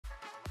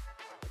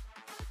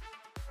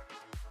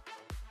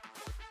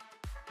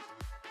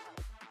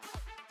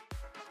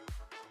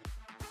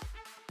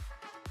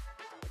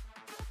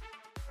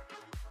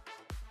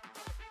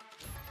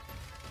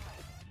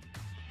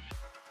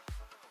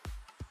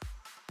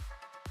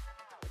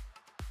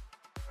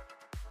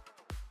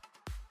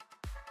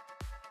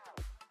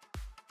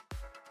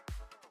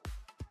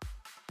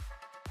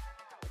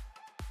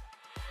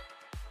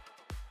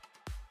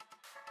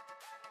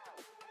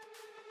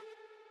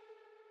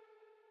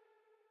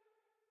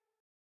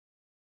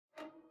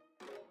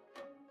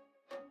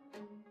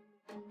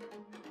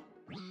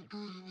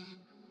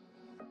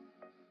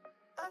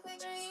be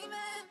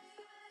dreaming.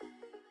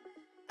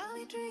 I'll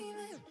be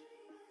dreaming.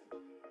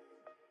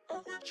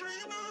 I'll be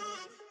dreaming.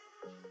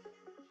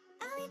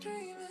 I'll be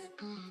dreaming.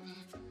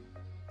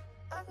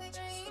 I'll be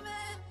dreaming.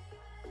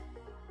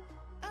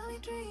 I'll be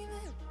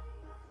dreaming.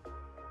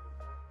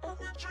 I'll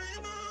be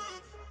dreaming.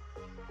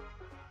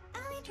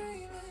 I'll be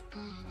dreaming.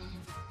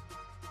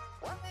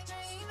 I'll be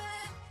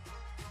dreaming.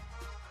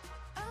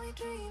 I'll be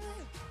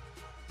dreaming.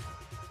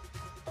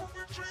 I'll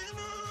be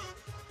dreaming.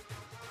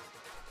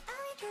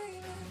 I'll be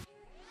dreaming.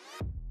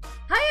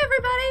 Hi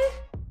everybody!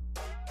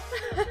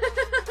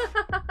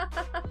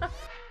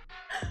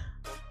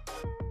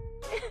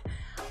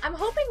 I'm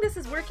hoping this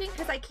is working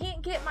because I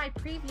can't get my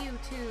preview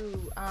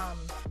to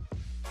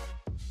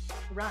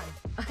run.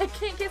 I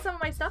can't get some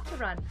of my stuff to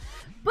run.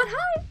 But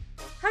hi!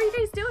 How are you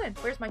guys doing?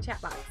 Where's my chat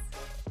box?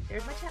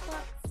 There's my chat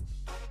box.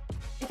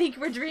 You think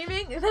we're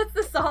dreaming? That's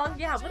the song?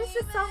 Yeah, what is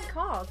this song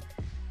called?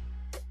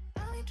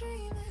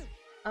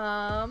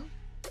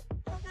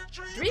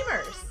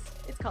 Dreamers.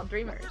 It's called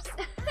Dreamers.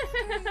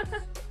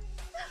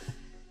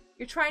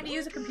 You're trying to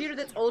use a computer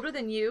that's older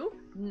than you?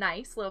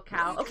 Nice, Lil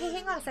Cow. Okay,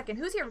 hang on a second.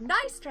 Who's here?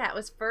 Nice Strat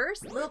was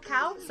first. Lil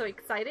Cow, so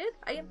excited.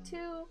 I am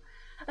too.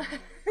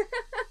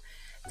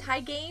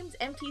 Thai Games,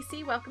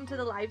 MTC, welcome to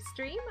the live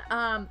stream.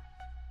 Sam?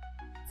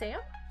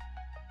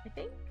 I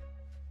think?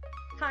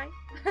 Hi.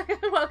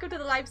 Welcome to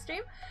the live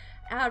stream.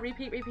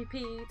 Repeat.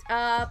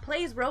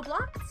 Plays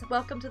Roblox,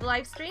 welcome to the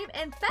live stream.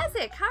 And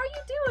Fezzik, how are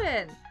you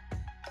doing?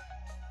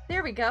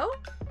 There we go.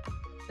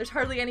 There's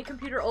hardly any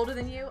computer older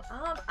than you.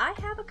 I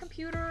have a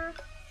computer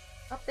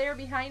up there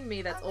behind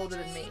me that's older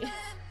than me.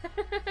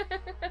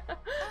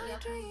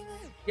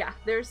 Yeah,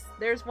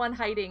 there's one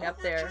hiding up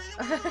there.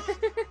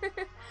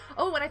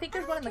 Oh, and I think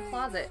there's one in the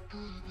closet.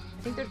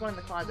 I think there's one in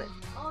the closet.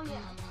 Oh yeah,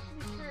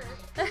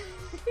 sure.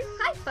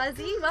 Hi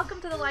Fuzzy,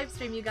 welcome to the live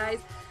stream, you guys.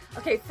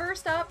 Okay,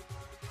 first up,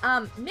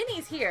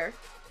 Minnie's here.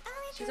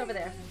 She's over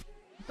there,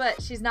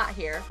 but she's not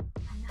here.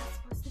 I'm not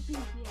supposed to be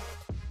here.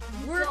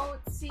 You don't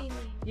see me.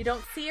 You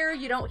don't see her,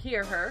 you don't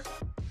hear her.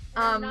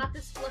 I'm not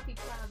this fluffy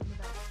cloud in the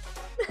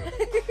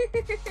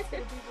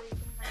back.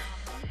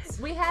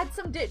 We had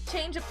some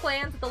change of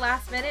plans at the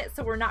last minute,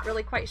 so we're not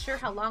really quite sure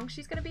how long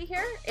she's going to be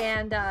here,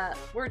 and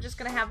we're just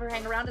going to have her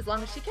hang around as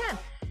long as she can.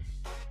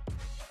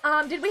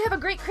 Did we have a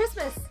great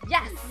Christmas?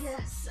 Yes!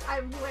 Yes,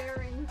 I'm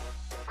wearing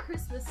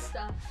Christmas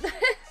stuff.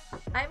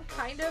 I've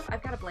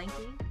got a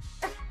blankie.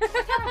 I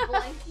got a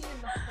blankie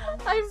in the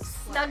front. I'm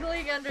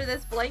snuggling under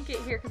this blanket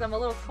here because I'm a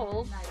little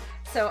cold. Nice.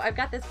 So I've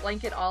got this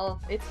blanket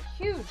it's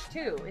huge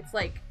too. It's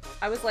like,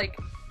 I was like,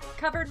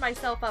 covered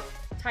myself up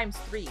times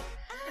 3.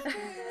 I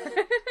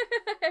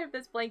have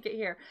this blanket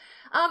here.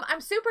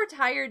 I'm super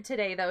tired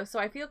today though, so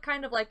I feel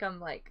kind of like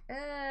I'm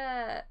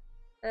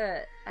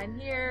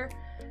here.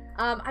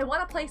 I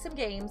want to play some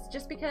games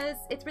just because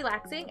it's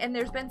relaxing and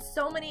there's been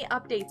so many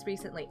updates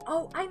recently.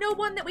 Oh, I know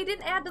one that we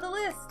didn't add to the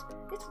list.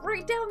 It's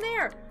right down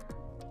there.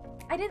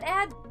 I didn't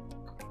add,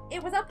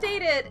 it was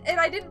updated and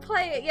I didn't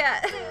play it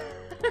yet.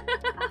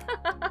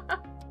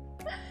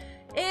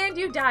 And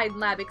you died in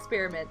lab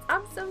experiments.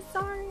 I'm so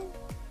sorry.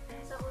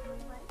 Is that what we're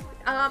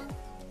playing?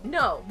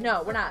 No,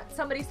 we're not.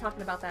 Somebody's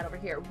talking about that over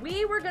here. Were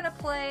we gonna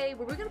play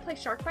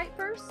Shark Bite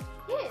first?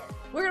 Yeah.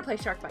 We're gonna play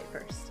Shark Bite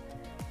first.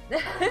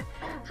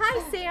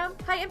 Hi Sam.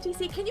 Hi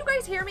MTC. Can you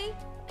guys hear me?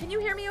 Can you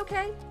hear me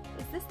okay?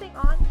 Is this thing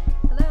on?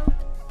 Hello?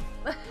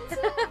 I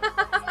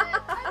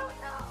don't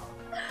know.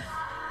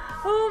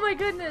 Oh my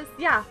goodness.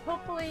 Yeah,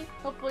 hopefully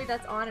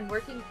that's on and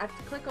working. I have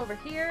to click over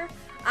here.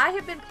 I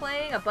have been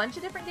playing a bunch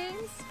of different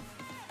games.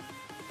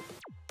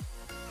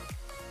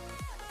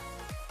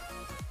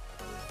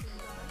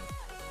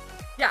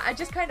 Yeah, I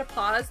just kind of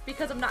paused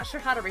because I'm not sure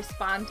how to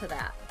respond to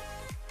that.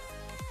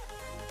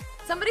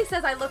 Somebody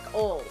says I look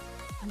old.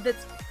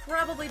 That's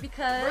probably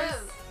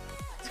because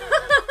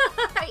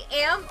I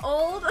am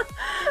old.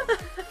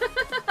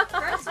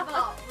 First of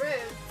all,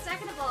 rude.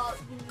 Second of all,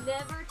 you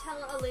never tell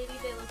a lady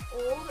they look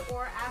old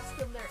or ask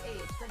them their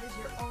age. That is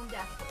your own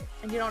death wish.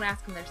 And you don't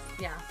ask them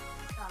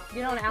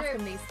you don't ask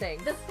them these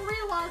things. The 3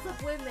 laws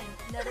of women: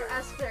 never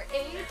ask their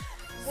age,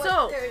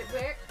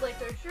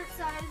 their shirt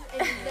size,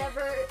 and you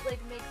never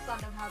make fun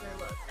of how they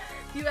look.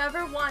 If you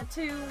ever want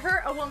to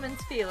hurt a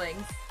woman's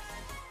feelings,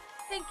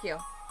 thank you.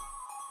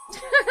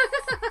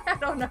 I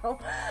don't know.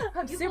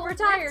 I'm super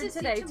tired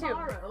today too.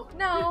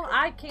 No,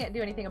 I can't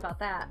do anything about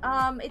that.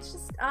 It's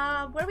just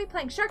what are we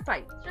playing? Shark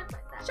Bite.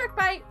 Shark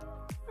Bite.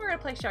 We're gonna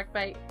play Shark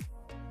Bite.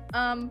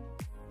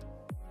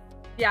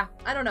 Yeah,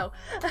 I don't know.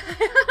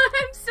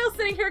 I'm still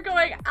sitting here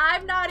going,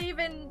 I'm not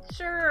even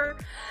sure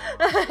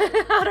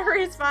how to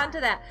respond to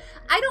that.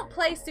 I don't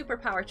play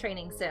Superpower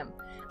Training Sim.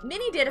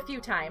 Minnie did a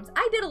few times.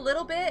 I did a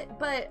little bit,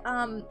 but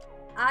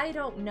I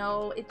don't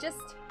know. It's a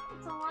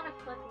lot of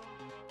clicking.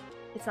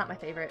 It's not my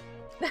favorite.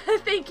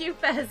 Thank you,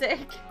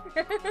 Fezzik.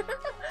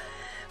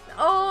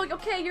 Oh,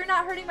 okay, you're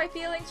not hurting my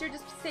feelings. You're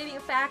just stating a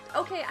fact.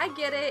 Okay, I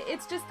get it.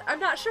 It's just, I'm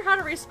not sure how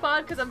to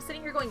respond because I'm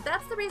sitting here going,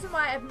 that's the reason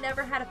why I've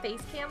never had a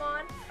face cam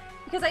on.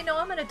 Because I know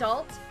I'm an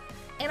adult,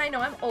 and I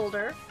know I'm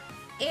older,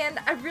 And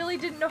I really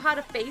didn't know how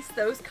to face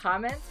those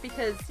comments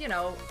because, you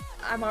know,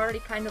 I'm already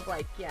kind of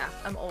like, yeah,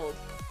 I'm old.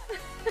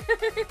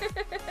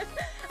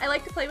 I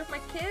like to play with my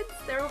kids.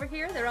 They're over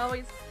here. They're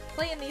always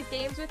playing these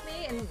games with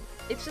me, and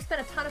it's just been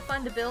a ton of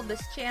fun to build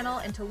this channel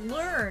and to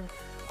learn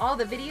all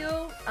the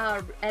video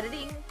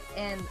editing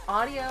and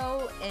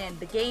audio and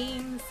the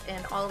games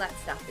and all that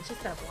stuff. It's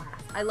just been a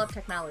blast. I love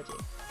technology.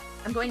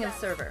 I'm going in a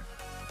server.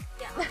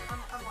 Yeah, I'm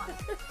watching.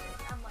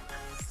 I'm like,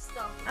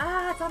 stoked.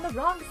 Ah, it's on the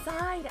wrong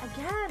side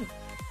again.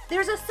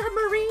 There's a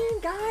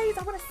submarine, guys.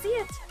 I want to see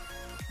it.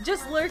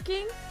 Just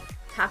lurking.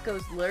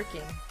 Taco's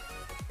lurking.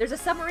 There's a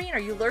submarine. Are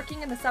you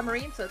lurking in the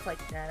submarine? So it's like,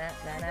 na na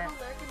na na.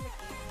 Lurk in the game.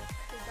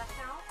 Does that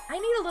count? I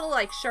need a little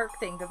like shark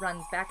thing that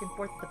runs back and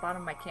forth at the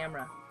bottom of my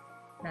camera.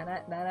 Na na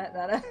na na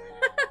na na.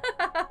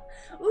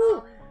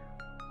 Ooh,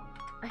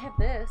 I have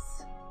this.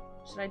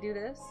 Should I do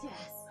this?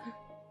 Yes.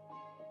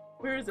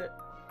 Where is it?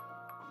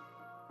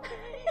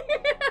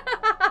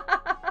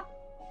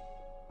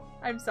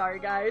 I'm sorry,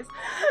 guys.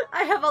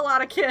 I have a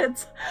lot of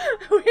kids.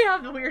 We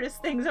have the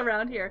weirdest things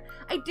around here.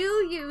 I do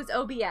use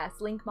OBS.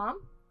 Linkmon?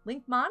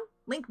 Linkmon?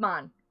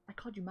 Linkmon. I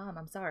called you Mom.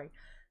 I'm sorry.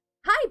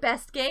 Hi,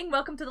 Best Gang.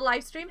 Welcome to the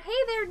live stream. Hey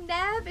there,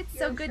 Neb. It's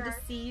so good to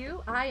see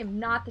you. I am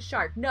not the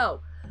shark.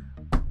 No.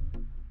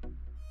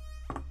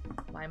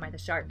 Why am I the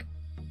shark?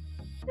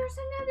 There's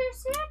another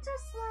Santa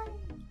slide.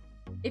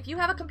 If you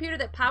have a computer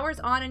that powers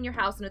on in your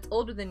house and it's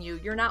older than you,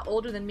 you're not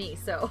older than me,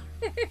 so...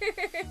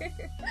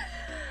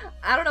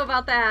 I don't know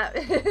about that.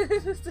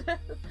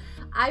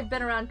 I've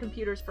been around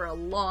computers for a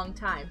long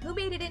time. Who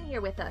made it in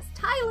here with us?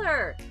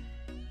 Tyler!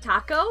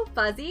 Taco,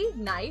 Fuzzy,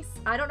 nice.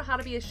 I don't know how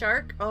to be a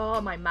shark.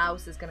 Oh, my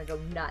mouse is gonna go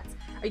nuts.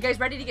 Are you guys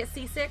ready to get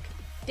seasick?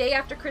 Day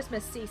after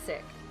Christmas,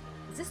 seasick.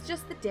 Is this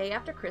just the day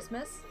after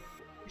Christmas?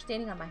 You're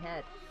standing on my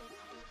head.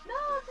 No.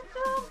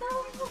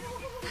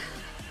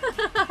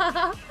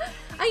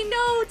 I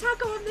know,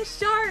 Taco, I'm the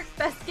shark.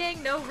 Best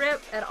gang, no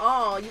rip at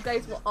all. You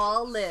guys will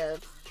all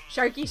live.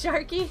 Sharky,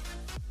 Sharky.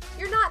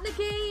 You're not in the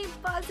game,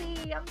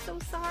 Fuzzy. I'm so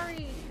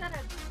sorry.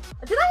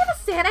 Did I have a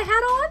Santa hat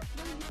on?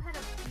 No, you had a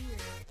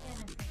beard and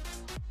a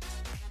face.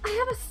 I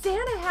have a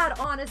Santa hat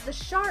on as the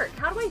shark.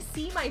 How do I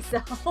see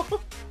myself?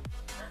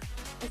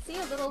 I see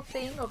a little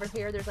thing over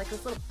here. There's like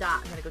this little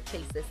dot. I'm gonna go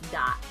chase this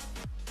dot.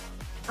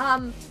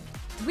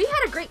 We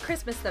had a great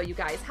Christmas though, you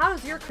guys. How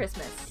was your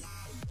Christmas?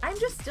 I'm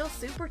just still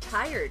super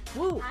tired.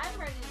 Woo. I'm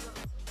ready to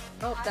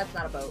go. Oh, that's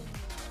not a boat.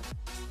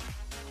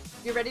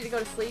 You're ready to go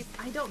to sleep?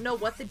 I don't know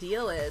what the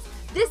deal is.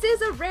 This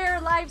is a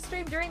rare live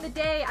stream during the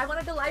day. I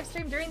wanted to live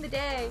stream during the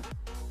day.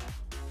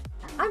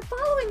 I'm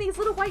following these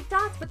little white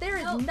dots, but there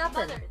is No,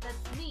 nothing. Mother,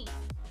 that's me.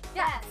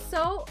 Yeah, Yes.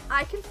 so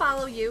I can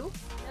follow you.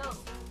 No,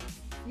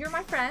 You're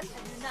my friend. I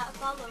do not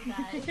follow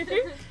that.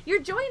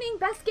 You're joining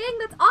Best Gang.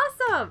 That's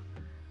awesome.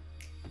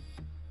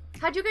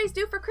 How'd you guys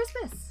do for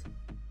Christmas?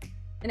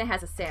 And it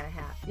has a Santa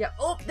hat. Yeah.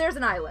 Oh, there's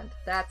an island.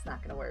 That's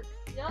not gonna work.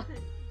 Yup,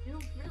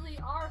 you really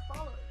are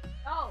following.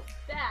 Oh,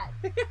 bad.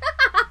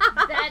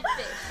 Bad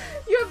fish.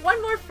 You have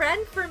one more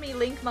friend for me,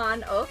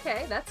 Linkmon.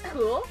 Okay, that's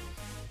cool.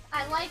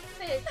 I like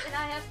fish and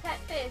I have pet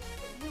fish.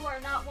 You are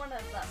not one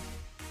of them.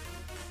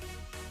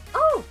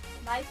 Oh,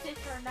 My fish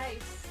are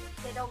nice.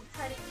 They don't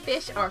try to eat.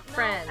 fish are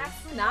friends,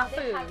 actually, not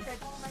they have food. tried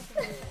to eat my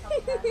fish a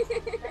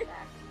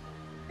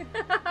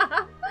couple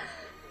times.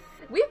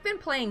 We've been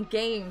playing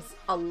games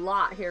a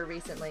lot here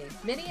recently.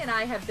 Minnie and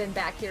I have been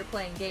back here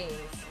playing games.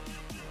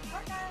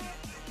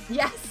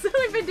 Yes,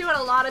 we've been doing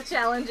a lot of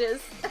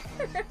challenges.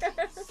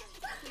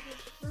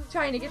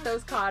 Trying to get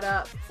those caught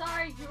up.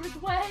 Sorry, you were in the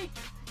way.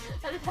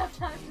 I didn't have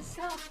time to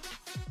stop.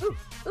 Ooh,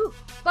 ooh,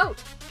 boat.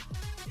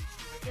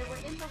 They were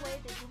in the way,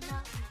 they did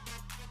not.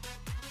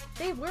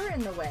 They were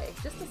in the way,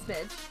 just a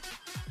smidge.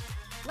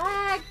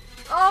 Lag!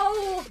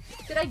 Oh!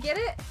 Did I get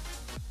it?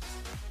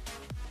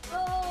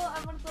 Oh,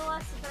 I'm one of the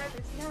last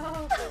survivors.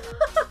 No.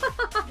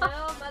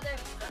 No, mother.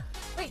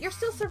 Wait, you're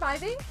still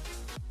surviving?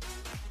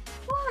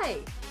 Why?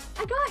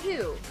 I got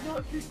you. No,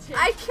 you didn't.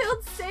 I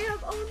killed Sam.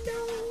 Oh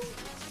no.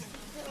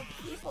 Killed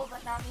people,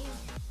 but not me.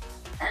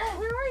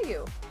 Where are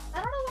you?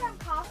 I don't know what I'm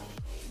coughing.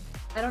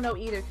 I don't know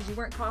either because you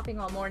weren't coughing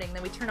all morning.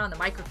 Then we turn on the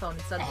microphone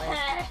and suddenly.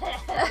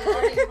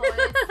 Morning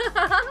voice.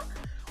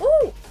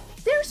 Ooh,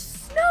 there's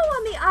snow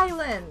on the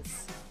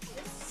islands.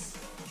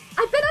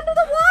 I've been under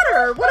the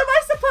water. What am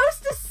I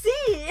supposed to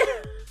see?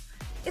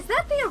 Is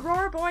that the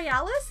Aurora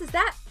Borealis? Is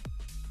that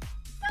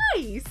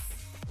nice?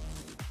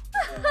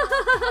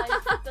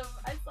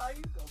 I saw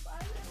you go by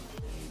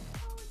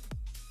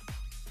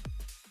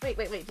there.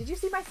 Wait. Did you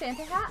see my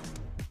Santa hat?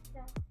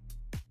 Yeah.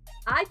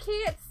 I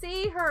can't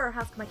see her.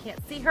 How come I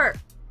can't see her?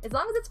 As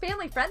long as it's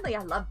family friendly,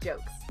 I love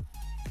jokes.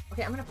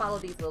 Okay, I'm gonna follow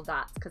these little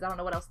dots because I don't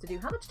know what else to do.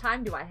 How much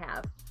time do I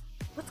have?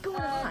 What's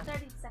going on?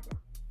 30 seconds.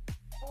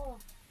 Oh.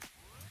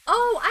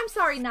 Oh, I'm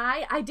sorry,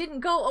 Nye. I didn't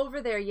go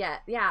over there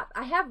yet. Yeah,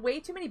 I have way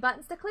too many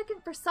buttons to click,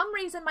 and for some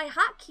reason, my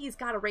hotkeys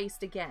got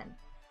erased again.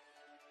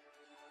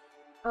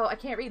 Oh, I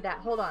can't read that.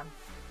 Hold on.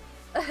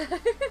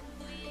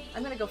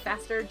 I'm gonna go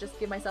faster, just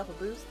give myself a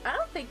boost. I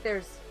don't think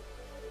there's...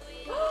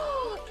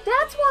 Oh,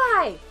 that's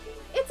why!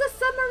 It It's a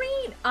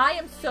submarine. I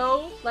am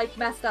so, like,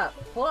 messed up.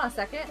 Hold on a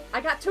second.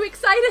 I got too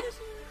excited.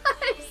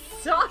 I'm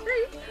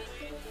sorry.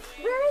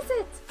 Where is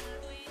it?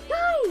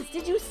 Guys,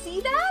 did you see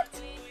that?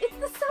 It's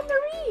the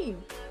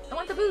submarine. I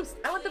want the boost.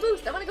 I want the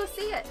boost. I want to go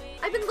see it.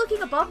 I've been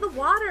looking above the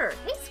water.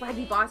 Hey,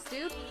 swaggy boss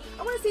dude.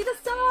 I want to see the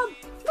sub.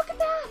 Look at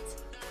that.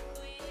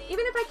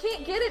 Even if I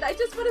can't get it, I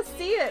just want to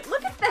see it.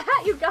 Look at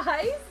that, you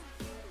guys.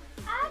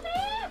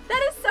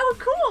 That is so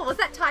cool. Was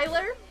that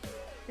Tyler?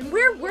 And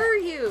where were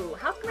you?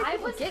 How can I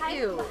get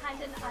you?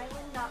 Behind an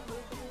island not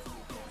moving.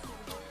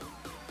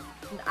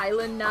 An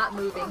island not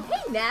moving.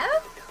 Hey, Nev.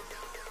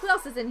 Who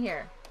else is in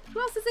here? Who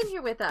else is in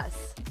here with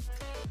us?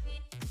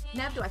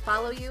 Nev, do I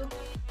follow you?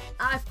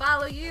 I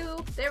follow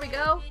you. There we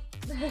go.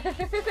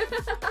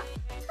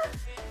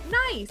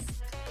 Nice.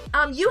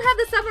 You have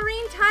the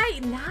submarine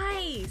tight.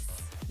 Nice.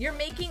 You're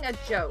making a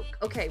joke.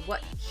 Okay,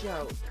 what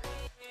joke?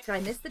 Did I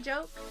miss the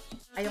joke?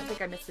 I don't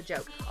think I missed the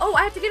joke. Oh,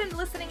 I have to get into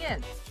listening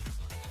in.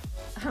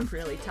 I'm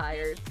really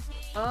tired.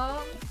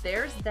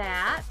 There's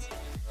that.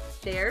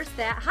 There's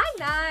that. Hi,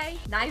 Nye.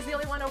 Nye's the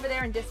only one over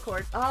there in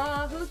Discord.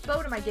 Whose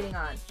boat am I getting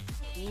on?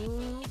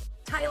 Ooh,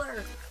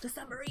 Tyler, the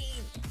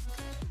submarine.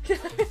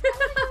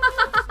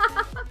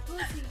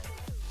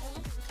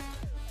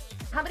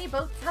 How many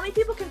boats? How many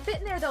people can fit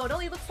in there, though? It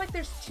only looks like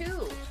there's 2.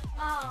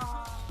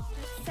 Aww.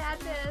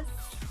 Sadness.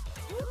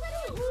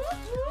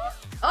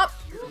 Oh,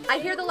 I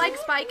hear the like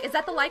spike. Is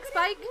that the like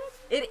spike?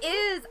 It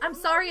is. I'm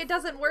sorry it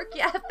doesn't work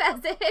yet,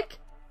 Fezzik.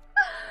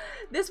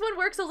 This one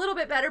works a little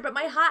bit better, but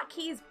my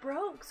hotkeys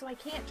broke, so I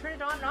can't turn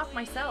it on and off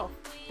myself.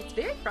 It's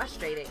very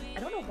frustrating.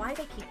 I don't know why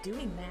they keep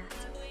doing that.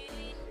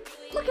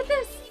 Look at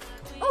this.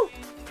 Oh.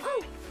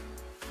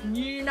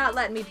 You're not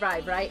letting me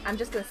drive, right? I'm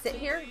just gonna sit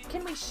here.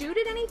 Can we shoot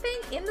at anything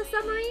in the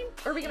submarine?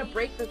 Or are we gonna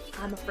break the...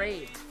 I'm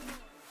afraid.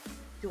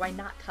 Do I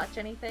not touch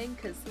anything?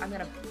 Because I'm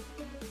gonna...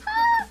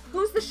 Ah!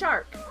 Who's the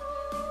shark?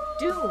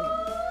 Doom.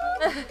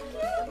 So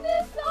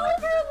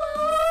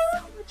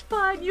much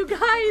fun. You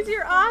guys,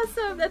 you're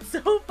awesome. That's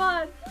so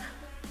fun.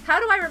 How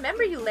do I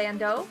remember you,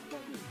 Lando?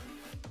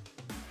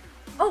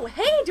 Oh,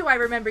 hey, do I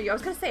remember you? I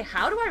was gonna say,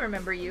 how do I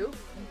remember you?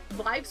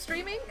 Live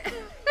streaming?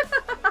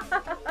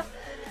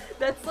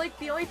 That's like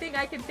the only thing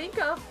I can think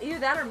of. Either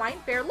that or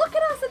Mindfair. Look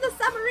at us in the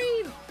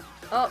submarine!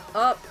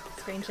 Oh,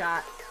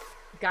 screenshot.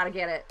 Gotta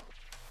get it.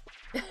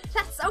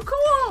 That's so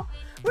cool!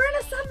 We're in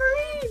a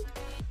submarine!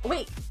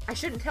 Wait, I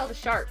shouldn't tell the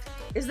shark.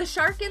 Is the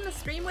shark in the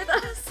stream with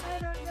us? I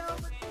don't know,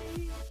 but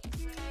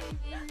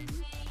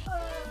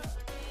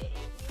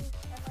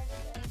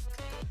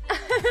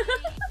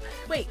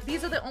Wait,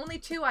 these are the only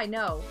 2 I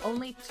know.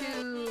 Only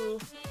 2...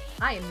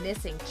 I am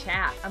missing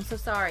chat. I'm so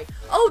sorry.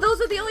 Oh, those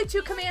are the only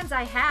 2 commands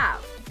I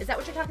have. Is that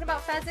what you're talking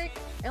about, Fezzik?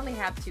 I only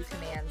have 2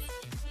 commands.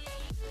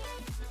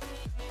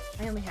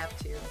 I only have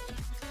 2.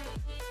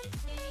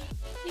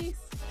 Peace.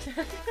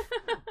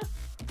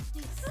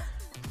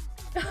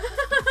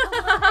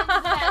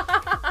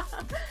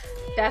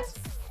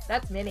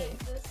 That's Minnie.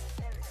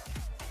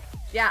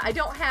 Yeah, I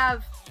don't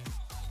have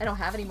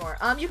any more.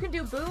 You can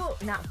do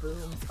not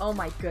booms. Oh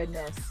my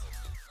goodness.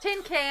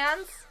 Tin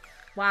cans.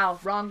 Wow,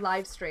 wrong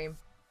live stream.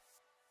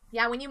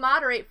 Yeah, when you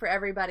moderate for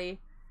everybody,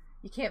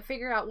 you can't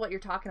figure out what you're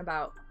talking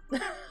about.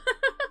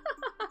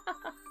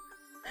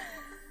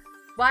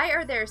 Why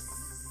are there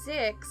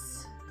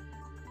 6,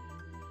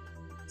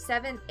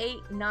 7,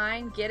 8,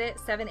 9? Get it?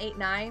 7, 8,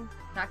 9.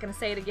 Not gonna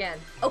say it again.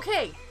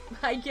 Okay,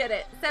 I get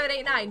it. 7,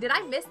 8, 9. Did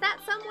I miss that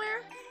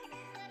somewhere?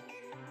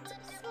 So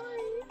sorry.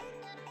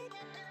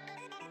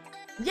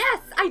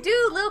 Yes, I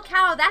do, Lil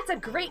Cow. That's a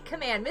great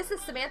command. Mrs.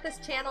 Samantha's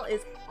channel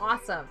is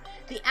awesome.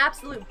 The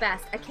absolute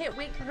best. I can't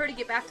wait for her to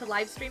get back to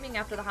live streaming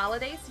after the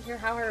holidays to hear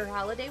how her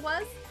holiday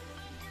was.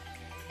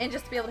 And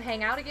just to be able to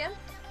hang out again.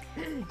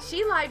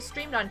 She live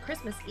streamed on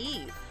Christmas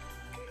Eve.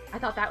 I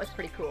thought that was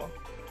pretty cool.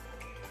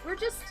 We're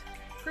just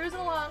cruising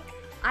along.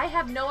 I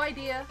have no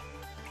idea.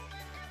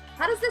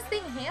 How does this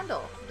thing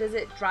handle? Does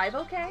it drive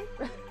okay?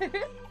 Oh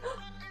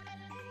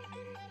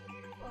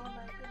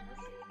my goodness.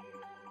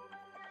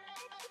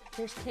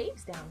 There's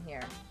caves down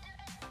here.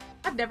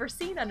 I've never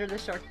seen under the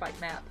Shark Bite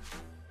map.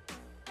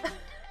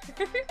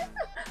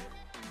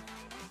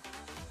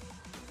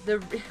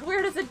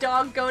 Where does a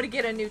dog go to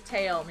get a new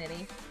tail,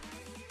 Minnie?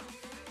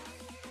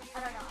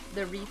 I don't know.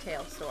 The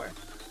retail store.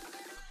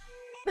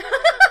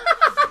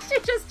 She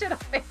just did a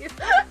face.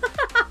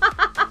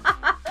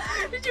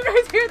 Did you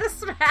guys hear the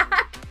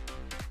smack?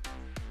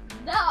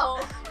 No!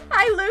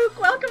 Hi, Luke.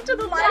 Welcome to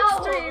the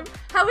live stream.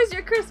 How was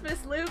your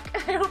Christmas, Luke?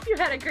 I hope you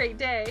had a great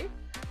day.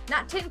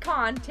 Not tin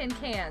con, tin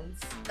cans.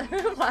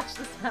 Watch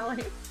the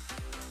spelling.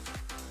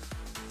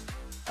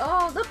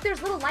 Oh, look,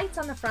 there's little lights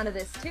on the front of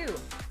this, too.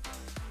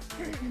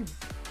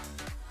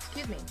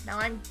 Excuse me. Now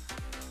I'm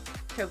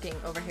choking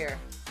over here.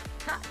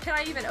 Can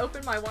I even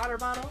open my water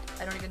bottle?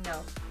 I don't even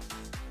know.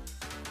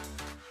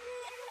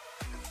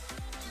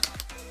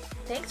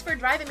 Thanks for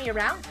driving me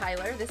around,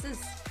 Tyler. This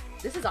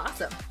is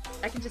awesome.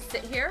 I can just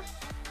sit here,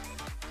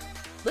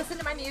 listen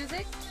to my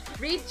music,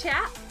 read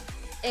chat,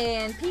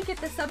 and peek at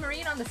the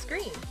submarine on the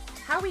screen.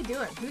 How are we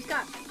doing?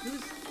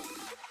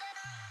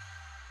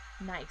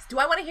 Nice. Do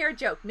I want to hear a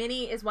joke?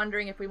 Minnie is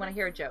wondering if we want to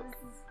hear a joke.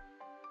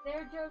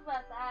 Their joke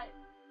about that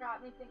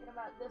got me thinking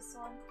about this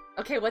one.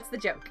 Okay, what's the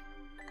joke?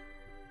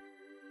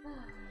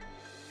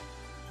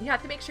 You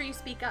have to make sure you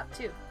speak up,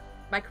 too.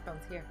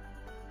 Microphone's here.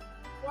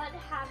 What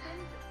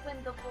happened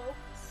when the wolf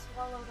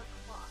swallowed a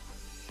clock?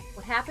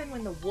 What happened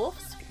when the wolf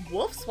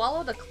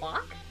swallowed a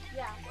clock?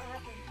 Yeah, what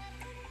happened?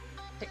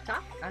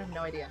 TikTok? I have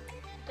no idea.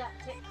 Got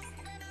ticks.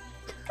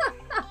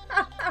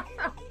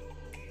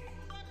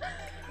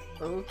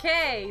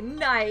 Okay,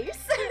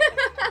 nice.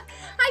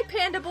 Hi,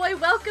 Panda Boy.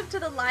 Welcome to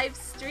the live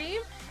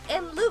stream.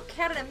 And Luke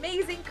had an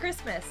amazing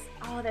Christmas.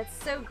 Oh, that's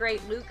so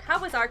great, Luke. How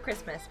was our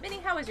Christmas? Minnie,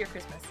 how was your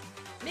Christmas?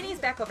 Minnie's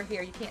back over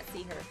here. You can't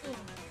see her.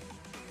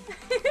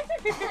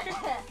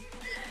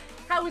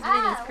 How was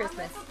Minnie's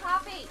Christmas?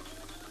 Coffee.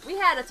 We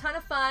had a ton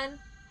of fun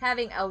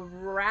having a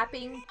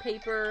wrapping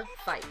paper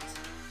fight.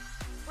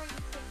 Where you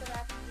take the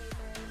wrapping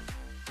paper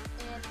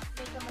and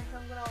make them into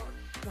little...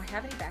 Do I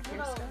have any back here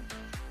little... still?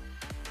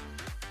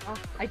 Oh,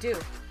 I do.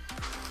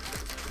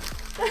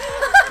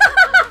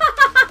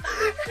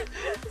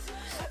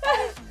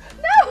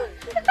 No!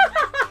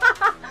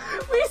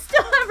 We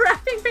still have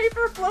wrapping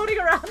paper floating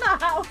around the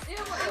house It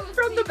was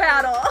from the paper.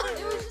 battle.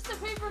 It was just a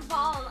paper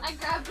ball. I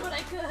grabbed what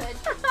I could.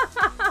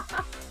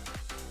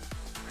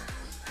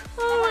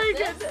 Oh my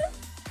this. goodness.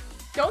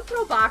 Don't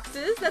throw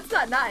boxes. That's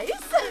not nice.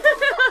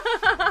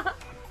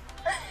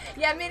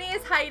 Yeah, Minnie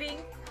is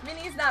hiding.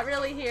 Minnie's not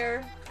really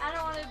here. I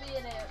don't want to be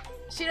in it.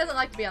 She doesn't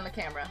like to be on the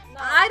camera. No.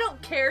 I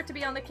don't care to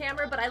be on the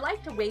camera, but I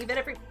like to wave at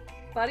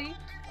everybody.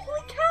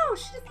 Holy cow!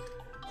 She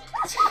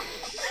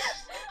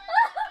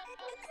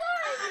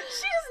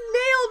just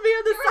nailed me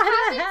on the You were side of the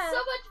having head.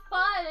 so much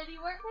fun and you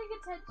weren't paying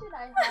attention.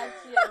 I had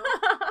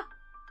to.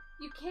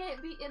 You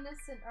can't be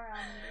innocent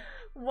around me.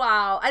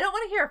 Wow. I don't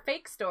want to hear a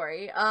fake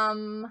story.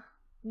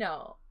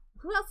 No.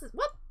 Who else is...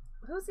 What?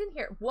 Who's in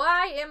here?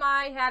 Why am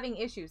I having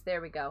issues?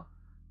 There we go.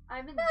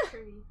 I'm in the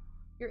tree.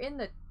 You're in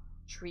the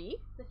tree?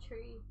 The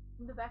tree.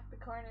 In the back of the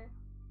corner.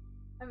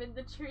 I'm in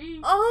the tree.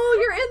 Oh,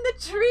 you're in the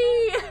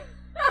tree!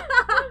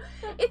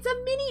 It's a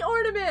mini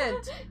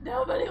ornament!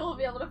 Nobody will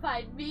be able to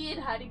find me in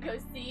hide and go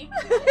seek.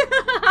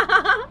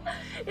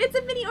 It's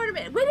a mini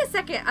ornament. Wait a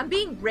second. I'm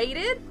being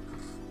raided?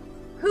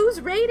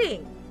 Who's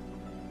raiding?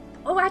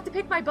 Oh, I have to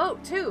pick my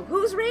boat too.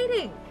 Who's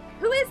raiding?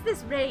 Who is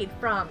this raid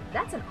from?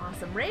 That's an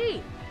awesome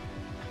raid.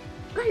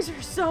 You guys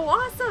are so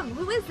awesome.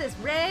 Who is this?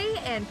 Ray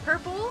and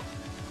Purple?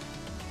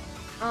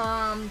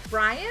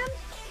 Brian?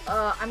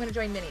 I'm gonna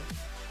join Minnie.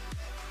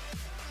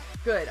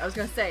 Good. I was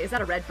gonna say, is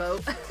that a red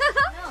boat?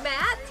 No,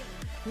 Matt?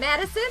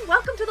 Madison?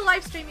 Welcome to the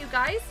live stream, you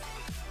guys.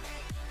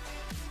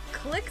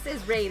 Clicks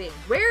is raiding.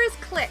 Where is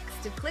Clicks?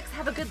 Did Clicks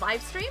have a good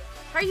live stream?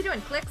 How are you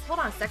doing, Clicks? Hold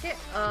on a second.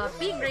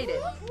 Being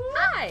raided.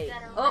 Hi!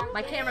 Oh,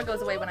 my camera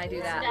goes away when I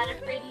do that. I'm not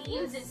afraid to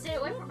use it. Stay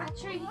away from my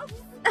tree.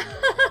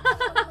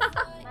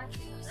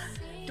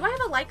 Do I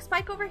have a like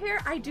spike over here?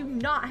 I do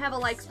not have a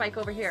like spike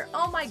over here.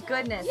 Oh my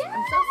goodness.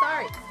 I'm so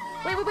sorry.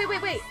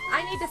 Wait.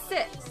 I need to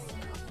sit.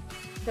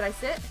 Did I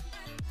sit?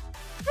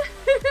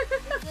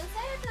 It's a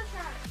Santa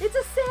shark. It's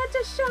a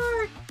Santa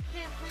shark.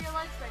 Okay, put your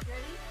legs back.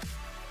 Ready?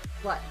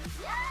 What?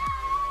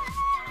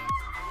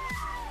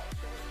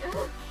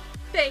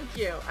 Thank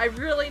you. I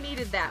really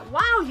needed that.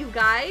 Wow, you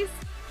guys.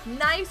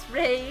 Nice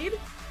raid.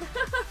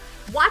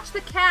 Watch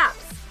the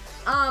caps.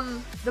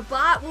 The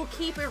bot will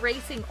keep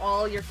erasing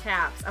all your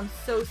caps. I'm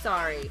so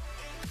sorry.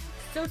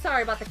 So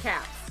sorry about the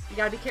caps. You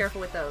gotta be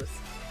careful with those.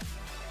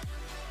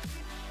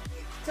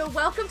 So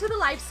welcome to the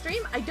live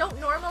stream. I don't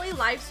normally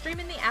live stream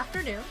in the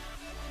afternoon.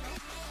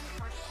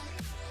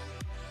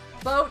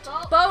 Boat.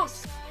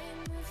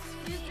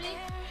 Excuse me.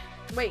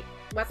 Wait,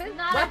 weapon?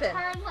 Not Weapon. a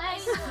turn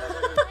lane.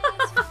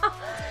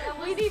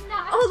 We need...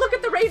 Oh, look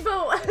at the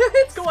rainbow.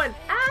 It's going,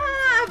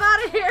 I'm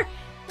out of here.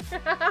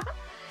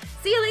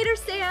 See you later,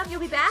 Sam.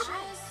 You'll be back?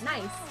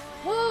 Nice.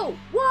 Whoa.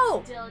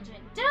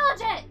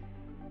 Diligent.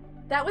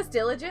 That was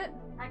diligent?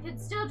 I can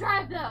still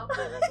drive though.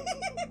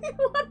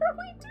 What are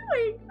we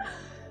doing?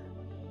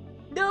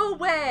 No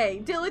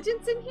way.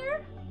 Diligent's in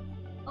here?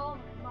 Oh,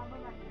 my mama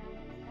right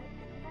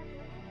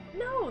now.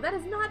 No, that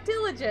is not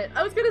Diligent.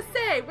 I was gonna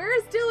say, where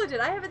is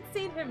Diligent? I haven't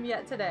seen him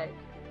yet today.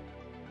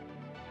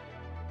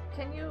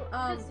 Can you,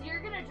 Because you're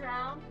gonna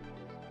drown.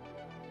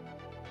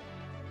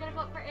 Gotta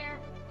go up for air.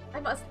 I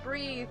must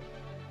breathe.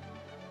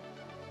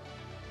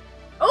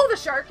 Oh, the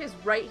shark is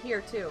right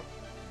here too.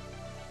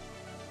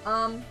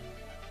 Stand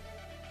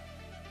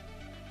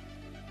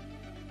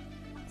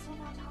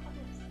on top of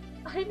this.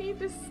 I need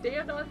to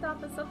stand on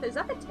top of something. Is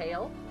that the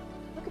tail?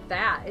 Look at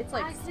that. It's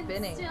like I can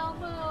spinning. still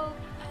move.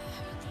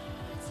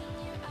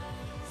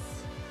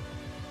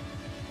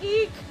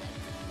 Eek!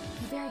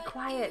 Be very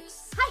quiet.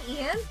 Hi,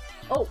 Ian.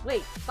 Oh,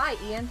 wait. Bye,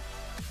 Ian.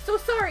 So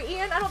sorry,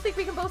 Ian. I don't think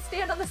we can both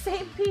stand on the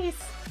same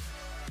piece.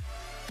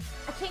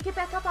 I can't get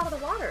back up out of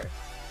the water.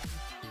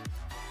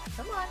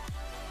 Come on.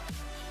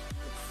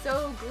 It's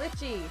so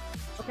glitchy.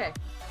 Okay.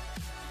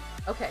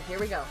 Okay, here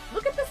we go.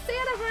 Look at the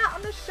Santa hat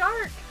on the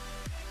shark.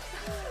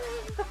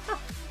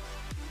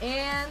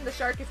 And the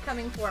shark is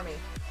coming for me.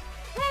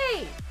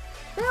 Hey!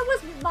 That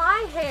was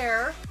my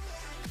hair.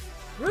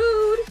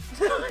 Rude.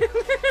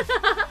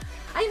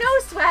 I know,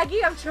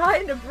 Swaggy. I'm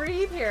trying to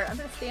breathe here. I'm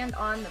gonna stand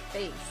on the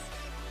face.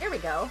 Here we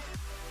go.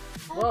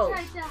 Whoa. I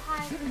tried to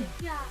hide it.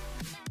 Yeah.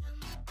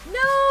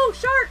 No,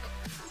 shark.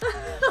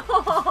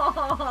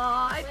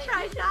 I Wait,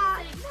 tried you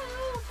not. should say, no,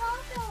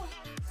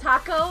 Taco.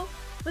 Taco?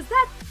 Was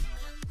that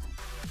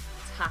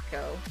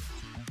taco?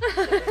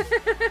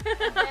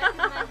 I'm back in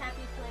my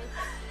happy place.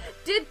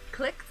 Did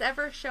clicks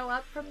ever show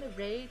up from the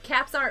raid?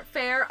 Caps aren't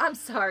fair. I'm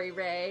sorry,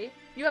 Ray.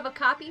 You have a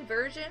copy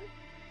version?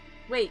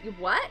 Wait,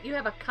 what? You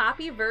have a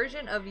copy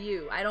version of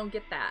you. I don't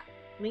get that.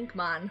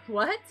 Linkmon.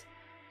 What?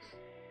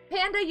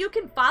 Panda, you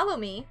can follow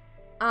me.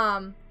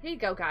 Here you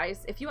go,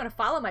 guys. If you want to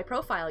follow my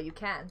profile, you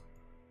can.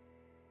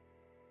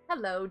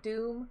 Hello,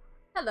 Doom.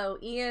 Hello,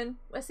 Ian.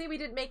 Well, see, we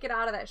didn't make it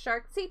out of that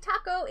shark. See,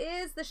 Taco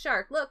is the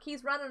shark. Look,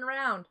 he's running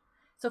around.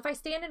 So if I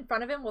stand in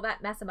front of him, will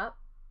that mess him up?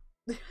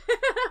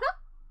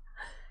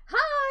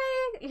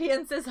 Hi!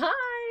 Ian says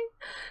hi!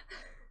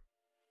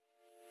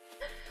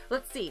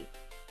 Let's see.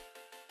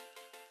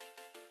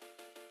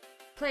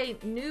 Play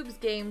noobs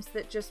games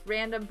that just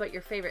random but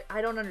your favorite.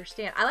 I don't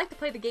understand. I like to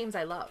play the games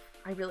I love.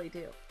 I really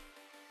do.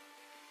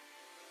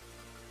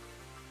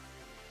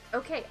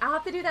 Okay, I'll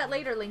have to do that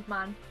later,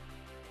 Linkmon.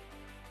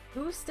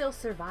 Who's still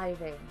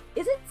surviving?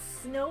 Is it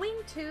snowing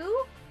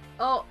too?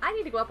 Oh, I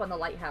need to go up on the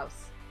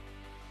lighthouse.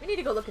 We need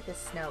to go look at this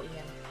snow,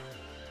 Ian.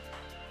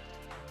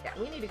 Yeah,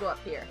 we need to go up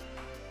here.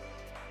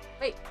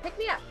 Wait, pick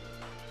me up.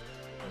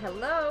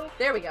 Hello?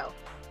 There we go.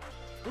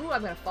 Ooh,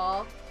 I'm gonna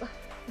fall.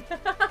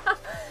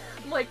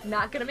 I'm like,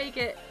 not gonna make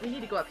it. We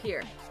need to go up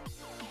here.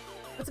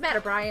 What's the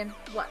matter, Brian?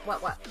 What?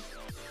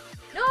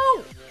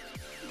 No!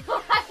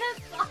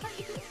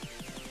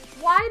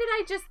 Why did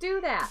I just do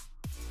that?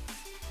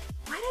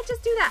 Why did I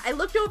just do that? I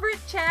looked over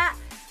at chat,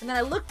 and then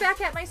I looked back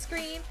at my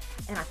screen,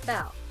 and I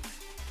fell.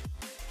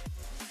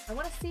 I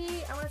wanna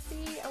see.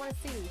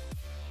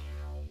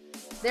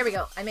 There we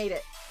go. I made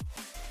it.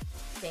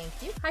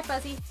 Thank you. Hi,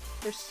 Fuzzy.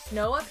 There's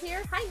snow up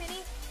here. Hi,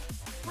 Minnie.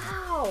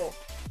 Wow.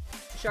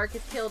 Shark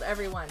has killed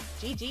everyone.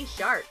 GG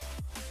Shark.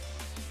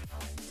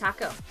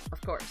 Taco, of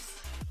course.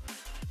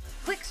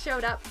 Clicks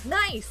showed up.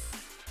 Nice.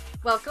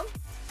 Welcome.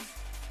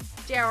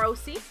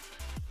 JROC.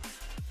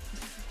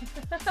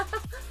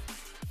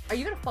 Are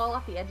you going to fall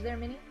off the edge there,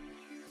 Minnie?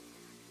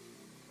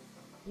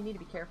 You need to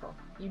be careful.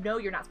 You know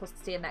you're not supposed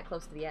to stand that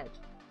close to the edge.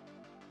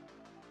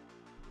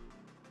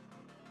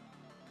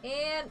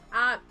 And,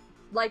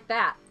 like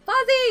that.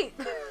 Fuzzy!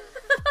 That's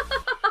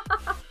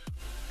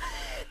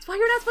why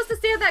you're not supposed to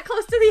stand that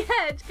close to the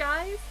edge,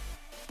 guys.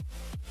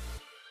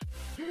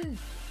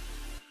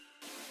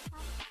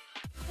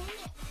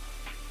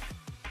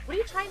 What are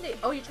you trying to...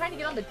 Oh, you're trying to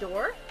get on the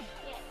door?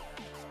 Yeah.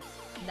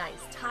 Nice.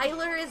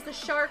 Tyler is the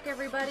shark,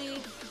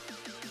 everybody.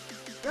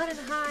 Run and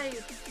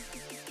hide.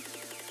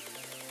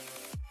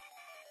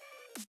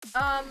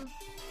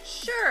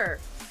 Sure.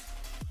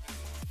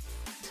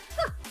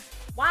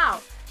 Wow.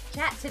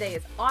 Chat today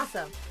is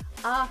awesome.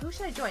 Who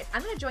should I join?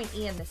 I'm gonna join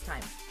Ian this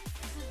time.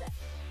 Who's that?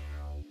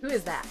 Who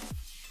is that?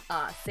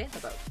 Santa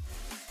Boat.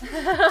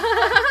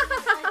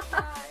 I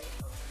tried.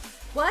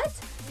 What? You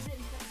didn't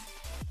say.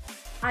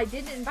 I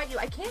didn't invite you.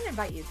 I can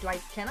invite you.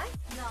 Can I?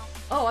 No.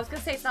 Oh, I was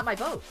gonna say it's not my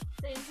boat.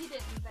 Saying he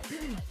didn't invite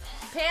you. Like,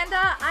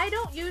 Panda, I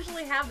don't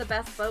usually have the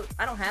best boats.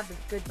 I don't have the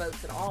good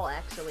boats at all,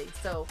 actually.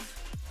 So,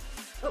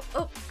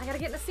 oh, I gotta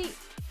get in the seat.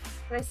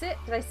 Did I sit?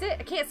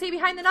 I can't see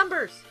behind the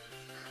numbers.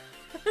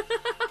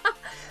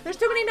 There's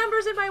too many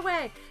numbers in my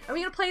way. Are we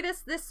gonna play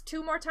this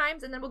 2 more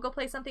times and then we'll go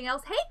play something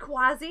else? Hey,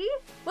 Quasi!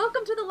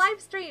 Welcome to the live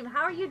stream.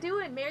 How are you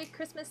doing? Merry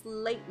Christmas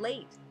late.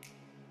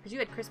 Because you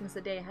had Christmas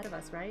a day ahead of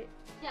us, right?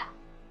 yeah.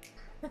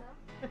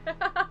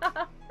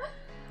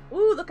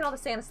 Ooh, look at all the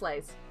Santa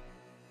sleighs.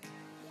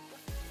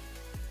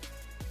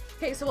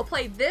 Okay, so we'll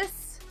play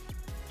this.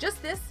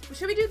 Just this.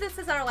 Should we do this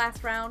as our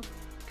last round?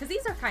 Because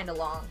these are kind of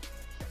long.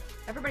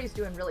 Everybody's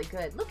doing really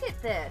good. Look at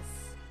this.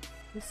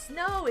 The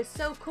snow is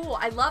so cool.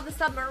 I love the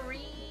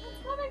submarine.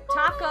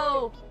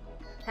 Taco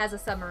has a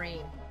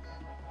submarine.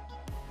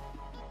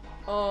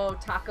 Oh,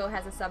 Taco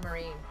has a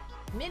submarine.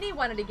 Minnie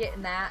wanted to get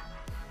in that.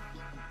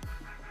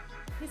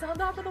 He's on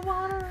top of the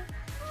water.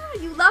 Oh,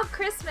 you love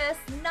Christmas.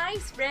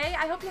 Nice, Ray.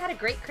 I hope you had a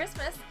great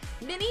Christmas.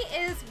 Minnie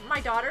is my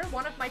daughter,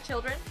 one of my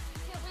children.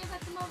 Can't wave at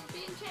the moment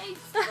being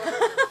chased.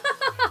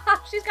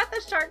 She's got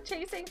the shark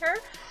chasing her,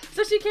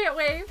 so she can't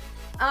wave.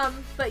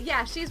 But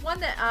yeah, she's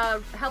one that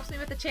helps me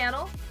with the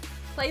channel.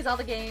 Plays all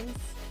the games.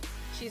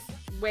 She's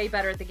way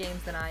better at the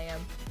games than I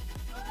am.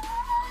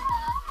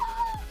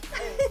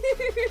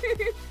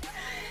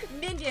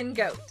 Minion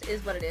Goat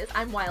is what it is.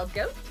 I'm Wild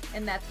Goat,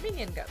 and that's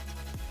Minion Goat.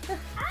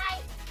 Hi!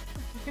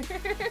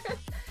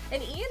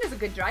 And Ian is a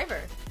good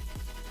driver.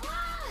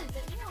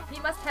 He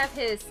must have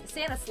his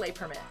Santa sleigh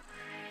permit.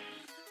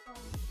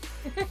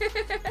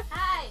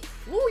 Hi!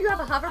 Ooh, you have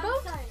a I'm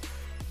hoverboat? sorry.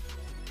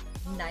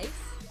 Nice.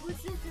 Who's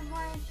sitting?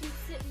 Why aren't you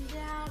sitting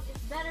down?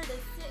 It's better to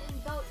sit in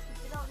boats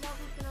because you don't know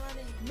who's gonna run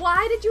into.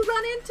 Why did you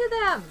run into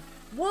them?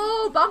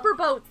 Whoa, bumper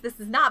boats. This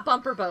is not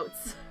bumper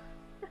boats.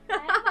 I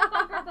have a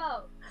bumper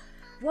boat.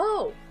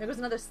 Whoa! There goes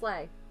another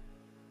sleigh.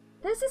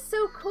 This is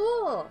so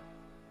cool!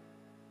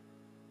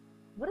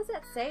 What does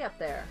that say up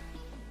there?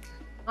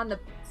 On the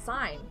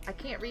sign. I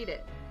can't read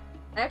it.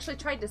 I actually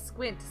tried to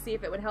squint to see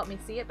if it would help me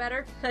see it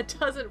better. That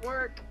doesn't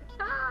work.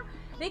 I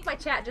think my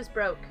chat just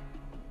broke.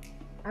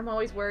 I'm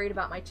always worried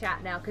about my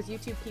chat now because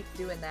YouTube keeps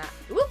doing that.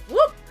 Whoop,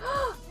 whoop!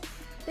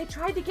 They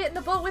tried to get in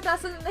the boat with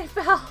us and then they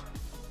fell.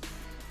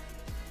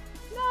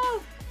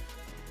 No!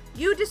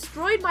 You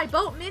destroyed my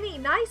boat, Minnie.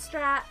 Nice,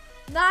 Strat.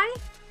 Nice.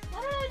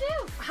 What did I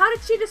do? How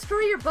did she destroy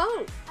your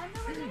boat? I have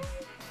no idea.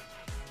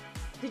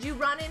 Did you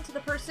run into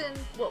the person?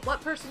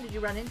 What person did you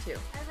run into? I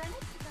ran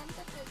into them,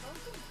 but they're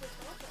both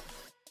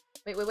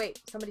in the water. Wait.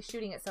 Somebody's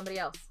shooting at somebody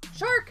else.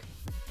 Shark!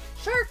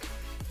 Shark!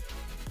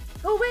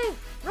 Go away!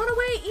 Run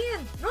away,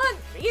 Ian! Run!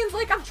 Ian's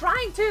like, I'm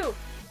trying to!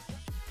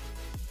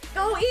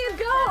 Go, Ian,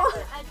 go!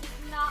 I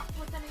did not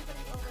flip anybody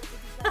over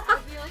because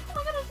I'd be like,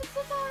 oh my gosh, I'm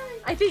so sorry!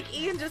 I think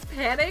Ian just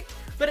panicked,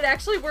 but it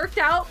actually worked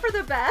out for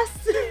the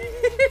best.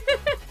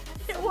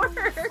 It worked.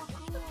 So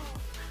cool.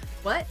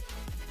 What?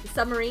 The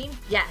submarine?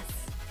 Yes.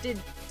 Did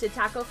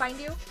Taco find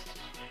you?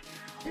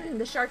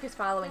 The shark is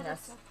following That is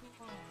us. so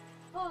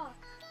cool.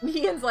 Oh.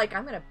 Ian's like,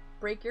 I'm gonna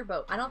break your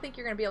boat. I don't think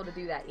you're gonna be able to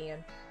do that,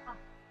 Ian.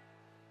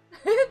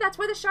 That's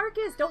where the shark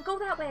is. Don't go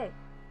that way.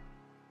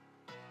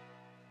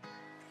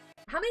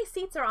 How many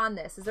seats are on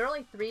this? Is there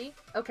only 3?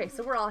 Okay,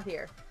 so we're all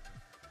here.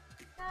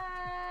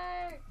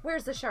 Hey.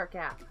 Where's the shark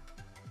at?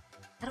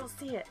 I don't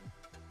see it.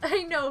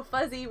 I know,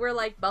 Fuzzy, we're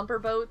like bumper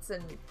boats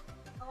and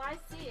Oh, I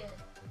see it.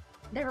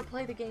 never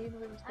play the game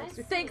we were supposed to.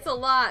 see Thanks it. a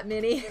lot,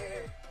 Minnie.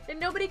 And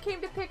nobody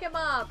came to pick him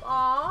up.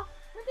 Aw.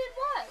 Who did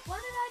what?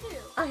 What did I do?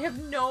 I have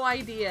no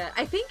idea.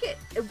 I think it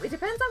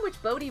depends on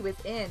which boat he was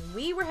in.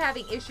 We were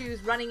having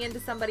issues running into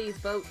somebody's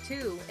boat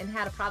too and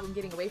had a problem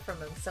getting away from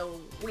him,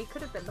 so we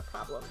could have been the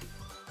problem.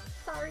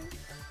 Sorry.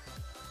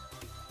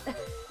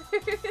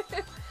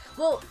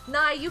 Well,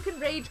 Nye, you can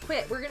rage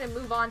quit. We're gonna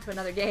move on to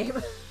another game.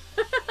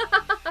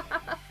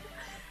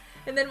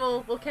 And then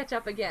we'll catch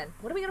up again.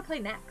 What are we gonna play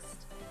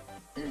next?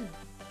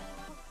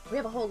 We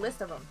have a whole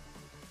list of them.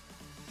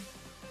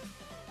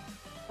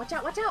 Watch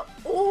out, watch out!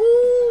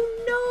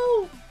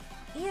 Oh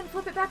no! Ian,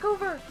 flip it back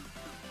over.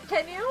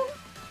 Can you?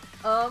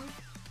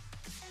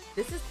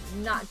 This is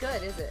not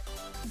good, is it?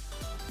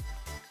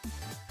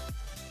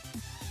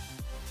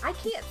 I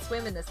can't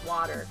swim in this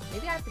water.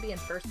 Maybe I have to be in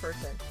first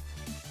person.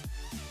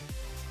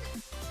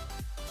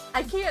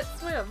 I can't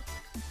swim.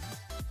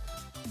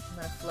 I'm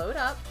gonna float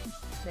up.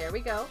 There we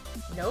go.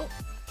 Nope.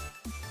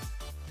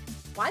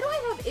 Why do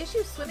I have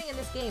issues swimming in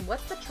this game?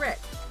 What's the trick?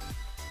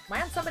 Am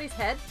I on somebody's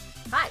head?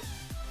 Hi.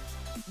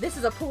 This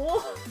is a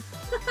pool?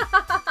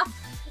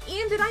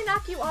 Ian, did I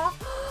knock you off?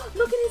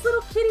 Look at his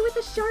little kitty with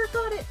the shark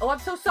on it. Oh, I'm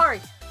so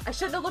sorry. I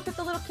shouldn't have looked at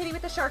the little kitty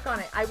with the shark on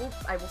it. I will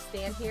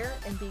stand here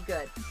and be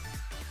good.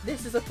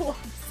 This is a pool.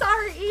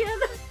 Sorry, Ian.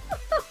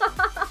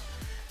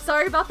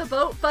 Sorry about the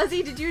boat.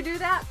 Fuzzy, did you do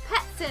that?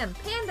 Pet Sim.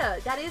 Panda.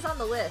 That is on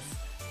the list.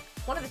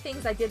 One of the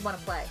things I did want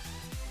to play.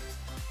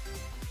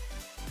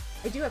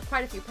 I do have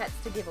quite a few pets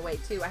to give away,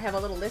 too. I have a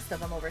little list of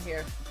them over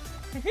here.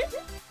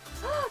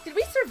 Did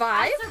we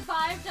survive? I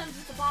survived under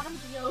the bottom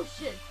of the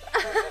ocean.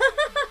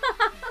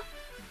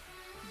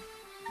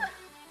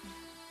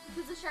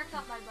 Because the shark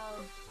got my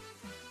boat.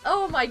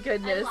 Oh my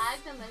goodness. I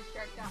lagged and the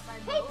shark got my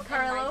Hey, boat. and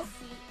Carlo. my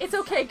seat- It's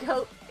okay,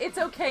 Goat. It's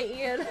okay,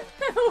 Ian.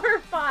 We're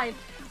fine.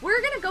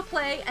 We're gonna go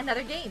play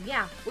another game.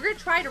 Yeah, we're gonna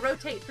try to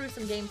rotate through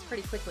some games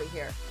pretty quickly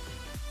here.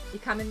 You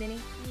coming, Minnie?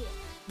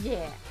 Yeah.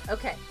 Yeah.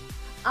 Okay.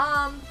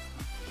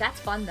 That's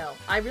fun though.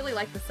 I really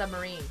like the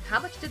submarine. How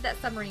much did that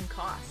submarine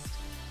cost?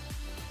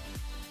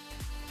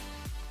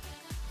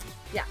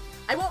 Yeah.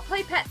 I won't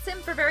play Pet Sim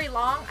for very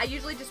long. I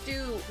usually just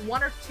do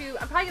 1 or 2.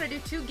 I'm probably gonna do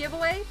 2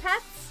 giveaway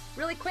pets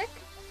really quick.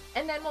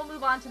 And then we'll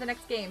move on to the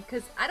next game.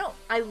 Because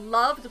I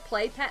love to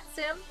play Pet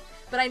Sim.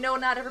 But I know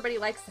not everybody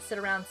likes to sit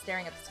around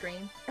staring at the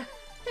screen.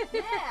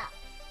 Yeah.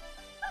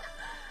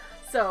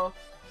 So,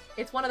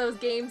 it's one of those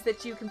games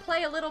that you can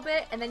play a little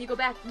bit, and then you go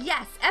back.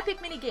 Yes!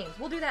 Epic mini games.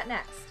 We'll do that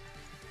next.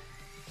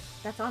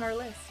 That's on our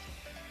list.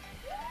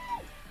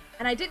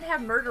 And I didn't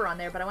have Murder on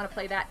there, but I want to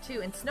play that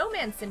too. And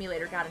Snowman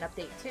Simulator got an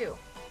update too.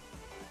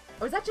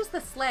 Or is that just the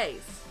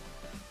sleighs?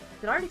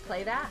 Did I already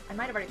play that? I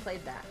might have already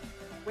played that.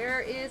 Where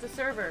is a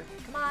server?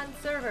 Come on,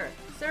 server.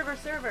 Server,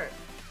 server.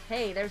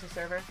 Hey, there's a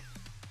server.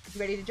 You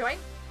ready to join?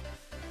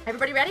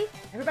 Everybody ready?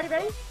 Everybody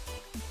ready?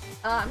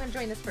 I'm gonna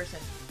join this person.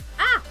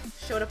 Ah!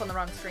 Showed up on the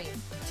wrong screen.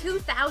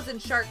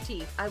 2,000 shark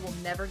teeth. I will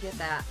never get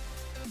that.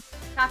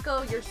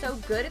 Taco, you're so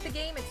good at the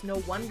game, it's no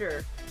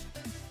wonder.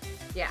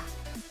 Yeah.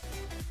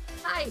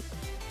 Hi.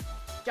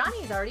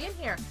 Johnny's already in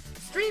here.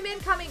 Stream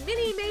incoming.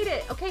 Minnie made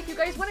it. Okay, if you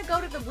guys want to go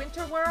to the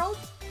winter world,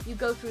 you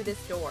go through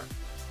this door.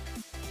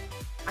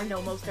 I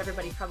know most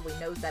everybody probably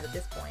knows that at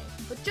this point.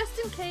 But just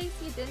in case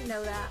you didn't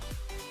know that.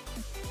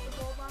 The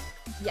gold one?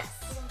 Yes.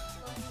 The one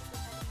still needs the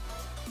heading,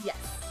 right?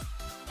 Yes.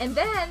 And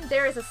then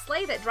there is a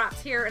sleigh that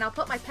drops here, and I'll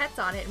put my pets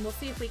on it, and we'll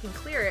see if we can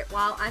clear it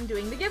while I'm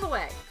doing the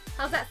giveaway.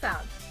 How's that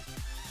sound?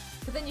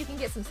 Because then you can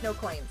get some snow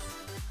coins.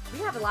 We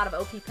have a lot of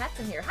OP pets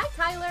in here. Hi,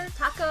 Tyler,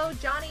 Taco,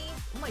 Johnny.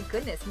 Oh my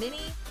goodness, Minnie.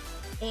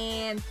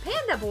 And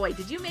Panda Boy,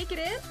 did you make it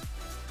in?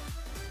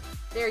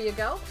 There you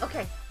go.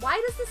 Okay,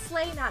 why does the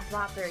sleigh not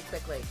drop very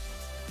quickly?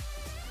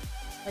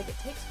 Like, it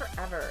takes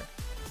forever.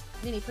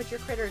 Minnie, put your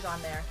critters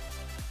on there.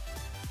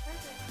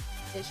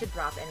 It should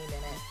drop any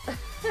minute.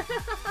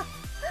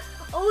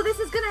 Oh, this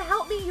is gonna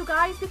help me, you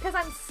guys, because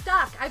I'm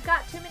stuck. I've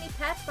got too many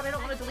pets, but I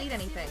don't want to delete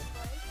anything.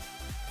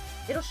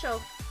 It'll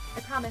show. I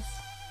promise.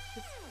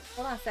 Just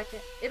hold on a second.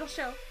 It'll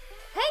show.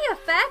 Hey,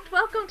 Effect!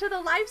 Welcome to the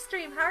live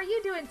stream. How are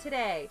you doing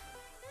today?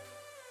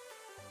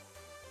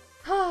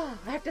 Oh,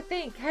 I have to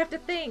think. I have to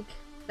think.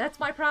 That's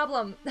my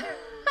problem.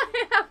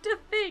 I have to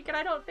think, and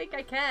I don't think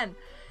I can.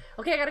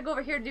 Okay, I gotta go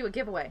over here to do a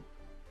giveaway.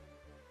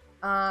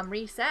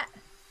 Reset.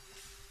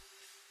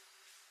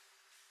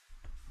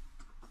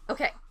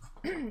 Okay.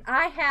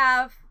 I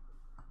have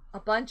a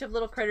bunch of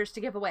little critters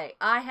to give away.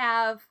 I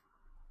have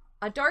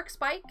a dark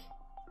spike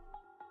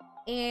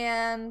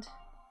and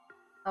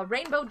a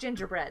rainbow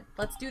gingerbread.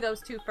 Let's do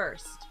those two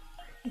first.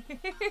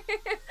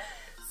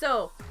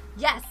 So,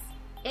 yes.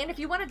 And if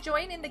you want to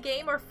join in the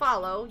game or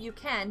follow, you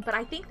can, but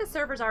I think the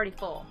server's already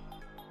full.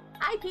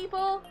 Hi,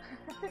 people!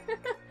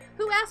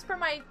 Who asked for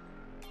my...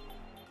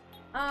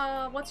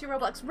 what's your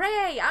Roblox?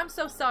 Ray! I'm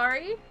so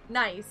sorry.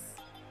 Nice.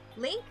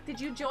 Link, did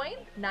you join?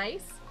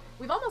 Nice.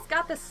 We've almost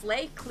got the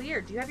sleigh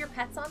cleared. Do you have your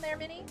pets on there,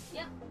 Minnie?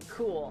 Yep.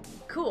 Cool.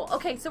 Cool.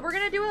 Okay, so we're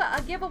gonna do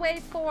a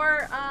giveaway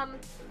for,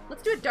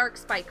 let's do a dark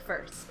spike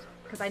first,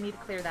 because I need to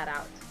clear that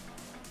out.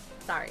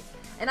 Sorry.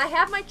 And I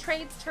have my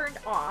trades turned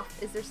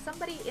off. Is there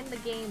somebody in the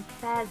game?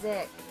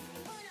 Fazic.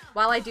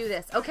 While I do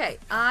this. Okay,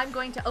 I'm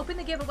going to open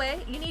the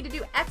giveaway. You need to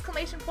do !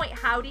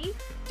 howdy.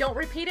 Don't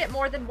repeat it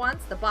more than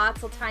once. The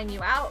bots will time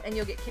you out and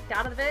you'll get kicked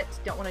out of it.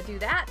 Don't want to do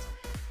that.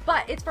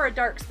 But it's for a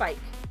dark spike.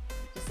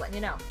 Just letting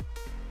you know.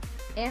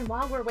 And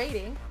while we're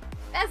waiting,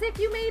 Fezzik,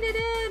 you made it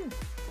in!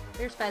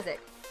 There's Fezzik.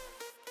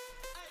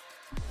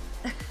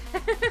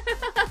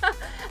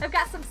 I've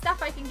got some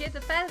stuff I can give to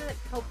Fezzik,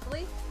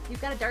 hopefully.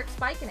 You've got a dark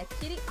spike and a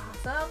kitty.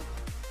 Awesome.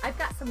 I've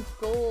got some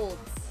golds.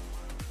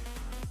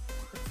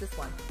 What's this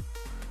one?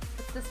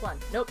 What's this one?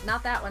 Nope,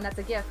 not that one. That's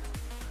a gift.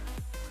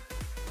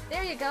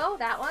 There you go.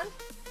 That one.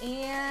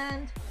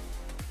 And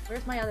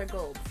where's my other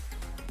golds?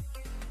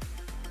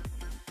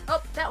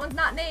 Oh, that one's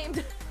not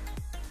named.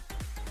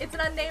 It's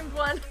an unnamed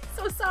one.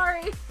 So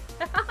sorry.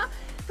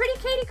 Pretty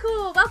Katie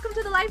Cool. Welcome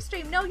to the live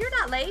stream. No, you're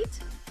not late.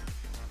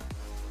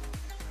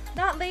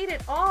 Not late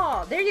at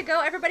all. There you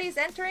go. Everybody's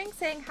entering,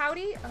 saying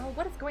howdy. Oh,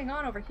 what is going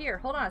on over here?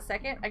 Hold on a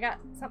second. I got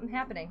something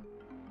happening.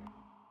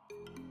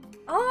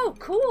 Oh,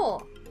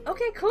 cool.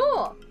 Okay,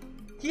 cool.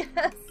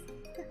 Yes.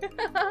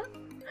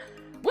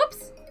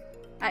 Whoops.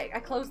 I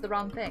closed the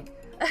wrong thing.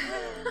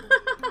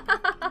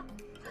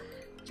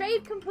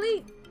 Trade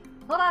complete.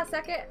 Hold on a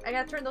second. I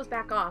gotta turn those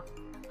back off.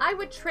 I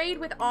would trade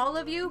with all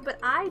of you, but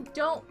I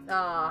don't.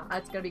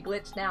 It's gonna be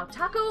glitched now.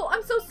 Taco,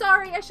 I'm so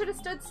sorry. I should have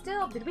stood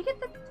still. Did we get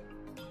the...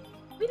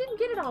 We didn't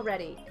get it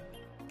already.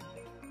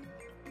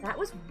 That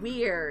was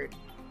weird.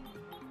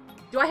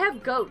 Do I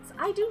have goats?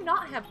 I do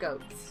not have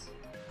goats.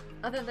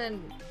 Other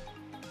than...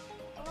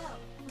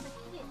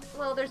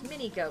 Well, there's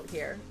mini goat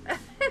here.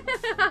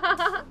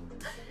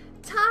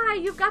 Ty,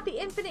 you've got the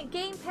infinite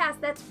game pass.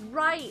 That's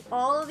right.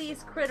 All of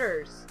these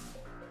critters.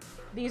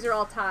 These are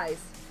all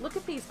Ty's. Look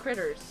at these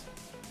critters.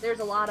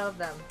 There's a lot of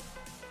them.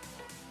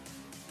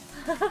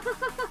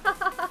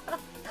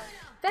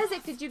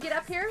 Fezzik, did you get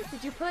up here?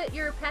 Did you put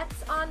your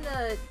pets on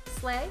the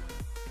sleigh?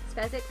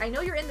 Fezzik, I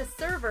know you're in the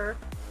server.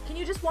 Can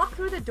you just walk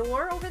through the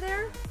door over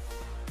there?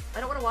 I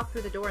don't want to walk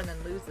through the door and then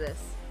lose this.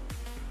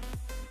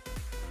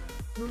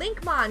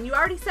 Linkmon, you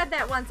already said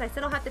that once. I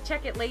said I'll have to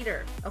check it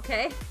later.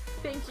 Okay?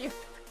 Thank you.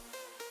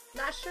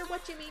 Not sure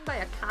what you mean by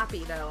a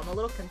copy, though. I'm a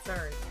little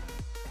concerned.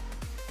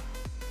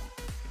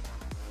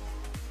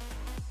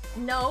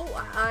 No,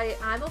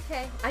 I'm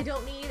okay. I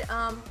don't need,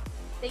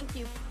 thank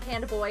you,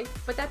 Panda Boy,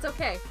 but that's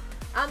okay.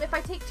 If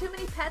I take too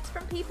many pets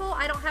from people,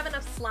 I don't have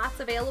enough slots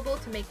available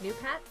to make new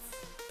pets.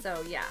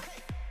 So, yeah.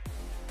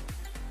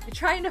 You're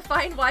trying to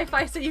find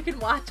Wi-Fi so you can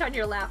watch on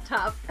your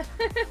laptop.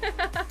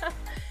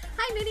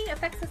 Hi, Minnie.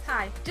 Effects says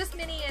hi. Just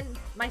Minnie and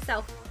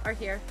myself are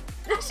here.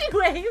 She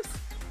waves.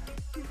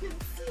 You can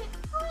see it.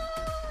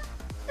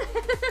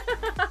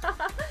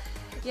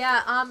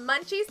 Yeah,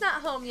 Munchie's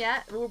not home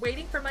yet. We're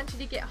waiting for Munchie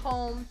to get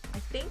home, I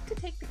think, to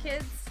take the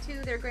kids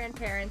to their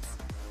grandparents.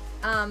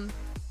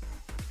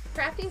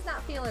 Crafty's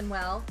not feeling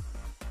well,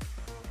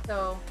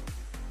 so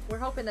we're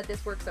hoping that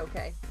this works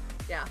okay.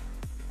 Yeah.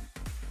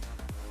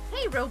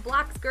 Hey,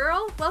 Roblox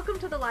girl! Welcome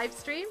to the live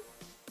stream.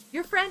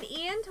 Your friend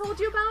Ian told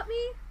you about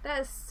me?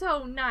 That is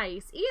so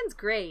nice. Ian's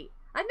great.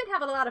 I've been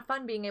having a lot of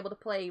fun being able to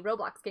play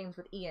Roblox games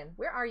with Ian.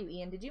 Where are you,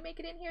 Ian? Did you make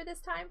it in here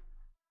this time?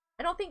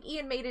 I don't think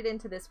Ian made it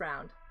into this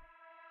round.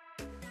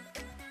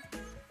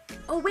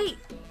 Oh, wait.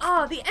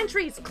 Oh, the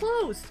entry's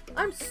closed.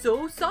 I'm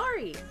so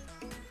sorry.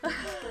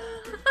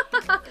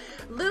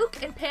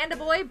 Luke and Panda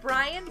Boy,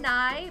 Brian,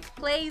 Nye,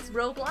 plays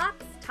Roblox,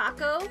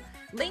 Taco,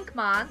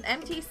 Linkmon,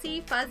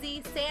 MTC,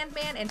 Fuzzy,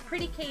 Sandman, and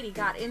Pretty Katie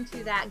got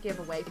into that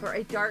giveaway for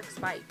a dark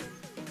spike.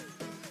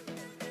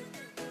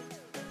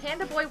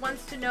 Panda Boy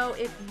wants to know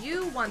if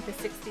you want the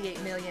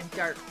 68 million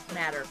dark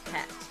matter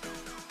pet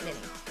mini.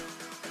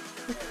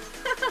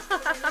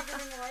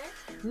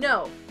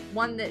 No,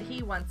 one that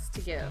he wants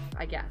to give,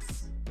 I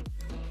guess.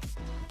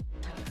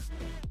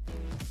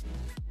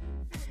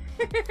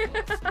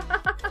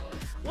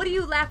 What are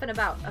you laughing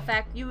about? In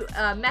fact, you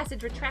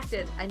message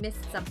retracted. I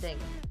missed something.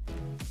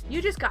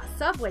 You just got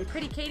Subway.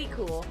 Pretty Katie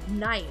cool.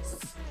 Nice.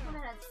 I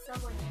haven't had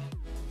Subway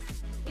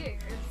in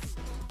years.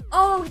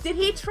 Oh, did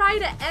he try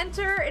to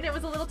enter and it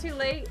was a little too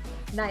late?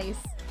 Nice.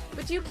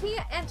 But you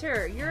can't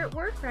enter. You're at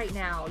work right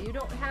now. You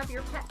don't have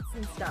your pets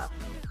and stuff.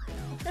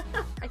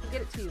 I can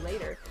get it to you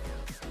later.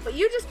 But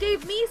you just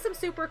gave me some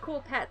super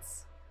cool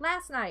pets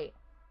last night.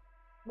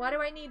 Why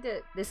do I need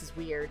to... This is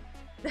weird.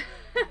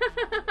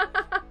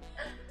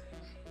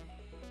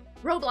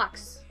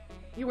 Roblox,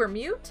 you were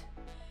mute?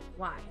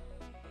 Why?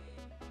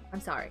 I'm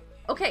sorry.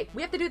 Okay,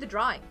 we have to do the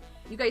drawing.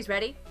 You guys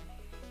ready?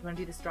 You want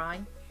to do this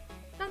drawing?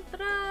 Dun, dun,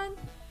 dun.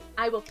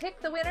 I will pick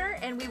the winner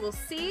and we will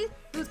see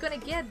who's going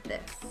to get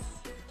this.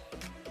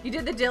 You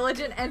did the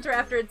diligent enter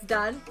after it's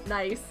done?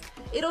 Nice.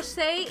 It'll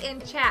say in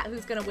chat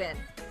who's going to win.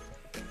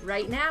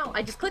 Right now.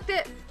 I just clicked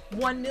it.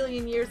 1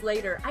 million years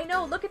later. I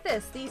know, look at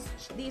this.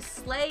 These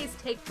sleighs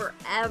take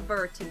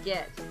forever to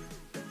get.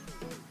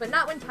 But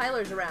not when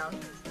Tyler's around.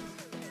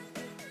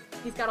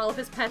 He's got all of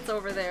his pets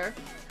over there.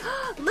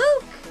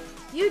 Luke!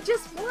 You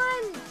just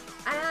won!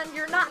 And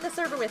you're not in the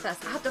server with us.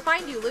 I'll have to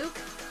find you, Luke.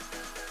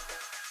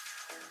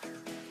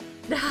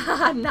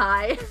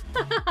 Nye.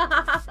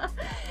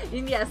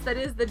 And yes, that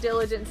is the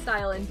diligent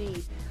style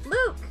indeed.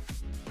 Luke!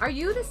 Are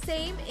you the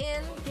same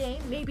in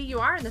game? Maybe you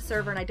are in the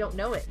server and I don't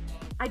know it.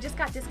 I just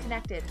got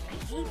disconnected. I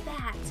hate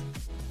that.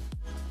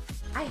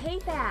 I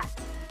hate that.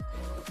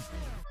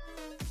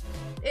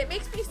 It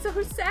makes me so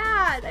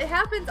sad. It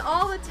happens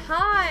all the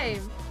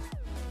time.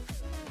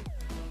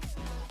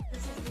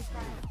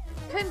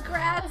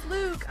 Congrats,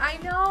 Luke. I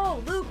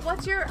know. Luke,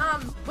 what's your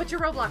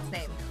Roblox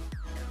name?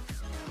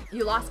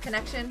 You lost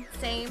connection?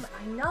 Same.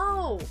 I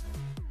know.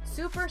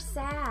 Super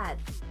sad.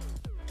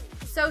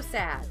 So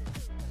sad.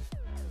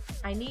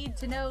 I need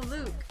to know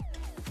Luke.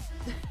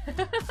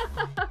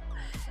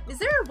 Is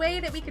there a way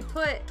that we could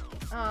put...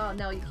 Oh,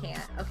 no, you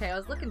can't. Okay, I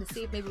was looking to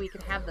see if maybe we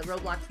could have the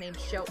Roblox name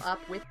show up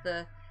with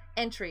the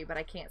entry, but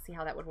I can't see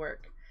how that would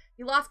work.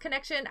 You lost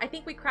connection. I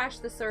think we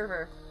crashed the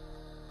server.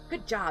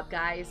 Good job,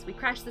 guys. We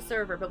crashed the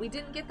server, but we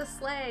didn't get the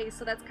sleigh,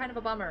 so that's kind of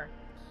a bummer.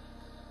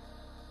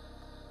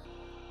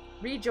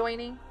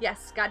 Rejoining.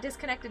 Yes, got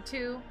disconnected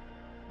too.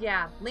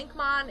 Yeah,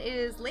 Linkmon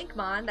is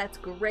Linkmon. That's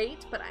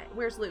great, but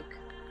where's Luke?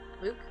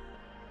 Luke?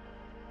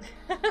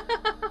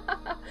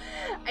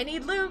 I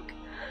need Luke.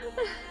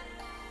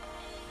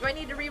 Do I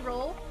need to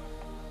re-roll?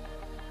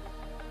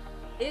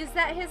 Is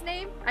that his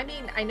name? I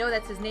mean, I know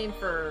that's his name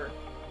for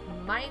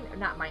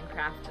not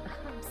Minecraft.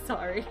 I'm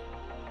sorry.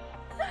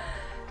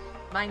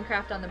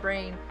 Minecraft on the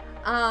brain.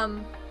 I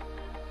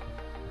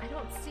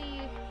don't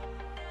see...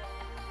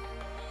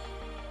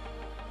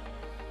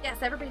 Yes,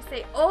 everybody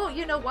say, oh,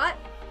 you know what?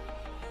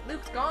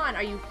 Luke's gone.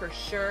 Are you for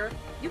sure?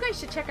 You guys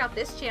should check out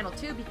this channel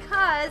too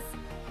because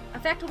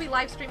Effect will be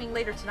live streaming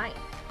later tonight.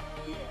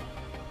 Yeah.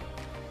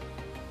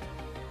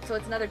 So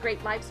it's another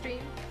great live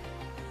stream.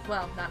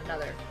 Well, not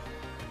another.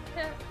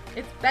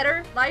 It's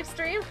better live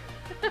stream.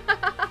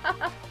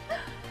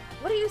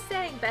 What are you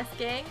saying, best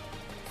gang?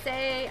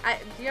 Say,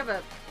 do you have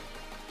a...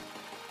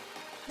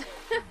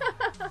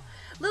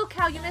 Lil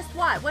Cow, you missed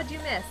what? What'd you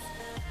miss?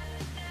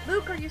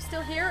 Luke, are you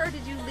still here or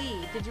did you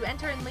leave? Did you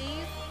enter and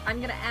leave? I'm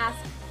gonna ask.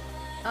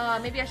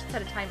 Maybe I should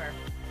set a timer.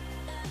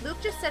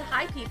 Luke just said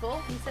hi, people.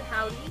 He said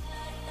howdy.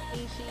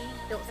 He, she.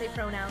 Don't say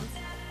pronouns.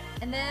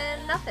 And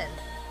then nothing.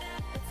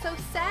 It's so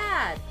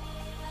sad.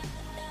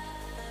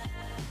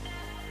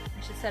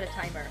 I should set a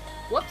timer.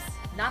 Whoops.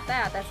 Not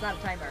that. That's not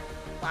a timer.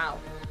 Wow.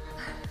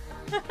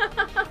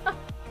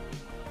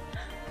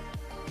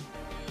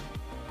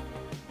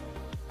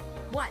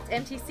 What?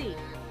 MTC.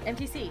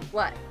 MTC.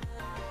 What?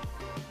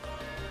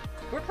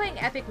 We're playing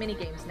epic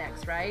minigames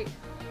next, right?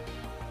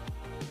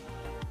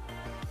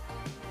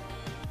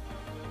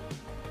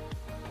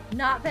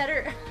 Not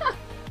better.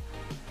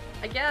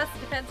 I guess.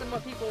 Depends on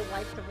what people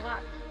like to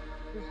watch.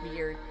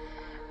 Weird.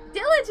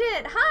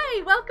 Diligent!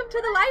 Hi! Welcome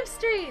to the live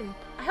stream!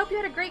 I hope you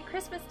had a great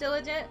Christmas,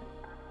 Diligent.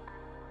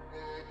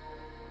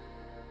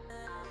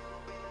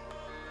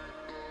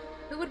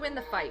 Who would win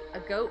the fight? A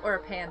goat or a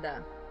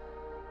panda?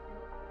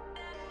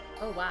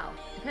 Oh wow.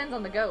 Depends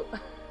on the goat.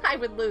 I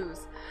would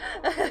lose.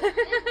 It'd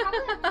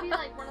probably have to be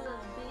like one of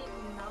those big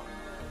mountain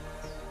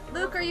goats.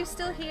 Luke, are you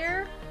still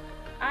here?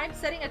 I'm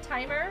setting a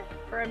timer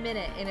for a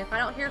minute, and if I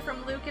don't hear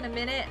from Luke in a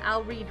minute,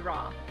 I'll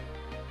redraw.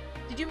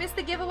 Did you miss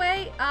the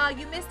giveaway?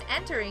 You missed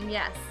entering,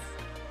 yes.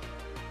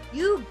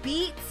 You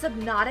beat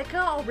Subnautica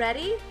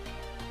already?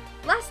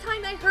 Last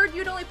time I heard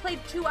you'd only played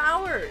 2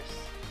 hours.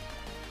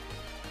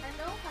 I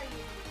know how you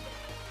beat it.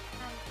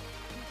 I'm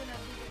gonna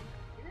beat it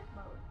in edit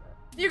mode,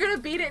 but... You're gonna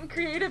beat it in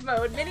creative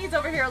mode. Minnie's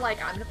over here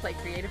like, I'm gonna play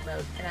creative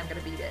mode and I'm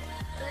gonna beat it.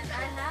 Like,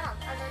 I have.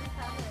 I've already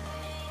found it.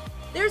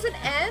 There's an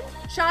end.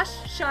 Shush,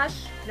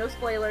 shush. No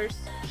spoilers.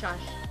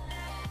 Shush.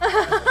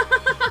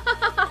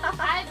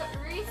 I've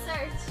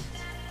researched.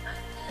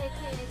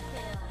 AKA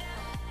Kayla.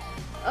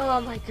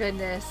 Oh my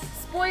goodness.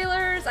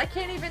 Spoilers! I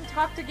can't even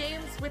talk to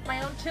games with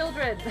my own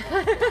children.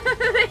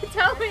 They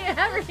tell me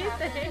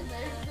everything.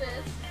 There's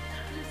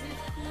these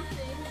cool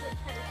things that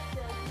try to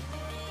kill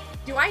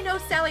you. Do I know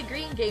Sally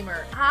Green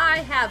Gamer? I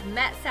have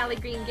met Sally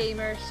Green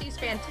Gamer. She's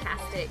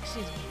fantastic.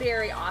 She's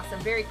very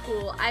awesome, very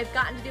cool. I've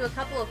gotten to do a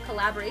couple of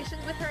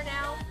collaborations with her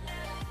now.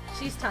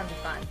 She's tons of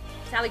fun.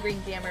 Sally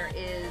Green Gamer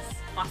is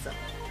awesome.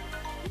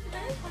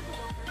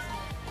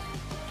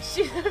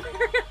 She's a very huggable person. She's a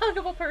very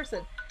huggable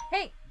person.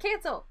 Hey,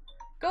 cancel.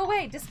 Go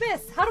away.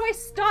 Dismiss. How do I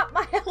stop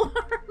my alarm?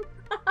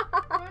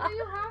 Why do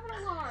you have an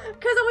alarm?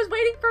 Because I was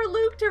waiting for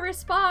Luke to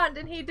respond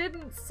and he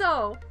didn't,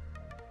 so.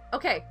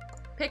 Okay,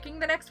 picking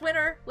the next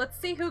winner. Let's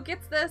see who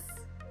gets this.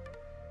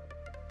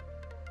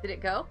 Did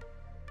it go?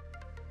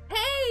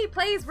 Hey,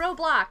 plays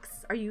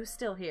Roblox. Are you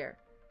still here?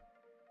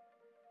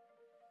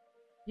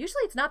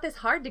 Usually it's not this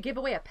hard to give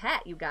away a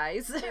pet, you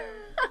guys.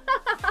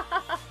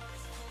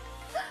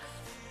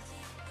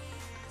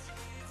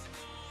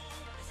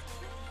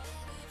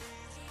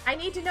 I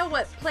need to know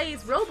what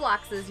plays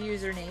Roblox's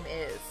username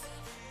is.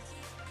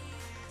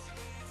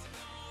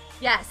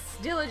 Yes,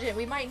 Diligent.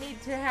 We might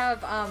need to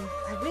have, I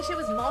wish it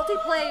was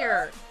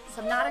multiplayer.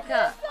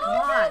 Subnautica,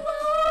 come on.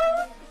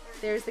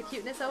 There's the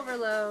cuteness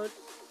overload.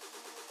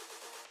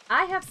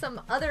 I have some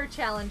other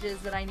challenges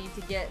that I need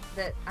to get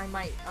that I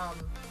might,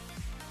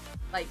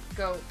 like,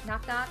 go,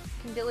 knock knock,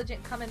 can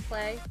Diligent come and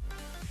play?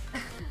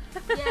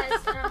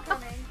 Yes, and I'm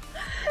coming.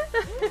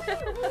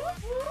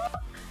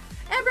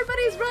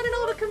 Everybody's running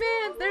all the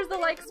commands. There's the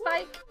like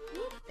spike.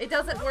 It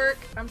doesn't work.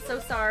 I'm so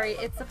sorry.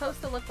 It's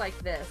supposed to look like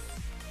this.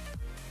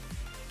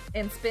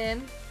 And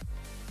spin.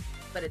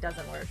 But it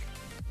doesn't work.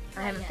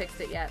 I haven't fixed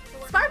it yet.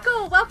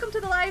 Sparkle, welcome to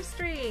the live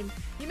stream.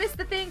 You missed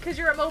the thing because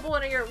you're at mobile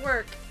and you're at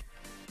work.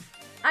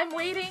 I'm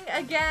waiting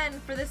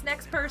again for this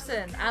next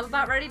person. I'm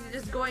about ready to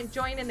just go and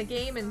join in the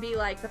game and be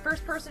like, the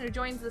first person who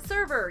joins the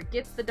server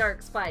gets the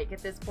dark spike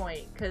at this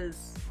point,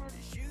 because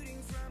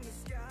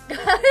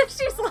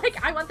she's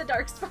like, I want the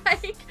dark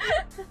spike.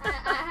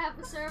 I have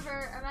the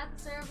server. I'm at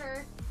the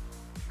server.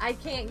 I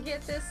can't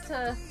get this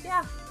to,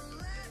 yeah.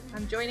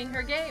 I'm joining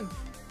her game.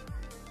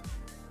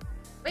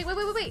 Wait.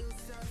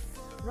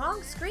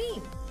 Wrong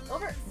screen.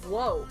 Over,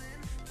 whoa.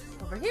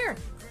 Over here.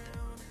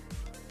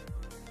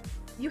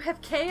 You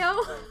have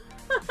KO?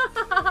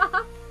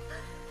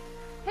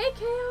 Hey,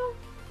 KO.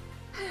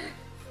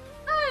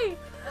 Hi.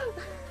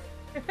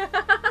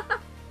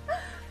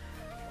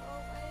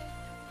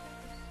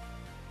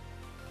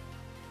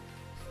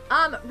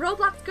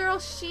 Roblox girl,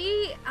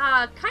 she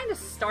kind of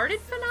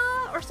started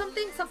FNA or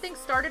something. Something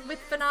started with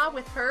FNA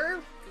with her.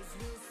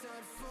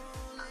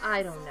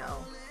 I don't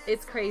know.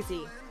 It's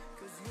crazy.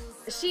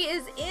 She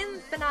is in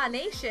FNA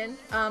Nation,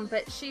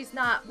 but she's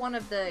not one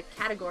of the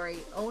category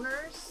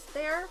owners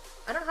there.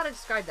 I don't know how to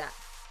describe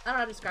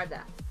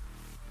that.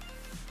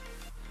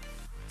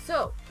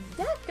 So,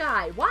 that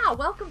guy, wow,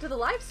 welcome to the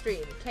live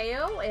stream,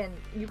 KO, and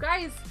you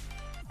guys,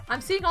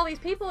 I'm seeing all these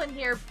people in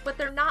here, but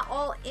they're not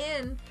all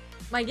in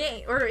my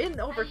game, or in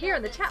over here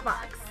in the chat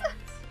box.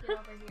 Get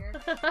over here.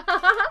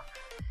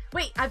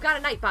 Wait, I've got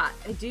a Nightbot.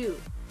 I do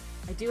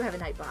have a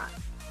Nightbot.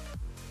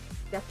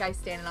 Death guy's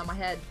standing on my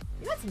head.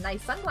 You got some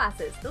nice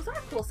sunglasses. Those are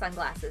cool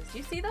sunglasses. Do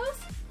you see those?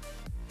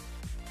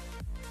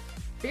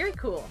 Very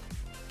cool.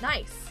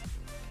 Nice.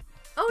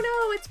 Oh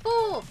no, it's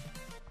full.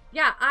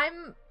 Yeah,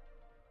 I'm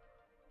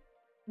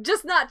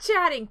just not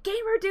chatting.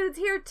 Gamer Dude's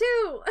here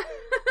too. Lots of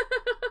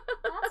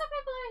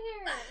people are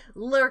here.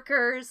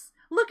 Lurkers.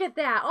 Look at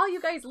that. All you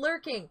guys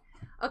lurking.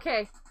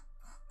 Okay.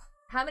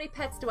 How many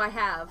pets do I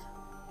have?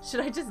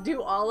 Should I just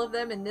do all of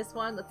them in this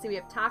one? Let's see. We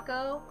have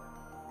Taco.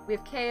 We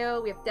have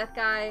KO. We have Death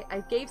Guy. I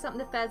gave something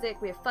to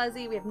Fezzik. We have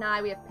Fuzzy. We have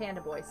Nye. We have Panda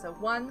Boy. So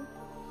 1,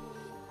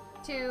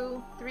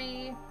 2,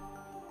 3,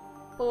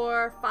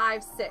 4,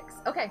 5, 6.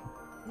 Okay.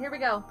 Here we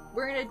go.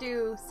 We're going to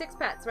do 6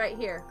 pets right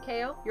here.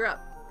 KO, you're up.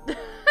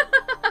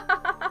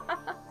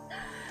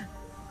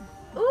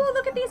 Ooh,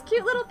 look at these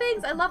cute little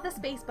things. I love the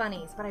space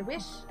bunnies, but I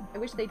wish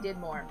they did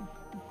more.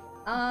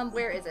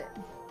 Where is it?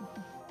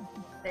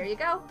 There you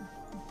go.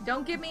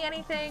 Don't give me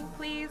anything,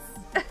 please.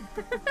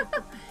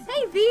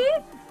 Hey, V!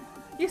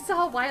 You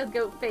saw a wild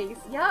goat face.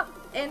 Yep.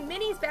 And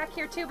Minnie's back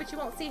here too, but you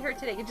won't see her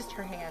today. You just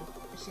her hand.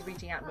 She's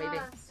reaching out and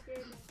waving.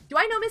 Do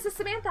I know Mrs.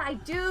 Samantha? I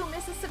do.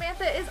 Mrs.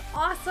 Samantha is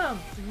awesome.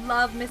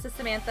 Love Mrs.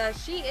 Samantha.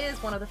 She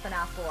is one of the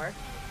FNAF 4.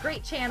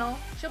 Great channel.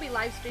 She'll be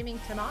live streaming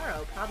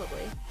tomorrow,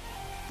 probably.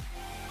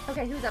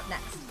 Okay, who's up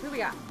next? Who we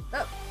got?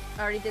 Oh,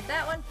 already did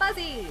that one.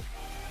 Fuzzy!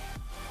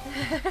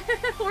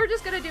 We're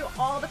just gonna do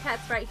all the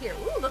pets right here.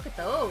 Ooh, look at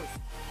those.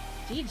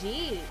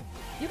 GG.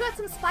 You got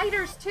some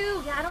spiders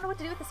too. Yeah, I don't know what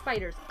to do with the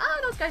spiders.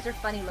 Oh, those guys are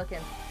funny looking.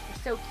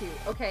 They're so cute.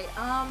 Okay,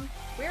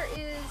 where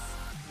is...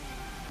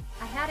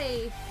 I had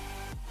a...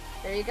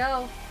 There you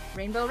go.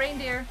 Rainbow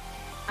reindeer.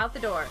 Out the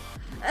door.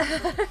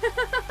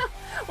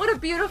 What a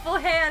beautiful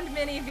hand,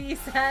 Minnie V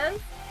says.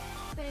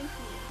 Thank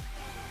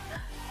you.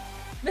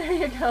 There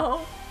you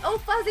go. Oh,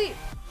 Fuzzy!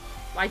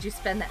 Why'd you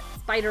spend that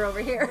spider over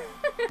here?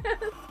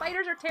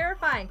 Spiders are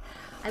terrifying.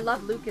 I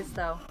love Lucas,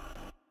 though.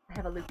 I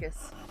have a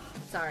Lucas.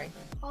 Sorry.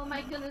 Oh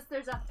my goodness,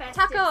 there's a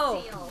festive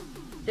Taco! seal.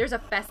 There's a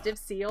festive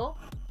seal.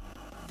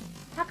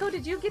 Taco,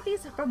 did you get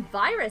these from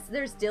Virus?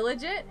 There's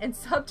Diligent and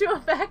Sub to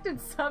Effect and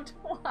Sub to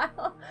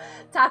Wild.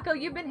 Taco,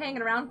 you've been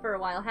hanging around for a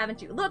while,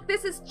 haven't you? Look,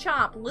 this is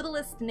Chomp.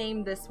 Littlest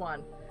named this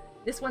one.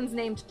 This one's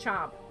named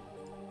Chomp.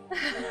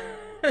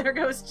 There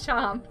goes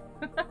Chomp.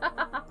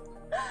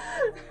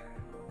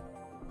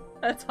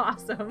 That's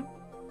awesome.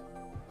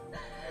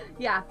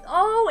 Yeah.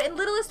 Oh, and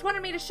Littlest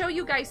wanted me to show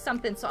you guys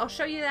something, so I'll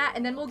show you that,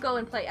 and then we'll go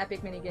and play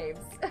epic mini games.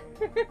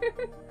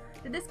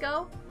 Did this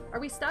go? Are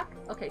we stuck?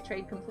 Okay,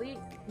 trade complete.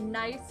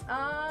 Nice.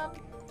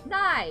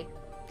 Nye.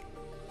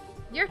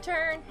 Your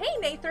turn. Hey,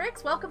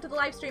 Nathrix. Welcome to the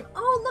live stream.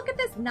 Oh, look at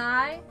this,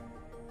 Nye.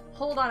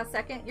 Hold on a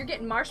second. You're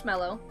getting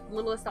Marshmallow.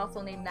 Littlest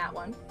also named that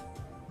one.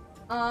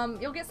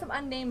 You'll get some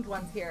unnamed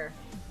ones here.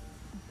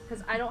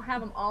 Because I don't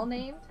have them all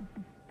named.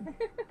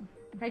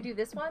 Can I do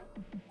this one?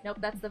 Nope,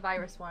 that's the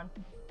Virus one.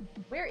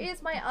 Where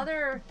is my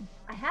other...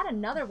 I had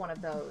another one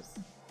of those.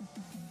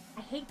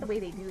 I hate the way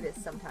they do this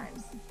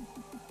sometimes.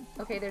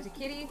 Okay, there's a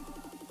kitty.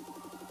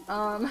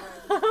 I'm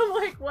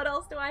like, what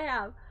else do I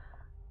have?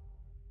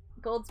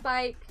 Gold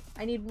Spike.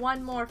 I need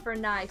one more for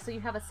Nye, so you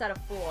have a set of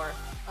 4.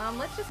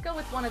 Let's just go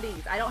with one of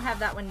these. I don't have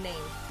that one named.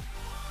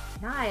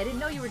 Nye, I didn't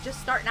know you were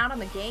just starting out on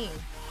the game.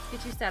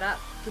 Let's get you set up.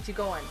 Get you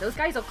going. Those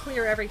guys will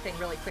clear everything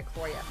really quick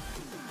for you.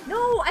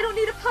 No, I don't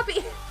need a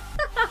puppy.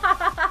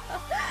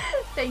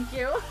 Thank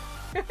you.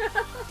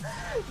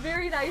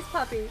 Very nice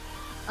puppy.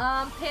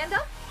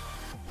 Panda?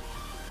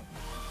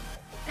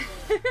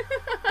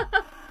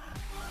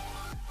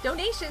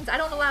 Donations? I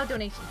don't allow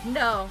donations.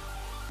 No.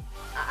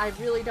 I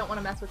really don't want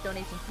to mess with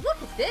donations.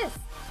 Look at this.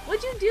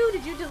 What'd you do?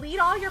 Did you delete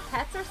all your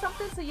pets or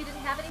something so you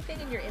didn't have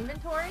anything in your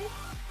inventory?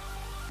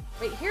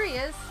 Wait, here he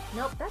is.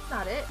 Nope, that's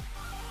not it.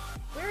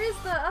 Where is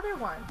the other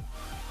one?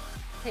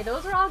 Okay,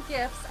 those are all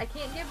gifts. I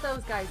can't give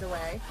those guys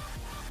away.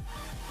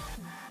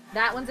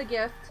 That one's a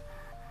gift.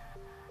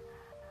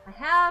 I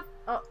have...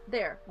 Oh,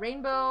 there.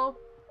 Rainbow.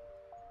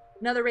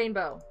 Another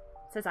rainbow.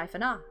 It says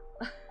Ifana.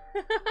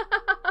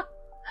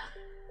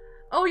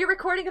 Oh, you're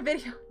recording a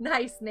video.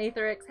 Nice,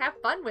 Nathrix. Have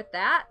fun with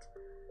that.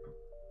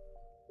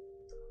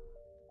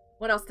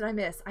 What else did I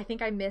miss? I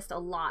think I missed a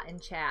lot in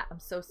chat. I'm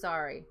so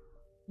sorry.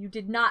 You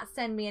did not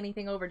send me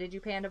anything over, did you,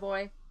 Panda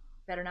Boy?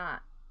 Better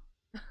not.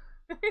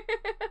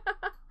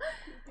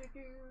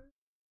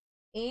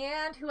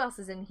 And who else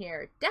is in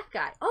here? Death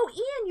Guy. Oh,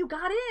 Ian, you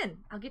got in.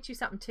 I'll get you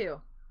something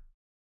too.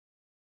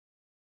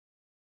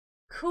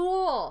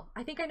 Cool.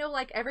 I think I know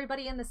like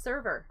everybody in the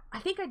server. I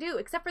think I do,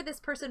 except for this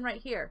person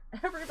right here.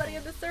 Everybody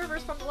in the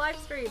server's from the live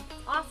stream.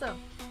 Awesome.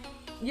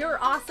 You're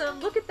awesome.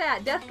 Look at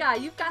that. Death Guy,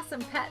 you've got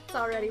some pets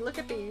already. Look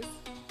at these.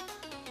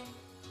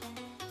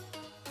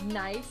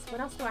 Nice. What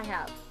else do I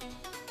have?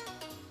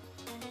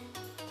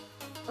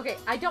 Okay,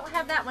 I don't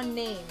have that one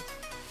named.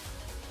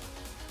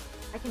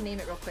 I can name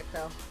it real quick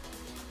though.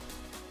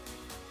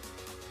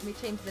 Let me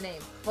change the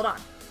name. Hold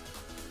on.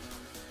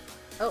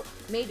 Oh,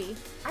 maybe.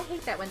 I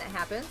hate that when that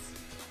happens.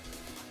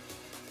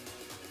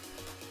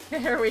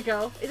 There we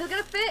go. Is it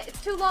gonna fit?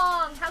 It's too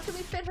long. How can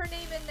we fit her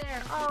name in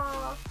there?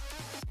 Oh.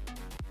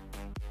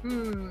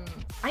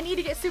 I need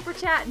to get super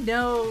chat.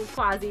 No,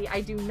 Quasi,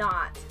 I do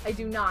not. I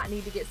do not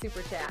need to get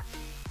super chat.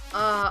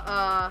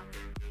 I'll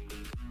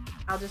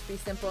just be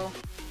simple.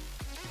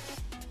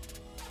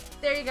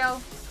 There you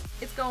go.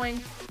 It's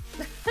going.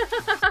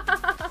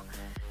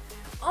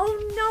 Oh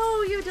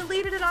no, you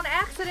deleted it on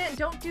accident.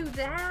 Don't do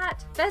that.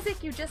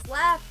 Fezzik, you just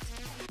left.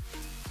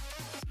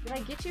 Did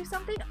I get you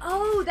something?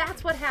 Oh,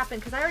 that's what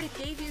happened, because I already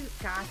gave you...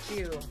 Got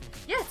you.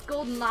 Yes,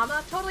 Golden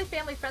Llama. Totally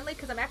family friendly,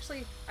 because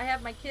I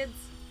have my kids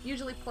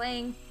usually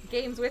playing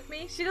games with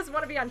me. She doesn't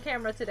want to be on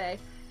camera today.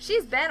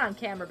 She's been on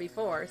camera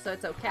before, so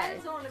it's okay. I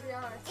just want to be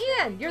honest.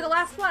 Ian, you're the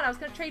last one. I was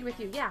going to trade with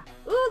you. Yeah.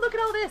 Ooh, look at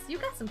all this. You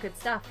got some good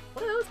stuff.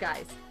 What are those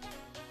guys?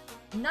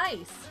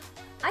 Nice.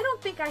 I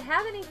don't think I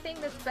have anything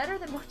that's better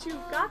than what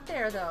you've got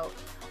there, though.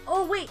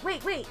 Oh, wait,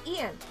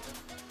 Ian.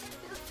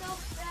 You're so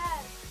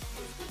bad.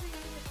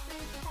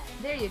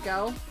 There you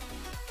go.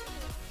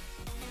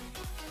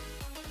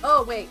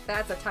 Oh, wait,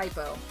 that's a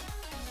typo.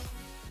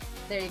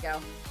 There you go.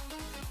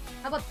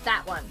 How about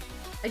that one?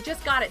 I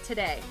just got it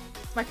today.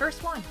 It's my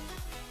first one.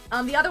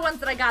 The other ones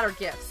that I got are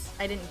gifts.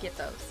 I didn't get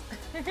those.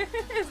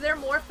 Is there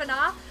more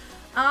Fana?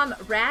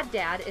 Rad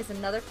Dad is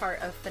another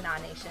part of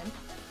Fana Nation.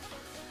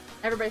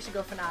 Everybody should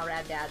go Fana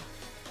Rad Dad.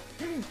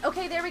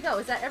 Okay, there we go.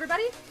 Is that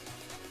everybody?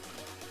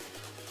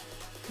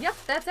 Yep,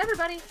 that's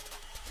everybody.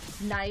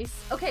 Nice.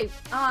 Okay,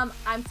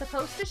 I'm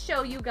supposed to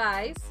show you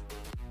guys.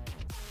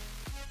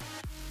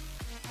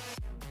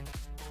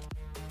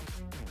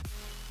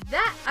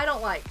 That I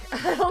don't like.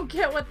 I don't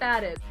get what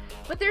that is.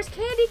 But there's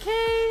candy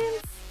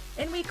canes!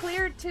 And we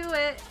cleared to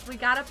it. We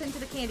got up into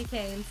the candy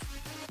canes.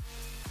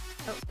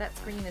 Oh, that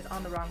screen is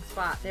on the wrong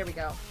spot. There we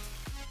go.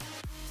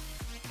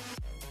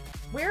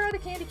 Where are the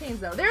candy canes,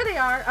 though? There they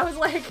are! I was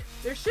like,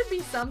 there should be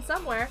some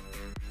somewhere.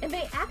 And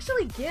they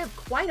actually give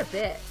quite a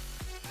bit.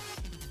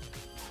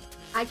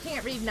 I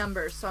can't read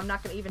numbers, so I'm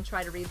not going to even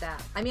try to read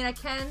that. I mean, I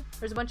can.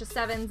 There's a bunch of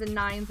 7s and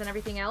 9s and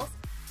everything else.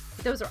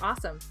 But those are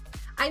awesome.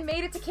 I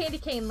made it to Candy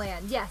Cane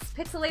Land. Yes,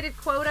 Pixelated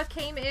Quota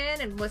came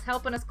in and was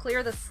helping us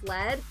clear the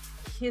sled.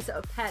 His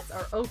pets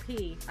are OP.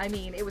 I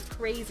mean, it was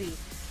crazy.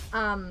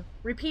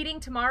 Repeating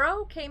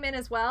Tomorrow came in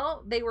as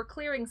well. They were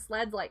clearing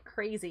sleds like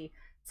crazy.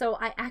 So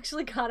I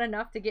actually got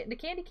enough to get into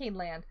Candy Cane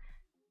Land.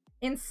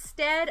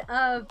 Instead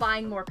of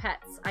buying more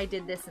pets, I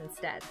did this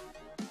instead.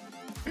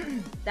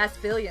 That's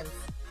billions.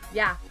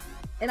 Yeah.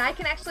 And I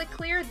can actually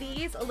clear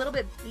these a little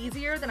bit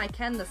easier than I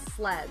can the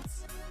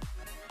sleds.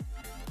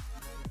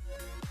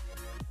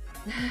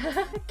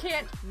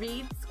 Can't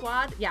read,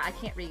 squad? Yeah, I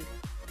can't read.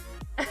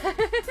 I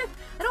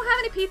don't have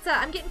any pizza.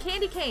 I'm getting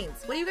candy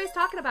canes. What are you guys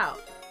talking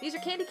about? These are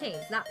candy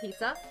canes, not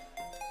pizza.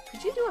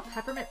 Could you do a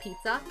peppermint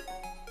pizza?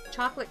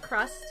 Chocolate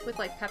crust with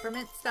like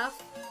peppermint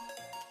stuff?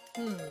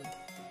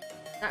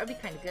 That would be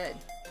kind of good.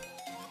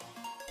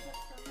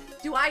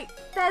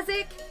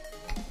 Fezzik?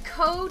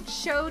 Code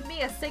showed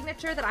me a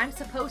signature that I'm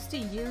supposed to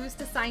use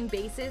to sign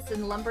bases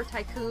in Lumber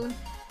Tycoon,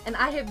 and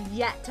I have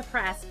yet to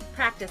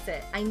practice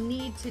it. I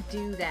need to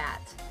do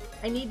that.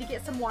 I need to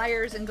get some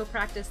wires and go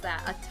practice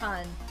that a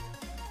ton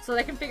so that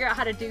I can figure out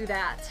how to do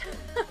that.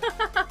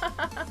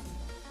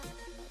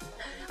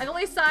 I've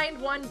only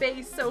signed one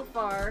base so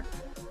far,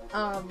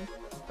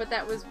 but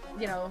that was,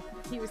 you know,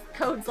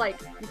 Code's like,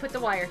 you put the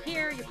wire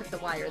here, you put the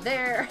wire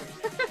there.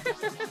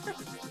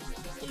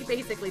 He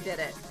basically did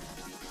it.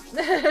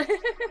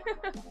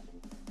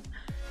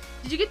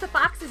 Did you get the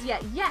foxes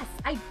yet? Yes,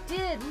 I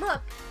did.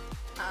 Look,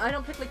 I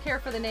don't particularly care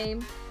for the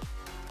name,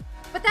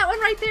 but that one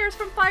right there is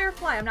from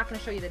Firefly. I'm not going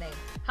to show you the name.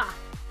 Ha!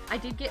 I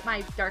did get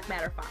my Dark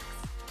Matter fox.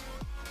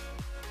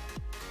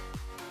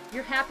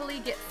 You happily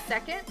get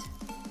second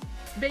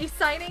base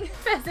signing.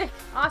 Fezzik,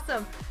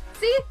 awesome.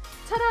 See?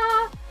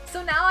 Ta-da!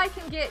 So now I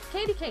can get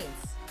candy canes.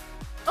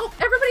 Oh,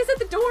 everybody's at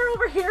the door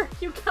over here,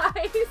 you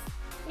guys.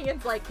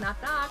 Ian's like,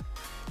 knock knock.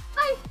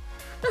 Hi.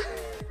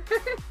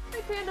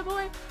 Hi, Panda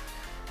Boy.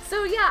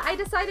 So yeah, I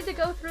decided to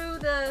go through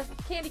the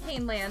Candy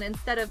Cane Land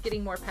instead of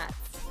getting more pets.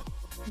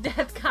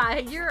 Death Guy,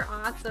 you're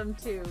awesome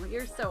too.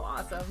 You're so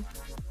awesome.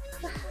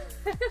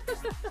 I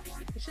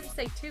shouldn't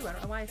say two. I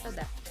don't know why I said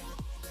that.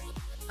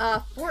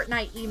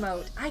 Fortnite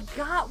emote. I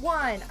got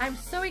one. I'm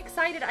so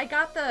excited. I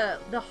got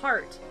the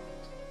heart.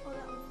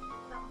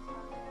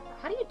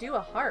 How do you do a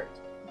heart?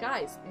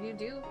 Guys, do you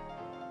do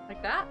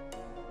like that?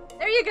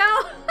 There you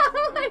go.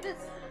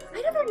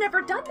 I've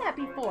never done that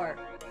before.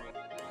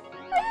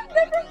 I have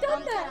never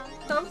done that.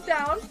 Thumbs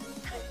down.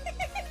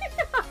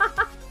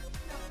 I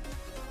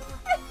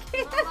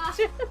can't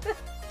do this.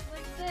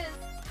 Like this.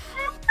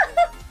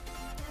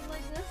 And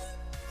like this.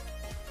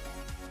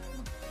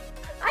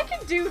 I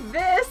can do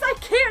this. I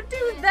can't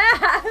do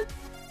that.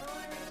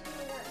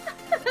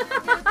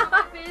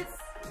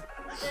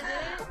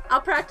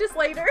 I'll practice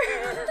later.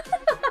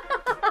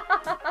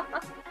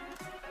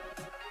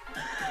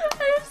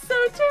 I'm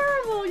so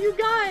terrible, you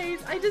guys.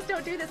 I just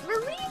don't do this.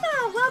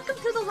 Marina, welcome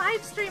to the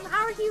live stream.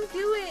 How are you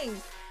doing?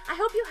 I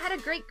hope you had a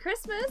great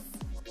Christmas.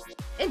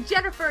 And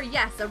Jennifer,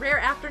 yes, a rare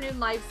afternoon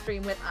live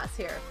stream with us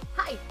here.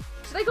 Hi.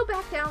 Should I go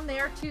back down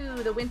there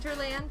to the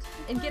Winterland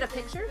and get a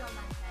picture?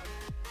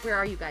 Where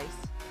are you guys?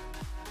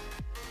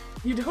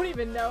 You don't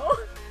even know?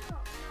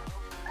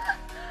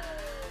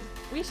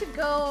 We should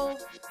go...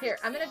 Here,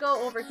 I'm gonna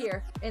go over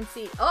here and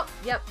see. Oh,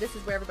 yep, this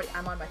is where everybody...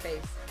 I'm on my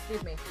face.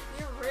 Excuse me.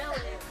 You're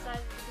really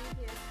excited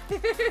to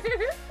be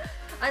here.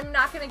 I'm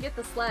not gonna get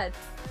the sled.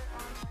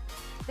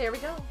 There we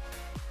go.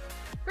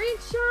 Green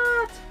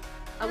shot!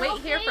 I'll wait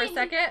here for a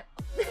second.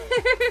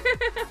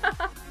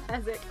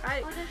 Fezzik,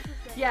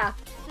 yeah.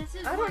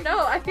 I don't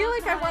know. I feel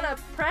like I want to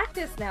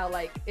practice now.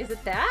 Like, is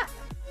it that?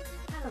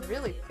 That's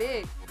really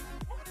big.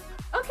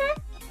 Okay.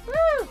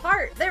 Woo!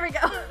 Heart. There we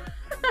go.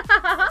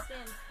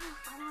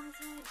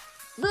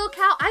 Lil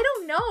Cow, I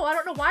don't know. I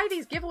don't know why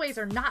these giveaways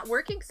are not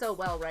working so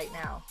well right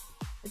now.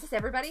 Is this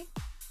everybody?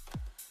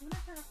 I'm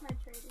gonna turn off my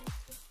trading.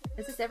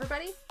 Is this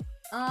everybody?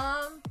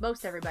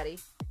 Most everybody.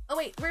 Oh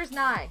wait, where's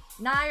Nye?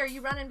 Nye, are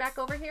you running back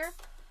over here?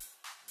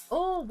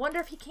 Oh, wonder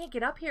if he can't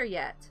get up here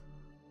yet.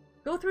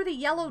 Go through the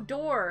yellow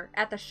door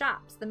at the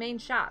shops, the main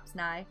shops,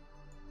 Nye.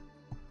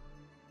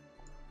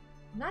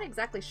 I'm not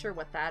exactly sure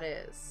what that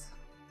is.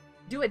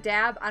 Do a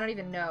dab? I don't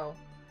even know.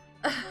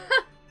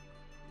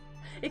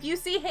 If you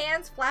see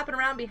hands flapping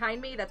around behind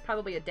me, that's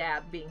probably a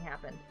dab being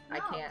happened. No, I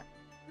can't.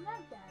 I'm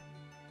not dabbing.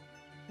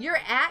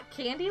 You're at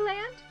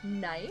Candyland?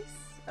 Nice.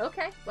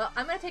 Okay, well,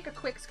 I'm going to take a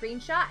quick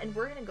screenshot, and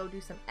we're going to go do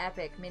some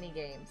epic mini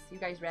games. You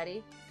guys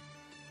ready?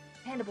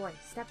 Panda Boy,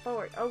 step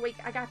forward. Oh, wait,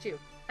 I got you.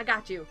 I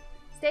got you.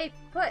 Stay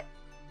put.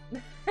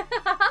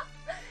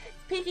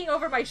 Peeking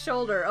over my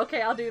shoulder.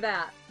 Okay, I'll do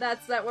that.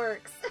 That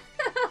works.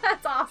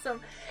 That's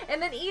awesome.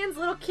 And then Ian's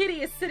little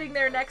kitty is sitting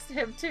there next to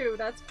him, too.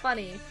 That's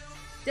funny.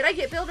 Did I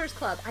get Builders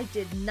Club? I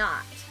did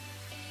not.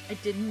 I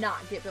did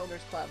not get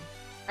Builders Club.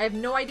 I have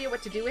no idea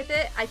what to do with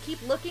it. I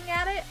keep looking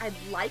at it. I'd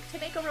like to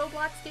make a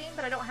Roblox game,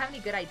 but I don't have any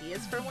good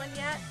ideas for one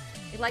yet.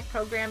 I like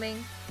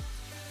programming.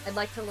 I'd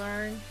like to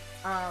learn.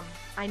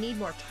 I need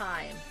more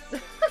time. I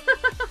need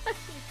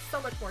so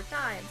much more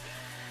time.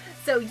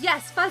 So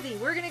yes, Fuzzy,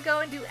 we're gonna go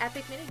and do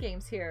epic mini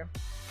games here.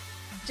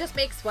 Just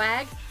make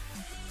swag.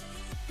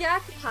 Yeah,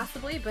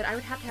 possibly, but I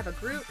would have to have a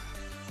group.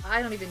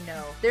 I don't even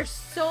know. There's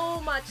so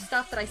much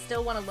stuff that I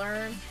still want to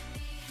learn.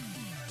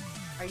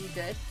 Are you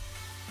good?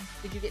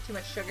 Did you get too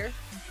much sugar?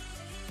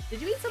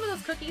 Did you eat some of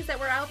those cookies that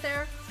were out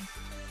there?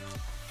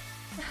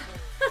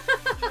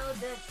 No,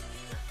 this.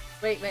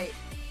 Wait.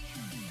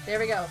 There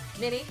we go.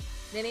 Minnie.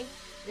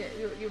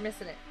 You're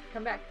missing it.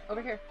 Come back.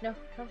 Over here. No,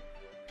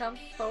 come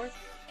forward.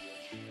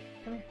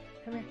 Come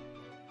here.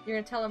 You're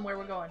gonna tell him where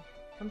we're going.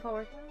 Come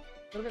forward.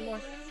 A little bit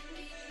more.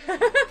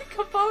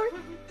 Come forward.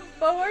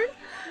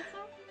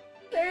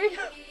 There you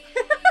go.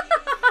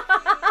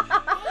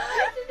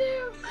 What to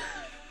do?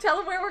 Tell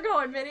him where we're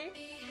going, Minnie.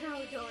 Where are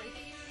we going?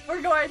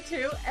 We're going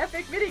to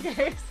epic mini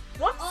games.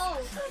 Whoops.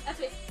 Oh,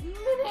 epic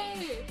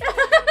mini!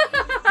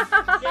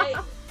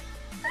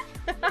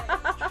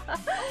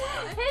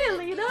 Hey,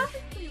 Lena.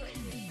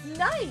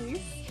 Nice.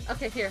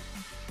 Okay, here.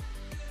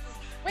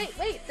 Wait.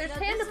 There's No,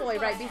 Panda this is Boy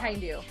what right I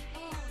behind you.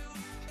 Oh,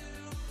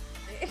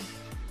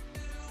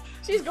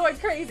 She's going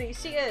crazy.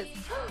 She is.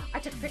 I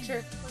took a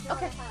picture. look at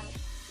Okay. what I had.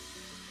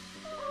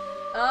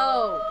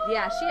 Oh,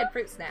 yeah, she had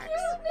fruit snacks.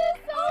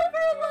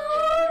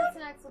 Fruit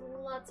snacks with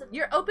lots of.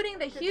 You're opening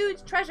the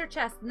huge treasure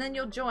chest, and then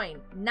you'll join.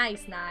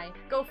 Nice, Nye.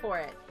 Go for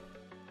it.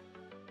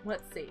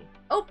 Let's see.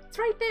 Oh, it's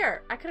right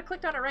there. I could have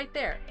clicked on it right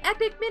there.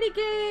 Epic mini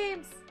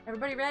games.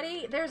 Everybody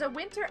ready? There's a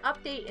winter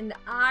update, and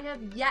I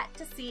have yet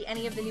to see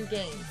any of the new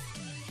games.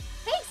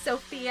 Hey,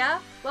 Sophia.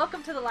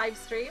 Welcome to the live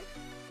stream.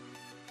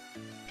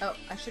 Oh,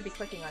 I should be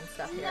clicking on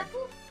stuff here.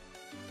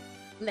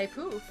 Le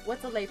Pouf?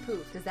 What's a Le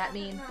Pouf? Does that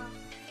mean...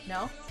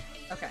 No?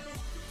 Okay.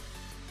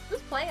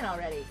 Who's playing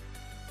already?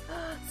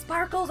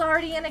 Sparkle's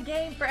already in a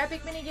game for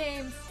epic mini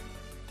games.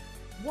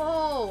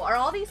 Whoa, are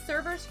all these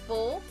servers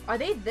full? Are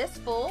they this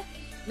full?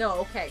 No,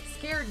 okay,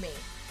 scared me.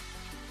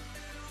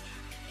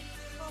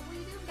 What we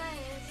do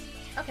best.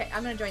 Okay,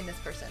 I'm gonna join this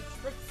person.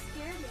 But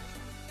scared me.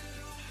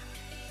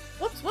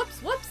 Whoops.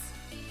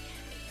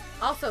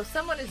 Also,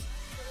 someone is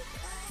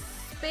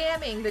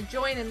spamming the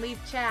join and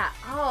leave chat.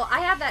 Oh,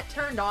 I have that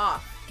turned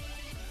off.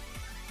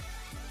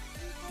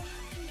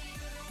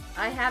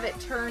 I have it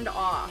turned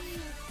off.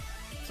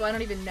 So I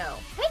don't even know.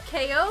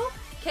 Hey, KO!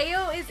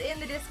 KO is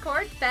in the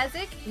Discord.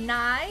 Fezzik,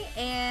 Nye,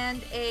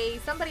 and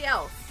somebody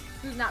else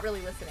who's not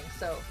really listening,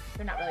 so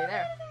they're not really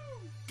there.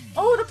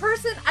 Oh, the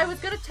person! I was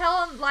gonna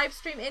tell them live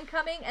stream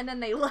incoming, and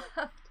then they left.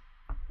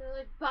 They're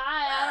like, bye,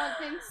 I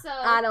don't think so.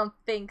 I don't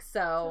think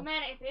so. Too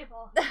many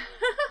people.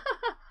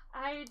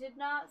 I did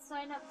not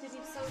sign up to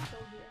be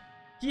social here.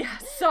 Yeah,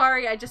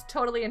 sorry, I just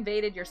totally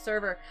invaded your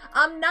server.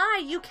 Nye,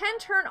 you can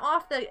turn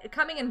off the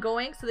coming and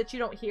going so that you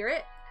don't hear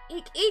it.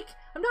 Eek,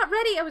 I'm not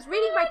ready, I was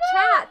reading my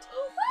chat.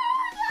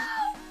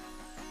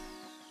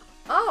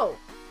 Oh,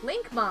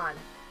 Linkmon.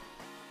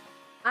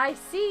 I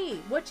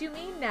see what you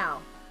mean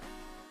now.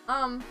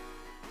 I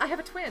have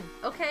a twin,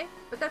 okay,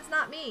 but that's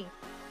not me.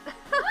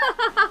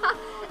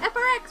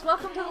 FRX,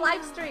 welcome to the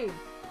live stream.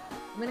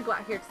 I'm gonna go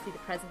out here to see the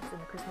presents in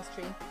the Christmas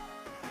tree.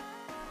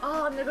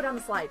 Oh, I'm gonna go down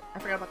the slide. I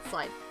forgot about the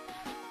slide.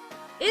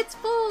 It's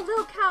full,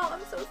 Lil Cow.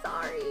 I'm so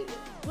sorry.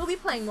 We'll be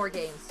playing more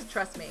games.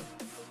 Trust me.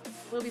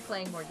 We'll be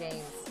playing more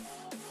games.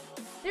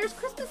 There's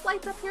Christmas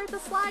lights up here at the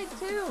slide,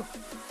 too.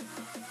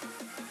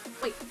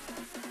 Wait.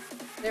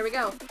 There we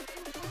go.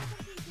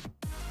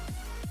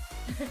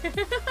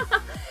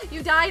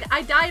 You died?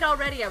 I died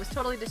already. I was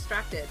totally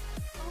distracted.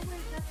 Oh wait,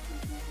 that's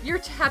confusing. You're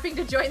tapping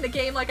to join the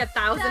game like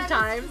 1,000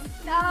 times.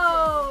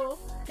 No!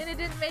 And it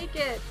didn't make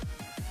it.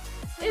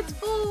 It's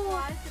full.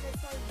 Why did it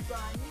say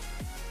run?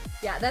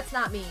 Yeah, that's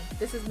not me.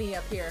 This is me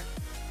up here.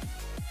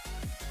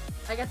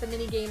 I got the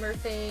mini gamer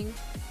thing.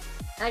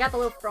 And I got the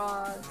little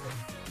frog.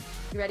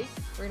 You ready?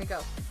 We're gonna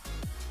go.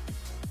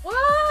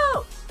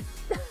 Whoa!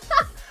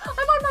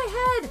 I'm on my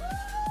head!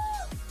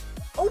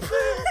 Oh!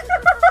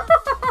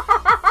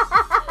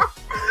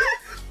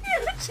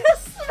 You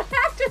just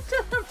smacked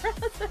into the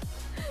present.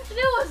 And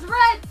it was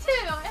red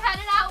too. It had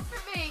it out for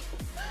me.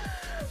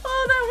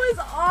 Oh, that was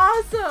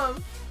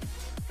awesome!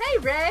 Hey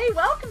Ray,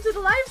 welcome to the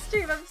live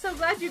stream. I'm so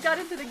glad you got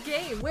into the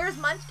game. Where's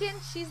Munchkin?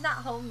 She's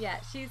not home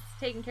yet. She's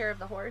taking care of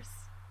the horse.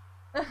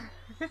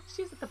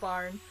 She's at the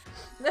barn.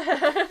 I'm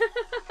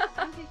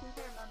taking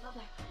care of my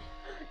mother.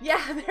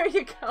 Yeah, there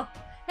you go.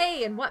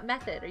 Hey, and what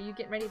method? Are you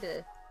getting ready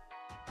to...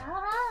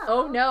 I don't know.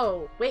 Oh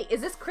no. Wait,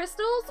 is this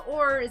crystals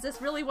or is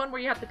this really one where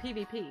you have to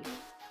PvP?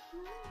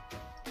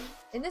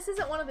 And this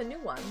isn't one of the new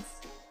ones.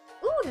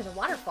 Ooh, there's a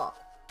waterfall.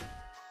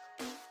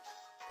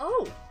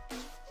 Oh.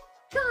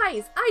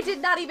 Guys, I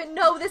did not even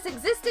know this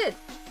existed.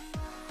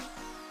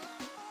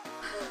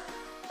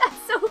 That's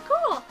so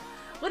cool.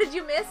 What did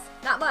you miss?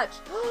 Not much.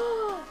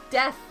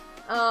 Death.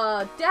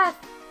 Death.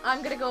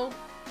 I'm gonna go.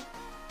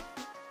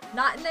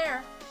 Not in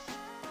there.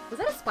 Was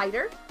that a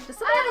spider? Does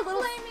somebody have a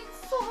little flaming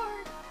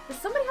sword. Does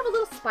somebody have a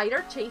little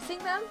spider chasing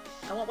them?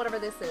 I want whatever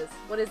this is.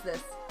 What is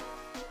this?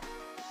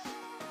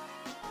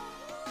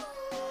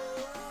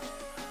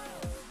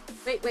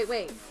 Wait, wait,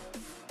 wait.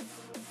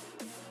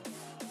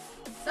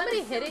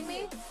 Somebody hitting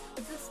me?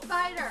 It's a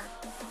spider.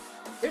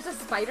 There's a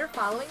spider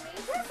following me?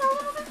 Yes, a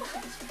little bit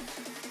much.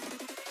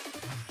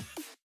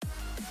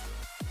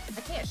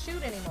 I can't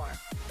shoot anymore.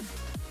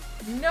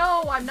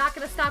 No, I'm not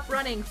gonna stop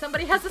running.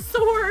 Somebody has a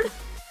sword.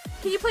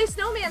 Can you play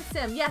Snowman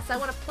Sim? Yes, I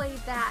want to play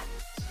that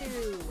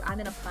too. I'm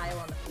in a pile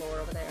on the floor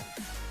over there.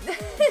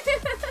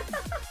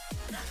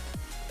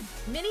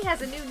 Minnie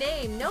has a new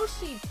name. No,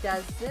 she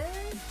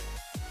doesn't.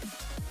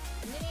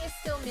 Minnie is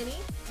still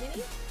Minnie.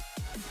 Minnie?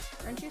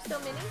 Aren't you still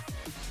Minnie?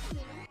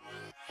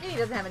 Minnie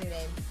doesn't have a new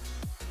name.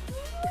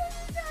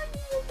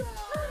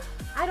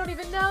 I don't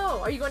even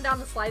know. Are you going down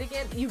the slide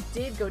again? You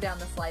did go down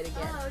the slide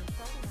again. Oh, it's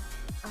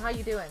fun. How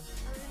you doing?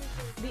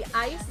 The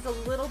ice is a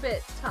little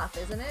bit tough,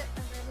 isn't it?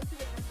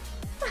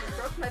 I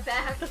broke my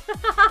back.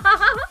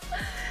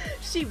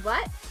 She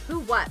what?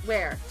 Who what?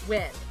 Where?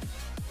 When?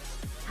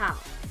 How?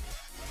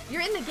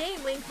 You're in the game,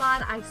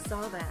 Linkmon. I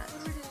saw that.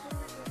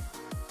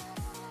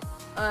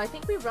 I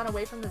think we run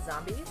away from the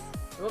zombies.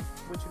 Whoop,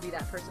 which would be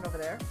that person over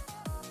there.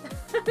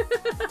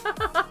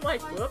 I'm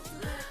like, whoop.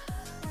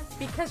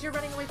 Because you're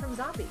running away from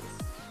zombies.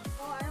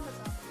 Oh, I am a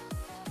zombie.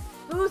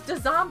 Who's the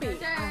zombie?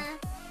 Okay.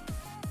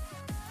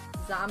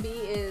 Zombie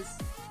is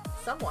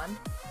someone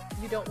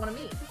you don't want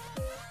to meet.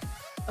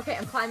 Okay,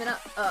 I'm climbing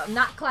up.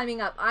 Not climbing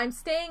up. I'm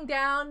staying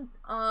down,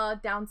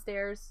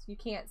 downstairs. You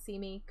can't see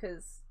me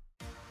because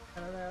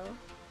I don't know.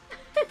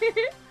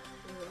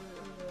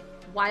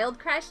 Wild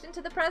crashed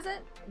into the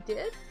present?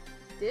 Did?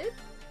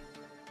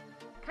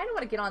 Kind of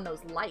want to get on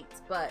those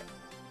lights, but...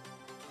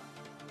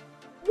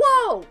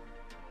 Whoa!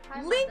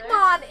 Hi,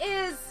 Linkmon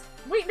is...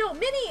 Wait, no,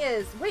 Minnie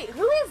is. Wait,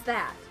 who is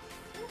that?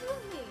 What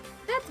is me?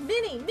 That's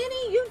Minnie.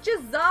 Minnie, you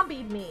just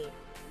zombied me.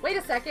 Wait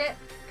a second.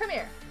 Come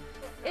here.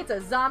 It's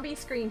a zombie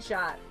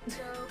screenshot. No.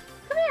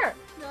 Come here.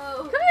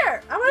 No. Come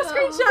here. I want a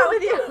screenshot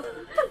with you.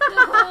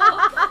 No.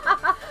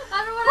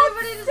 I don't want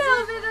anybody to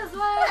see me this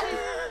way.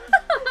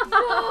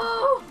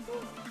 No.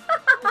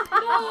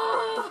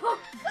 No.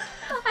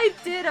 I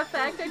did, in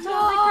fact. I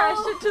totally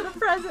crashed into the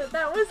present.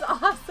 That was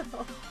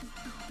awesome.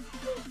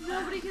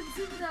 Nobody can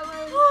see me that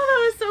way. Oh, that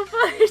was so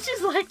funny.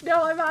 She's like,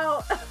 no, I'm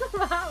out.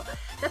 I'm out.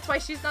 That's why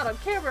she's not on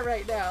camera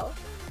right now.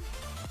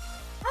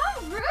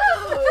 How rude!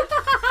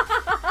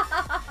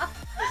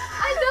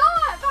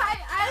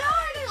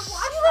 I didn't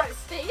watch my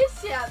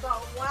face yet,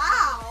 but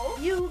wow.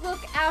 You look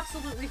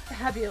absolutely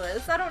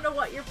fabulous. I don't know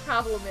what your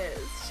problem is.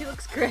 She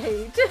looks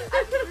great.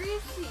 I'm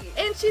greasy.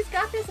 And she's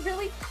got this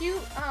really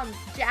cute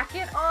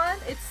jacket on.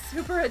 It's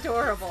super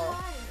adorable.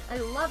 I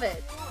love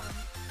it.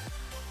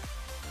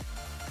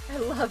 I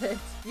love it.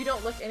 You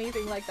don't look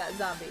anything like that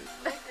zombie.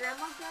 My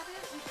grandma got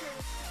it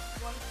because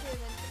one came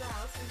into the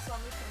house and saw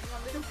me sitting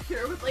on the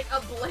computer with like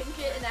a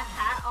blanket and a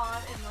hat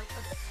on and like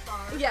a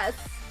scarf. Yes.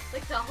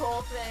 Like the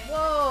whole thing.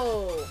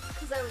 Whoa.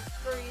 Because I was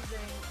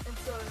freezing and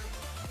so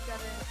she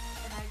got it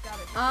and I got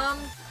it.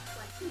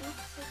 Like,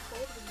 it's so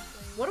cold in this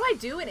place. What do I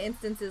do in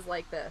instances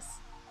like this?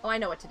 Oh, I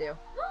know what to do.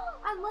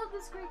 I love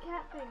this gray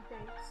cat thing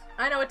face.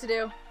 I know what to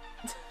do.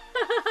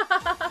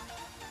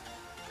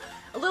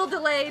 A little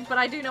delayed, but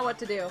I do know what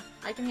to do.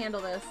 I can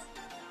handle this.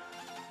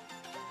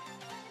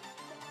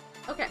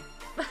 Okay.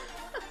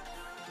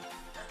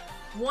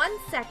 1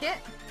 second.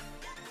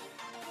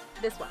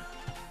 This one.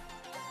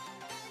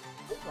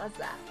 What was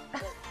that?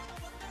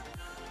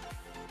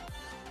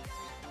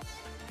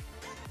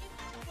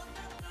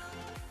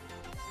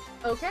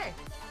 Okay.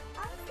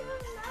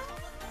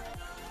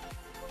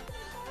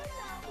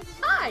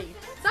 Hi!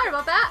 Sorry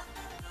about that.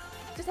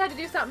 Just had to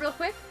do something real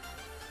quick.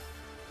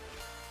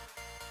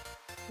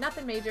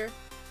 Nothing major.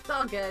 It's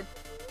all good.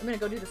 I'm gonna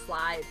go do the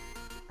slide.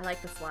 I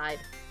like the slide.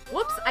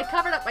 Whoops, I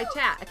covered up my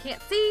chat. I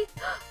can't see.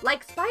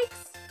 Like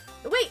spikes?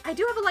 Wait, I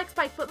do have a like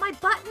spike, but my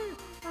button,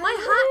 my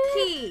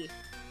hotkey.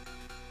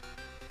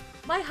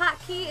 My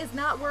hotkey is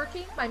not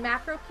working. My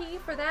macro key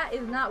for that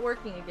is not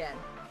working again.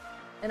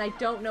 And I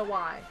don't know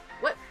why.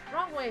 What?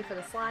 Wrong way for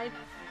the slide.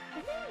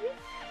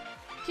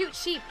 Cute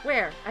sheep.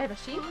 Where? I have a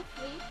sheep?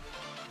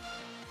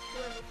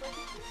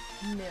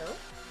 No.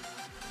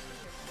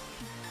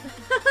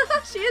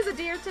 She is a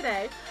deer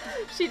today.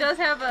 She does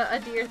have a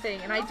deer thing,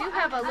 and I do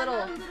have a little.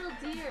 I'm a little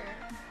deer.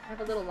 I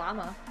have a little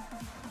llama.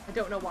 I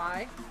don't know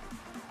why.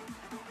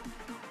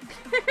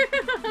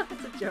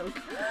 It's a joke.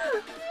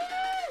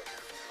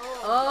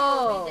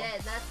 Oh, we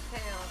did. That's KO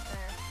up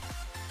there.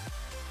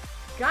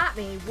 Got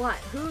me? What?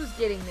 Who's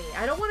getting me?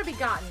 I don't want to be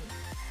gotten.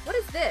 What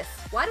is this?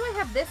 Why do I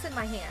have this in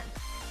my hand?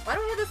 Why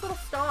do I have this little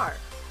star?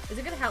 Is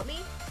it gonna help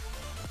me?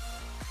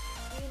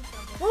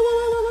 Whoa, whoa,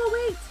 whoa, whoa, whoa,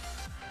 wait!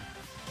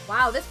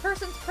 Wow, this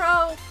person's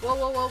pro. Whoa,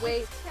 whoa, whoa,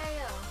 wait.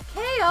 KO.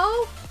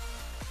 KO?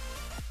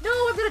 No,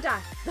 I'm gonna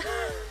die.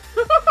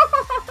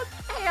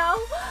 KO?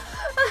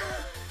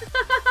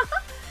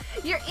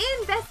 You're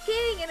in, Best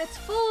King, and it's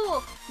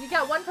full. You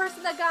got one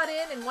person that got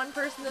in and one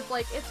person that's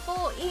like, it's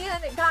full,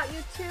 and it got you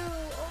too.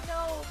 Oh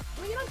no.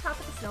 Can we get on top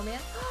of the snowman?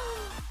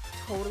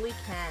 Totally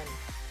can.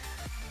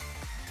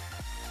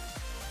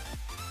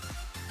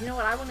 You know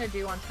what I want to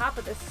do on top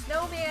of the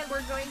snowman?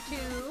 We're going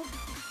to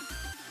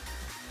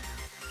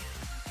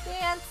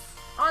dance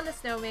on the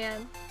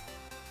snowman.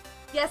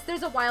 Yes,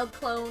 there's a wild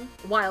clone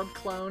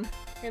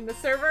in the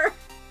server.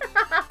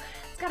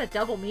 It's got a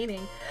double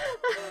meaning.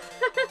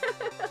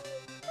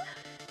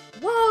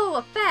 Whoa,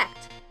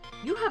 effect!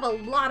 You have a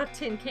lot of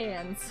tin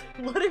cans.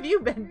 What have you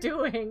been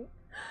doing?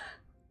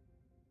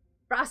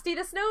 Frosty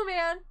the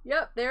Snowman.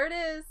 Yep, there it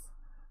is.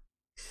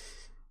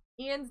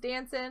 Ian's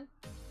dancing.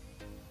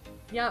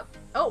 Yep.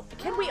 Oh,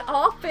 can we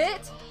all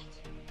fit?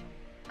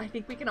 I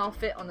think we can all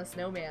fit on the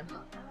snowman.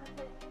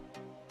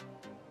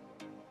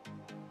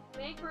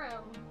 Make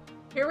room.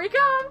 Here we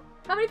come!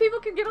 How many people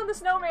can get on the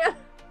snowman?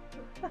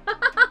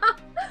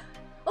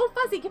 Oh,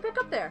 Fuzzy, get back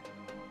up there.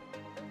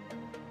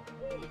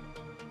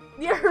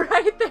 You're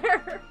right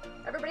there.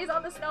 Everybody's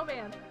on the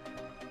snowman.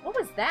 What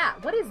was that?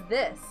 What is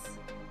this?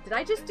 Did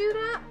I just do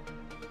that?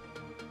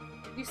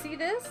 You see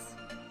this?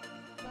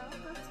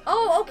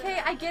 Oh,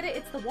 okay, I get it.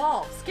 It's the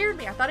wall. Scared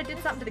me. I thought it did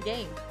something to the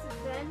game. It's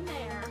been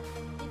there.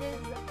 It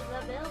is the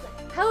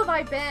building. How have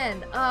I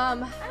been? I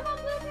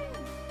love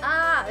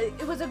living.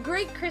 It was a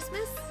great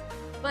Christmas,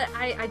 but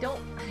I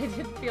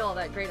didn't feel all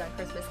that great on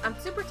Christmas. I'm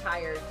super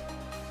tired.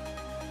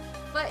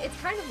 But it's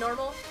kind of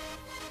normal.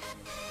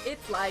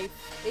 It's life.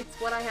 It's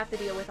what I have to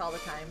deal with all the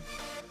time.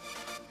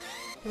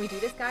 Can we do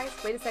this, guys?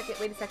 Wait a second,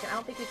 wait a second. I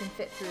don't think we can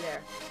fit through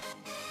there.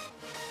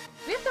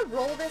 Do we have to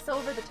roll this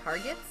over the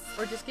targets,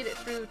 or just get it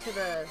through to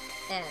the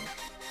end?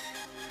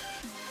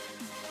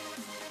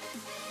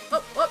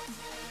 Oh, whoop,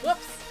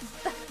 whoops.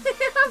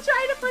 I'm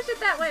trying to push it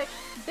that way.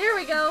 There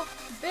we go.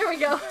 There we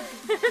go.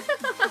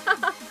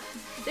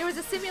 There was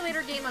a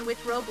simulator game on which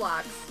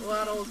Roblox, a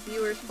lot of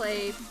viewers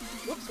played.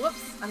 Whoops,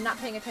 whoops. I'm not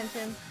paying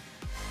attention.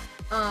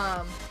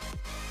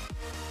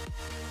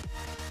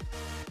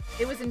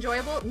 It was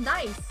enjoyable.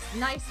 Nice.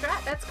 Nice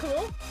strat. That's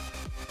cool.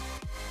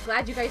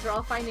 Glad you guys are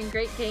all finding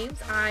great games.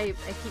 I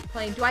keep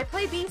playing. Do I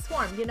play Bee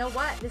Swarm? You know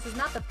what? This is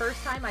not the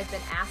first time I've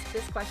been asked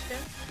this question,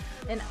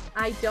 and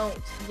I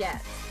don't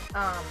yet.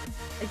 I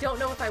don't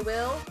know if I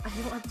will. I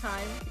don't have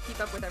time to keep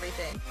up with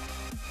everything.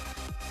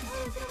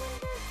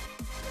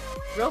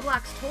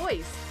 Roblox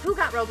toys. Who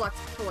got Roblox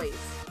toys?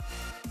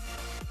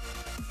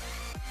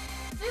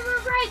 They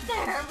were right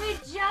there. We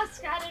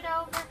just got it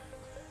over.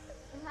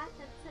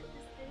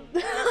 I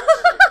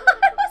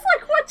was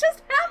like, what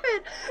just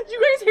happened? Did you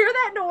guys hear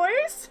that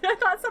noise? I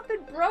thought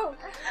something broke.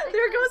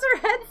 There goes her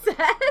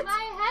headset.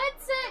 My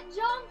headset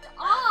jumped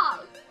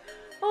off.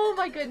 Oh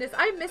my goodness.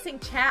 I'm missing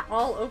chat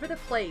all over the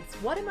place.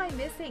 What am I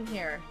missing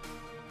here?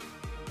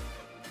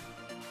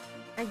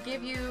 I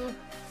give you...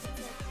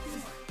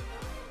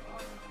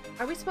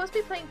 Are we supposed to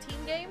be playing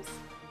team games?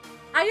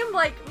 I am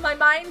like, my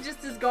mind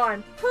just is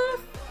gone.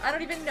 Poof. I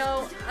don't even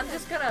know. I'm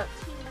just gonna...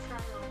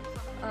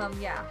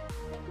 yeah.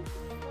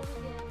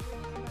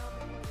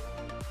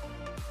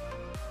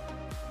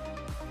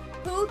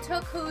 Who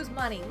took whose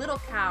money? Little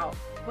cow.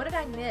 What did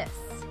I miss?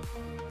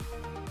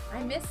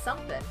 I missed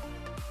something.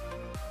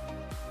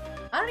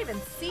 I don't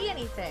even see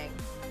anything.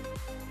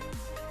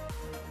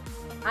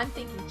 I'm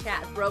thinking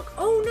chat broke.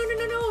 Oh,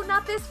 no,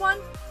 not this one.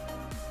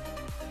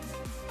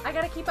 I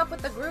gotta keep up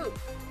with the group.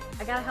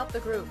 I gotta help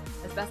the group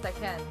as best I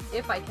can,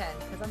 if I can,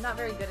 because I'm not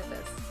very good at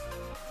this.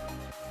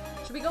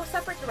 Should we go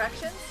separate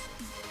directions?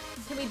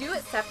 Can we do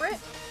it separate?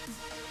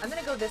 I'm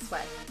gonna go this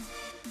way.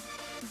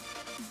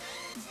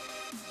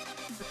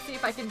 Let's see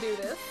if I can do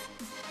this.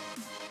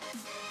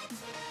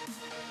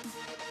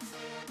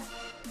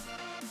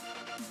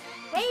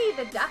 Hey,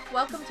 the duck,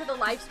 welcome to the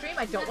live stream.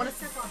 I don't want to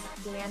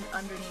stand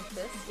underneath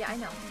this. Yeah, I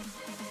know.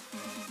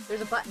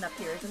 There's a button up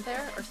here, isn't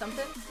there? Or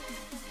something?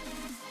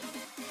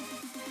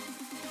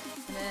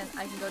 And then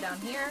I can go down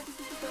here.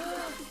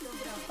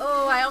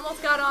 Oh, I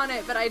almost got on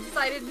it, but I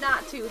decided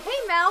not to.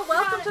 Hey, Mel,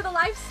 welcome to the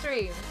live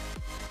stream.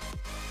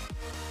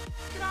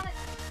 Get on it.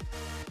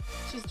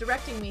 She's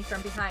directing me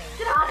from behind.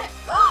 Get on it.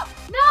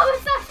 No,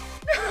 it's not.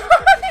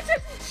 I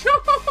just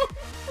jumped.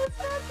 It's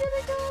not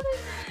gonna go on it.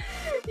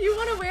 You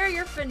want to wear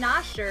your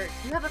FNA shirt.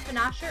 You have a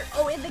FNA shirt?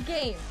 Oh, in the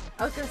game.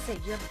 I was going to say,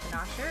 do you have a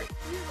FNA shirt?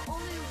 You have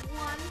only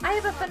one. I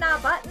have a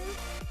FNA button.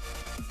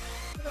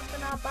 A little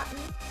FNA button.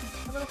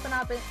 A little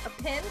FNA a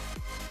pin.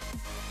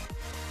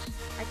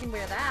 I can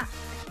wear that.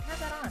 I should have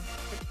that on,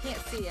 but you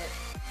can't see it.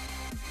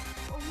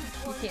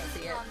 You can't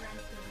see it.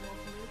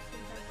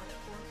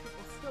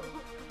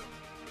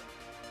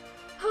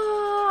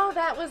 Oh,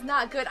 that was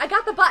not good. I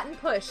got the button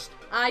pushed.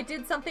 I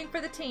did something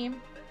for the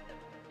team.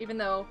 Even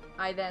though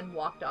I then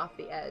walked off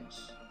the edge.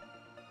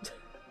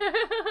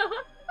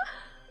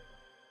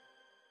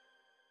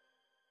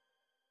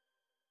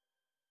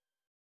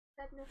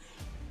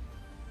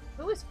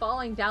 Who is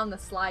falling down the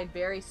slide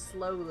very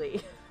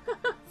slowly?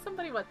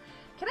 Somebody was.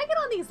 Can I get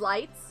on these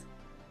lights?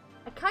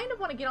 I kind of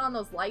want to get on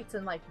those lights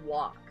and like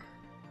walk.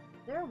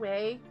 Is there a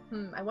way?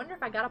 I wonder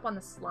if I got up on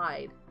the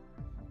slide.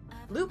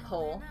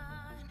 Loophole?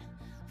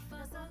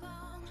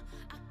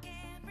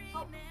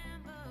 Oh.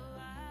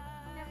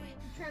 Never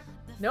trip.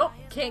 Nope,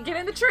 can't get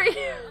in the tree.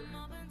 Yeah.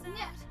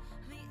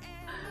 Wait,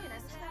 I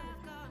just found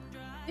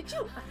it. Did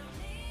you?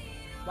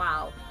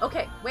 Wow.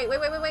 Okay, wait. We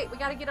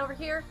gotta get over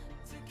here.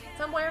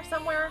 Somewhere.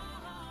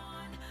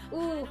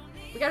 Ooh,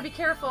 we gotta be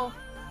careful.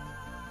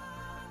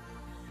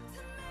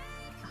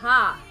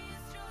 Ha!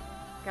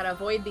 Gotta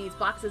avoid these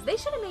boxes. They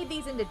should have made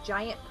these into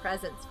giant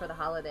presents for the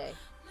holiday.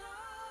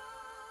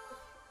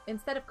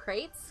 Instead of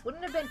crates.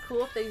 Wouldn't it have been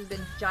cool if these had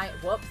been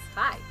giant, whoops,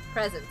 hi,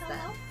 presents then.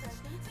 Hello,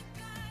 presents.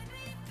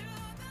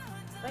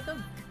 Like,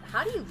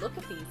 how do you look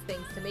at these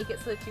things to make it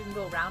so that you can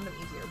go around them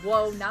easier?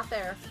 Whoa, not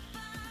there.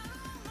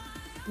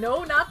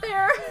 No, not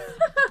there.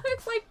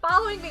 It's like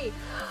following me.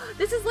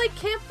 This is like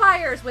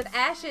campfires with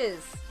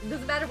ashes. It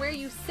doesn't matter where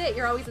you sit,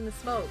 you're always in the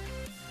smoke.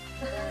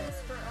 That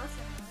is for us,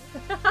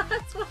 right?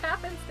 That's what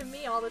happens to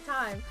me all the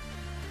time.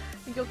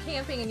 You go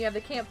camping and you have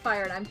the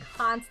campfire and I'm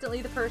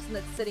constantly the person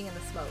that's sitting in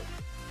the smoke.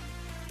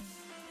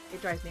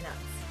 It drives me nuts.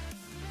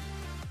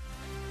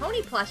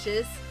 Pony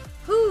plushes?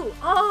 Who?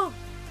 Oh!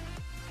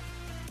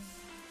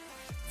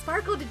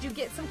 Sparkle, did you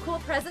get some cool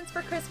presents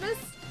for Christmas?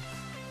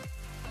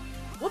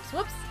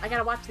 Whoops. I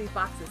gotta watch these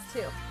boxes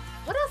too.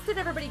 What else did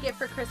everybody get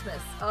for Christmas?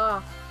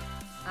 Oh,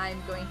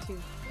 I'm going to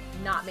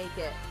not make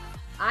it.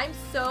 I'm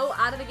so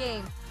out of the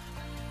game.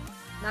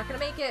 Not gonna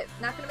make it.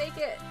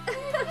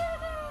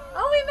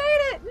 Oh, we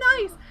made it!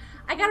 Nice!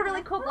 I got a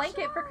really cool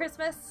blanket for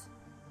Christmas.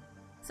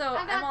 So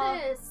I got I'm all...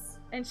 this.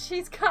 And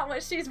she's got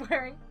what she's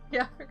wearing.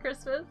 Yeah, for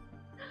Christmas.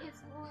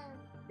 It's warm.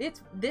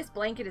 This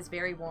blanket is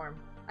very warm.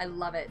 I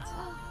love it.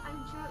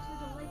 I'm dropped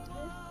with a light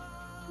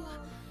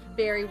bit.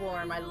 Very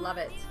warm. I love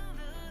it.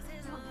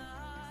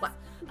 What?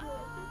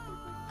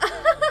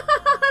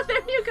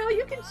 There you go.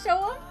 You can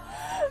show them.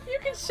 You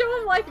can show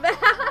them like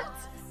that.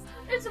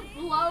 It's a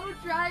blow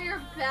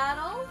dryer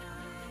battle.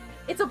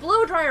 It's a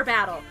blow dryer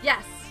battle.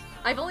 Yes.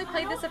 I've only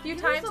played this a few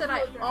use times a and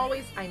I blow dryer.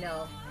 always... I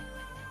know.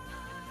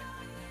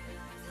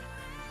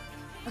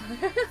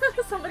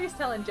 Somebody's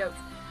telling jokes.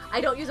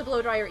 I don't use a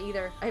blow dryer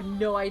either. I have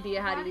no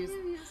idea how to use... Why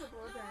do you use a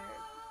blow dryer?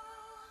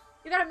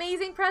 You got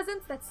amazing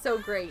presents? That's so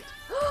great.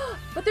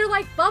 But they're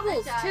like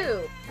bubbles I died.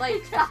 too.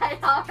 Like, I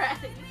died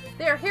already.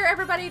 there, here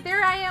everybody.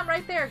 There I am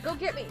right there. Go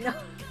get me. No,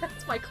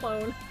 that's my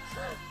clone.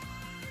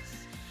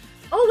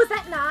 Oh, was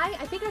that Nye?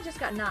 I think I just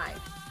got Nye.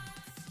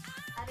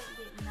 I didn't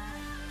get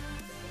none.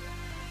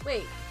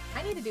 Wait,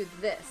 I need to do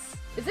this.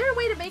 Is there a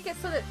way to make it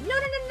so that...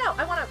 No.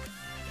 I want to...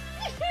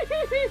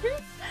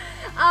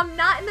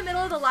 Not in the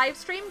middle of the live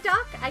stream,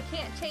 Duck. I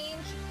can't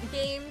change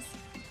games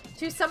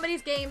to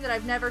somebody's game that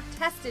I've never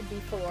tested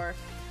before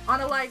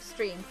on a live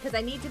stream because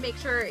I need to make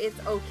sure it's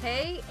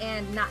okay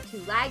and not too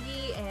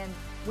laggy and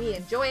we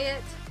enjoy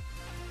it.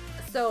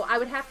 So I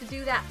would have to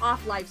do that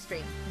off live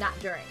stream, not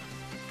during.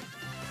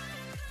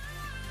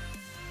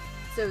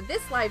 So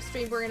this live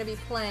stream we're going to be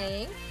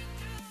playing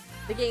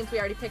the games we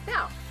already picked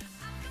out.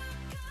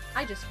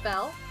 I just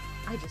fell.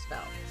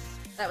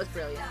 That was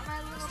brilliant.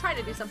 I was trying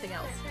to do something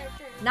else.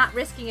 Not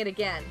risking it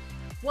again.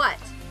 What?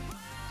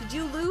 Did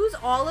you lose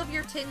all of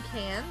your tin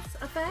cans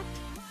effect?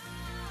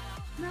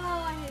 No,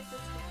 I hate this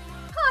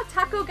game. Huh,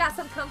 Taco got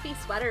some comfy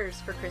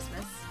sweaters for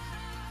Christmas.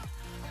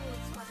 I hate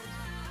sweaters.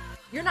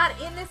 You're not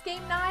in this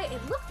game, Nye?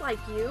 It looked like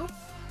you.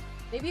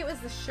 Maybe it was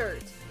the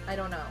shirt. I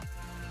don't know.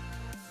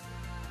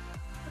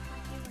 Looked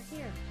like you were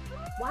here.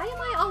 Why am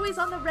I always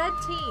on the red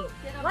team?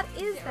 Get 'em. What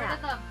is Get that? rid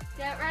of them.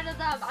 Get rid of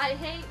them. I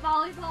hate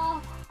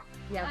volleyball.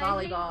 Yeah, I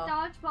volleyball. hate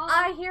dodgeball.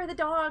 I hear the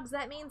dogs.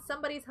 That means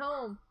somebody's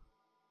home.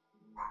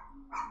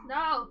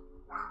 No.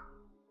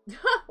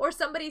 Or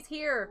somebody's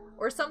here.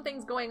 Or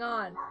something's going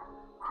on.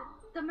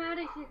 Get them out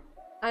of here.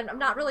 I'm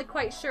not really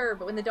quite sure,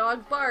 but when the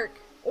dogs bark,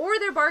 or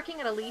they're barking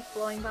at a leaf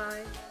blowing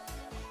by.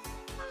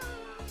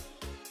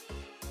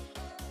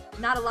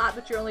 Not a lot,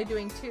 but you're only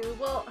doing 2.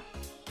 Well,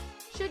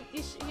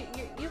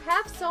 you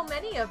have so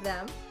many of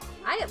them.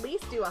 I at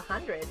least do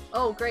 100.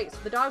 Oh, great. So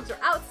the dogs are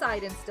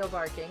outside and still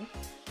barking.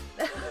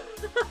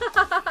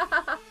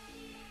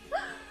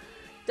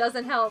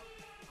 Doesn't help.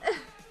 I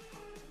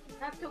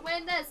have to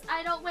win this.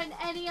 I don't win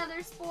any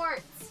other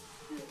sports.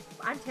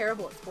 I'm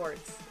terrible at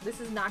sports. This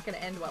is not going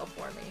to end well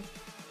for me.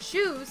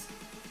 Shoes?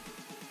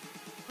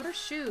 What are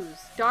shoes?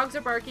 Dogs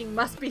are barking.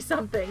 Must be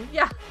something.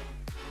 Yeah.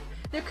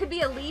 There could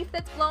be a leaf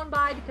that's blown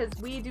by because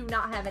we do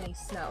not have any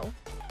snow.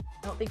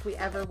 I don't think we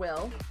ever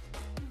will.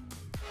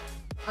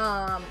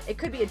 It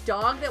could be a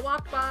dog that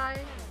walked by.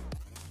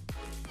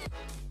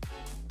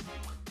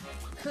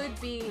 Could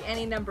be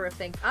any number of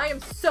things. I am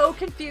so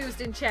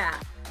confused in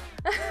chat.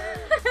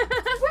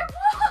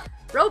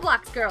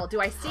 Roblox girl,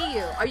 do I see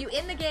you? Are you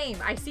in the game?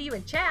 I see you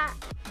in chat.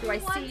 Do I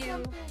see you?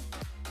 Something.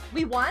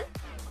 We won?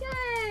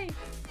 Yay!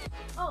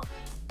 Oh.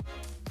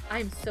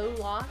 I'm so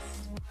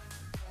lost.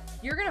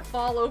 You're gonna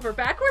fall over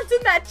backwards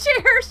in that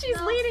chair. She's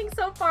No. leaning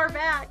so far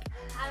back.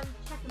 I'm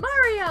checking.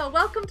 Mario,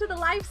 welcome to the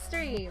live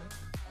stream.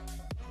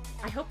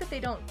 I hope that they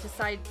don't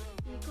decide.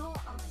 You go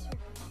upstairs.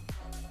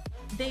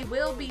 They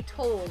will be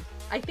told.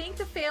 I think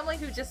the family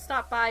who just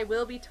stopped by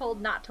will be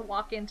told not to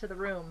walk into the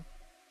room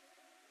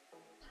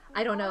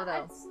I don't know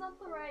though. It's not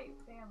the right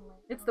family.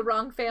 It's the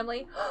wrong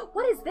family.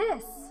 What is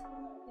this?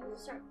 You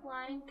start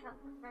flying, count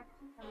the correct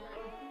number.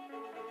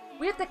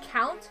 We have to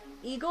count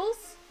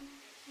eagles?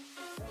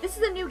 This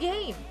is a new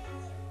game.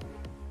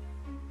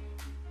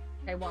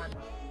 Okay, 1.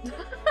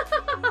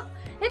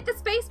 Hit the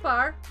space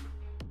bar.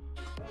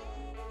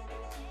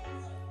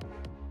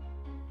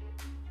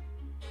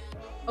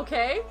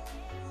 Okay.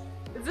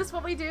 Is this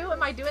what we do?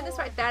 Am I doing this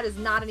right? That is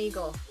not an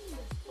eagle.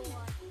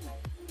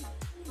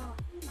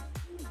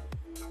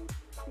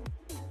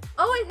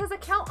 Oh, it has a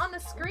count on the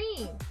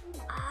screen.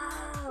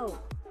 Oh.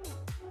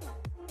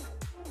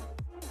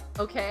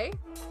 Okay.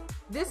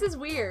 This is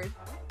weird.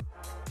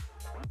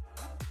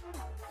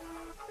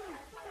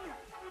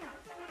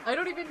 I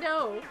don't even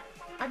know.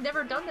 I've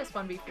never done this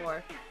one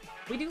before.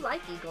 We do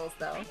like eagles,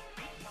 though.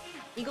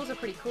 Eagles are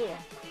pretty cool.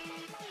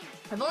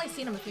 I've only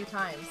seen them a few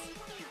times.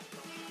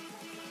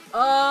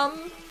 I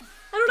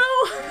don't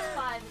know. There's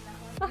 5 in that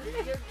one.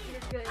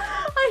 You're good.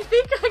 I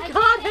think I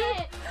got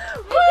it. it.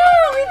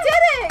 Woo! We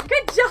did it!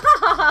 Good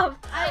job!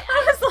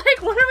 I was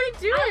like, what are we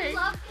doing?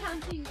 I love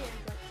counting games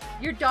like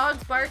that. Your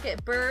dogs bark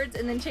at birds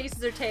and then chases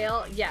their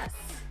tail. Yes.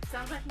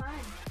 Sounds like mine.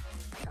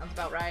 Sounds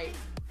about right.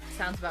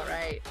 Sounds about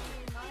right.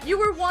 You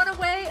were 1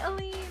 away,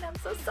 Aline. I'm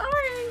so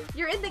sorry.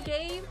 You're in the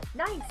game.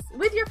 Nice.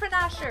 With your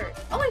FNAF shirt.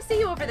 Oh, I see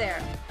you over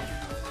there.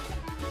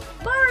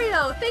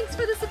 Mario, thanks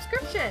for the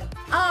subscription.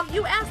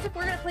 You asked if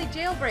we're gonna play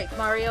Jailbreak,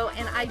 Mario,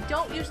 and I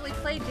don't usually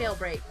play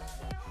Jailbreak.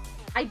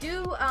 I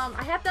do,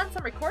 I have done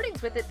some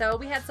recordings with it though.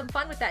 We had some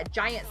fun with that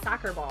giant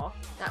soccer ball.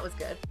 That was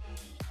good.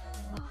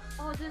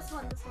 Oh, this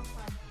one's fun.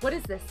 What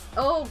is this?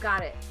 Oh,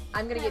 got it.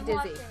 I'm gonna get dizzy.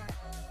 watching it.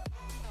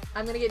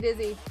 I'm gonna get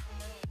dizzy.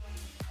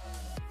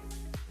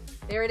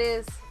 There it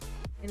is.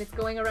 And it's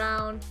going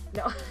around.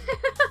 No.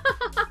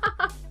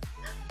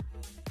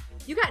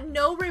 You got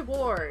no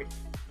reward.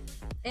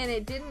 And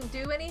it didn't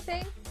do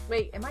anything?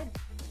 Wait, am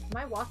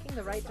I walking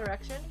the right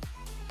direction?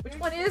 Which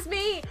one is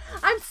me?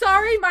 I'm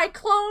sorry, my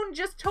clone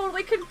just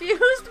totally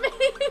confused me.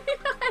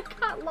 I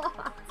got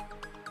lost.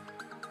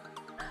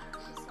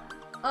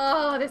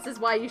 Oh, this is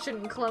why you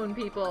shouldn't clone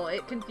people.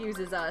 It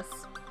confuses us.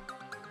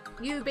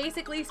 You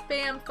basically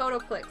spam photo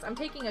clicks. I'm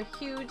taking a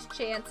huge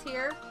chance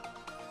here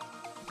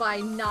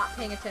by not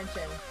paying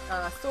attention.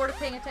 Sort of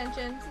paying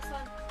attention. This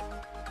one.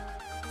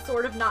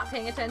 Sort of not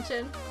paying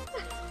attention.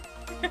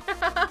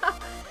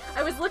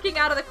 I was looking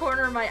out of the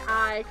corner of my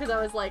eye because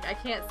I was like, I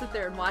can't sit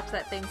there and watch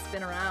that thing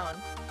spin around.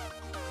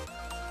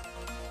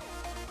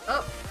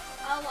 Oh.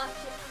 I'll watch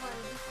it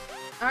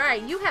fun.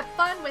 Alright, you have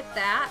fun with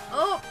that.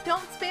 Oh,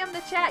 don't spam the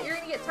chat. You're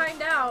gonna get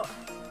timed out.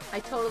 I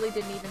totally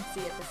didn't even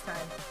see it this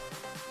time.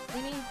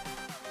 Minnie.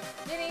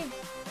 Minnie.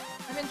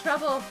 I'm in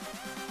trouble.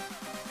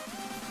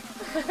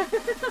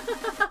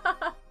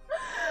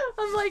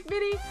 I'm like,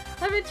 Minnie,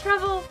 I'm in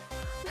trouble.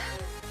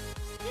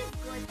 It's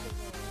glitching.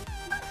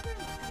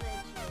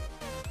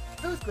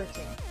 Who's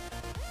glitching?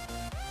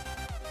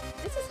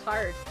 This is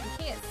hard.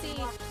 You can't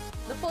see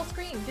the full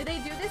screen. Did they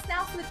do this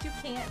now so that you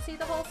can't see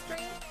the whole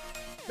screen?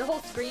 The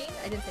whole screen?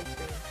 I didn't say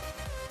screen.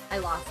 I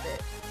lost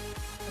it.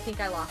 I think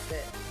I lost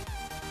it.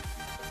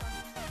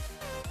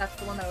 That's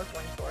the one I was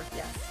going for.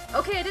 Yes.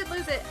 Okay, I did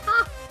lose it.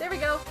 Ha! There we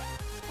go.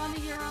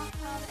 Mommy, you're off.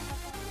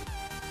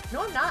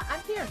 No, I'm not.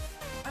 I'm here.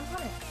 I'm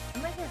coming.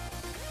 I'm right here.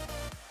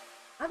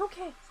 I'm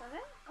okay. 7?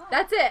 Oh.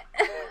 That's it.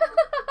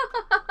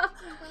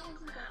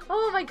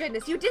 Oh my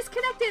goodness, you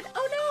disconnected!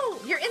 Oh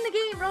no! You're in the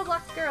game,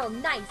 Roblox girl.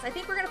 Nice. I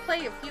think we're gonna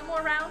play a few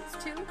more rounds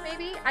too,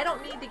 maybe? I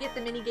don't need to get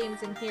the mini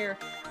games in here.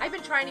 I've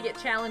been trying to get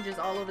challenges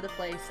all over the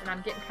place, and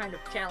I'm getting kind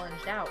of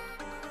challenged out.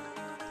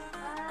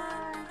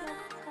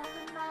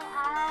 Just my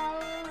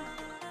eyes.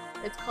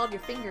 It's called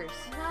your fingers.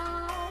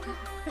 No.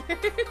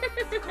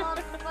 It's called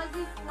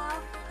fuzzy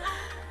fluff.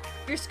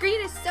 Your screen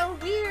is so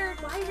weird.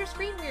 Why is your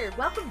screen weird?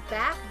 Welcome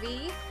back,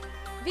 V.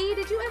 V,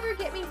 did you ever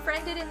get me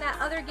friended in that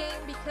other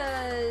game?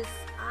 Because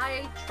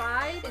I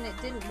tried and it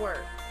didn't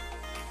work.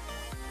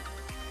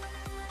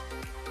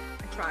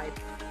 I tried.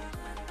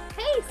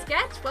 Hey,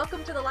 Sketch!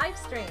 Welcome to the live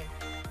stream.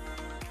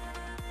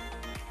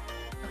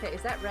 Okay,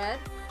 is that red?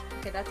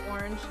 Okay, that's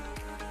orange.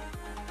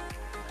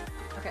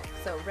 Okay,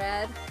 so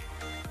red.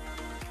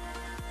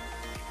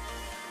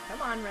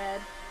 Come on,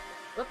 red.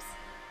 Whoops.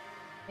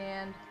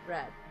 And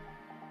red.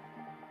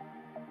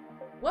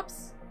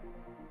 Whoops.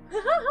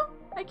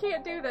 I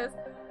can't do this.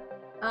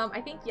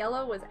 I think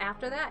yellow was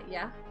after that.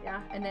 Yeah.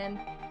 And then,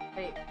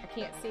 wait, I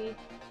can't see.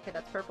 Okay,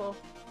 that's purple.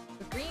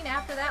 Was green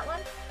after that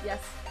one? Yes,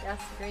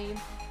 green.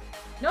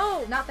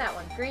 No, not that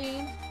one.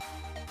 Green.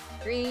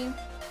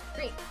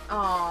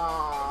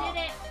 Aww.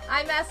 Did it.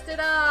 I messed it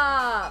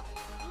up.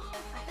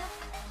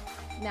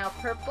 Now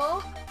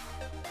purple.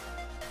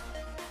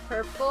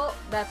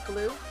 That's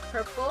blue.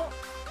 Purple.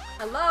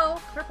 Hello.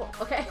 Purple.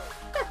 Okay.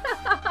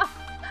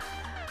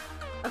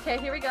 Okay,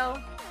 here we go.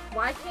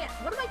 Why can't...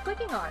 What am I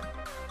clicking on?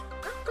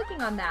 I'm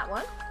clicking on that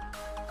one.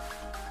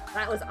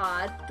 That was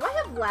odd. Do I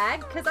have lag?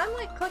 Because I'm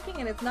like clicking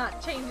and it's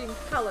not changing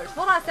colors.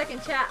 Hold on a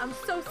second, chat. I'm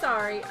so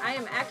sorry. I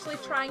am actually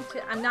trying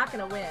to... I'm not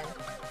going to win.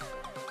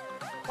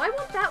 Why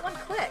won't that one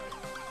click?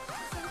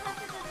 Sometimes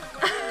it doesn't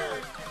work.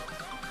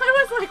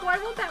 I was like, why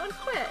won't that one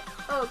quit?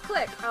 Oh,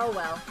 click. Oh,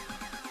 well.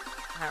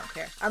 I don't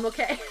care. I'm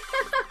okay.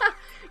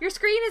 Your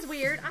screen is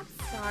weird. I'm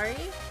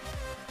sorry.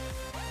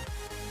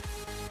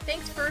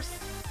 Thanks for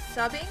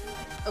subbing.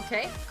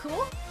 Okay,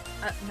 cool.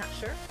 Not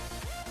sure.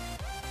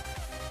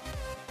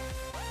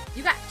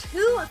 You got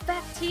 2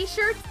 Effect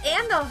t-shirts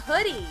and the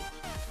hoodie.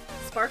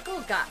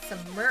 Sparkle got some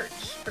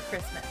merch for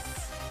Christmas.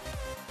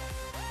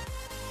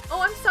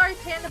 Oh, I'm sorry,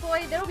 Panda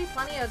Boy. There'll be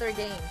plenty of other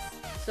games.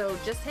 So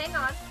just hang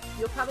on.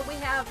 You'll probably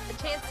have a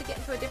chance to get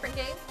into a different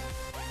game.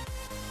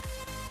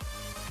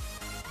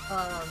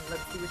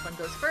 Let's see which one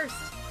goes first.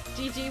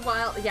 GG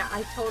Wild. Yeah,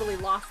 I totally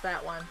lost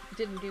that one.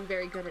 Didn't do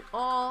very good at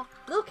all.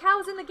 Little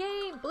Cow's in the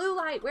game. Blue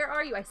Light, where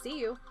are you? I see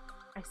you.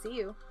 I see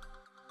you.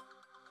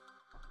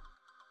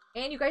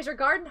 And you guys are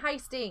garden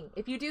heisting.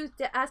 If you do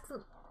the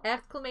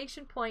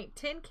exclamation point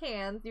tin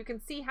cans, you can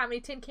see how many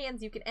tin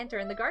cans you can enter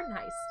in the garden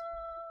heist.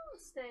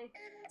 Stay.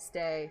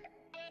 Stay.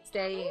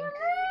 Staying.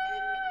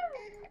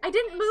 I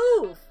didn't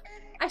move.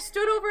 I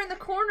stood over in the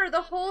corner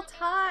the whole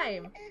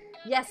time.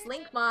 Yes,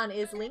 Linkmon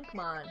is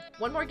Linkmon.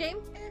 One more game?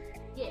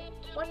 Yeah.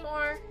 One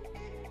more.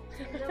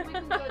 And then we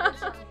can go do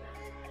something.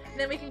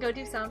 Then we can go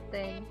do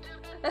something.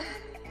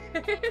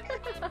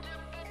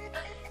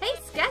 Hey,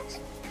 Sketch!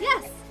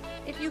 Yes!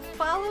 If you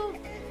follow...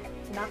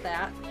 Not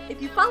that.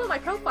 If you follow my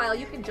profile,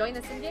 you can join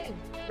us in-game.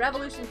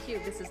 Revolution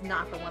Cube. This is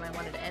not the one I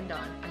wanted to end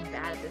on. I'm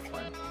bad at this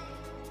one.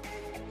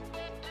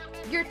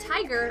 Your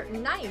tiger.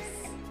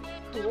 Nice.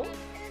 Cool.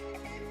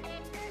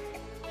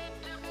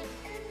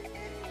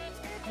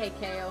 Hey,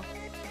 KO.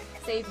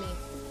 Save me.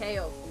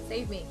 KO.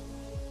 Save me.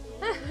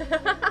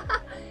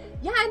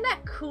 Yeah, isn't that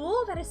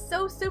cool? That is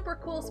so super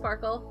cool,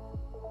 Sparkle.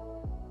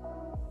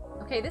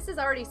 Okay, this is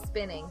already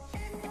spinning.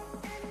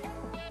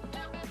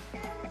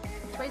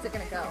 Which way is it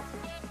gonna go?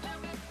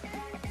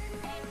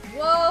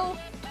 Whoa!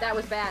 That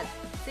was bad.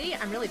 See?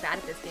 I'm really bad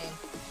at this game.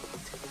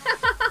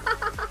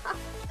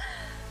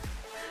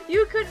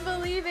 You couldn't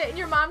believe it, and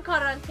your mom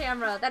caught it on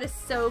camera. That is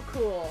so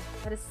cool.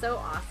 That is so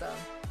awesome.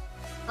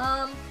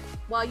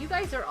 While you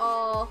guys are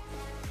all...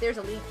 There's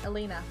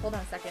Alina. Hold on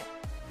a second.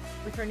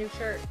 With her new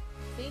shirt.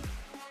 See?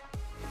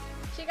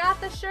 She got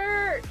the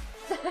shirt!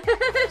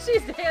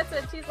 She's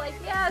dancing. She's like,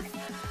 yes!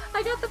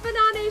 I got the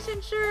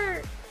Bananation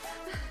shirt!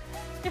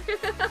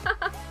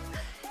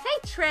 Hey,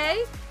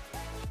 Trey!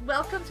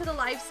 Welcome to the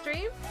live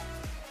stream.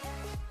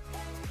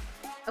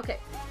 Okay.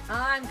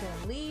 I'm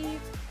gonna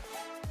leave.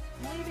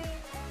 I'm leaving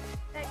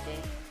that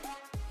game.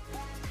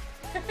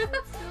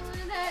 Let's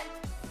do that.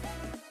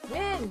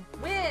 Win!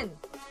 Win!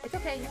 It's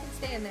okay, you can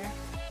stay in there.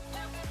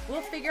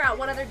 We'll figure out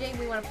what other game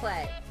we want to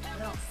play.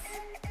 What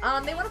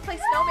else? They want to play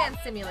Snowman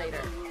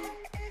Simulator.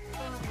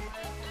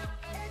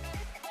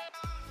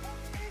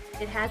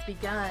 It has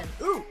begun.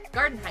 Ooh,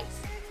 Garden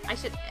Heist. I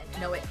should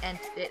know it.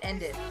 It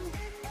ended.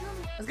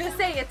 I was gonna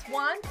say it's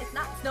one. It's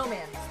not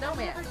Snowman.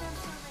 Snowman.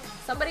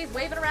 Somebody's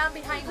waving around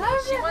behind me.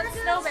 She wants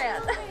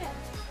Snowman.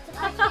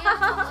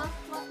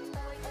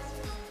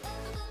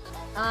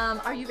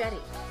 Are you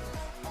ready?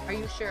 Are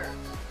you sure?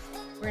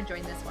 We're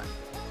enjoying this one.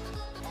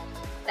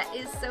 That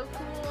is so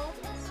cool.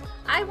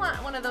 I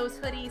want one of those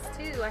hoodies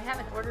too. I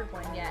haven't ordered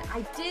one yet.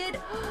 I did.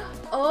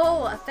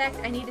 Oh, Effect.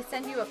 I need to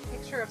send you a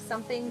picture of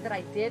something that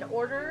I did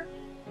order,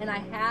 and I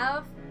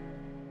have.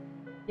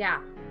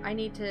 Yeah, I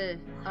need to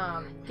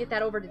get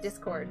that over to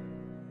Discord.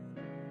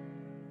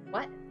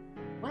 What?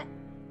 What?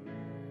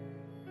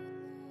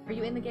 Are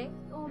you in the game?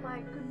 Oh my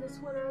goodness,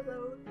 what are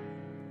those?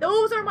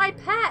 Those are my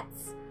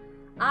pets!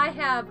 I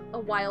have a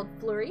Wild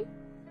Flurry,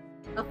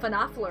 a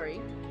FNAF Flurry.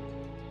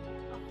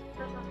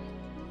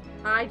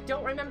 I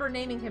don't remember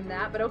naming him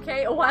that, but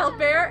okay, a Wild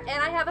Bear,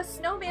 and I have a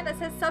snowman that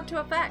says sub to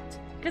Effect,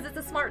 because it's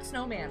a smart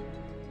snowman.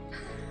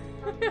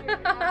 I'm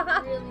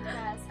really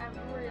fast.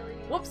 I'm really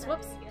Whoops,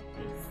 whoops. to get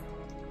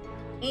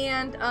these.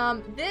 And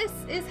this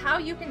is how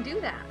you can do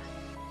that.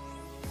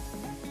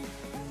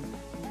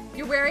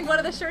 You're wearing one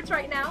of the shirts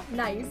right now?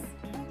 Nice.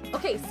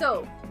 Okay,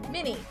 so,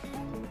 Minnie,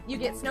 you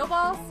get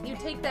snowballs, you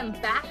take them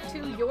back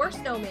to your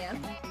snowman,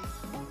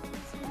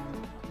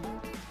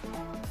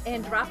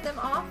 and drop them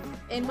off,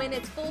 and when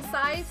it's full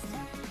sized,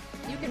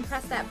 you can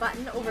press that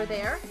button over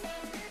there,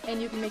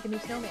 and you can make a new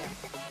snowman.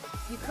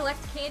 You collect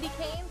candy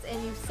canes,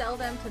 and you sell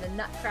them to the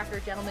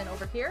Nutcracker gentleman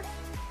over here,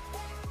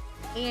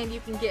 and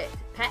you can get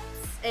pets,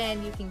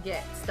 and you can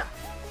get stuff.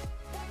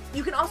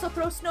 You can also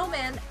throw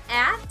snowmen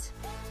at...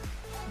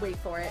 Wait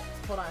for it.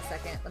 Hold on a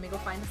second. Let me go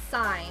find a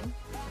sign.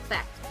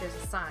 Effect. There's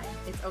a sign.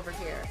 It's over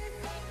here.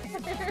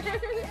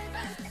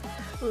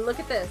 Look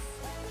at this.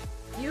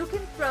 You can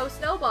throw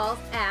snowballs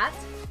at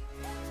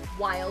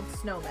wild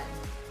snowmen.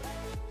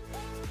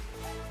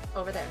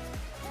 Over there.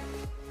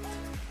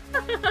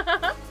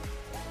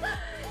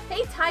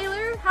 Hey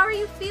Tyler, how are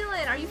you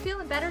feeling? Are you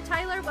feeling better,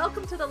 Tyler?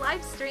 Welcome to the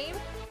live stream.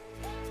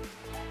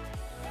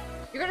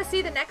 You're gonna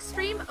see the next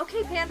stream?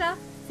 Okay, Panda.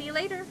 See you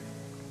later.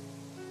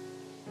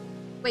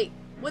 Wait,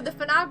 would the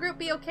FNA group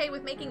be okay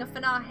with making a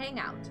FNA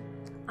hangout?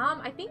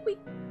 I think we...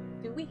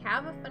 Do we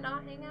have a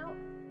FNA hangout?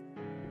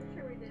 I'm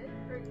sure we did.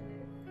 Or you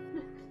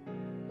did.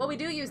 Well, we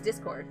do use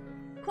Discord.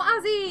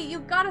 Quasi, you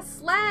got a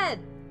sled!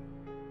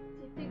 Do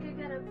you think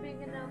I got a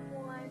big enough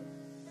one?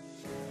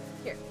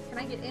 Here, can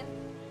I get in?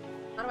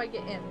 How do I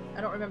get in?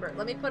 I don't remember.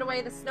 Let me put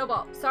away the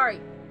snowball. Sorry.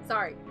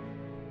 Sorry.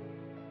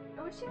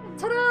 I wish you could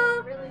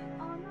Ta-da! really.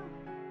 Oh no.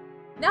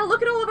 Now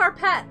look at all of our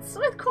pets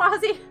with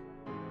Quasi.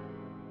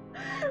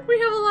 We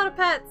have a lot of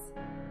pets.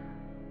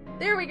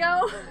 There we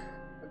go.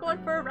 We're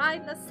going for a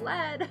ride in a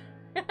sled.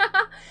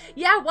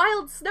 Yeah,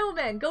 wild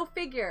snowmen. Go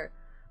figure.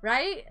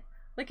 Right?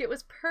 Like it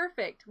was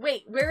perfect.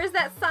 Wait, where is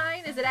that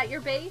sign? Is it at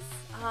your base?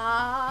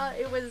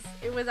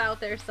 It was out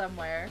there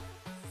somewhere.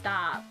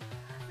 Stop.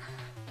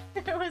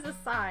 It was a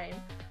sign.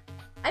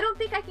 I don't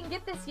think I can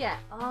get this yet.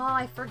 Oh,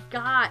 I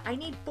forgot. I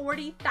need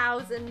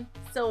 40,000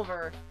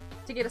 silver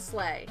to get a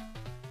sleigh.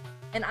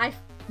 And I've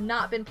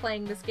not been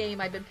playing this game.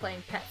 I've been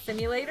playing Pet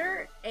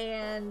Simulator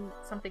and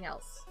something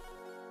else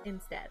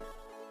instead.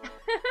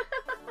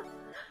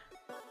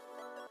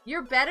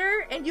 You're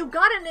better, and you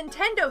got a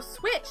Nintendo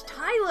Switch,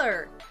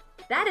 Tyler!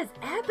 That is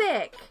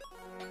epic!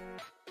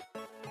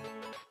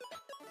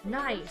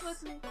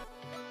 Nice.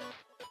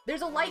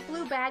 There's a light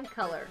blue bag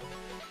color.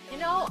 You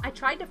know, I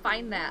tried to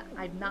find that.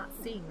 I'm not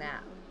seeing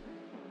that.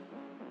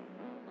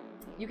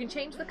 You can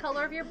change the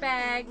color of your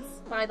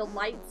bags by the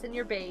lights in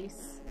your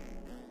base.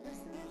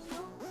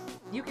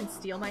 You can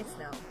steal my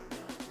snow.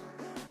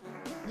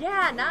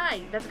 Yeah,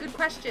 nice. That's a good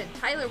question.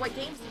 Tyler, what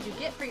games did you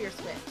get for your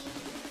Switch?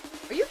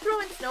 Are you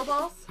throwing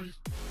snowballs?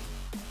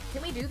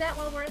 Can we do that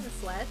while we're in the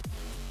sled?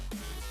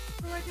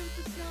 Or I can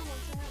put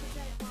snowballs to have a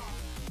giant ball.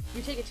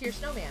 You take it to your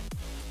snowman.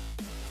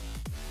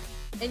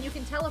 And you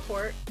can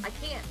teleport. I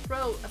can't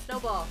throw a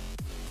snowball.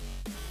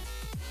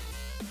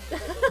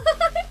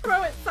 I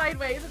throw it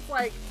sideways. It's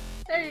like,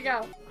 there you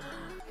go.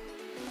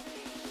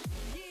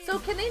 So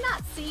can they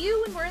not see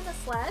you when we're in the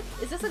sled?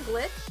 Is this a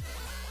glitch?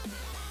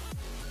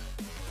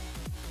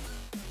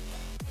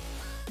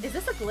 Is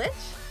this a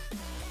glitch?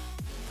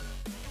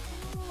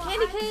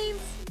 Candy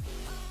canes!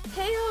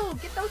 KO!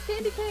 Get those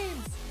candy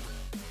canes!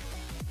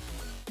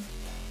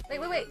 Wait,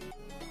 wait, wait!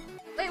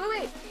 Wait, wait,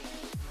 wait!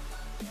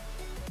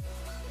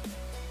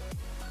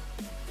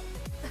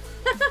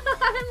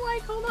 I'm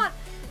like, hold on.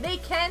 They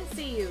can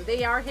see you.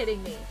 They are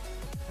hitting me.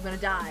 I'm gonna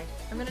die.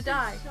 I'm gonna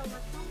die.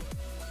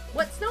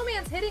 What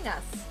snowman's hitting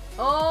us?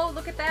 Oh,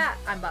 look at that.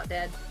 I'm about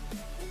dead.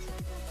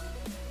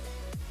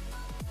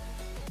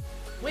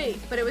 Wait,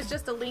 but it was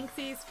just a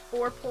Lynxie's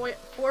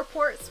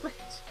 4-port switch.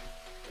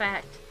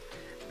 Fact.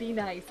 Be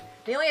nice.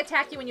 They only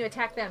attack you when you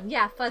attack them.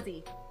 Yeah,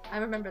 fuzzy. I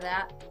remember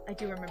that. I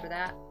do remember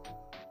that.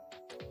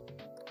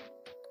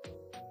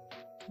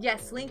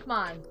 Yes,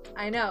 Linkmon.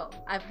 I know.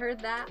 I've heard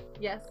that.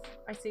 Yes,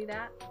 I see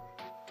that.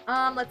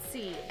 Let's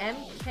see.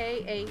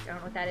 MK8. I don't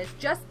know what that is.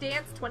 Just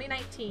Dance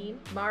 2019.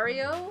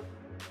 Mario.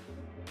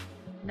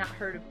 Not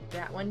heard of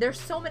that one. There's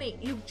so many.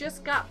 You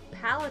just got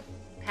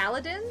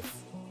Paladins?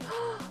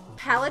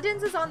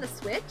 Paladins is on the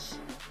Switch?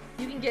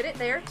 You can get it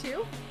there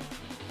too?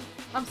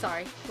 I'm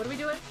sorry. What are we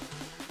doing?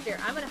 Here,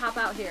 I'm gonna hop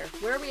out here.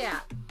 Where are we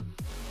at?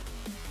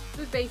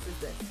 Whose base is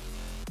this?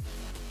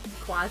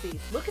 Quasi's.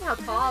 Look at how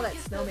tall that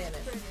snowman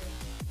is.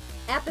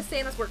 At the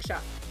Santa's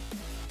workshop.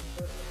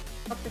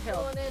 Up the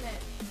hill.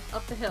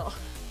 Up the hill.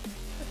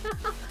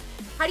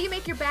 How do you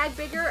make your bag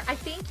bigger? I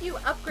think you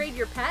upgrade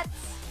your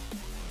pets.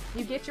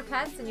 You get your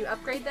pets and you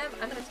upgrade them.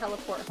 I'm gonna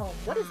teleport home.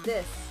 What is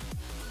this?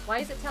 Why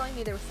is it telling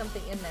me there was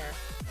something in there?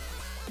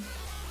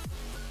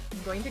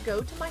 I'm going to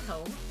go to my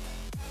home.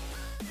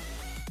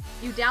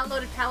 You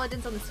downloaded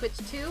Paladins on the Switch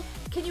too?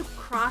 Can you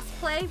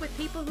cross-play with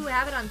people who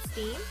have it on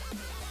Steam?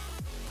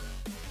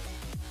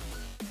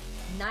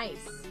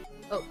 Nice.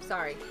 Oh,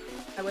 sorry.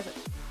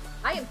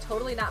 I am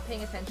totally not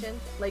paying attention.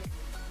 Like,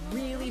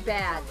 really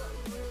bad.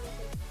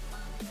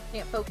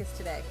 Can't focus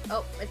today.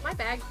 Oh, is my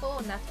bag full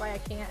and that's why I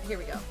can't? Here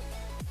we go.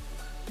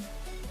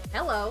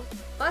 Hello.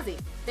 Fuzzy.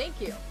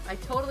 Thank you. I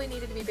totally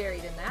needed to be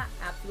buried in that.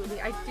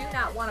 Absolutely. I do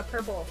not want a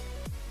purple.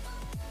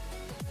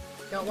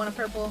 Don't want a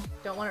purple.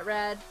 Don't want it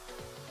red.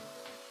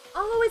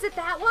 Oh, is it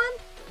that one?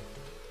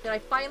 Did I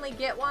finally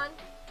get one?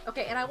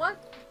 Okay, and I want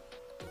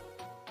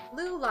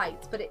blue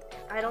lights, but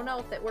I don't know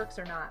if that works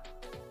or not.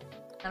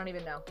 I don't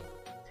even know.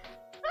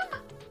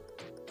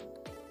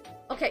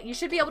 Okay, you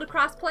should be able to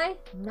crossplay.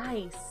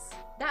 Nice.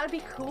 That would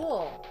be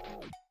cool.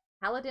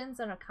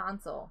 Paladins on a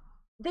console.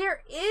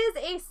 There is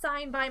a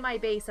sign by my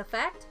base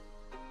effect.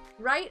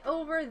 Right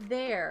over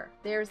there.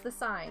 There's the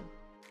sign.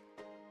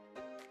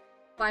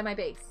 By my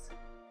base.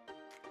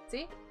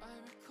 See?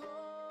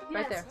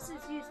 Right there. This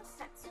is used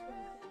pets.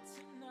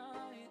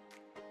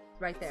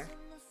 Right there.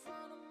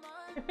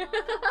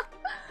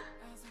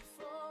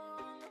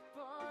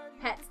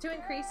 Pets to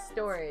increase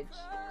storage.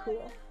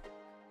 Cool.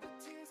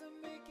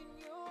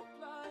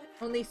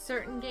 Only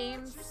certain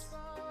games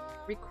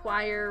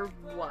require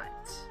what?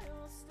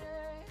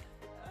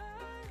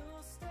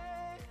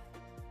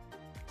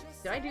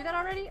 Did I do that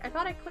already? I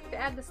thought I clicked to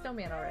add the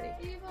snowman already.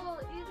 Evil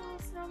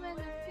snowmen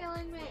are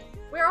killing me.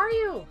 Where are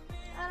you?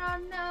 I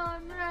don't know,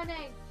 I'm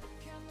running.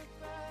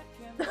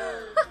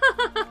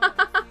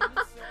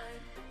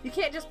 You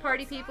can't just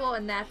party people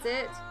and that's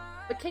it.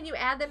 But can you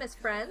add them as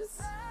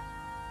friends?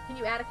 Can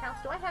you add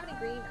accounts? Do I have any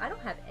green? I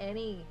don't have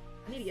any.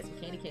 I need to get some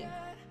candy canes.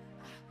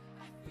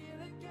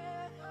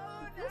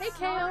 Hey,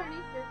 Kale.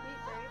 Underneath your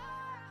feet, right?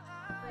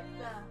 Like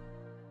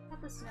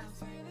not the snow.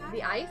 Sorry.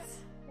 The ice?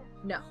 Yeah.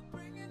 No.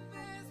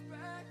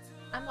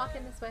 I'm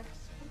walking this way.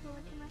 I'm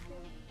going to my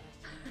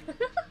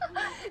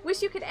face.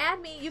 Wish you could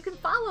add me. You can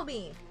follow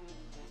me.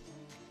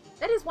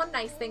 That is one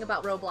nice thing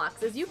about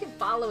Roblox, is you can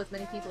follow as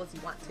many people as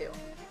you want to.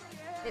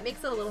 It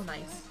makes it a little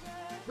nice.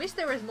 Wish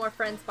there was more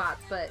friend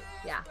spots, but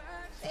yeah.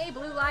 Hey,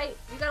 Blue Light,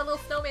 you got a little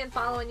snowman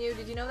following you.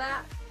 Did you know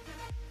that?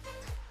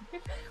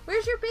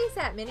 Where's your base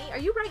at, Minnie? Are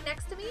you right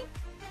next to me?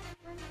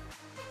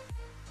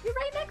 You're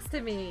right next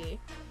to me.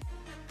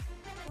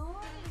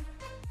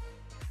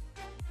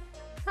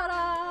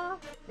 Ta-da!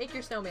 Make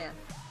your snowman.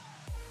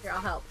 Here, I'll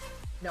help.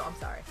 No, I'm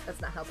sorry.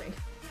 That's not helping.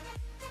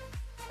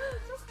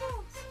 So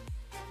close.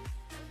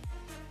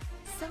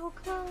 So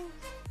close.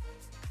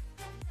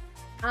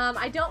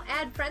 I don't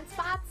add friend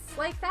spots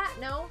like that,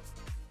 no.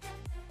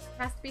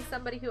 Has to be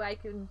somebody who I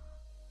can't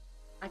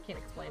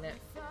explain it.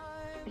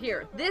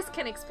 Here, this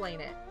can explain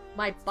it.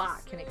 My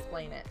bot can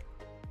explain it.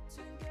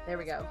 There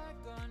we go.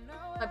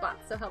 My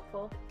bot's so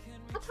helpful.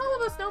 How tall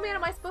of a snowman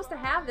am I supposed to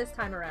have this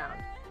time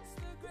around?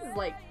 This is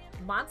like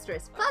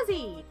monstrous.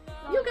 Fuzzy!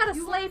 You got a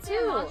sleigh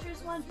too!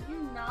 Monstrous one, do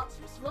you not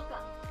look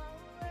up?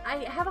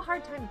 I have a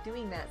hard time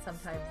doing that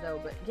sometimes though,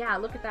 but yeah,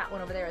 look at that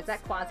one over there. Is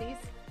that Quasi's?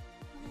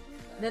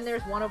 And then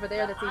there's one over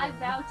there that's even... I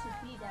vow to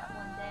be that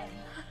one day.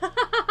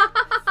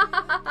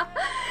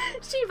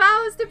 She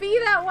vows to be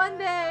that one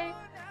day!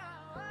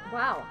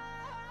 Wow.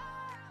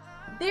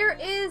 There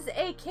is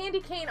a candy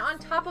cane on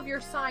top of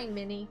your sign,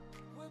 Minnie.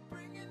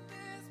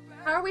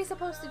 How are we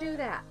supposed to do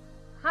that?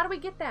 How do we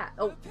get that?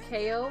 Oh,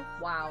 KO?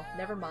 Wow,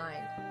 never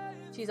mind.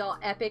 She's all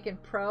epic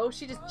and pro.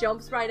 She just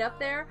jumps right up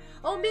there.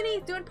 Oh,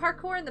 Minnie's doing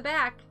parkour in the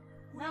back.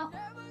 No.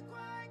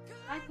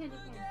 I candy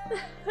cane.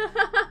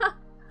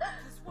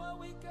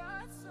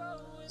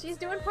 She's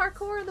doing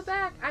parkour in the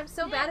back. I'm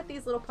so bad at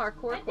these little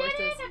parkour courses.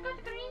 I got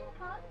the green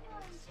card.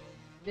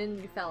 Then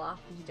you fell off.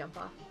 Did you jump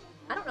off?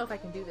 I don't know if I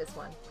can do this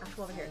one. I'll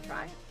come over here and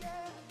try.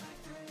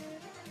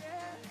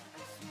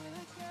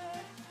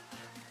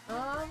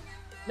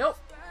 Nope.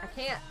 I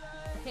can't.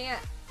 I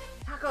can't.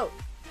 Taco.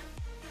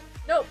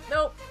 Nope,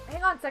 nope.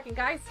 Hang on a second,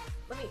 guys.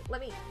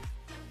 Let me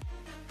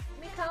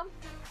come.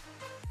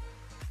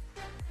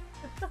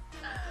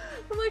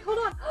 I'm like, hold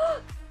on.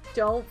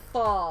 Don't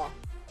fall.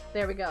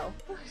 There we go.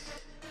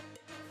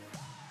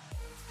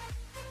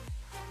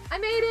 I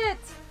made it!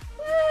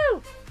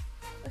 Woo!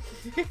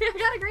 I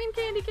got a green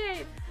candy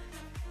cane.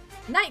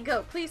 Night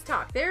Goat, please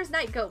talk. There's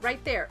Night Goat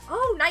right there.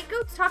 Oh, Night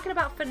Goat's talking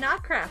about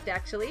Finacraft,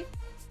 actually.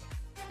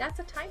 That's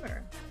a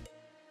timer.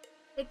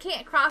 It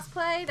can't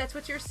crossplay. That's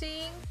what you're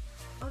seeing.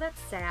 Oh,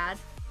 that's sad.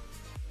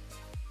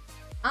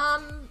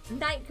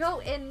 Night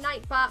Goat and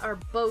Nightbot are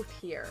both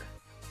here,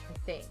 I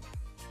think.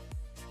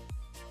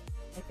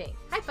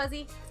 Hi,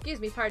 Fuzzy.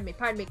 Excuse me, pardon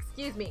me,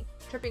 excuse me.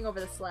 Tripping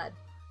over the sled.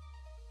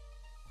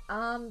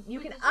 You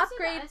can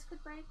upgrade...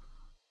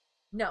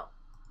 No.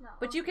 No.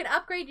 But you can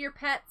upgrade your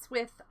pets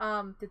with,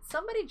 did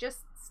somebody just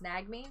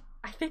snag me?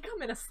 I think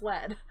I'm in a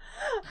sled.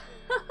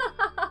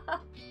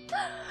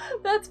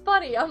 That's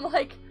funny. I'm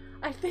like,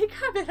 I think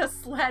I'm in a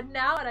sled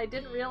now and I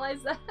didn't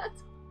realize that.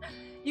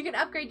 You can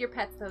upgrade your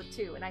pets though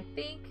too, and I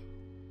think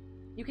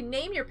you can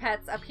name your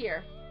pets up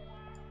here.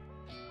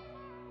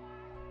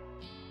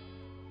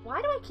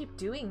 Why do I keep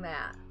doing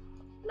that?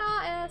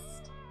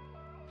 Naest.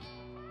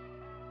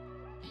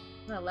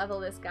 I'm gonna level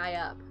this guy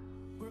up.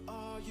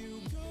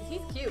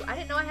 He's cute. I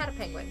didn't know I had a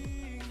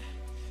penguin.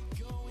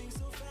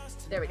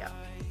 There we go.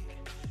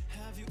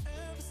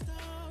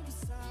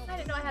 I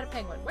didn't know I had a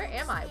penguin. Where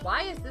am I?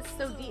 Why is this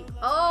so deep?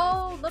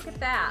 Oh, look at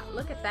that.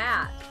 Look at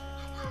that.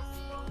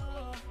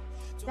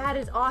 That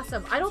is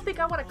awesome. I don't think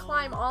I want to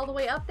climb all the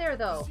way up there,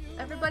 though.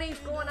 Everybody's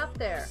going up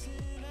there.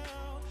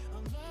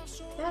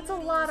 That's a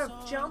lot of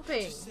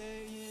jumping.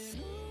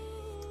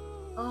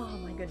 Oh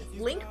my goodness.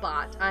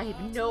 Linkbot. I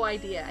have no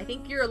idea. I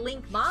think you're a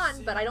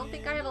Linkmon, but I don't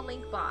think I have a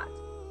Linkbot.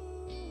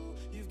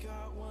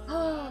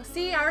 Oh,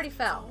 see, I already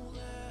fell.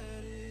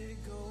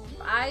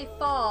 If I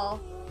fall,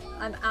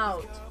 I'm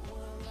out.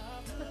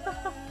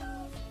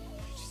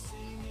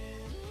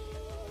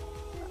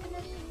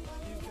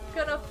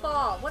 Gonna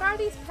fall. What are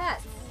these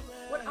pets?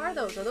 What are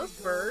those? Are those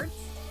birds?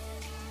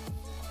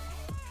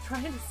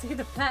 Trying to see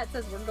the pets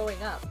as we're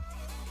going up.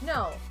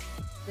 No.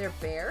 They're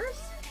bears?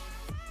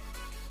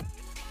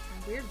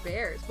 Weird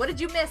bears. What did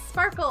you miss?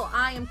 Sparkle,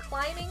 I am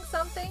climbing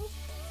something.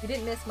 You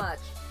didn't miss much.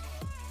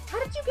 How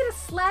did you get a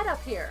sled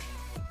up here?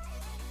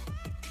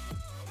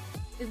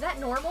 Is that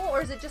normal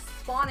or is it just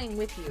spawning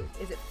with you?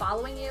 Is it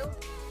following you?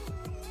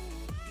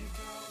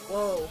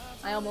 Whoa,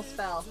 I almost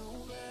fell.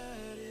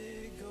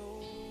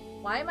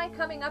 Why am I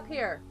coming up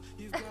here?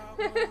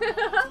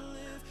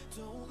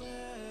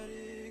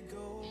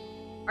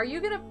 Are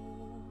you gonna...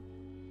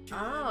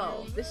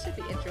 Oh, this should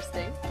be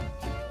interesting.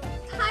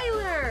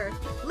 Tyler!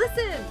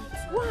 Listen!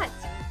 What?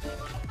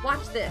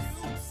 Watch this.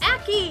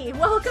 Aki!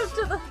 Welcome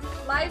to the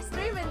live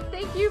stream and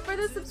thank you for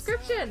the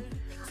subscription!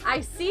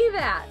 I see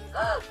that.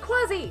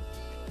 Quasi!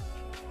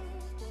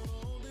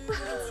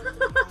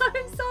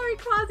 I'm sorry,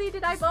 Quasi.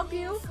 Did I bump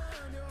you?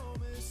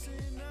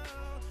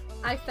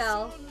 I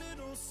fell.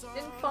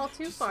 Didn't fall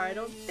too far, I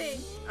don't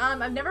think.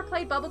 I've never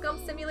played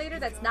Bubblegum Simulator.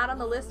 That's not on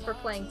the list for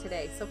playing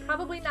today. So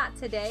probably not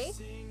today.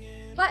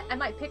 But I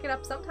might pick it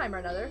up sometime or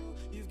another.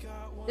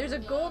 There's a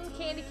golden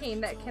candy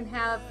cane that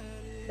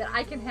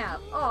I can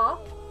have. Aw.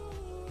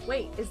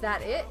 Wait, is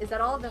that it? Is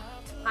that all the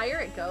higher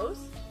it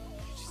goes?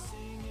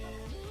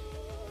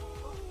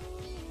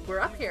 We're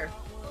up here.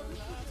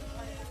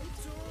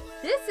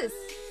 This is...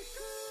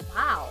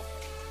 Wow.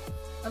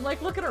 I'm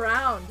like looking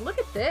around. Look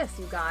at this,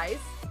 you guys.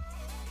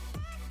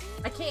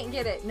 I can't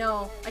get it.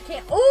 No, I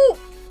can't. Oh!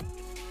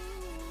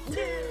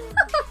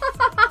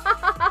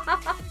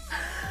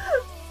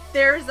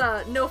 There's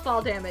no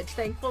fall damage,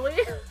 thankfully.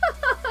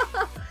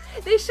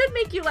 They should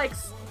make you like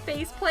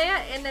face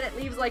plant and then it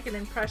leaves like an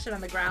impression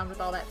on the ground with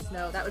all that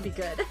snow. That would be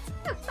good.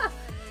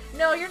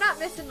 No, you're not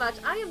missing much.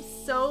 I am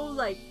so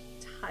like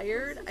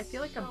tired. I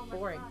feel like I'm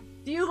boring.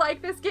 Do you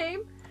like this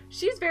game?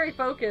 She's very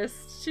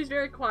focused. She's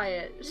very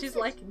quiet. She's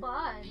like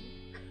fun.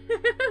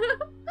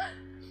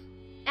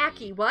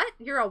 Aki, what?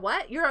 You're a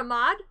what? You're a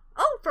mod?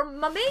 Oh,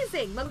 from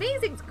Amazing.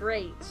 Amazing's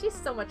great. She's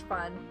so much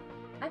fun.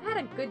 I've had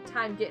a good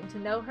time getting to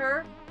know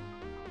her.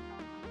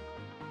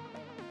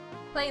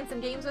 Playing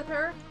some games with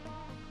her.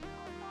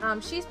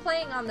 She's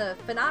playing on the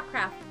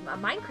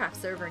Minecraft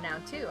server now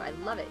too. I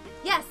love it.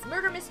 Yes,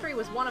 Murder Mystery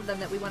was one of them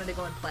that we wanted to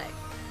go and play.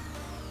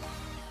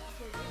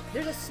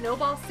 There's a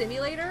snowball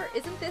simulator.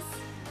 Isn't this?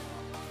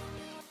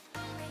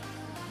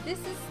 This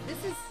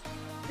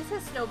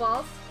has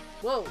snowballs.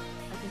 Whoa,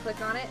 I can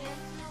click on it.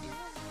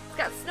 It's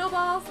got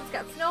snowballs, it's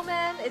got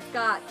snowmen, it's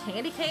got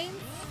candy canes,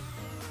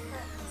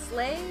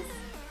 sleighs,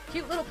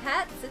 cute little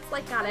pets. It's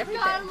like got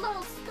everything. Got a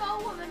little snow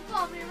woman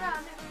following me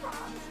around in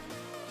front.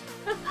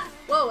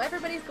 Whoa,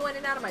 everybody's going in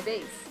and out of my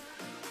base.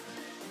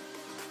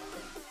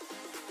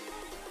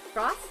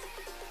 Frost?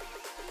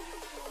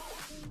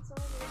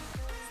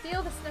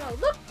 Steal the snow.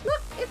 Look,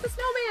 look, it's a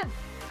snowman.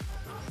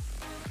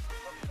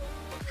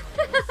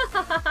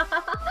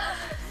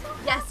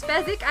 Yes,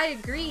 Fezzik, I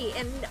agree.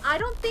 And I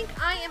don't think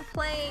I am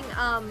playing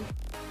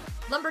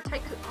Lumber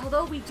Tycoon,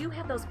 although we do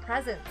have those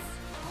presents.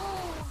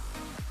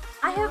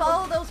 I have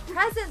all of those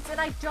presents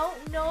and I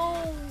don't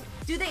know,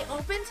 do they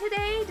open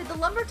today? Did the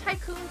Lumber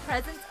Tycoon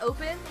presents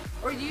open?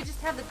 Or do you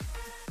just have the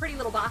pretty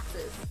little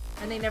boxes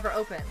and they never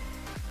open?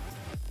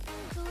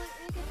 So let me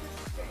get this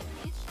straight.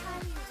 Each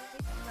time you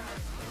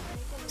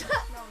make a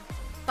snowman,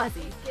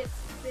 Fuzzy. it gets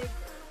bigger.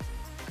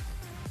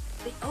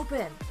 They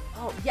open.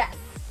 Oh, yes.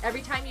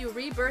 Every time you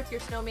rebirth your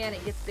snowman,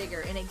 it gets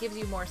bigger and it gives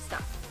you more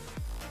stuff.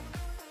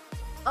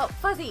 Oh,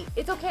 Fuzzy,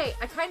 it's okay.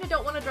 I kind of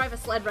don't want to drive a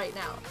sled right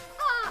now.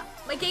 Ah,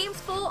 my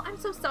game's full. I'm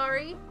so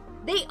sorry.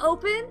 They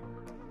open?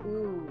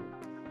 Ooh.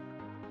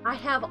 I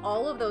have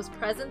all of those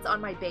presents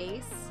on my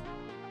base.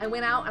 I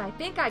went out and I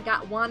think I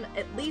got one,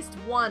 at least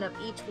one of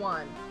each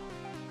one.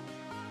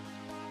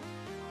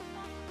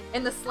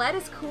 And the sled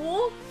is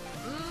cool?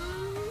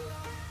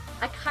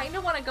 I kind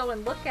of want to go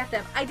and look at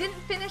them. I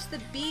didn't finish the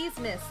Bees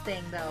Miss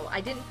thing, though.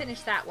 I didn't finish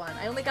that one.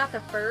 I only got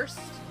the first.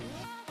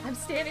 I'm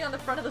standing on the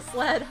front of the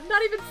sled. I'm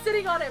not even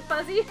sitting on it,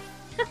 Fuzzy.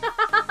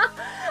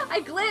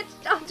 I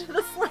glitched onto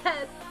the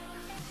sled.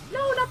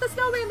 No, not the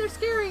snowman. They're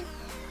scary.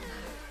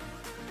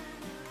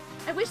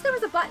 I wish there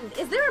was a button.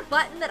 Is there a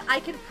button that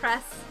I can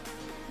press?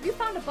 Have you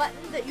found a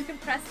button that you can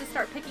press to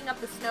start picking up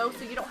the snow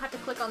so you don't have to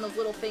click on those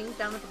little things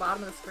down at the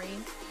bottom of the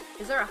screen?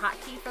 Is there a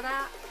hotkey for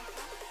that?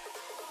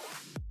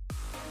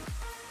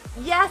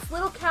 Yes,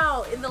 Little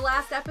Cow, in the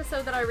last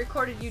episode that I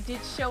recorded, you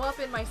did show up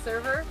in my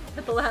server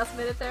at the last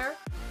minute there.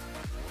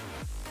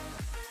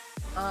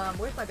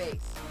 Where's my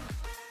base?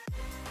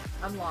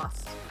 I'm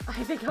lost.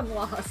 I think I'm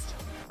lost.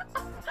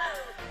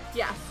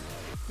 Yes.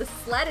 The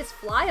sled is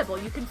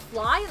flyable. You can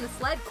fly in the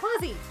sled.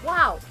 Quasi!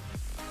 Wow!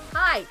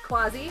 Hi,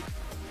 Quasi.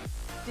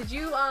 Did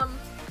you,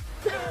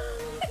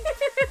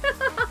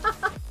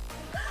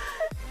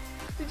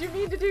 Did you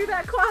mean to do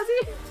that,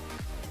 Quasi?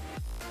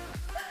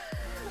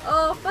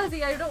 Oh,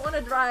 Fuzzy, I don't want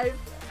to drive.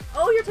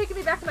 Oh, you're taking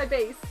me back to my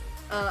base.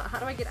 How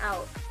do I get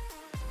out?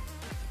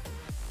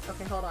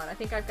 Okay, hold on. I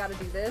think I've got to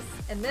do this,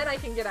 and then I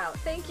can get out.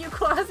 Thank you,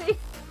 Quasi.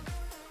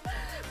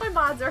 My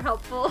mods are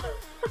helpful.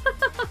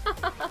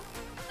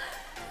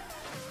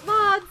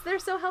 Mods, they're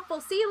so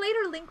helpful. See you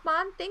later,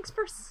 Linkmon. Thanks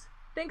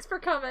for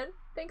coming.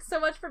 Thanks so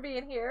much for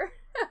being here.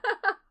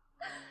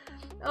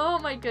 Oh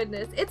my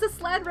goodness. It's a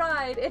sled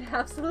ride. It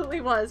absolutely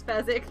was,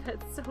 Fezzik.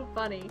 That's so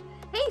funny.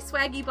 Hey,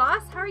 Swaggy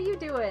Boss. How are you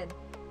doing?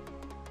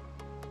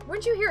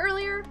 Weren't you here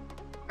earlier?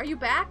 Are you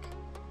back?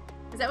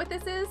 Is that what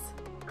this is?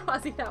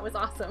 Quasi, that was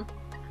awesome.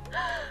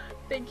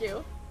 Thank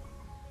you.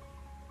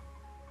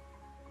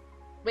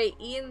 Wait,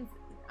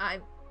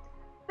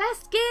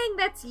 Best Gang,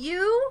 that's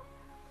you?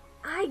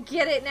 I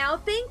get it now.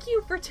 Thank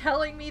you for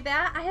telling me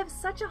that. I have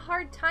such a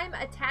hard time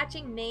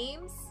attaching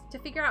names to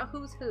figure out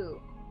who's who.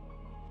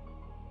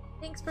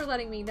 Thanks for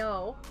letting me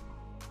know.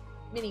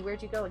 Minnie,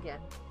 where'd you go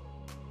again?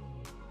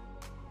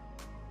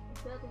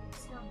 Building the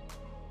snowman.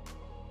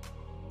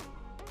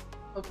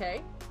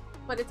 Okay.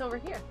 But it's over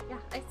here. Yeah,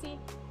 I see.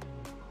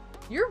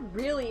 You're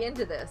really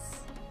into this.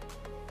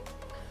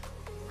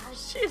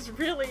 She's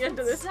really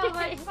into this so game.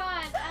 much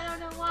fun. I don't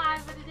know why,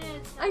 but it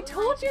is. I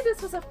told you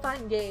this was a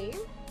fun game.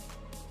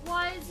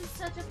 Why is this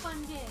such a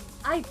fun game?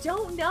 I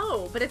don't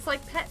know, but it's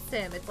like Pet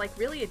Sim. It's like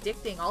really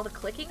addicting. All the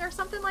clicking or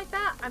something like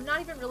that. I'm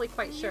not even really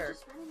quite sure.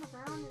 Just running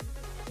around and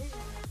vision.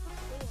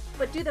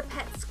 But do the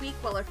pets squeak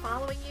while they're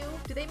following you?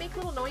 Do they make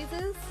little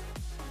noises?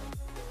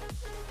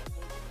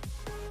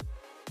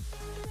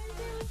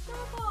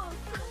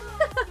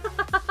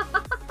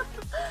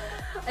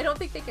 I don't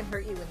think they can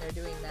hurt you when they're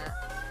doing that.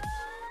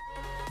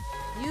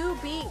 You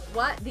beat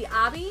what? The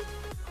obby?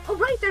 Oh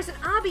right, there's an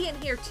obby in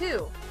here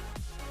too.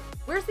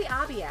 Where's the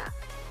obby at?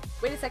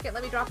 Wait a second,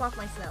 let me drop off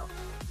my snow.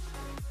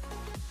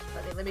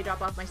 Let me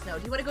drop off my snow.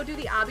 Do you want to go do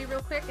the obby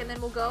real quick and then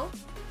we'll go?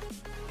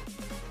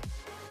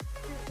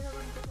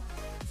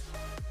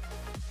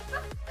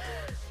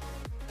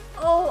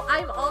 Oh,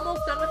 I'm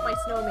almost done with my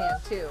snowman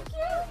too.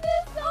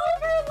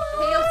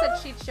 Kayo said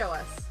she'd show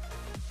us.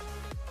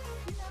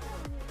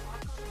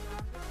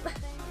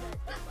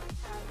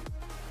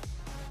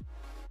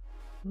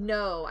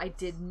 No, I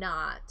did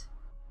not.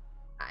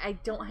 I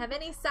don't have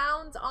any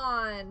sounds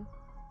on.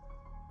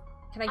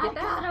 Can I get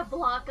that? I got a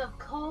block of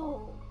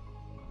coal.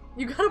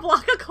 You got a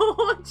block of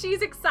coal and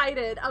she's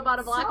excited about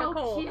a block of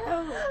coal. Cute.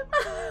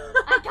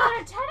 I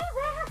got a teddy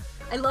bear.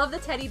 I love the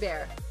teddy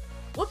bear.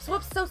 Whoops,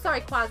 whoops, so sorry,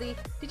 Quasi.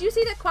 Did you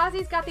see that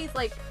Quasi's got these,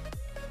 like,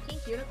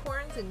 pink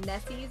unicorns and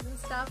Nessies and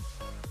stuff?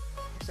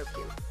 You're so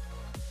cute.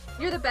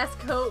 You're the best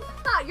coat.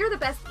 Ah, you're the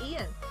best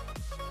Ian.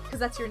 Because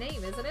that's your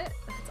name, isn't it?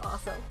 That's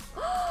awesome.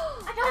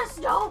 I got a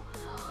snow.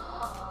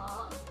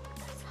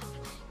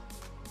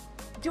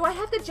 Do I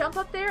have to jump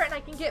up there and I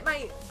can get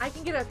a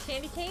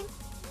candy cane?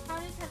 How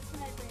many pets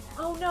can I bring out?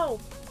 Oh no.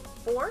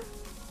 4?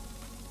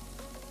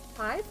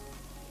 5?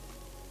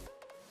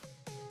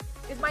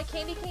 Is my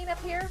candy cane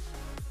up here?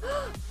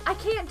 I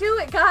can't do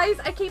it, guys.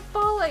 I keep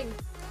falling.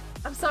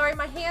 I'm sorry,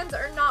 my hands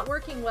are not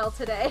working well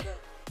today.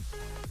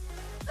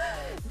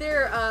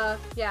 They're,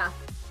 yeah.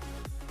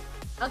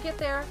 I'll get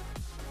there.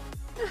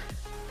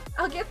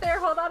 I'll get there.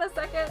 Hold on a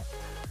second.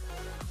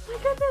 Oh my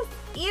goodness.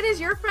 Ian is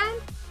your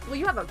friend? Well,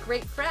 you have a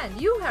great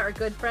friend. You are a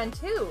good friend,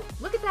 too.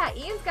 Look at that.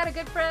 Ian's got a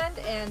good friend,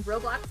 and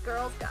Roblox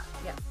Girls got,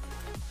 yeah.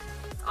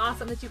 It's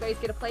awesome that you guys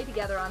get to play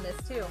together on this,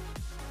 too.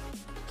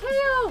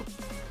 KO!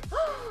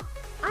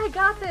 I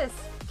got this.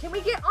 Can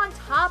we get on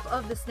top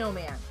of the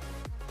snowman?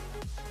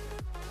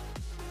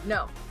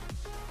 No.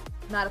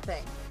 Not a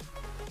thing.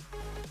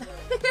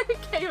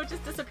 KO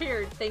just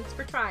disappeared. Thanks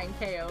for trying,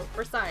 KO,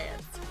 for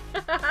science.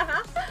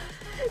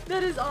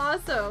 That is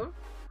awesome.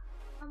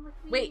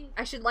 Wait,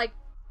 I should like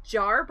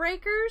jar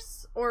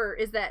breakers? Or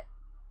is that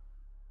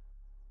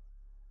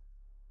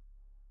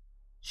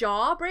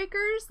jaw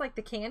breakers? Like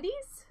the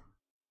candies?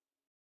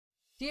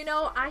 Do you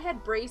know, I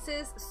had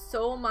braces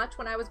so much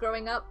when I was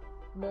growing up,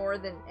 more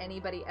than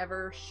anybody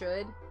ever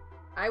should.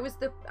 I was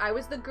the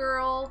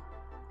girl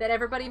that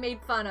everybody made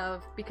fun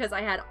of because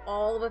I had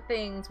all the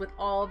things with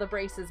all the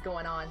braces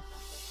going on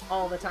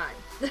all the time.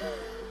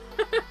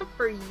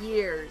 For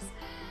years.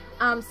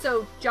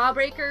 So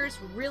jawbreakers,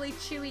 really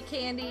chewy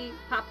candy,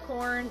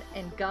 popcorn,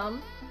 and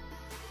gum.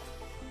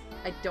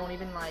 I don't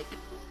even like.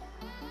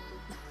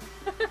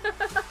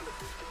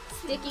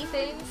 Sticky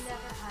things.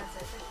 Never has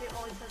it, but she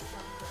always has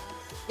something.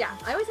 Yeah,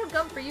 I always have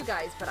gum for you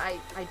guys, but I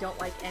don't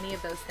like any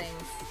of those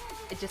things.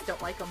 I just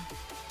don't like them.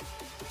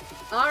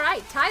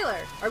 Alright,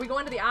 Tyler, are we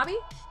going to the obby?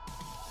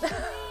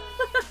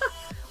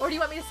 Or do you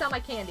want me to sell my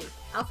candy?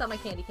 I'll sell my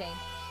candy cane.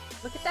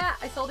 Look at that,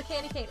 I sold a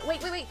candy cane.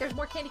 Wait, there's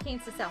more candy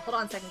canes to sell. Hold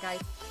on a second,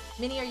 guys.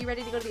 Minnie, are you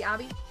ready to go to the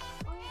obby?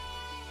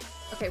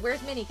 Okay,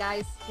 where's Minnie,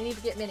 guys? We need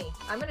to get Minnie.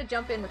 I'm gonna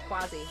jump in with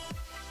Quasi.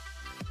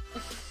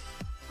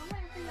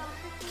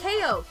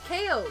 KO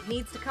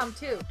needs to come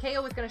too.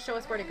 KO is gonna show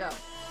us where to go.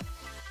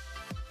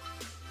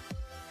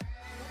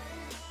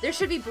 There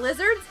should be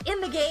blizzards in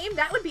the game.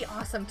 That would be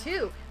awesome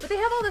too. But they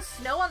have all the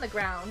snow on the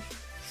ground,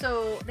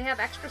 so they have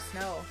extra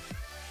snow.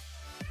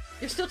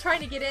 You're still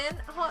trying to get in?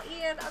 Oh,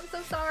 Ian, I'm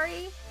so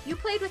sorry. You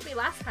played with me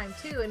last time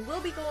too, and we'll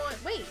be going.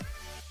 Wait,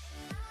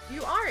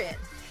 you are in.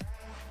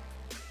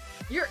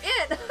 You're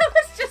in. I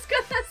was just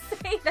gonna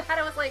say that.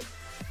 I was like,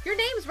 your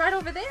name's right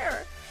over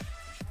there.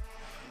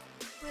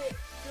 Wait, do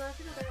you want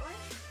to go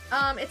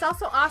that way? It's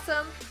also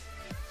awesome.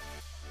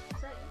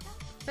 Is that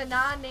you?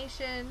 Fana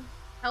Nation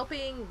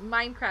helping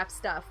Minecraft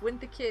stuff.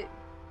 Wouldn't the kid?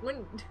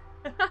 Wouldn't?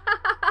 I'm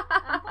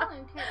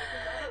following Kit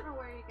because I don't know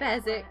where you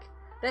guys Bezic.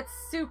 That's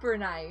super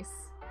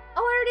nice.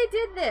 Oh, I already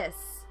did this.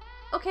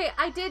 Okay,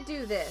 I did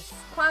do this.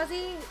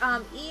 Quasi,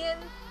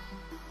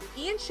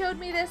 Ian showed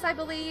me this, I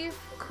believe.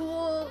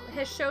 Cool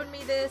has showed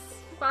me this.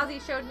 Quasi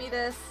showed me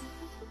this.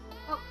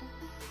 Oh,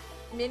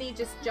 Minnie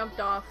just jumped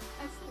off.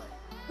 I slipped.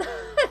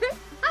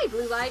 Hi,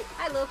 Blue Light.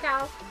 Hi, Lil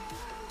Cow.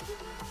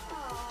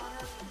 Oh,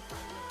 that's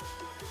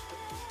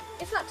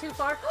It's not too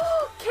far.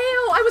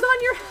 KO, I was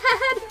on your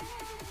head.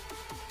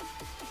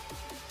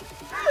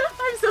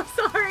 I'm so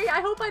sorry.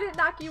 I hope I didn't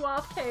knock you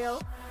off, KO.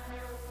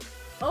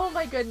 Oh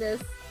my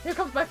goodness. Here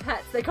comes my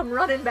pets. They come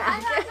running I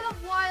back.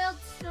 have a wild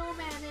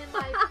snowman in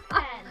my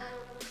pen.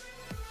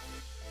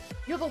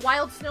 You have a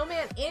wild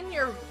snowman in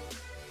your...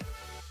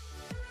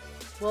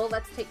 Well,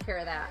 let's take care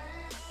of that.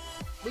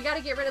 We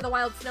gotta get rid of the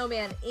wild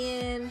snowman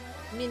in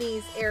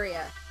Minnie's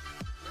area.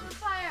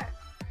 Fire!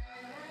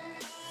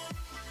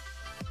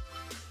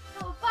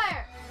 No,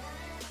 fire!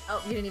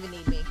 Oh, you didn't even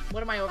need me.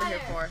 What am I over here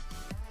for?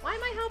 Why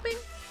am I helping?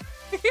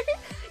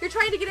 You're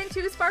trying to get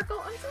into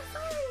Sparkle? I'm so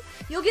sorry.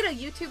 You'll get a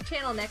YouTube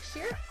channel next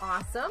year.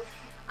 Awesome.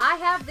 I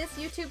have this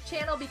YouTube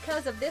channel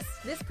because of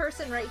this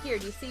person right here.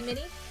 Do you see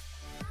Minnie?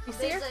 You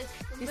see her? Do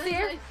you see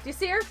her? Do you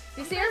see her?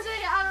 Do you see her?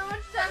 I don't know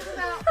what you're talking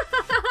about.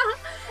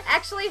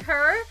 Actually,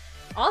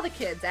 all the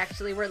kids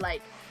actually were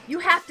like, you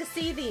have to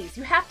see these.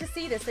 You have to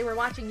see this. They were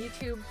watching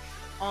YouTube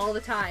all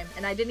the time,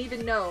 and I didn't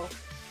even know.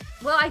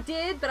 Well, I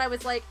did, but I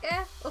was like,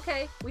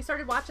 okay. We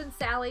started watching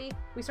Sally.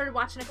 We started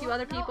watching a few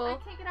other people. I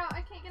can't get out.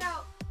 I can't get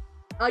out.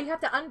 Oh, you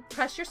have to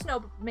unpress your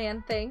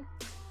snowman thing.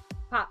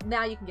 Pop.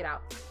 Now you can get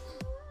out.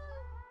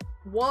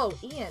 Whoa,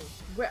 Ian,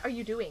 what are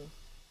you doing?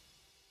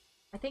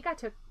 I think I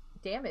took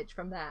damage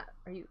from that.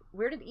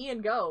 Where did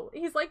Ian go?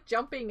 He's like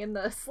jumping in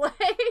the sleigh.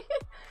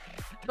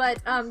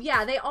 But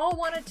yeah, they all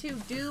wanted to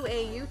do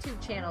a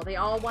YouTube channel. They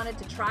all wanted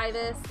to try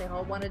this. They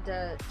all wanted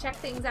to check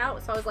things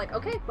out. So I was like,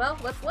 okay, well,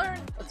 let's learn.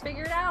 Let's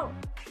figure it out.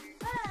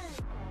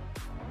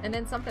 And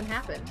then something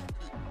happened.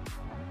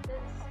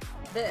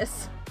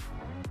 This.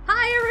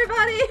 Hi,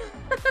 everybody!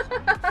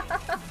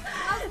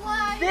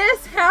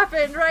 This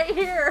happened right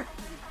here.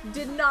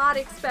 Did not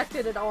expect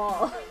it at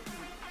all.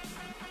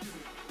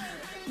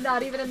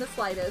 Not even in the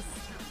slightest.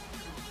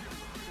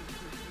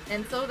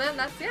 And so then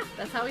that's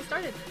how we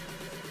started.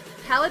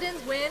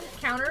 Paladins win,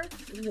 counter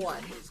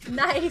 1.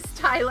 Nice,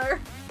 Tyler.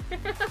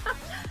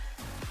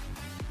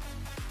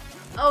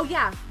 Oh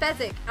yeah,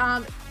 Fezzik.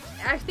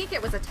 I think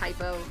it was a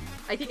typo.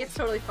 I think it's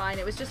totally fine.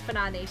 It was just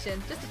Fanon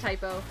Nation, just a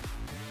typo.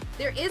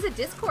 There is a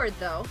Discord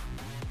though.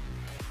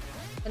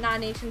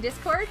 Fanon Nation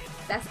Discord.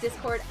 Best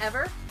Discord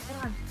ever.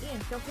 Hold on, Ian,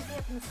 don't pick me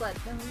up in the sled.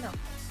 No.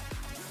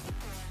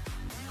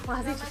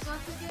 Quasi just...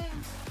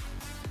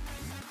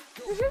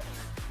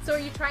 So are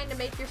you trying to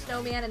make your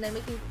snowman and then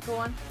we can go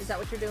on? Is that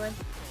what you're doing?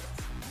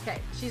 Okay,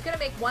 she's gonna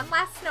make one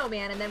last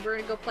snowman and then we're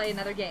gonna go play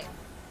another game.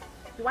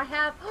 Do I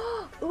have...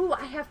 Ooh,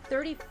 I have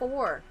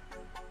 34.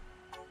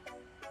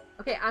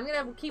 Okay, I'm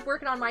gonna keep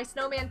working on my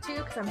snowman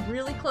too because I'm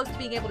really close to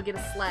being able to get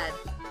a sled.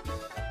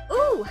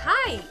 Ooh,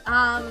 hi!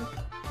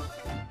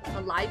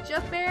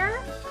 Elijah Bear,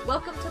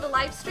 welcome to the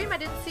live stream. I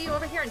didn't see you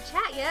over here in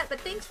chat yet, but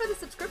thanks for the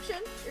subscription.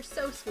 You're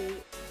so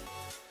sweet.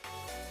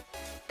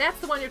 That's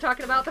the one you're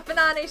talking about, the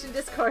Fanon Nation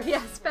Discord.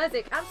 Yes,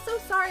 Fezzik. I'm so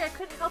sorry I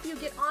couldn't help you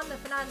get on the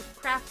Fanon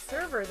Craft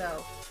server,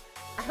 though.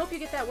 I hope you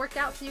get that worked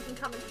out so you can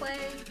come and play.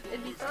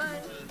 It'd be fun.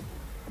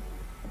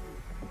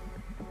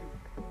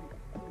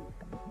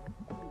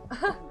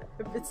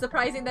 It's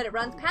surprising that it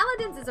runs.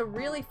 Paladins is a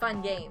really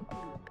fun game.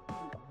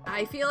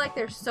 I feel like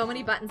there's so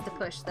many buttons to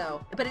push,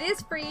 though. But it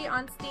is free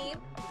on Steam.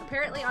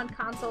 Apparently on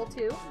console,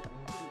 too.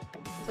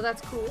 So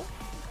that's cool.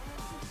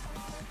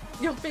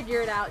 You'll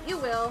figure it out. You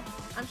will.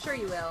 I'm sure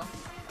you will.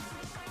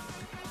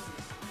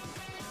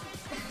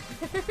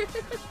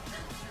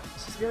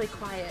 She's really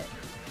quiet.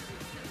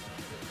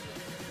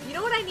 You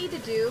know what I need to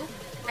do?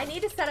 I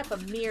need to set up a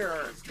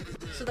mirror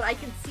so that I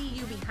can see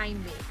you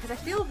behind me. Because I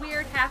feel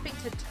weird having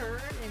to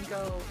turn and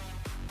go,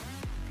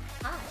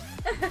 hi.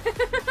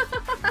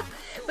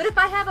 But if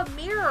I have a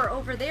mirror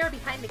over there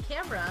behind the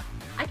camera,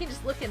 I can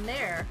just look in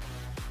there.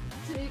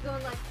 So you're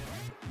going like...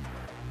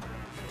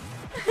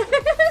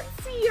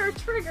 See you're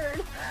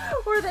triggered.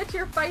 Or that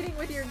you're fighting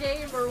with your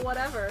game or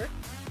whatever.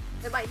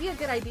 It might be a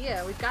good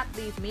idea. We've got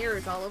these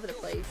mirrors all over the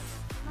place.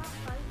 I'm not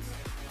fighting.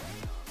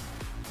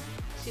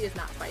 She is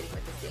not fighting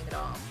with this game at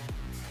all.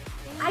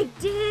 I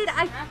did!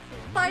 I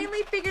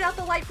finally figured out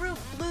the light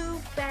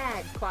blue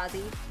bag,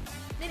 Quasi.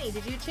 Minnie,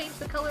 did you change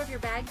the color of your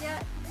bag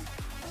yet?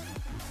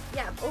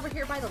 Yeah, over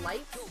here by the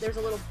lights, there's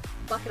a little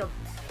bucket of...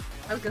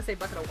 I was gonna say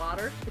bucket of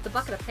water. It's a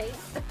bucket of paint.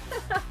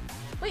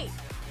 Wait,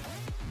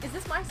 is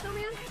this my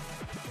snowman?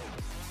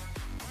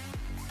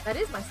 That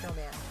is my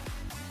snowman.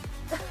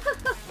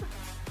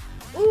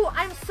 Ooh,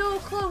 I'm so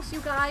close,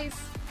 you guys.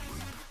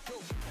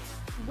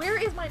 Where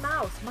is my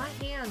mouse? My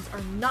hands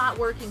are not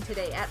working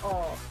today at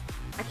all.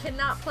 I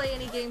cannot play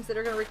any games that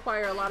are going to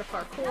require a lot of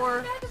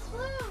parkour.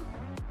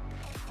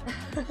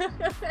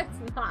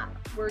 It's not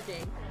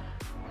working.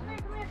 Come here.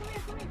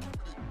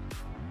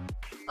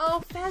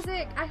 Oh,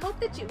 Fezzik, I hope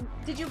that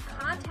did you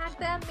contact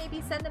them?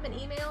 Maybe send them an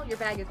email? Your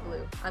bag is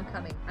blue. I'm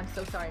coming. I'm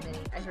so sorry,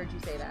 Minnie. I heard you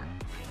say that.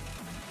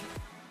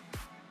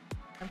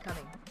 I'm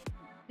coming.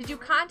 Did you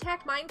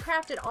contact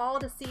Minecraft at all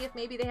to see if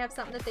maybe they have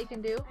something that they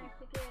can do?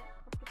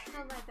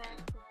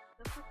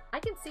 I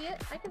can see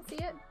it. I can see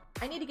it.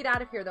 I need to get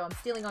out of here, though. I'm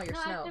stealing all your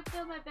snow. I have to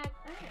fill my bag.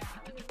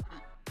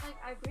 Like,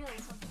 I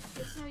realized something.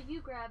 The snow you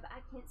grab, I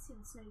can't see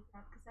the snow you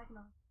grab because I can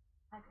only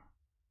grab.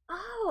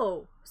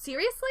 Oh,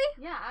 seriously?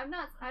 Yeah,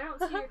 I don't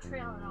see your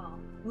trail at all.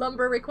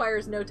 Lumber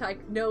requires no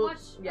type,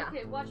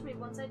 Okay, watch me.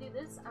 Once I do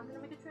this, I'm gonna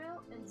make a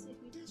trail and see if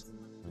you can see.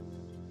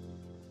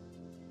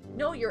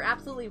 No, you're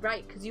absolutely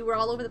right, because you were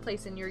all over the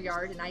place in your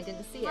yard and I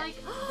didn't see it. Like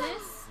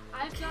this,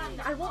 I've gotten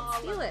I won't all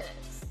steal of it.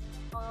 This.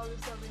 All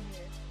this over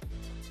here.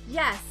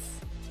 Yes.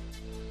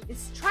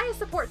 Try a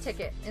support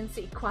ticket and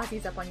see.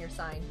 Quasi's up on your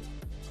sign.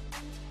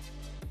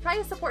 Try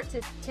a support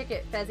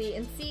ticket, Fezzy,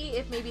 and see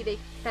if maybe they...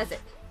 Fezzik.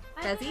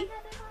 Fezzy?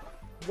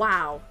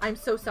 Wow. I'm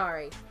so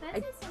sorry.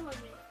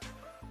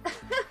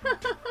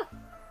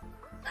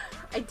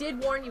 I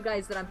did warn you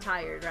guys that I'm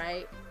tired,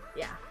 right?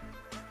 Yeah.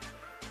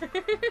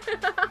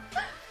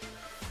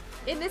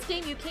 In this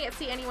game, you can't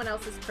see anyone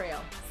else's trail.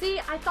 See,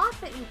 I thought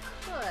that you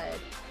could.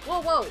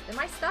 Whoa, whoa. Am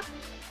I stuck?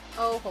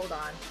 Oh, hold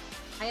on.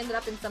 I ended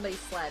up in somebody's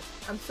sled.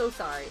 I'm so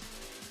sorry.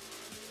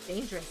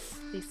 Dangerous.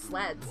 These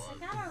sleds.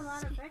 I got a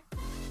lot of bricks.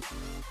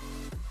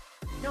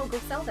 No, go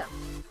sell them.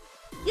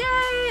 Yay!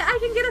 I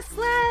can get a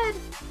sled!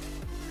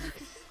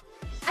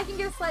 I can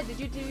get a sled. Did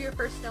you do your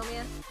first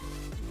snowman?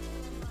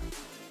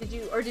 Did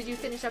you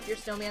finish up your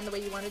snowman the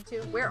way you wanted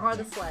to? Where are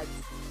the sleds?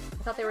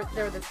 I thought they were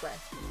this way.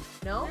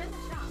 No? They're in the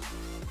shop.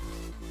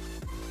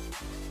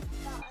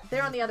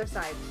 They're on the other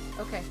side.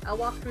 Okay, I'll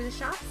walk through the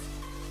shops.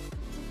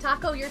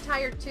 Taco, you're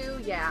tired too?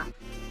 Yeah.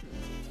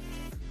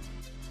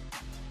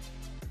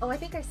 Oh, I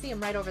think I see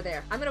him right over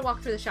there. I'm gonna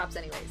walk through the shops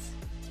anyways.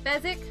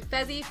 Fezzik,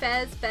 Fezzy,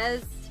 Fez,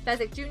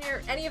 Fezzik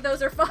Jr. Any of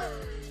those are fine.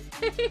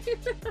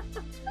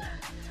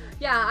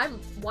 Yeah, I'm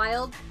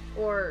wild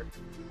or...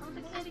 Oh,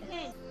 the candy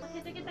cane.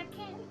 Okay, to get that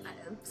candy.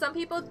 Some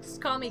people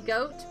just call me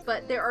goat,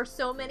 but there are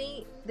so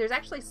many... There's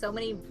actually so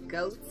many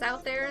goats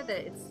out there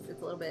that it's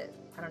a little bit...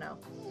 I don't know.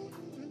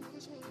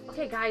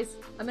 Okay, guys.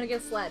 I'm gonna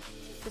get a sled.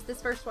 Just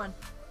this first one.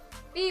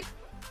 Beep.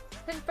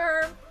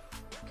 Confirm.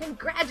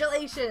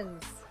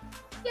 Congratulations.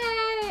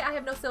 Yay! I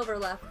have no silver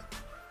left,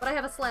 but I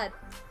have a sled.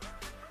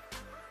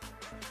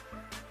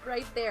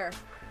 Right there.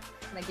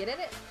 Can I get in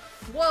it?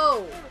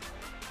 Whoa!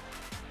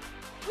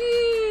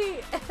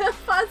 Whee!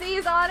 Fuzzy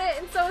is on it,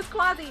 and so is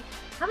Quasi.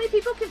 How many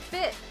people can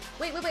fit?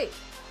 Wait, wait, wait.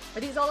 Are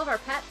these all of our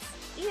pets?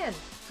 Ian,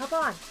 hop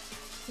on.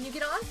 Can you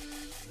get on?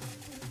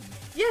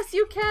 Yes,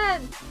 you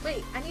can!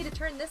 Wait, I need to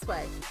turn this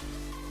way.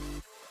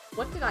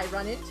 What did I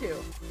run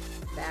into?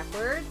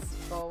 Backwards,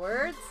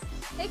 forwards.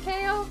 Hey,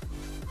 KO.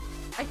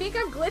 I think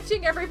I'm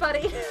glitching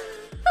everybody.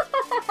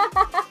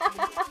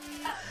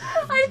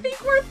 I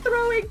think we're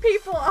throwing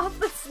people off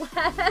the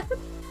sled.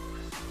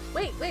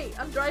 Wait, wait,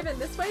 I'm driving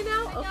this way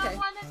now? Okay.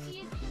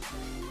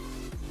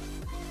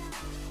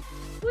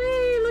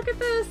 Whee, look at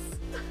this.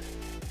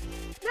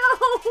 No,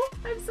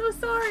 I'm so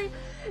sorry.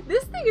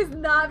 This thing is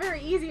not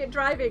very easy at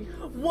driving.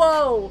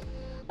 Whoa,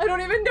 I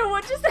don't even know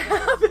what just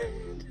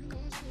happened.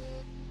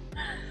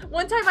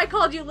 One time I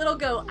called you little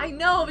goat. I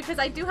know, because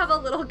I do have a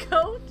little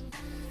goat.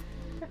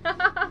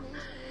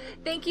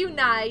 Thank you,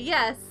 Nai.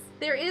 Yes,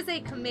 there is a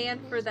command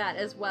for that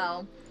as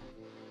well.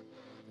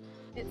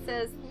 It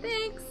says,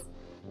 thanks.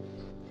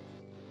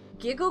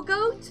 Giggle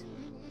goat?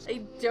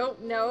 I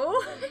don't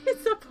know.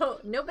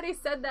 Nobody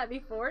said that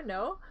before,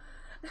 no.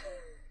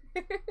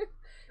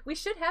 We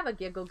should have a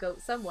giggle goat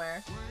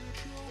somewhere.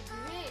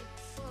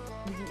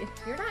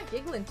 You're not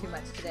giggling too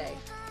much today.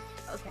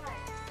 Okay.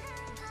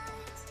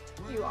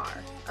 You are.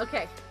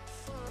 Okay.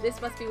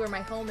 This must be where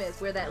my home is,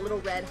 where that little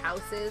red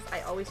house is.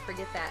 I always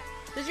forget that.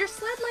 Does your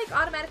sled, like,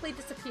 automatically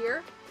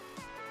disappear?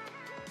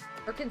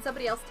 Or can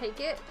somebody else take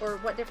it? Or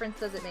what difference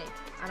does it make?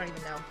 I don't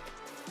even know.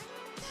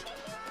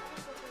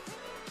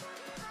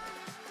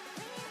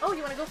 Oh, you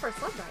want to go for a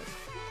sled ride?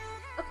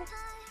 Okay.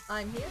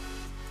 I'm here.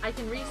 I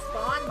can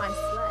respawn my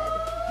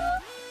sled.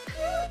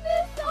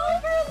 This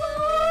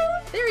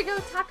overload! There we go,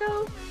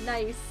 Taco.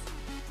 Nice.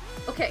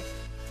 Okay,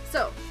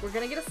 so we're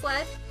gonna get a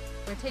sled.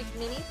 We're gonna take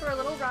Minnie for a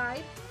little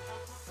ride.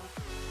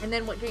 And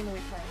then what game are we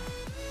playing?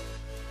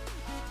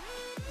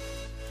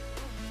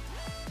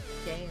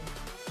 Game.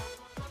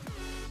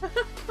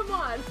 Come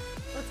on.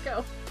 Let's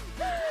go.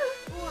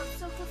 Oh, I'm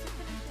so close to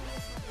finishing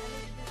this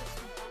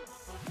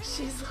one.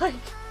 She's like...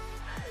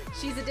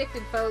 She's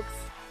addicted, folks.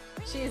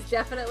 She is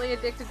definitely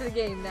addicted to the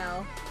game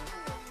now.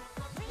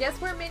 Guess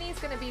where Minnie's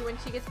gonna be when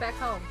she gets back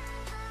home?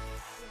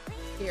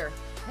 Here.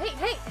 Hey,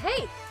 hey,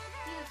 hey!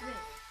 Excuse me.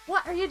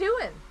 What are you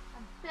doing?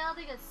 I'm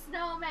building a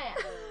snowman.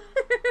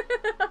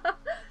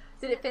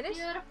 Did it finish?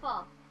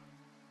 Beautiful.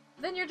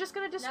 Then you're just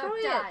gonna destroy No,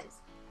 it.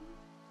 dies.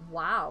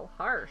 Wow,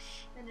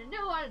 harsh. And a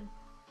new one.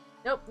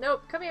 Nope,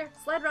 nope. Come here.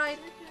 Sled ride.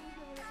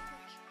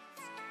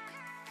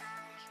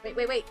 Wait,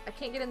 wait, wait. I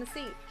can't get in the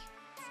seat.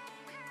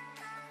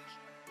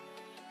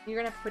 You're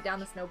gonna have to put down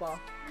the snowball.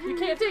 You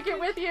can't take it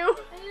with you.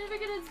 I need to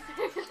get it.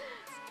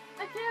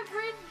 I can't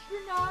bridge.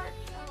 You're not.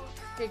 Oh.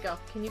 Here you go.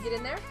 Can you get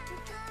in there?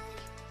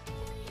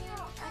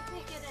 No, I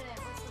can't get in it.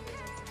 What's the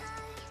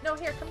reason? No,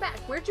 here, come back.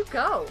 Where'd you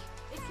go?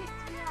 It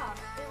kicked me out.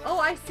 Oh,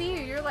 I see you.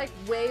 You're like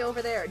way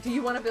over there. Do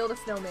you want to build a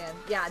snowman?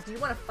 Yeah. Do you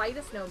want to fight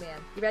a snowman?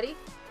 You ready?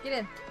 Get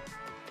in.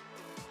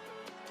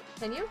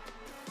 Can you?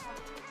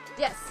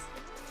 Yes.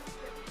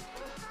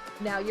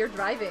 Now you're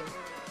driving.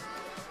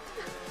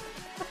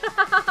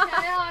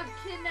 Kyle, I'm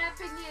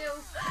kidnapping you.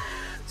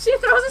 She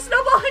throws a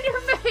snowball in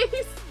your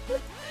face.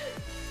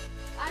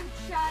 I'm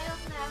child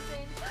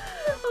napping.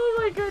 Oh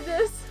my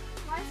goodness.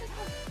 Why is it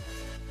called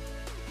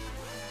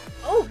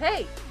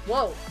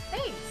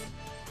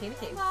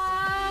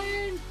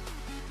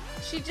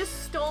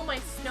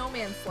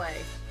snowman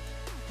sleigh.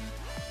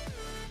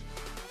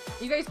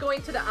 You guys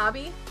going to the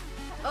obby?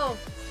 Oh,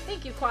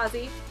 thank you,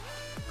 Quasi.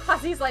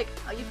 Quasi's like,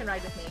 oh, you can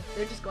ride with me.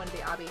 They're just going to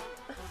the obby.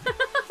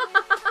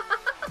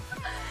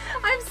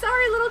 I'm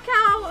sorry, little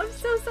cow. I'm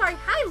so sorry.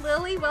 Hi,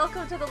 Lily.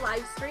 Welcome to the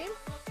live stream.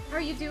 How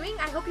are you doing?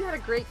 I hope you had a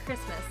great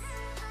Christmas.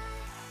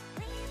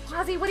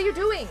 Quasi, what are you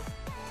doing?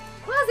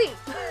 Quasi!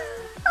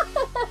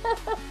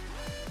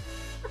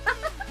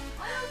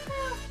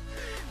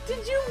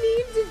 Did you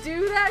mean to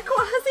do that,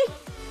 Quasi?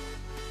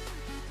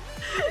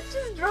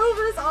 Just drove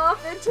us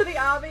off into the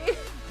obby.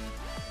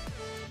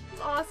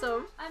 It's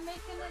awesome. I'm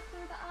making it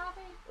through the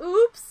obby.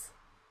 Oops.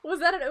 Was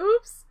that an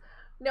oops?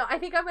 No, I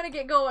think I'm gonna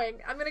get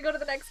going. I'm gonna go to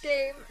the next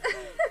game.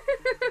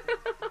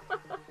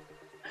 That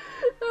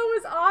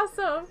was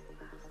awesome.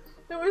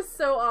 That was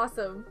so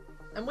awesome.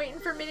 I'm waiting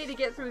for Minnie to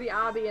get through the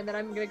obby and then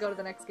I'm gonna go to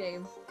the next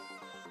game.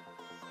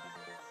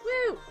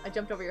 Woo! I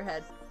jumped over your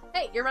head.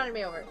 Hey, you're running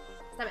me over.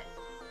 Stop it.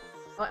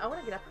 Oh, I want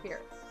to get up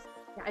here.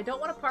 Yeah, I don't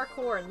want to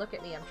parkour and look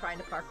at me. I'm trying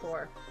to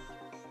parkour.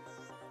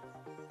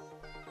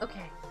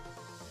 Okay.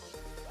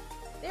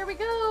 There we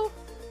go.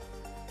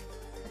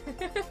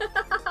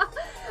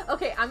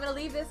 Okay, I'm gonna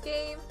leave this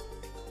game.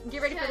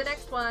 Get ready for the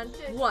next one.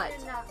 What?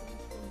 You're not being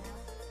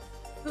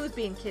kidnapped. Who's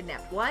being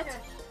kidnapped? What? Shush.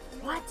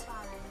 You What? are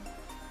fine.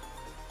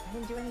 I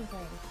didn't do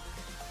anything.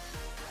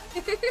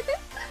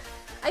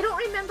 I don't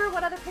remember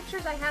what other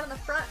pictures I had on the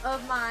front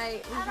of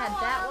my... We had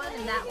that one,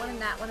 and that one,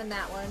 and that one, and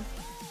that one.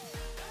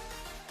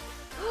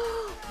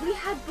 We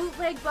had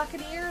bootleg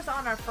Buccaneers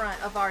on our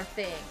front of our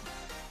thing.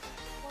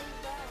 What is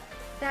that?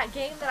 That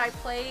game that I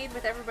played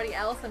with everybody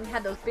else, and we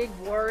had those big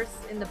wars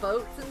in the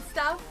boats and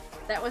stuff.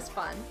 That was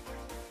fun.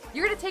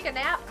 You're gonna take a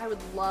nap? I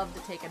would love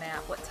to take a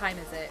nap. What time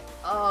is it?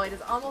 Oh, it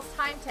is almost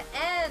time to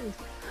end.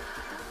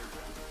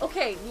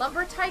 Okay,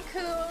 Lumber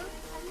Tycoon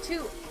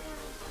to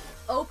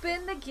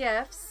open the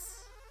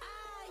gifts.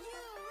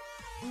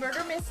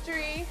 Murder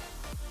Mystery.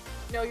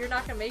 No, you're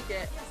not gonna make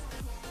it.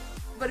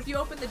 But if you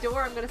open the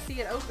door, I'm gonna see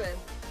it open.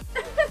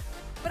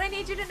 But I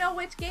need you to know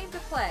which game to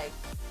play.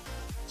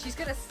 She's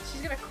gonna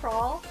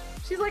crawl.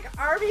 She's like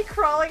army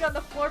crawling on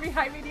the floor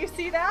behind me. Do you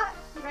see that?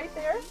 Right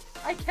there?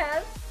 I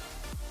can.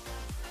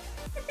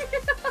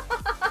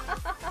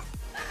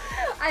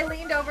 I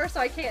leaned over so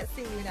I can't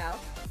see you now.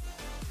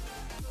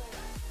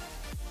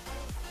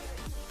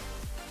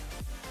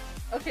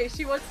 Okay,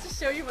 she wants to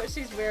show you what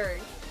she's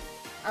wearing.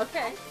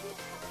 Okay.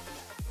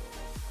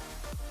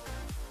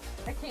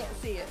 I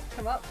can't see it.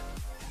 Come up.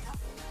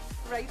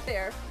 Right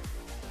there.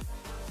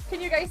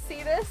 Can you guys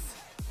see this?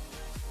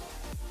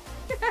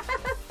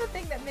 That's the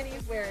thing that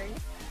Minnie's wearing.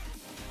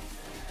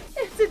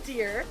 It's a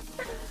deer.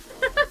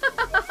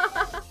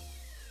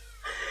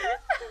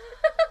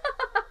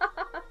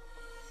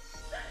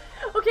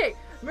 Okay,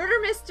 Murder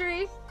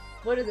Mystery.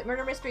 What is it?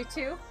 Murder Mystery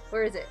 2?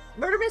 Where is it?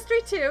 Murder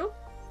Mystery 2,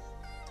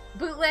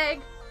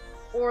 Bootleg,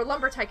 or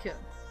Lumber Tycoon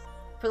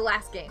for the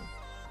last game.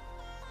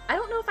 I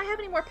don't know if I have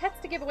any more pets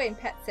to give away in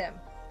Pet Sim.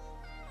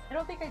 I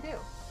don't think I do.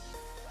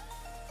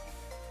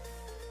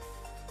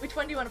 Which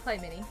one do you want to play,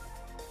 Minnie?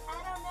 I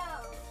don't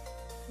know.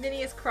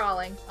 Minnie is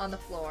crawling on the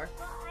floor.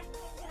 Well, I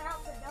can't get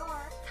out the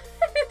door.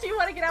 Do you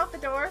want to get out the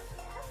door?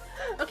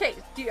 Okay,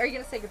 are you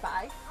going to say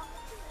goodbye?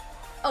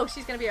 Oh,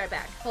 she's going to be right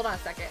back. Hold on a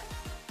second.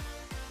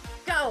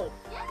 Go!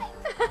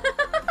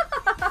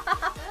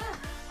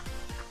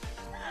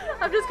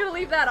 I'm just going to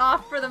leave that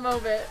off for the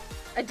moment.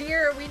 A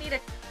deer, we need a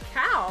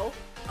cow.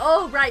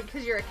 Oh, right,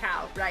 because you're a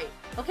cow. Right.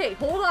 Okay,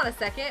 hold on a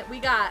second. We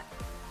got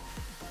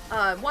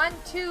 1,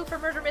 2 for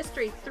Murder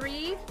Mystery,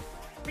 3.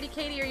 Pretty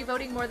Katie, are you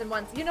voting more than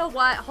once? You know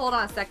what? Hold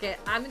on a second.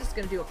 I'm just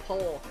going to do a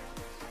poll.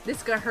 This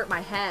is going to hurt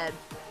my head.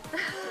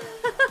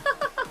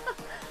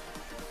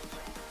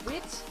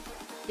 Which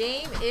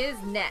game is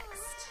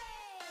next?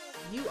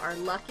 You are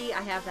lucky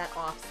I have that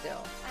off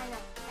still. I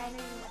know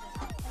you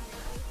have it.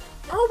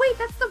 Oh, wait,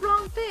 that's the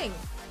wrong thing.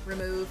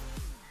 Remove.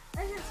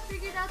 I just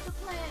figured out the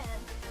plan.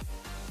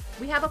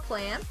 We have a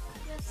plan.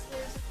 Yes,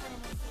 there's a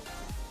plan.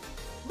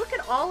 Look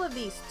at all of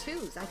these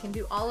twos. I can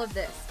do all of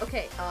this.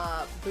 Okay,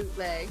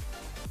 bootleg.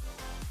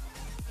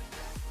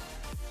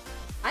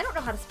 I don't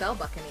know how to spell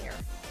Buccaneer.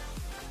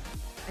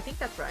 I think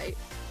that's right.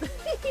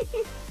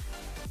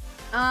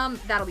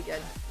 That'll be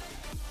good.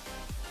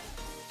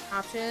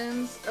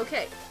 Options.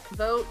 Okay,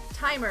 vote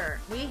timer.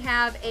 We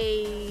have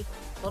a...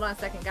 Hold on a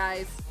second,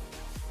 guys.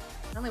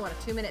 I only want a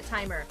 2-minute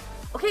timer.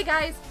 Okay,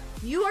 guys,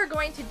 you are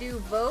going to do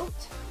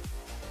vote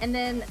and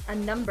then a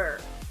number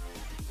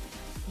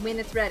when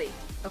it's ready,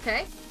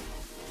 okay?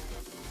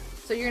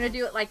 So you're going to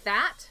do it like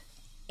that.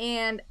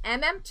 And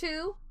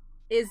MM2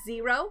 is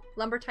 0.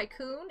 Lumber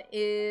Tycoon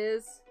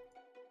is...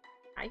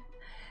 Hi.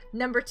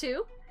 Number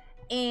 2.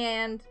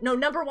 And... No,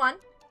 number 1.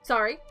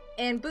 Sorry.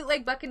 And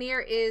Bootleg Buccaneer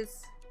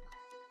is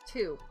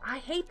 2. I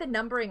hate the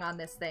numbering on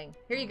this thing.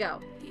 Here you go.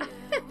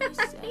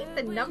 I hate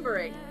the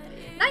numbering.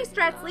 Night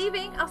Strat's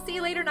leaving. I'll see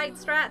you later, Night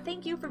Strat.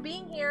 Thank you for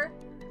being here.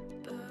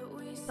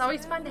 It's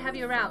always fun to have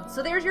you around.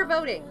 So there's your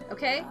voting,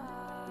 okay?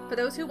 For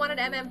those who wanted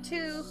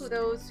MM2,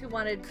 those who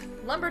wanted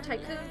Lumber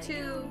Tycoon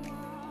 2.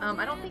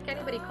 I don't think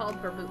anybody called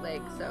for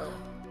Bootleg, so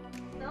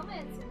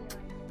romance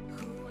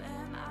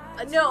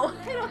simulator. No,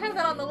 I don't have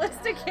that on the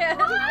list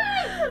again.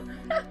 I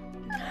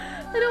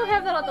don't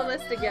have that on the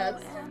list again.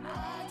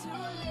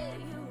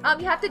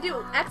 You have to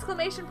do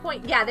exclamation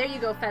point. Yeah, there you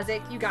go,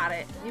 Fezzik. You got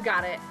it. You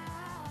got it.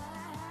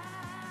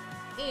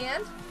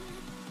 And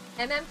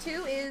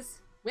MM2 is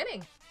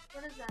winning.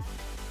 What is that?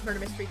 Murder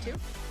Mystery 2.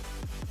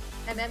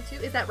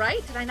 MM2. Is that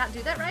right? Did I not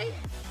do that right?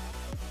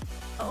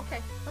 Oh,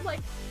 okay. I'm like,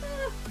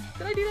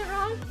 did I do that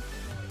wrong?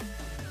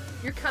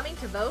 You're coming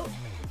to vote?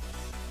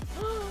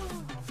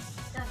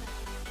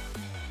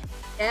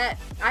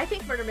 I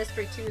think Murder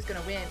Mystery 2 is going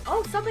to win.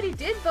 Oh, somebody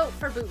did vote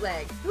for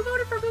Bootleg. Who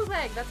voted for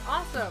Bootleg? That's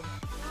awesome.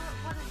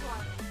 What is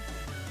one?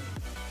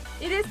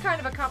 It is kind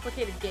of a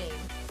complicated game.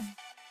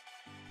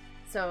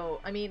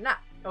 So, I mean, not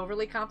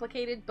overly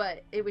complicated,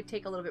 but it would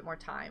take a little bit more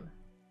time.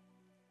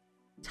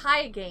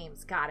 Tie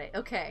games. Got it.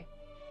 Okay.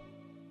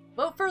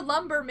 Vote for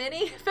Lumber,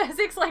 Minnie.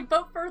 Fezzik's like,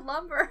 vote for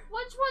Lumber.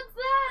 Which one's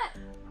that?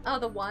 Oh,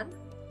 the one?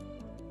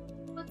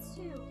 What's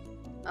 2?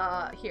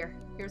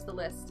 Here's the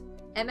list.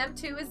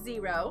 MM2 is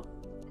 0.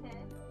 Okay.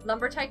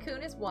 Lumber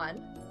Tycoon is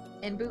 1.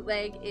 And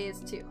Bootleg is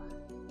 2.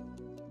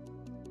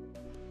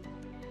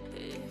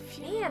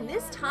 Man,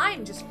 this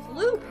time just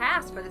flew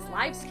past for this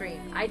live stream.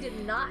 I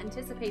did not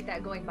anticipate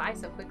that going by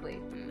so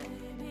quickly.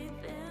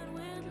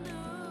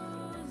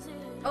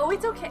 Oh,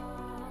 it's okay.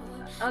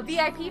 A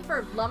VIP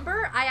for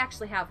Lumber? I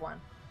actually have one.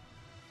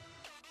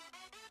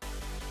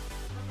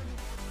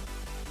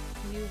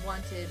 You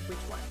wanted which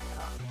one?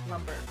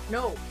 Lumber.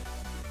 No.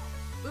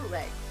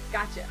 Bootleg.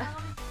 Gotcha.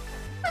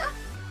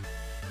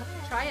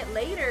 Try it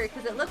later,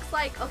 because it looks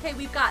like, okay,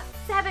 we've got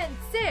 7,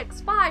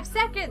 6, 5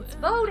 seconds.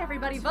 Vote,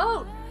 everybody,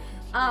 vote.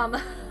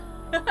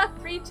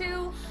 3,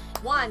 2,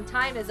 1.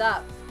 Time is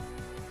up.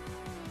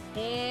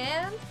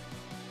 And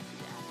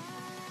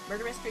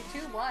Murder Mystery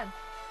 2 won.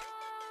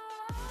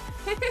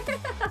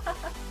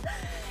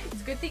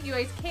 It's a good thing you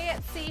guys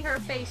can't see her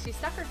face. She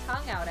stuck her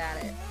tongue out at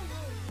it.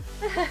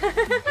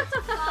 It's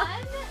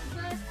fun,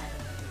 but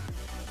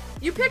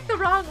You picked the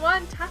wrong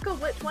one. Taco,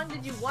 which one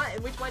did you want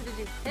and which one did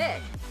you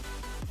pick?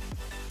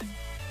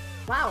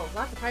 Wow,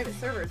 lots of private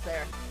servers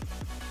there.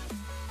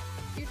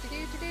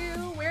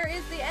 Where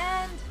is the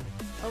end?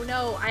 Oh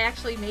no, I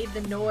actually made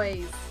the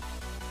noise.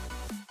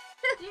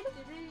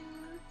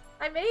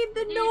 I made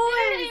the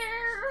noise!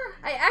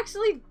 I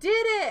actually did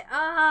it!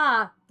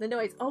 Ah, the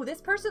noise. Oh, this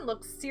person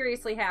looks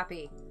seriously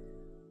happy.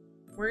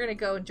 We're gonna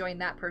go and join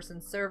that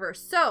person's server.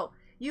 So,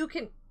 you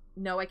can...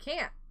 No, I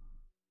can't.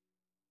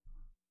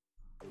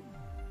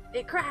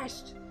 It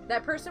crashed.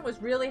 That person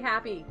was really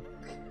happy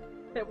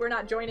that we're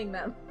not joining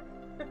them.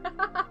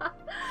 That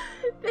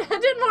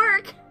didn't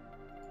work!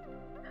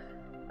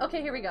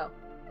 Okay, here we go.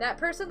 That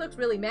person looks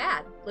really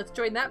mad. Let's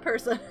join that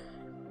person.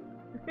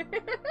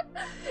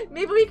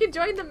 Maybe we can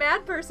join the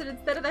mad person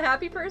instead of the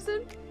happy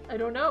person? I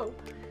don't know.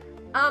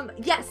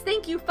 Yes,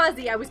 thank you,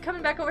 Fuzzy. I was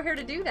coming back over here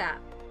to do that.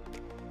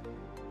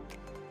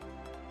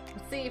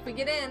 Let's see if we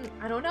get in.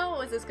 I don't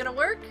know. Is this gonna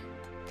work?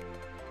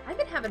 I've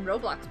been having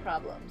Roblox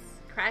problems.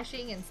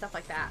 Crashing and stuff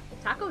like that.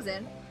 Taco's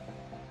in.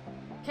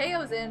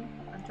 KO's in.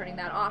 I'm turning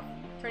that off.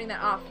 Turning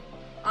that off.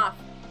 Off.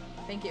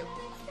 Thank you.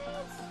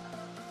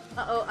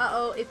 Uh-oh,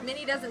 uh-oh. If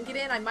Minnie doesn't get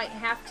in, I might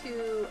have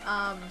to,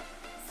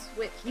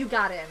 switch. You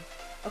got in.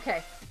 Okay. I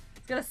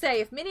was gonna say,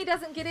 if Minnie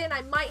doesn't get in,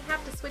 I might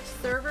have to switch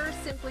servers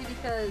simply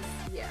because,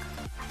 yeah.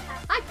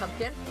 Hi,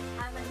 Pumpkin.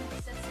 I'm a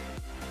necessity.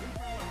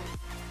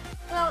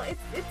 Well,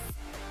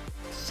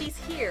 she's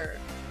here.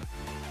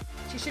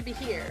 She should be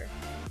here.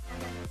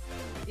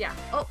 Yeah.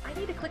 Oh, I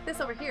need to click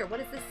this over here. What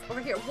is this over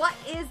here? What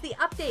is the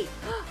update?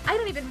 I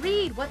don't even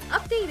read. What's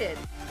updated?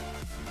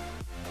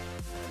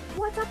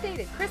 What's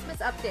updated? Christmas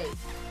update.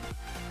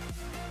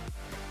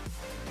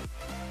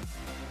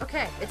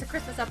 Okay, it's a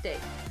Christmas update.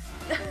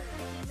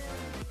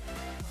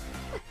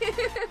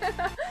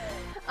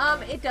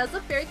 It does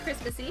look very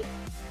Christmassy.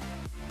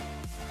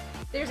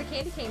 There's a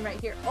candy cane right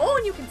here. Oh,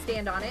 and you can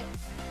stand on it.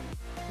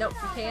 Nope,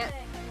 you can't.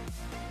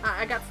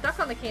 I got stuck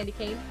on the candy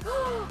cane.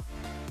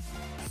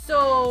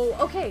 So,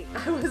 okay,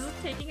 I was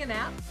taking a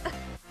nap.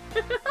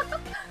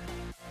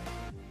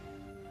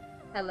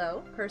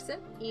 Hello,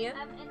 person. Ian?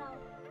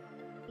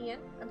 Ian,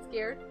 I'm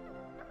scared.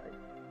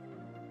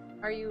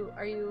 Are you...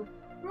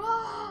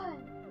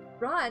 Run!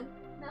 Run?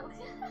 No.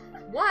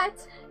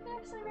 What?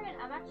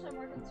 I'm actually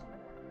more concerned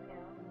about you.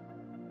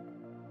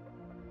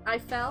 I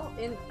fell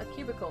in a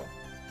cubicle.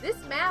 This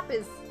map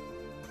is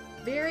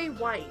very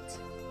white.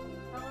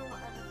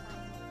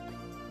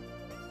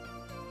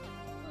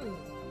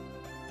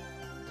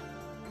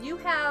 You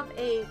have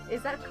a...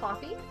 Is that a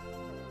coffee?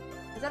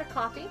 Is that a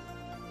coffee?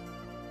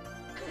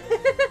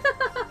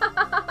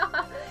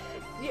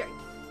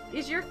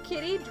 Is your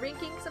kitty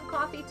drinking some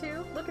coffee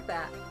too? Look at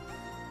that.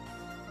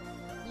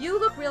 You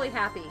look really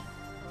happy.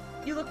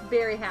 You look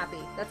very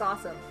happy. That's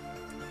awesome.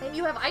 And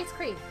you have ice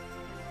cream.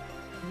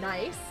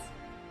 Nice.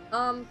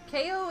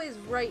 KO is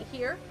right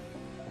here.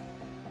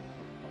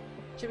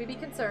 Should we be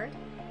concerned?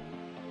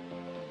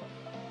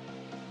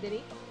 Did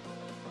he?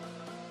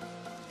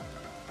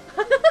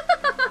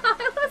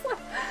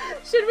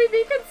 Should we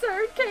be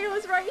concerned?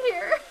 KO's right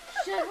here.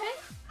 Should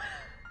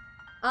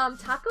I?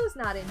 Taco's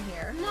not in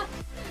here. Look,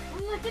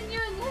 I'm looking you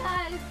in the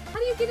eyes. How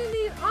do you get in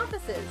the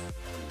offices?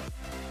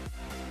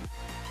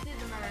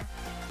 Dimmer.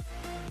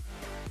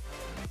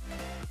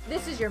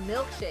 This is your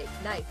milkshake.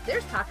 Nice.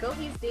 There's Taco.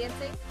 He's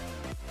dancing.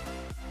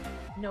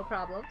 No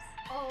problems.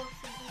 Oh,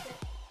 something.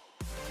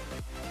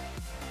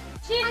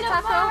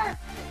 Hi, Taco.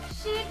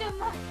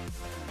 Shidamar.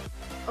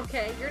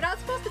 Okay, you're not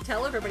supposed to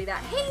tell everybody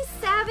that. Hey,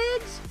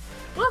 Savage!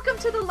 Welcome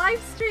to the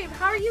live stream.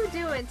 How are you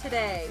doing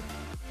today?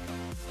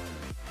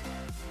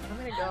 I'm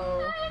gonna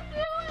go.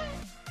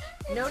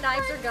 No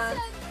knives or guns.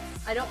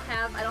 I don't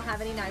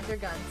have any knives or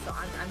guns, so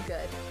I'm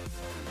good.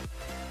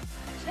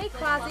 Hey,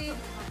 Quasi.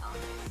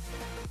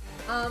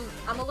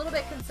 I'm a little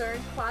bit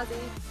concerned, Quasi.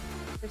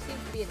 There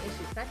seems to be an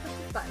issue. Can I push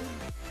this button?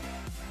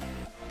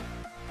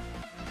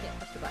 I can't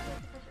push the button.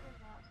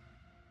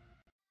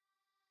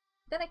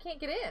 Then I can't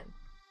get in.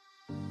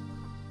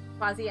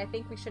 Quasi, I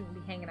think we shouldn't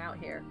be hanging out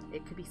here.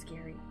 It could be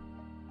scary.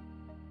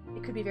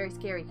 It could be very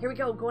scary. Here we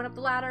go, going up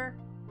the ladder.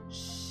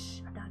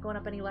 Shh, I'm not going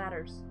up any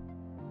ladders.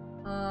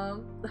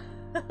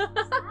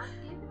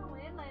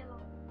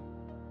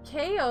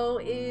 KO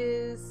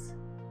is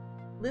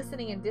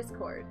listening in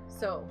Discord,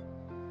 so.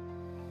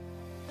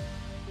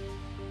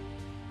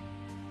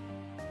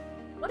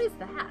 What is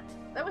that?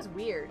 That was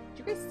weird.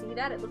 Did you guys see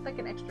that? It looked like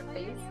an extra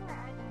face.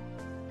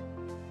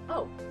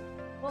 Oh.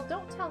 Well,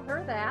 don't tell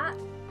her that.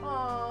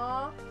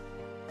 Aww.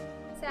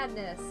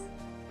 Sadness.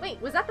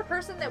 Wait, was that the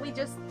person that we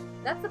just...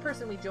 That's the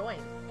person we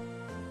joined.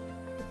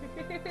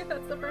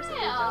 That's the person we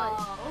joined.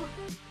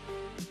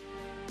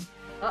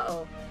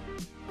 Uh-oh.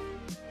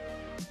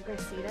 You guys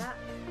see that?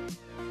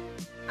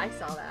 I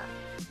saw that.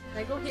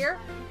 Can I go here?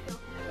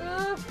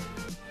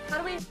 How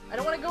do we... I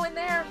don't want to go in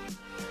there.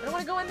 I don't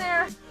want to go in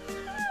there.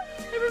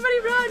 Everybody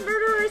run!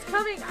 Murderer is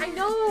coming! I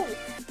know!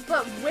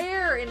 But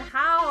where and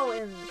how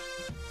and...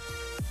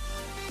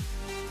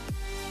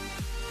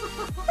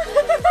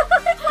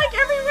 It's like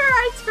everywhere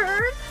I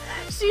turn,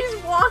 she's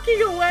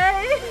walking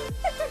away.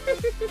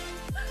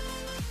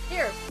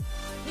 Here,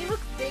 he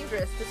looks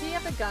dangerous. Does he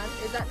have a gun?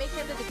 Does that make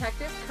him the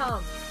detective?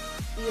 Come.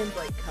 Ian's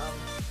like, come.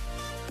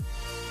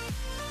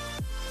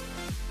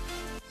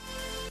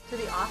 To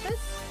the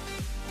office?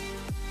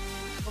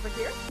 Over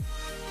here?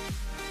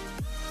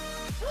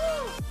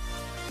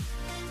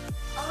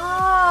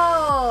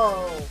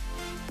 Oh!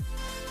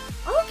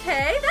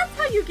 Okay, that's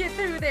how you get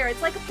through there.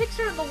 It's like a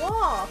picture on the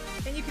wall.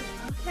 And you can...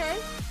 Okay.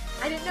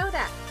 I didn't know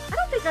that. I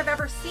don't think I've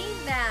ever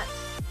seen that.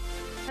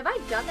 Have I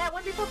done that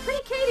one before?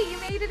 Pretty Katie, you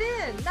made it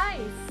in.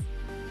 Nice.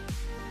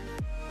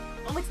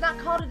 Oh, it's not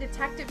called a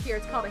detective here.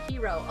 It's called a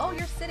hero. Oh,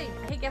 you're sitting.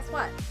 Hey, guess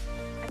what?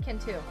 I can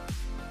too.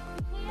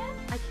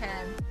 I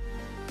can.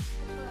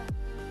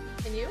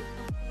 Can you?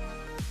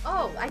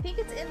 Oh, I think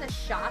it's in the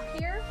shop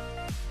here.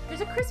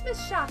 There's a Christmas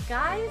shop,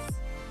 guys.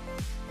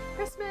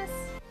 Christmas.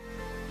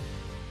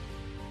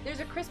 There's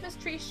a Christmas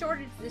tree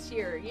shortage this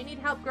year. You need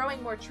help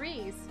growing more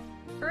trees.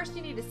 First,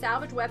 you need to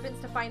salvage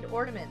weapons to find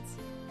ornaments.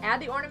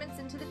 Add the ornaments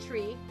into the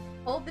tree.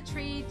 Hold the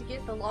tree to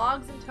get the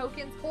logs and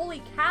tokens.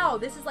 Holy cow,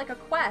 this is like a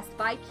quest.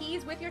 Buy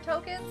keys with your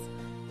tokens.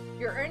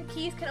 Your earned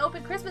keys can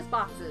open Christmas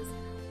boxes.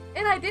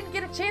 And I didn't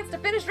get a chance to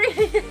finish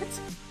reading it.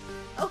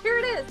 Oh, here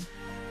it is.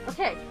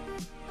 Okay.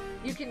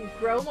 You can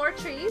grow more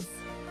trees,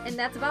 and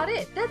that's about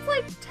it. That's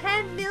like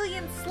 10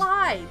 million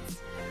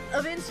slides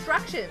of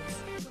instructions.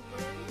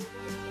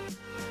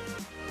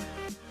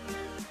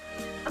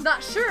 I'm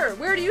not sure.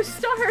 Where do you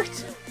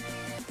start?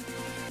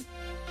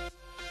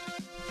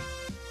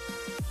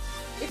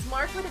 It's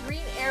marked with a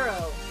green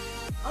arrow.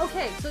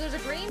 Okay, so there's a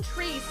green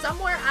tree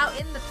somewhere out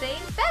in the thing.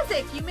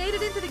 Fezzik, you made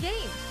it into the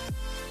game.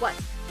 What?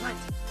 What?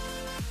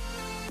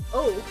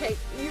 Oh, okay.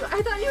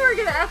 I thought you were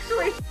gonna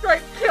actually,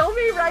 like, kill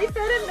me right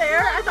then and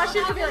there. I thought she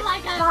was gonna be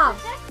like, Mom,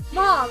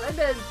 Mom, and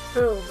then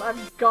boom, I'm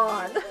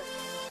gone. Did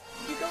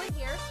you go in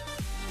here?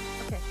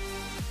 Okay.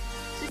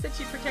 She said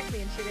she'd protect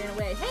me and she ran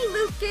away. Hey,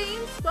 Luke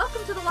Games!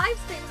 Welcome to the live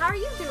stream. How are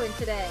you doing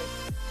today?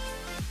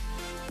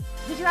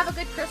 Did you have a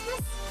good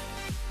Christmas?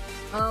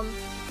 I'm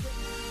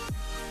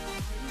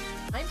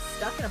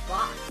stuck in a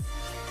box.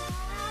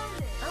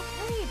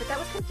 Okay, but that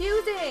was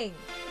confusing.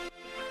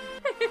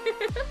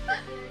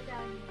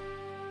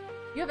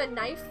 You have a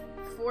knife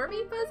for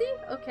me, Fuzzy?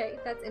 Okay,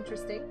 that's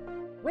interesting.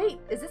 Wait,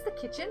 is this the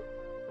kitchen?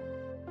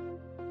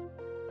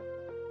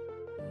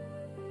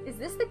 Is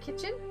this the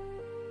kitchen?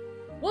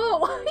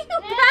 Whoa! You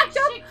backed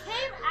up! She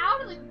came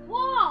out of the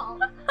wall!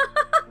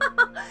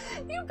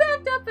 You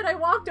backed up and I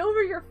walked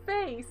over your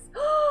face!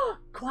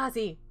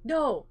 Quasi!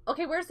 No!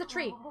 Okay, where's the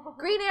tree?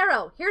 Green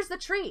arrow! Here's the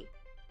tree!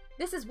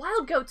 This is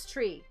Wild Goat's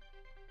tree!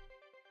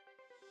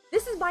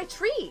 This is my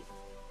tree!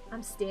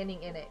 I'm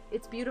standing in it.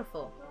 It's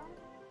beautiful.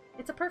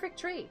 It's a perfect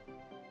tree.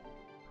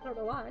 I don't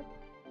know why.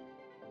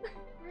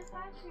 Where's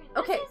my tree?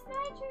 Okay. This is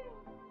my tree!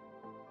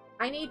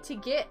 I need to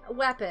get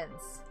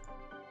weapons.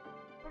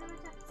 What do we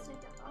have to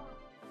stick up?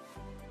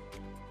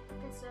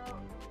 Okay, so...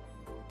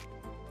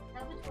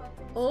 salvage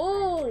weapons.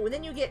 Oh, and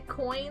then you get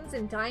coins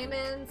and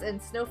diamonds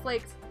and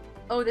snowflakes.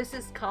 Oh, this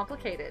is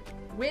complicated.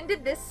 When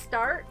did this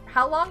start?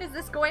 How long is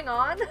this going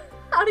on?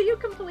 How do you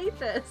complete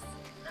this?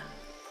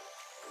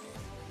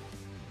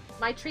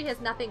 My tree has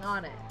nothing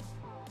on it.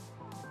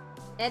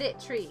 Edit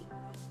tree.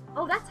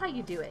 Oh, that's how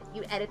you do it.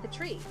 You edit the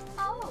tree.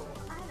 Oh,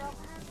 I don't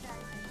have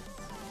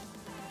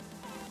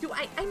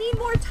diamonds. I need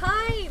more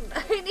time.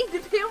 I need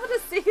to be able to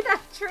see that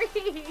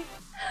tree.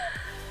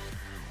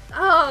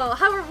 Oh,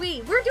 how are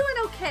we? We're doing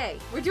okay.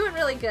 We're doing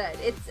really good.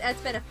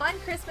 It's been a fun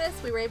Christmas.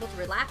 We were able to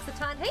relax a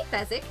ton. Hey,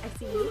 Fezzik, I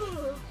see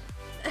you.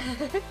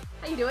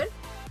 How you doing?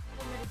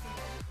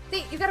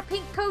 See, you got a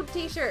pink code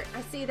t-shirt.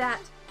 I see that.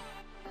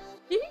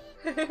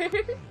 I don't like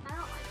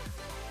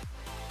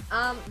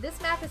it.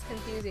 This map is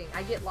confusing.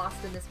 I get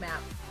lost in this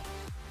map.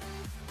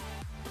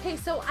 Okay,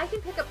 so I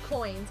can pick up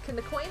coins. Can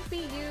the coins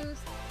be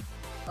used?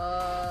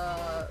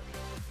 I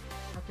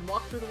can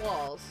walk through the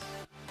walls.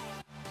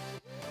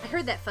 I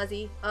heard that,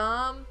 Fuzzy.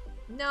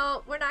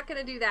 No, we're not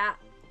gonna do that.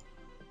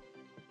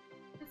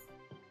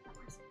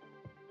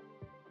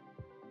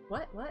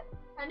 What?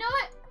 I know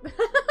it!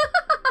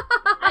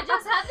 I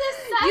just had this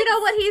sense. You know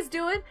what he's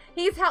doing?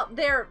 He's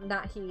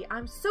not he.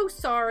 I'm so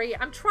sorry.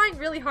 I'm trying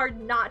really hard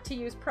not to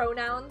use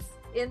pronouns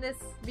in this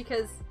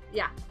because,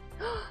 yeah.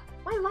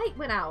 My light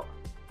went out.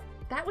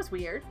 That was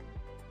weird.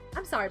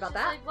 I'm sorry about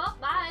that. Like, well,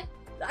 bye.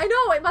 I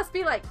know, it must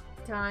be like,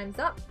 time's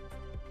up.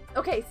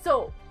 Okay,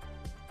 so.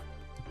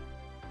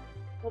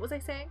 What was I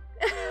saying?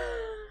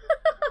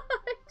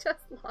 I just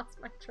lost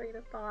my train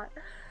of thought.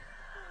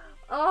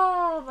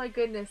 Oh my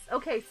goodness.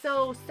 Okay,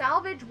 so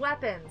salvage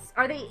weapons.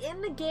 Are they in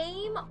the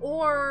game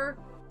or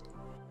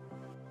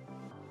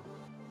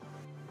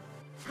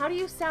how do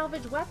you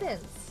salvage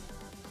weapons?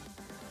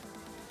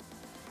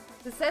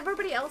 Does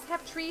everybody else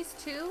have trees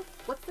too?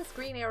 What's this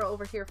green arrow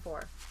over here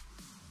for?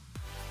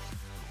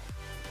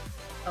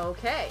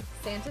 Okay,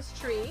 Santa's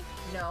tree.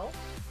 No.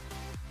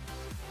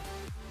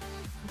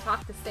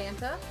 Talk to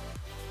Santa.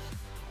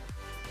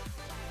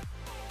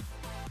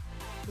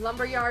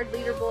 Lumberyard,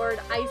 leaderboard,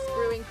 ice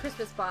brewing,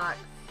 Christmas box.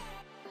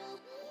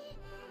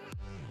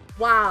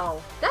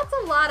 Wow, that's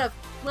a lot of,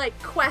 like,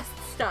 quest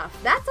stuff.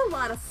 That's a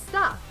lot of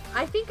stuff.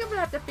 I think I'm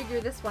gonna have to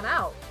figure this one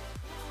out.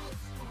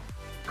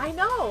 I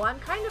know, I'm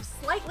kind of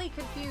slightly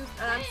confused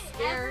and I'm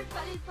scared.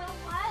 Everybody but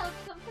Wild,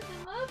 come to the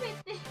movie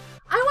theater.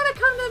 I want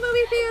to come to the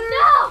movie theater!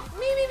 No!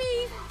 Me!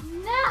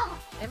 No!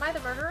 Am I the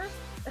murderer?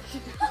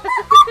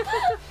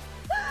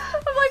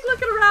 I'm like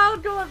looking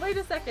around going, wait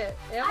a second.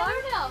 Am I? I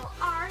don't know.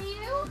 Are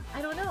you?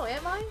 I don't know.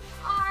 Am I?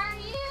 Are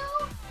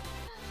you?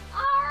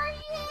 Are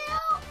you?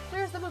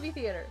 Where's the movie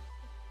theater?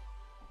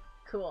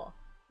 Cool.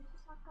 We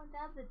just walk on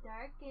down the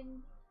dark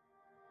and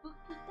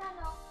spooky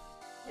tunnel.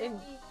 And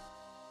we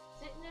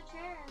sit in a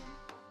chair and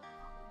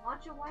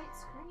watch a white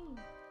screen.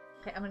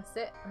 okay, I'm gonna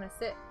sit. I'm gonna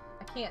sit.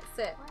 I can't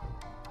sit.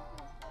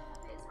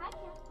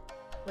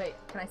 Wait,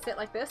 can I sit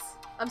like this?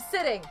 I'm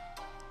sitting!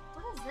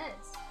 What is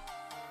this?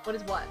 What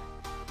is what?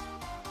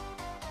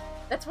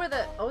 That's where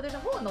the... Oh, there's a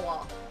hole in the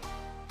wall.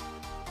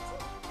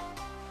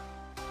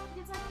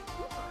 It's like a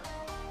Cooper.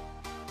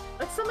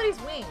 It's somebody's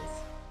wings.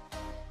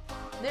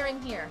 They're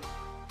in here.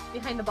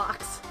 Behind the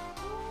box.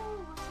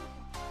 Ooh,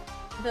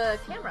 The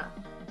camera.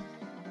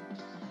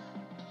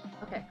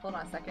 Okay, hold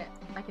on a second.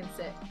 I can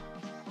sit.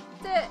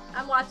 Sit!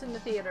 I'm watching the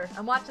theater.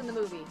 I'm watching the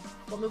movie.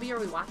 What movie are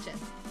we watching?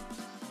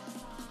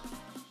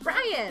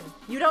 Brian!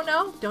 You don't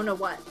know? Don't know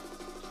what?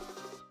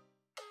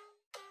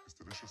 It's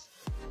delicious.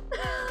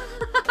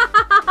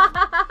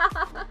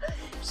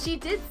 She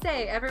did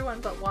say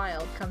everyone but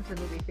Wild come to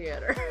the movie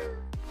theater.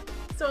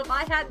 So if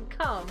I hadn't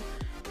come,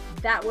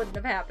 that wouldn't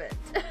have happened.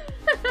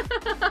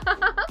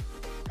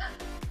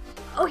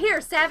 Oh, here,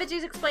 Savage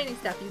is explaining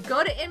stuff. You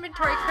go to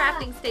inventory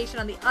crafting station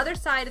on the other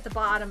side at the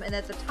bottom, and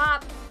at the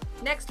top,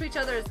 next to each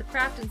other is the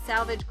craft and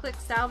salvage. Click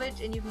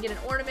salvage, and you can get an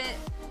ornament,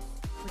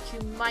 but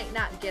you might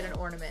not get an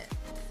ornament.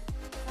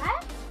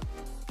 What?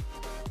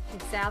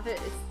 Okay,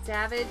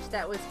 savage,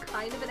 that was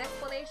kind of an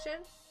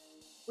explanation.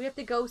 We have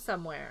to go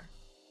somewhere.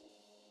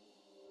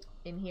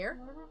 In here?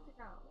 Where do we have to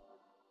go?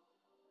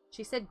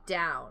 She said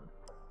down,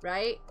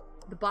 right?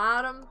 The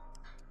bottom.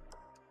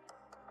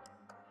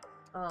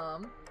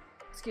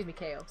 Excuse me,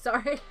 KO.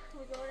 Sorry. Can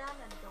we go down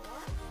the door?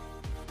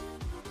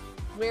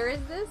 Where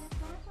is this?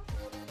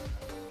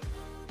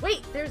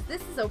 Wait,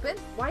 this is open.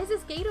 Why is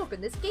this gate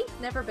open? This gate's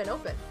never been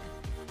open.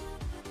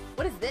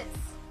 What is this?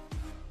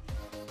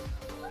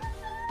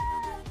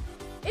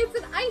 It's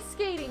an ice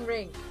skating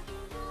rink.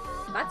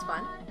 That's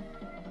fun.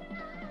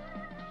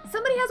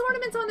 Somebody has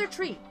ornaments on their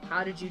tree.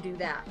 How did you do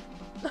that?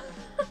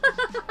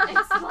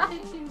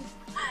 Explain.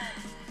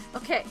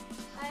 Okay.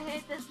 I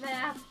hate this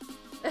map.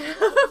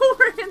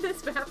 We're in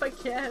this map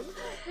again.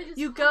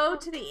 You go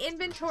to the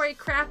inventory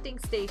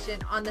crafting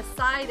station on the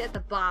side at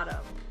the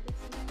bottom.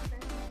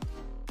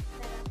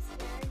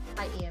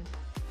 Hi, Ian.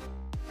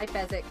 Hi,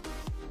 Fezzik.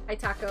 Hi,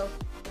 Taco.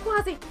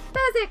 Quasi!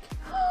 Fezzik!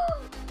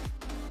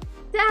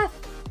 Death!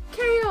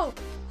 KO!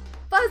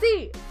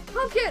 Fuzzy!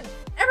 Pumpkin!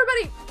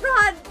 Everybody,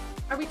 run!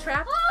 Are we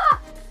trapped? Ah!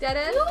 Dead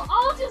end? You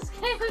all just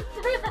came through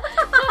the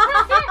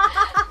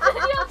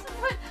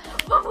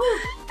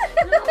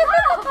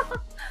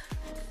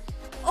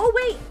Oh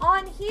wait,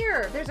 on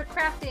here, there's a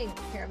crafting.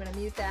 Here, I'm gonna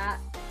mute that.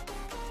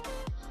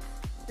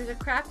 There's a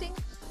crafting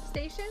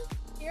station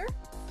here.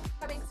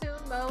 Coming soon,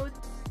 mode.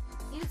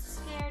 You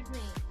scared me.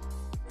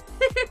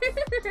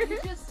 You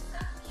just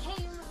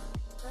came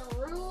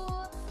through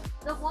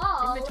the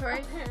wall.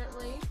 Inventory.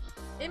 Apparently.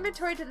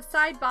 Inventory to the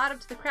side, bottom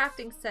to the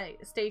crafting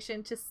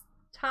station, to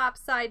top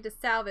side to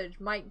salvage.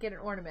 Might get an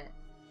ornament.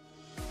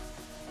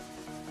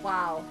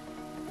 Wow.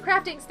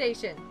 Crafting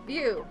station.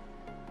 View.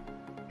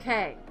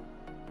 Okay.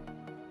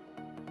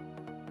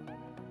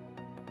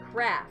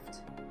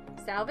 Craft.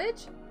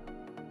 Salvage?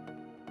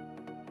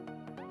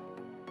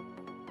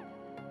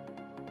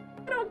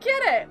 I don't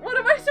get it. What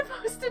am I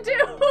supposed to do?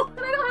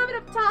 I don't have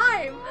enough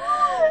time.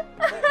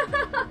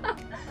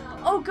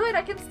 Oh good,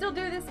 I can still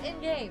do this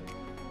in-game.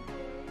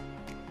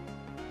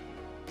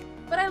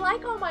 But I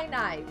like all my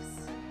knives.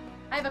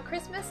 I have a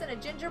Christmas and a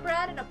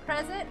gingerbread and a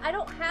present. I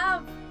don't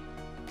have...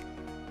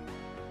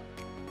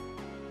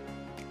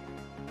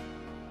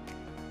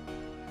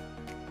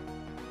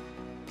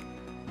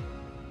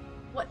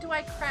 What do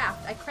I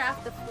craft? I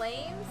craft the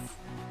flames.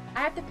 I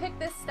have to pick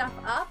this stuff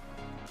up.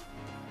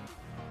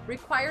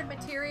 Required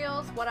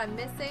materials, what I'm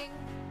missing.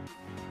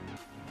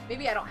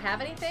 Maybe I don't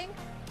have anything?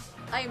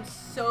 I am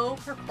so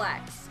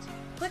perplexed.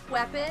 Click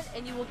weapon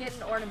and you will get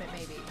an ornament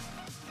maybe.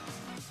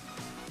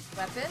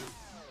 Weapon.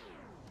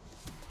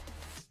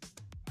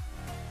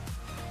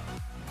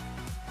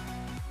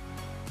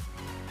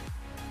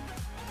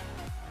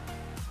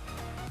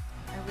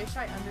 I wish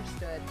I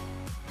understood.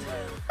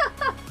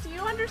 Do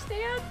you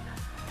understand?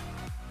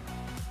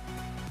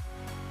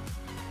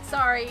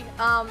 Sorry,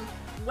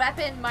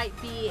 weapon might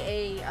be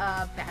a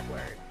bad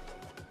word.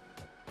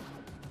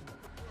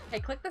 Okay,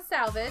 click the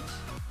salvage.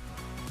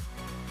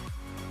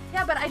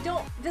 Yeah, but I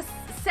don't... This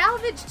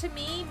salvage to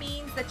me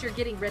means that you're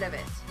getting rid of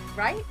it,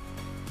 right?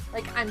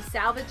 Like I'm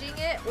salvaging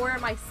it, or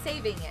am I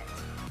saving it?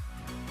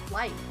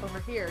 Light over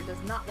here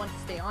does not want to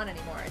stay on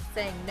anymore. It's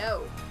saying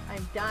no,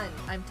 I'm done,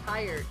 I'm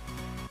tired.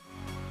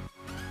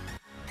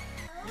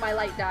 My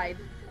light died.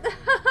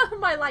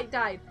 My light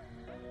died.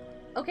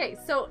 Okay,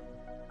 so...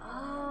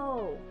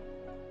 Oh.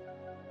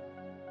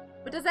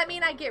 But does that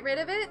mean I get rid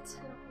of it?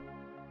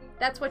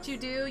 That's what you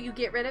do? You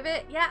get rid of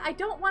it? Yeah, I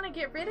don't want to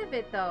get rid of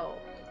it though.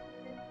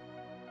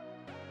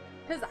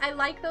 Because I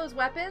like those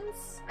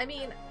weapons. I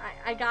mean,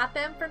 I got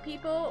them from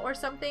people or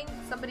something.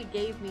 Somebody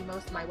gave me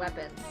most of my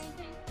weapons.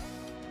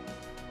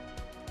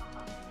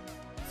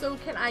 So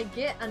can I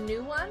get a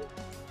new one?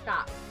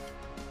 Shop.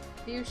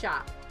 View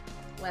shop.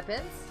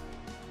 Weapons.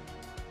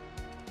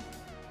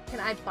 Can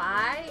I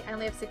buy? I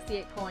only have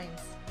 68 coins.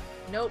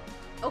 Nope.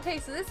 Okay,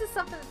 so this is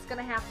something that's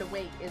gonna have to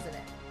wait, isn't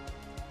it?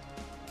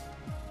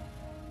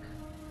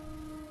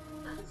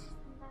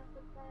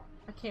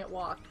 I can't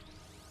walk.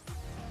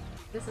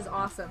 This is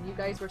awesome. You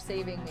guys were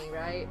saving me,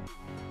 right?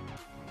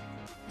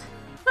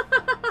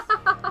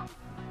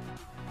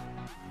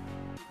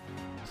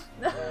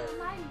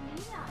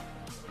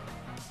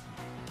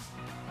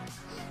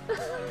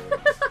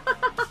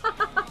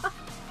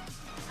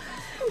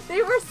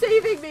 They were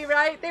saving me,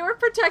 right? They were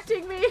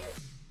protecting me.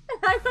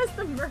 And I was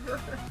the murderer.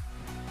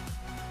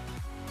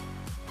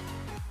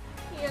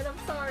 Ian,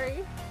 I'm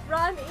sorry.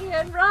 Run,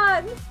 Ian,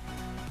 run!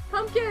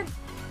 Pumpkin!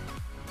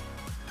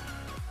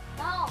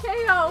 No.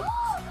 KO!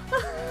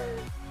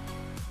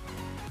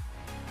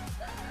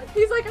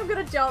 He's like, I'm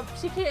gonna jump.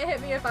 She can't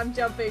hit me if I'm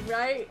jumping,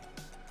 right?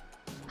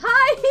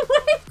 Hi! He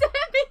waved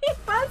at me!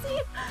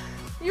 Fuzzy!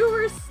 You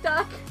were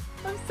stuck.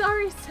 I'm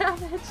sorry,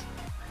 Savage.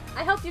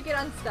 I helped you get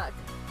unstuck.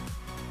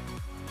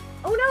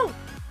 Oh no!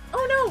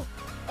 Oh no!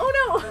 Oh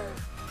no!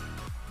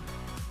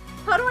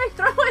 How do I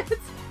throw it?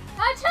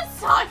 I just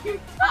saw you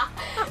die.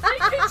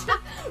 Like you just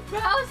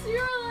bounced.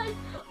 You were like,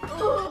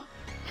 ugh.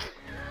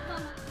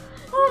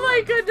 Oh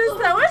my goodness,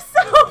 that was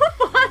so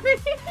funny!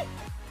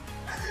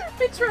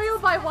 Betrayal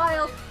by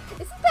Wild.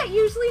 Isn't that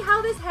usually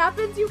how this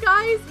happens, you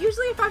guys?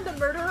 Usually if I'm the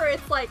murderer,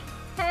 it's like,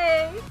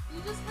 hey.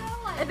 You just kind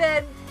of like... And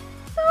then,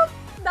 oh,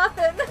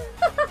 nothing. You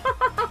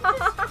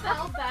just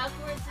fell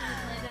backwards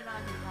and landed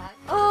on your back.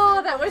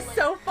 Oh, that was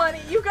so funny.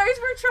 You guys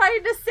were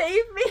trying to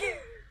save me.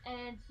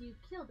 And you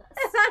killed us.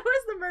 And I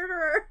was the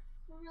murderer.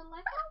 We were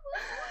like,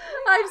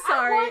 I'm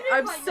sorry.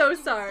 I'm why so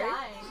nobody's sorry.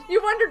 dying.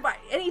 You wondered why.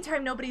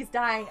 Anytime nobody's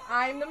dying,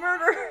 I'm the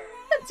murderer.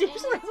 That's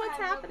usually Anytime what's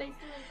happening.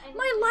 nobody's doing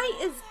My light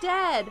anything. is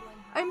dead.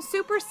 I'm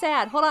super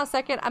sad. Hold on a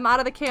second. I'm out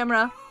of the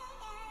camera.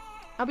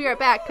 I'll be right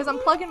back because I'm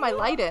plugging my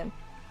light in.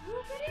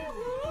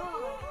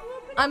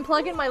 I'm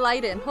plugging my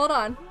light in. Hold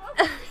on.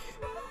 Can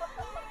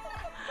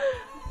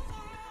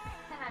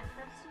I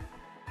press you?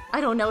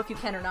 I don't know if you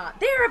can or not.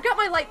 There, I've got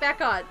my light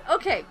back on.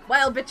 Okay,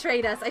 Wild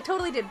betrayed us. I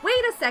totally did.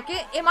 Wait a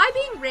second. Am I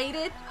being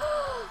raided?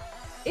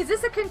 Is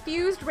this a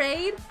confused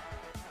raid?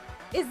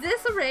 Is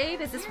this a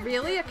raid? Is this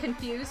really a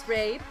confused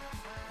raid?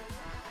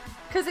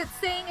 Because it's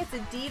saying it's a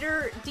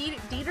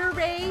Dieter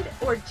raid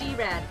or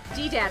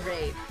G-Dad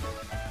raid.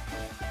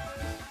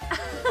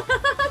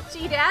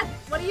 G-Dad,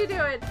 what are you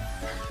doing?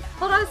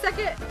 Hold on a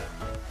second.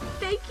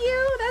 Thank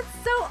you. That's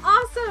so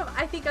awesome.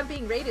 I think I'm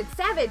being rated.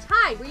 Savage,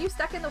 hi. Were you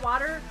stuck in the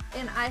water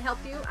and I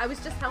helped you? I was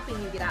just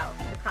helping you get out.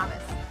 I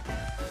promise.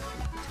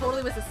 I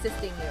totally was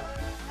assisting you.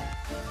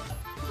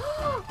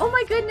 Oh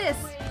my goodness.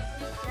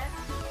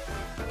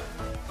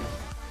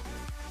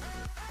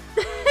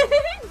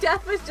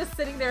 Death was just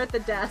sitting there at the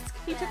desk.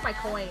 He took my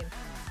coin.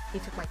 He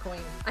took my coin.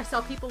 I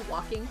saw people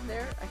walking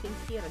there. I think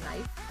he had a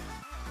knife.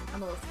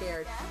 I'm a little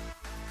scared.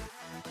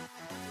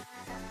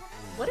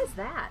 What is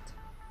that?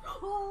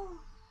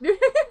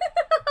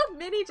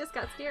 Minnie just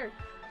got scared.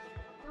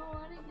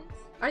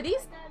 Are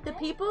these the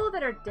people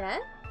that are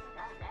dead?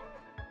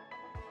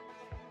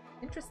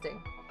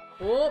 Interesting.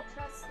 Oh,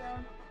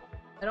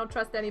 I don't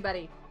trust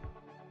anybody.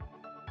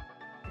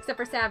 Except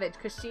for Savage,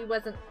 because she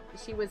was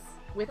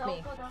with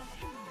me.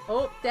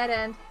 Oh, dead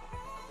end.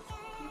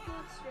 You go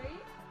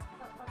straight?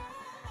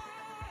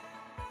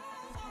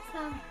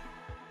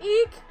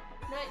 Eek!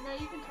 Now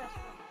you can trust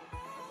me.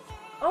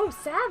 Oh,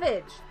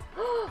 Savage!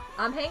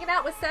 I'm hanging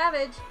out with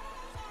Savage.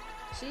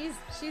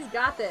 She's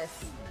got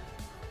this.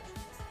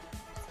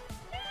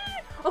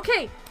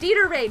 Okay,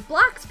 Dieter raid,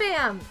 block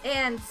spam,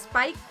 and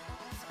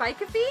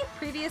Spikeafy,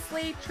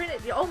 previously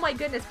Trinity. Oh my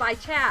goodness, by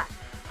chat.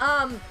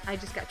 I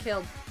just got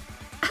killed.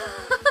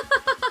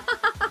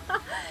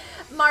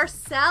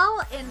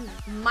 Marcel and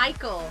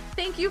Michael,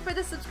 thank you for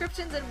the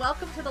subscriptions and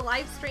welcome to the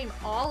live stream,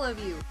 all of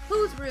you.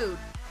 Who's rude?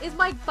 Is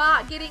my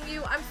bot getting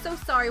you? I'm so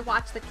sorry.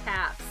 Watch the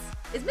caps.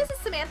 Is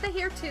Mrs. Samantha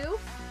here too?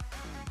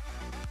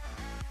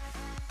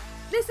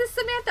 Mrs.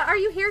 Samantha, are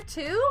you here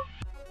too?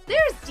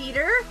 There's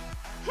Dieter.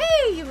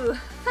 Hey, you.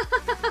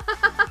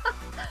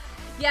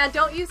 Yeah,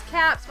 don't use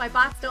caps. My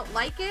bots don't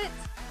like it.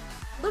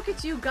 Look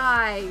at you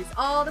guys.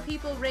 All the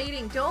people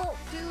rating. Don't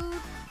do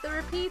the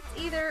repeats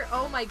either.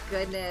 Oh my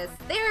goodness.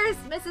 There's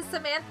Mrs.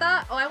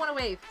 Samantha. Oh, I want to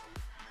wave.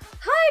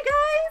 Hi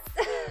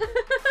guys.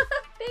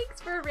 Thanks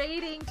for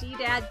rating,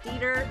 G-Dad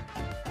Dieter.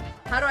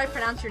 How do I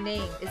pronounce your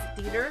name? Is it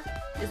Dieter?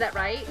 Is that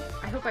right?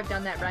 I hope I've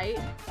done that right.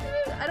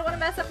 I don't want to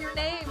mess up your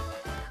name.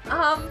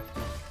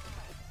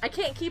 I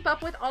can't keep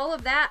up with all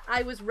of that.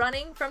 I was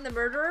running from the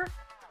murderer.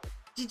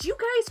 Did you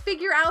guys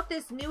figure out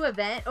this new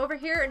event over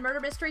here in Murder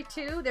Mystery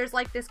 2? There's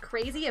like this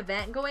crazy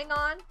event going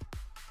on.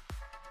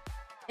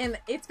 And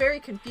it's very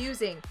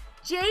confusing.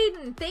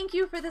 Jaden, thank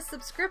you for the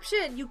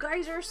subscription. You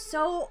guys are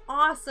so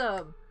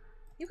awesome.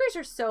 You guys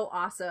are so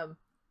awesome.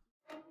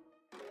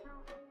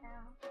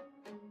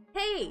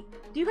 Hey,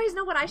 do you guys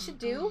know what I should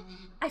do?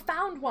 I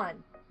found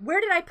one. Where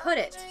did I put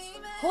it?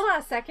 Hold on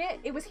a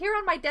second. It was here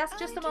on my desk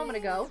just a moment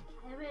ago.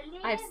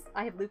 I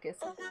have Lucas.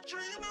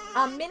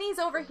 Minnie's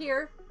over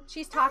here.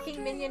 She's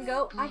talking, Minion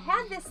Goat. I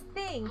had this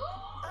thing.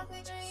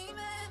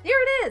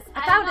 There it is.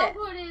 I found it. I love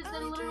what it is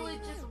that literally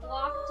just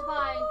walked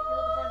by and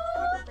killed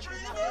a bunch of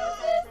people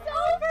but did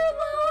not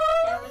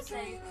realize This it. It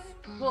was safe.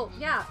 Well,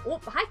 yeah. Oh,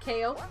 hi,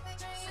 KO.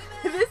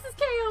 This is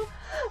KO.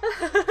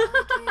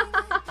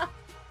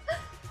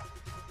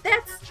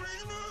 That's...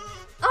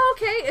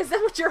 Okay, is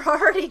that what you're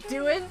already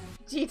doing?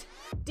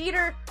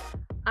 Dieter,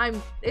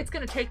 it's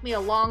gonna take me a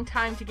long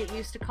time to get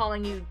used to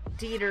calling you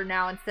Dieter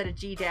now instead of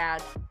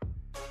G-Dad.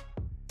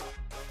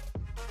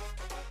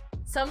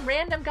 Some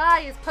random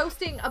guy is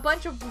posting a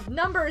bunch of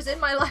numbers in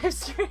my live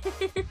stream.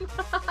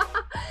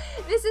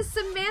 This is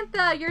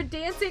Samantha. You're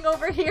dancing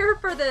over here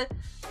for the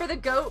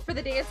goat, for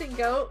the dancing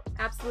goat.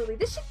 Absolutely.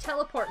 This should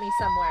teleport me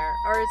somewhere.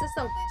 Or is this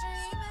a...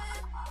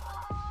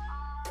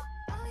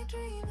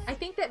 I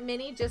think that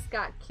Minnie just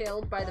got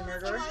killed by the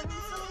murderer.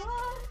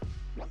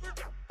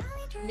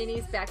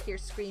 Minnie's back here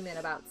screaming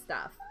about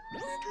stuff.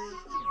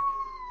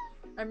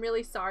 I'm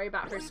really sorry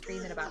about her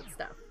screaming about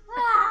stuff.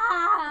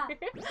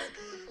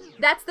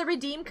 That's the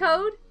redeem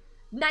code?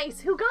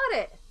 Nice. Who got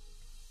it?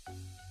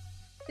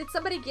 Did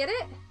somebody get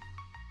it?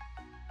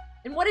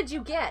 And what did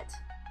you get?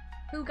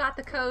 Who got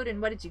the code and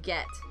what did you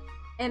get?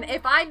 And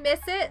if I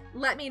miss it,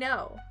 let me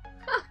know.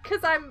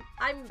 Cause I'm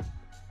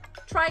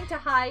trying to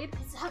hide.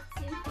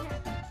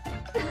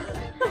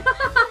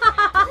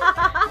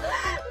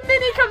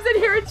 Minnie comes in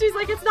here and she's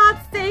like, it's not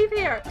safe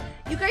here.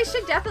 You guys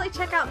should definitely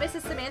check out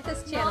Mrs.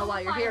 Samantha's channel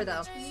while you're here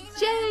though.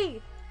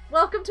 Jay!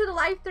 Welcome to the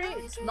live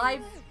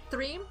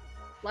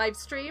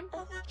stream,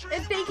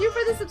 and thank you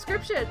for the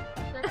subscription.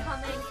 They're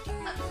coming.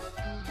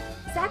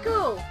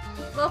 Zaku,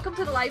 welcome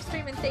to the live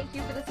stream, and thank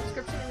you for the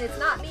subscription. And it's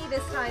not me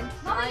this time.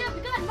 Mama, you have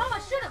the gun.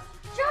 Mama, shoot him.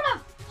 Shoot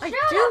him. I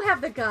do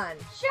have the gun.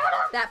 Shoot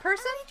him. That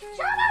person? Shoot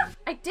him.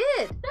 I did.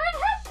 They're in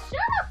hit.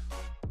 Shoot him.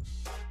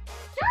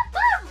 Shoot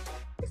them.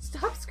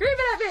 Stop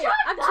screaming at me. Shut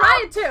I'm up.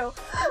 trying to.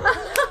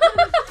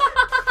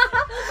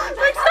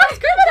 Like, stop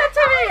screaming it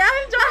to me.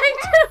 I'm trying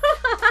to.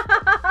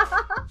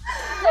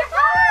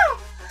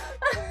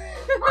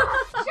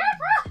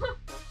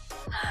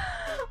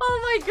 Oh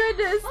my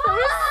goodness, that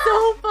was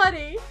so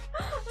funny.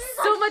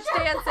 So much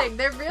dancing.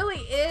 There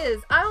really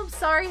is. I'm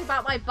sorry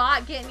about my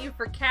bot getting you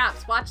for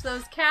caps. Watch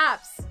those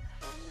caps.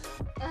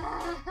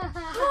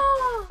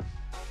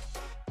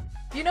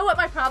 You know what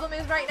my problem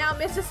is right now?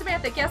 Mrs.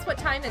 Samantha, guess what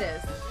time it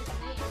is?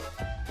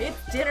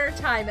 It's dinner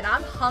time and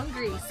I'm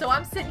hungry. So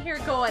I'm sitting here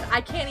going,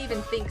 I can't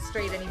even think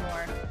straight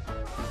anymore.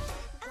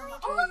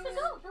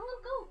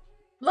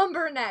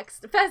 Lumber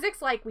next.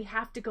 Fezzik's like, we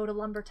have to go to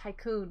Lumber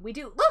Tycoon. We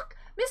do. Look!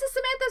 Mrs.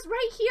 Samantha's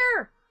right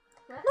here!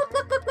 Look,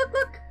 look, look, look,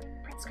 look!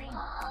 Print screen.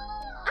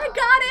 I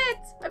got it!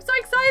 I'm so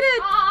excited!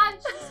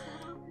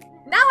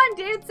 Now I'm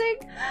dancing!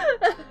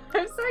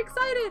 I'm so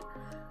excited!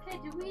 Okay,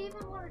 do we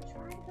even want to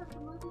try to go to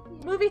the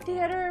Movie movie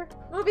theater?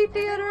 theater! Movie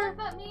theater! What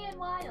about me and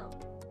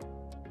Wild?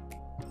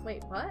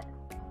 Wait, what?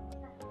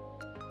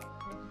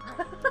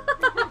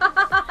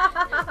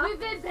 We've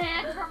been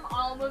banned from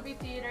all movie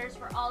theaters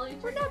for all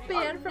eternity. We're not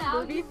banned from now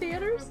movie you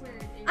theaters.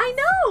 remember it. I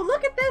know!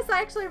 Look at this!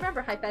 I actually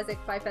remember. Hi,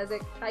 Fezzik. Bye,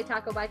 Fezzik. Hi,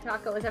 Taco. Bye,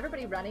 Taco. Is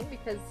everybody running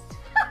because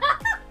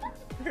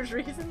there's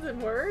reasons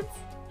and words?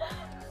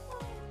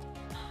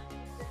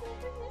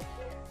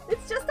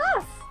 It's just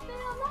us!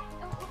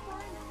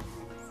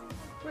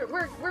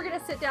 We're gonna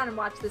sit down and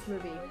watch this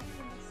movie.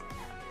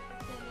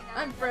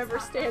 I'm forever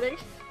standing.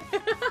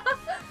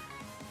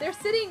 They're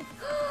sitting.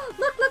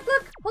 Look, look,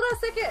 look! Hold on a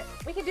second.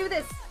 We can do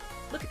this.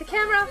 Look at the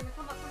camera.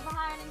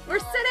 We're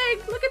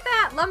sitting. Look at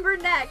that. Lumber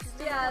next.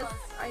 Yes,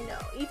 I know.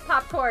 Eats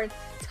popcorn.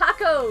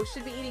 Taco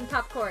should be eating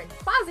popcorn.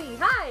 Fozzie,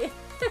 hi.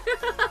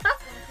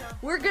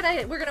 We're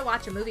gonna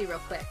watch a movie real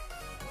quick.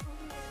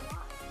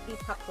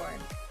 Eats popcorn.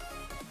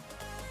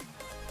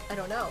 I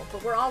don't know,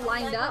 but we're all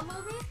lined up.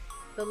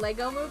 The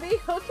Lego movie?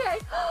 Okay.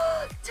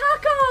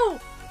 Taco!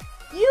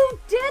 You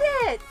did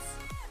it!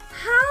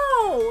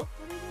 How? What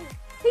do you do?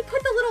 He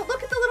put the little,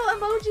 look at the little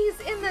emojis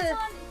in the... He's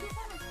on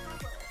his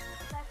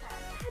tablet.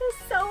 That is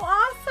so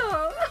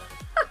awesome!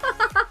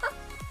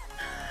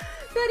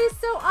 That is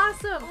so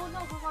awesome! Oh no,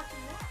 we're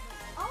watching that.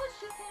 Oh,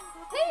 she can.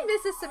 Hey,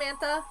 Mrs.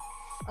 Samantha!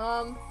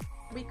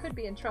 We could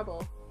be in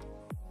trouble.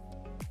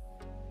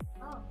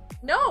 Oh.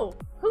 No!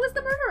 Who is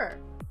the murderer?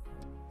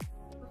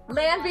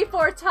 Land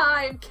Before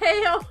Time!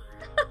 KO!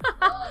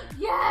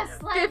 Yes!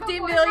 50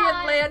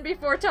 million Land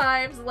Before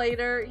Times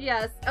later.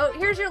 Yes. Oh,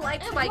 here's your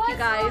like spike, you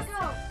guys.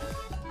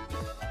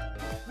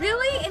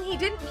 Really? And he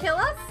didn't kill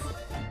us?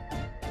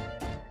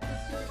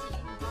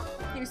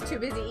 He was too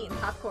busy eating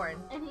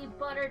popcorn. And he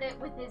buttered it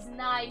with his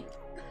knife.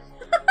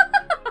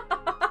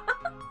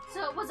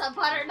 So it was a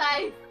butter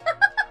knife.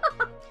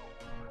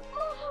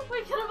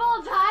 We could have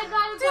all died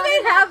by a Do butter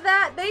they knife. have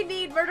that? They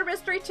need Murder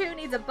Mystery 2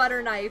 needs a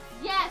butter knife.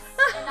 Yes,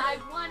 and I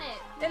won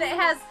it. And it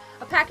has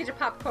a package of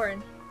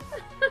popcorn.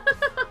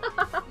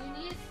 They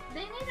need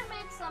to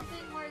make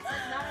something where it's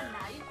like not a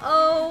knife.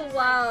 Oh, just,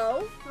 wow.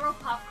 Like, throw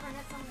popcorn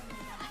at someone with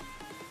a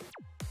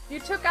knife. You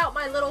took out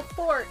my little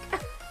fork.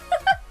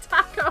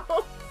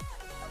 Taco.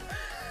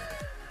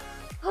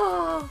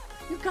 Oh,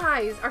 you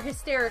guys are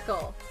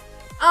hysterical.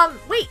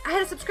 Wait, I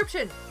had a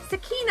subscription.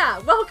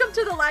 Sakina, welcome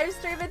to the live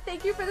stream and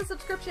thank you for the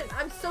subscription.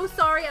 I'm so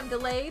sorry I'm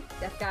delayed.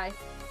 Deaf guy,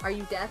 are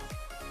you deaf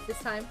this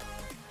time?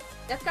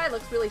 Deaf guy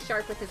looks really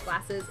sharp with his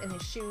glasses and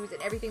his shoes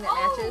and everything that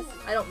matches.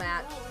 I don't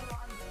match.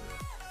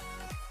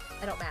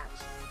 I don't match.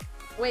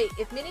 Wait,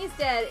 if Minnie's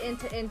dead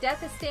and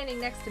Death is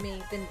standing next to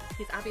me, then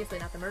he's obviously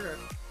not the murderer.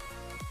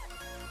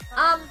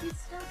 He's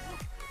still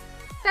dead.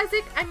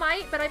 Fezzik, I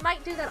might, but I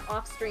might do that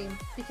off stream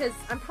because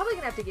I'm probably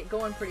gonna have to get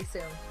going pretty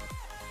soon.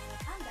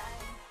 I'm dying.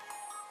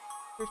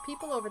 There's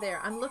people over there.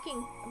 I'm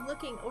looking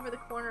over the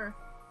corner.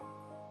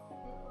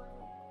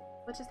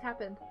 What just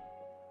happened?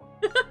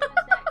 It was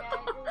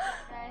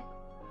that guy.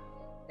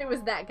 It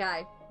was that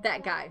guy.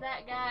 That guy.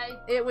 That guy.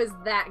 It was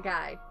that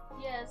guy.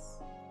 Yes.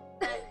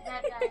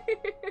 That guy.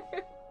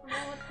 The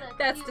one with the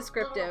That's cute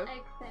descriptive. little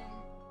egg thing.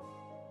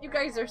 You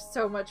guys are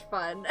so much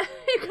fun.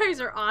 You guys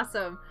are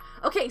awesome.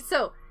 Okay,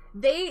 so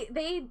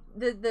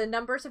the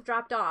numbers have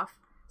dropped off.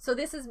 So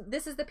this is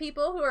the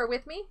people who are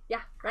with me.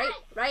 Yeah, right,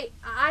 right.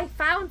 I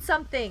found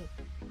something,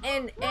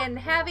 and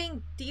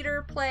having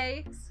Dieter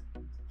plays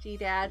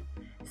G-Dad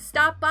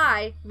stop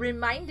by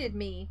reminded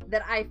me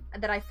that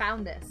I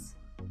found this.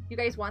 You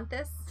guys want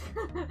this?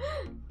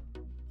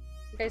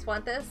 You guys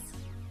want this?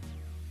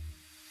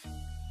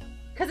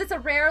 Because it's a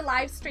rare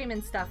live stream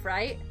and stuff,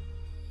 right?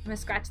 I'm gonna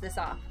scratch this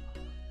off.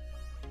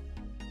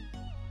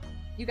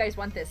 You guys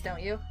want this,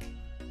 don't you?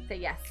 Say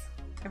yes.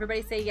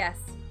 Everybody say yes.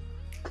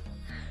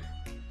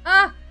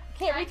 Ah!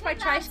 Can't reach my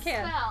trash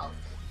can. Spell.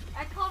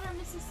 I called her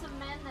Mrs.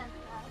 Samantha.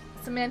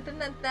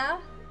 Samantha?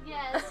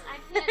 Yes, I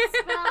can't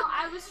spell.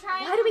 I was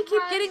trying Why do we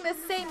keep to getting the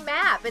same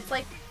map? It's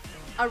like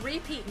a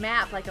repeat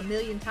map like a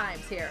million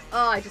times here.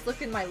 Oh, I just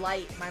looked in my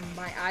light.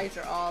 My eyes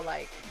are all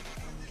like,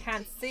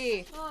 can't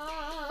see.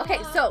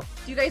 Okay, so,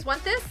 do you guys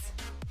want this?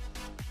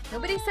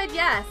 Nobody said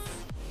yes.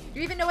 Do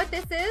you even know what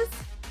this is?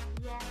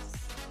 Yes.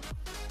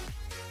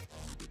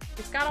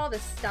 It's got all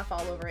this stuff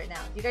all over it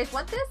now. You guys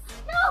want this?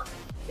 No!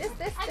 This.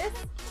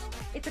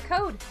 It's a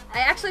code. I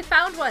actually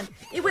found one.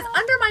 It was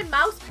under my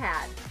mouse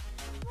pad.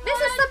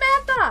 Mrs.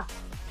 Samantha!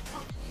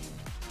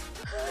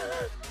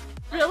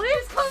 Really?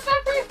 It's coming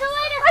back for you for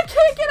later! I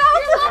can't get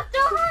out! Your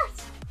leftovers!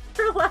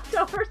 Your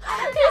leftovers.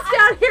 He's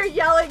down here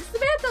yelling,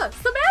 Samantha!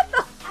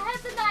 Samantha! I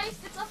have the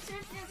knife. It's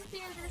upstairs near the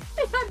theater.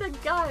 He had the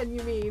gun,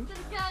 you mean?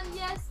 The gun,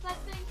 yes, that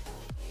thing.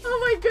 Oh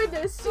my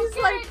goodness. She's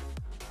Okay. like,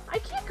 I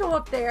can't go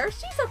up there.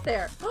 She's up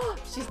there. Oh,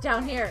 she's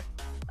down here.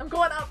 I'm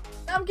going up.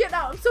 I'm getting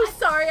out. I'm so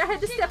sorry. I had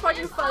to step on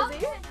you,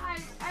 Fuzzy.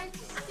 I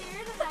just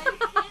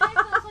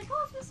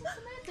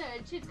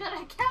good. She's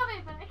gonna kill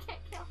me, but I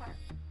can't kill her.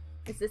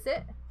 Is this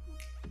it?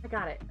 I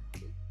got it.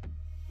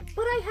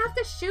 But I have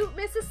to shoot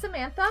Mrs.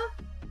 Samantha?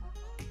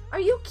 Are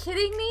you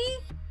kidding me?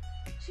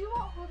 She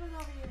won't hold it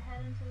over your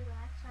head until the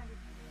next time.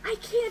 I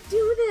can't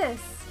do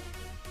this.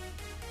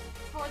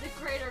 For the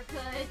greater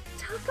good.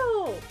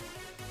 Taco!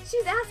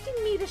 She's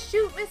asking me to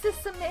shoot Mrs.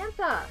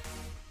 Samantha.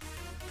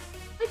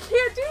 I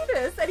can't do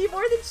this any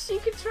more than she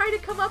can try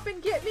to come up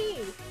and get me.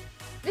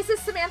 Mrs.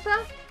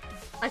 Samantha,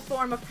 I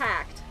form a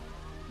pact.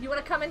 You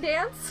want to come and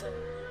dance?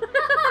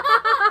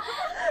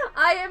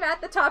 I am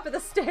at the top of the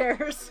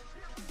stairs.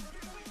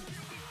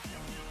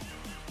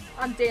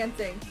 I'm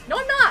dancing. No,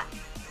 I'm not!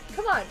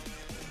 Come on.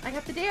 I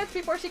have to dance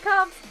before she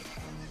comes.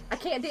 I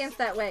can't dance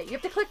that way. You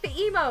have to click the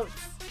emotes.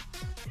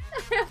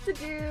 I have to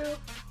do...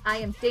 I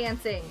am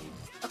dancing.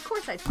 Of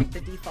course I'd pick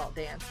the default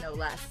dance, no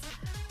less.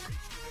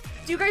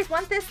 Do you guys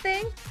want this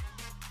thing?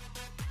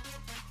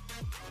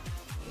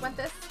 Want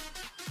this?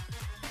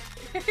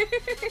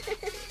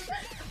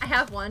 I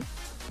have one.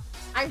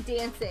 I'm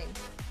dancing.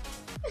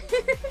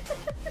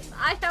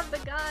 I have the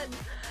gun.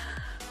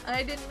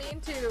 I didn't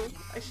mean to.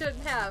 I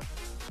shouldn't have.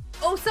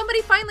 Oh,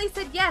 somebody finally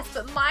said yes,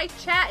 but my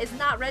chat is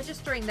not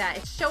registering that.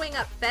 It's showing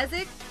up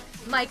Fezzik,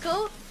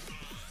 Michael,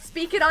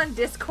 speak it on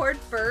Discord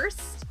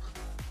first.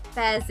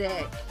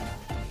 Fezzik.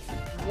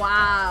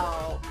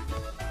 Wow.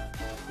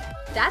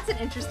 That's an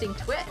interesting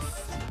twist.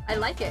 I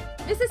like it.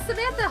 Mrs.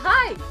 Samantha,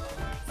 hi.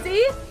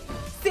 See?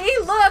 See,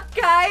 look,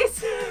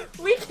 guys.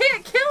 We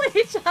can't kill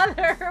each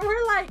other.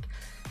 We're like,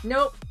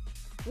 nope.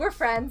 We're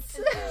friends.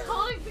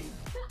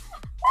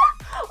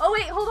 Oh,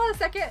 wait, hold on a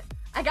second.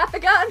 I got the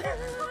gun.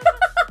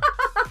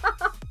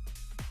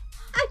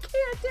 I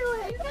can't do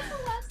it. Did you get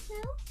the last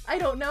two? I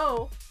don't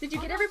know. Did you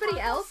Oh, get no, everybody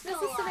Taco's else, still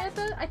Mrs. alive.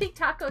 Samantha? I think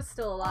Taco's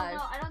still alive. Oh,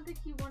 no, I don't think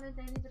he wanted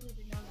anybody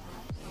to know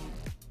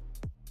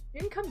that. You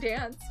can come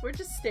dance. We're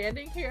just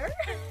standing here.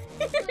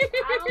 Like,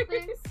 I don't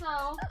think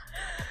so.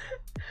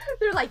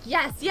 They're like,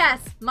 yes,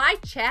 yes. My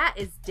chat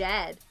is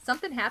dead.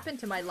 Something happened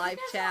to my live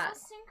chat. Not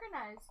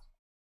synchronized.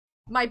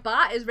 My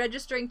bot is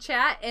registering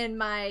chat and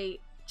my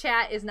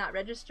chat is not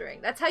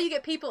registering. That's how you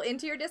get people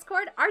into your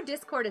Discord. Our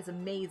Discord is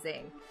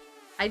amazing.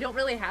 I don't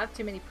really have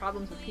too many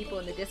problems with people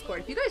in the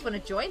Discord. If you guys want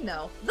to join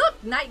though,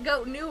 look, Night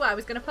Goat knew I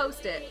was going to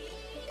post it.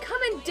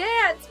 Come and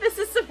dance,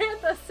 Mrs.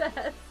 Samantha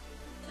says.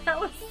 That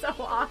was so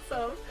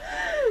awesome.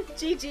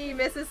 GG,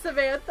 Mrs.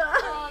 Samantha.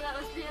 Oh, that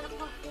was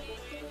beautiful.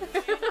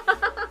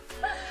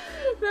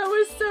 That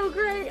was so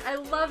great. I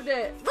loved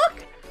it.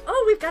 Look!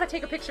 Oh, we've got to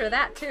take a picture of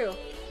that too.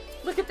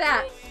 Look at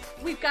that.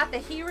 We've got the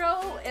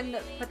hero and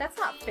the... But that's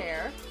not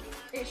fair.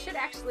 It should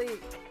actually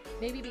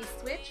maybe be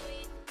switched.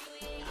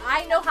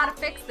 I know how to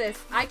fix this.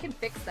 I can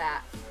fix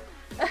that.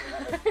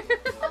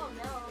 Oh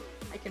no.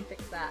 I can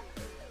fix that.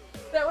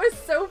 That was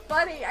so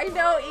funny. I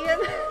know, Ian.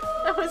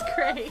 That was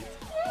great.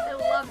 I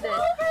loved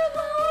it.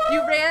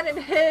 You ran and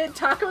hid.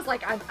 Taco's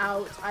like, I'm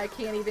out. I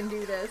can't even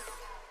do this.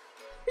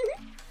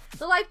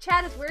 The live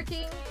chat is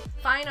working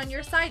fine on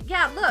your side.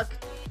 Yeah, look.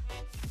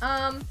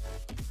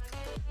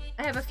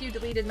 I have a few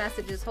deleted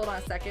messages. Hold on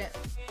a second.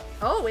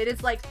 Oh, it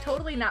is like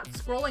totally not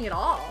scrolling at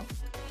all.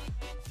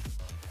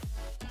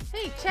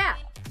 Hey, chat.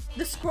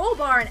 The scroll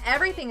bar and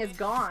everything is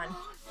gone.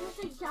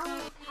 There's a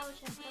yellow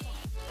pouch.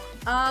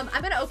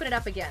 I'm gonna open it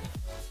up again.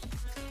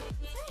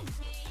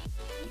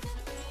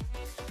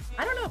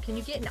 I don't know. Can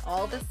you get in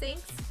all the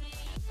sinks?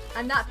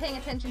 I'm not paying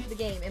attention to the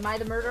game. Am I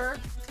the murderer?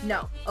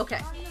 No.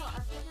 Okay.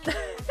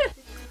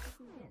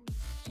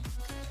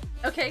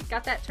 Okay,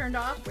 got that turned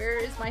off. Where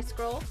is my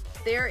scroll?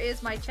 There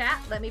is my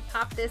chat. Let me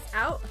pop this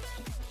out.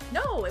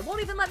 No, it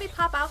won't even let me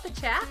pop out the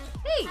chat.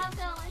 Hey!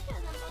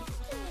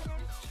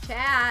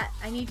 Chat,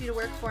 I need you to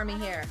work for me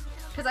here.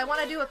 Because I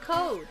want to do a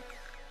code.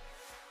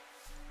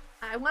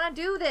 I want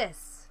to do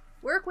this.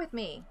 Work with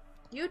me.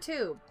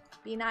 YouTube,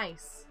 be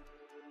nice.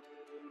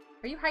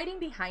 Are you hiding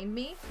behind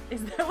me?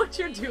 Is that what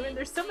you're doing?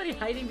 There's somebody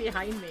hiding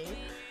behind me.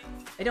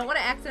 I don't want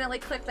to accidentally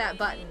click that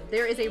button.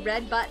 There is a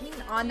red button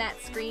on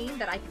that screen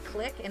that I can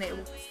click and it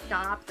will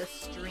stop the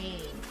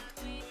stream.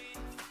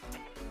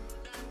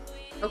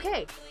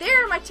 Okay,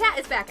 there, my chat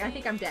is back. I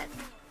think I'm dead.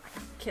 I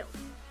got killed.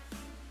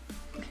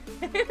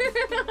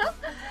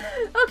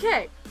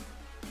 Okay.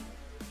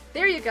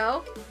 There you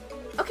go.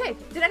 Okay,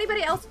 did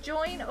anybody else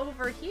join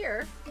over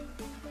here?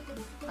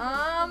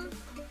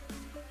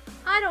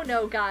 I don't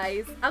know,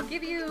 guys. I'll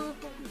give you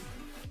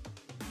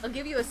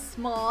a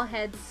small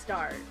head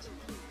start.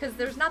 Because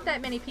there's not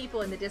that many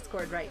people in the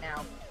Discord right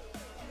now.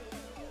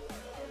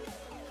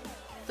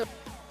 So,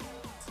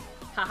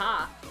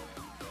 haha.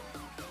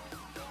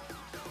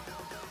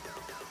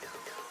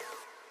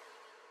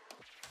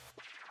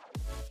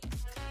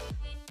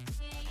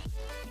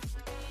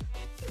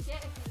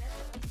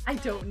 I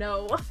don't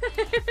know.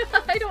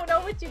 I don't know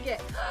what you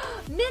get.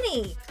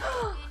 Minnie!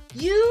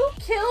 You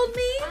killed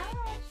me? I don't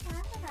know what you're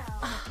talking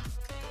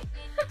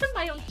about.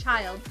 My own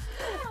child.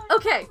 I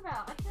Okay. feel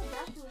bad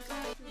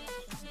for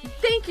you.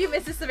 Thank you,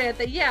 Mrs.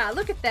 Samantha. Yeah,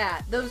 look at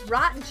that. Those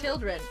rotten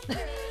children.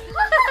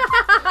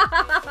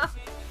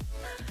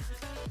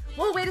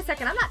 Whoa, wait a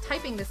second. I'm not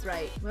typing this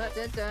right.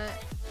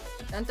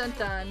 Dun dun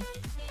dun.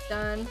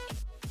 Done.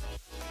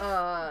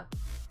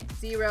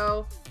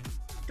 0.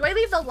 Do I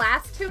leave the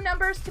last 2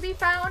 numbers to be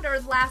found or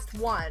the last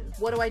 1?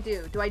 What do I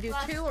do? Do I do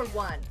Last 2 or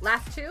 1?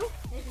 Last 2?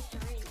 Maybe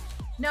 3.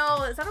 No,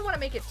 I don't want to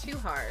make it too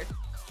hard.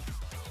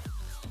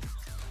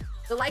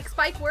 The like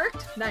spike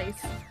worked?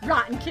 Nice.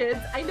 Rotten kids.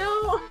 I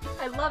know.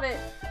 I love it.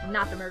 I'm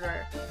not the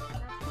murderer.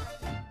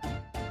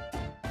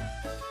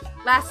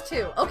 Last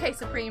 2. Okay,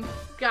 Supreme.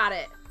 Got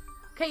it.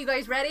 Okay, you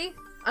guys ready?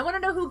 I want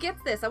to know who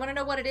gets this. I want to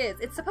know what it is.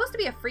 It's supposed to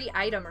be a free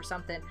item or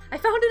something. I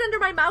found it under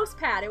my mouse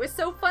pad. It was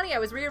so funny. I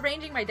was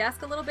rearranging my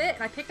desk a little bit,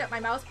 and I picked up my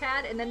mouse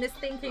pad, and then this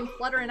thing came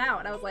fluttering out,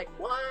 and I was like,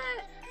 what?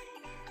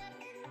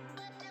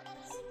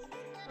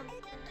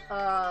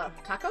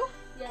 Taco?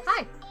 Yes.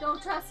 Hi.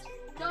 Don't trust.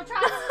 Don't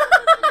trust.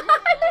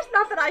 There's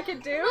nothing I can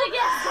do.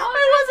 Yes,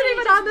 I wasn't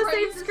even on the just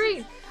same braces.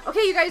 screen.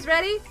 Okay, you guys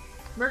ready?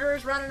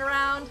 Murderer's running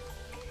around.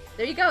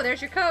 There you go.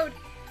 There's your code.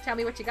 Tell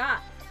me what you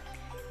got.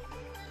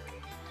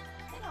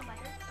 Hello,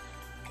 mother.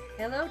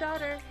 Hello,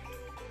 daughter.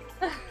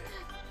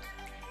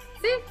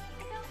 See?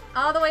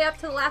 All the way up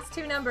to the last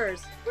 2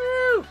 numbers.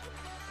 Woo!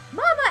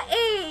 Mama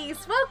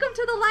Ace! Welcome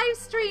to the live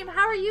stream.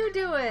 How are you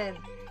doing?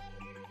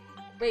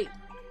 Wait.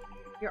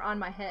 You're on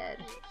my head.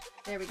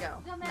 There we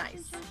go.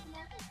 Nice.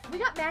 We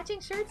got matching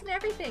shirts and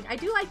everything. I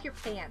do like your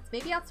pants.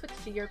 Maybe I'll switch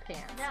to your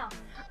pants. No.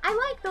 I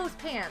like those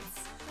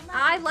pants.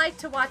 I like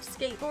to watch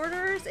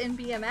skateboarders and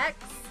BMX.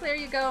 There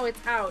you go. It's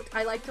out.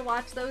 I like to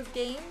watch those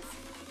games.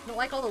 I don't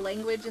like all the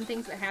language and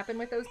things that happen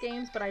with those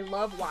games, but I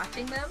love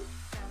watching them.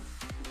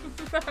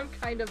 I'm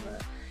kind of a...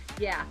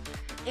 Yeah.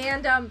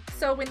 And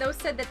so when those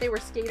said that they were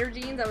skater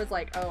jeans, I was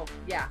like, oh,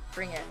 yeah,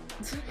 bring it.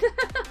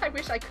 I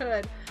wish I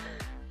could.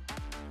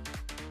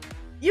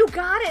 You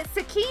got it,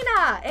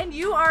 Sakina! And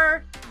you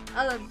are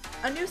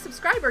a new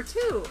subscriber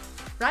too,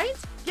 right?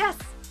 Yes.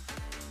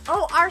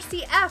 Oh,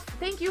 RCF,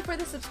 thank you for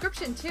the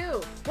subscription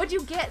too. What'd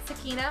you get,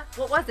 Sakina?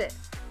 What was it?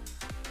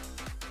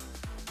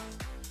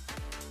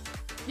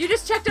 You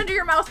just checked under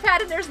your mouse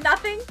pad and there's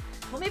nothing?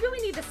 Well, maybe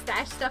we need to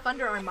stash stuff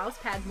under our mouse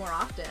pads more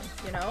often,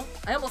 you know?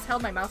 I almost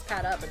held my mouse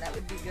pad up and that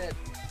would be good.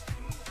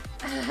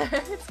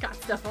 It's got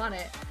stuff on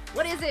it.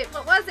 What is it?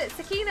 What was it?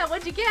 Sakina,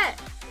 what'd you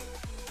get?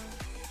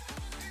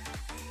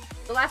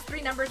 The last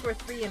 3 numbers were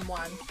 3 and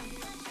 1.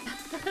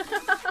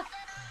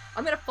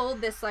 I'm gonna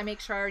fold this so I make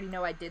sure I already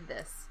know I did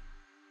this.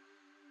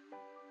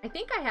 I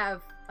think I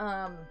have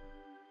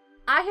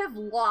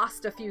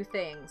lost a few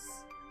things.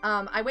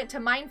 I went to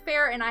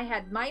Mindfair and I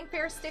had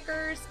Mindfair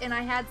stickers and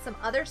I had some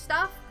other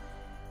stuff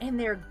and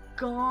they're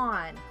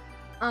gone.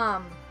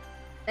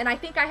 And I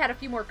think I had a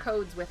few more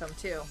codes with them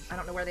too. I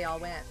don't know where they all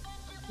went.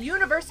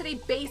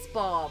 University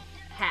baseball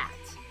hat.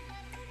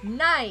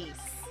 Nice.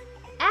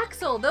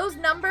 Axel, those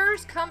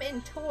numbers come in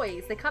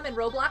toys. They come in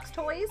Roblox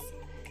toys,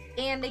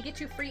 and they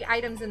get you free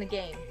items in the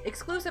game.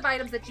 Exclusive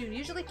items that you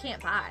usually can't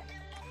buy.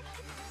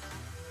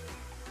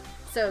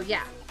 So,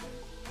 yeah.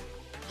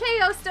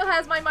 KO still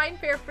has my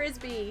Mindfair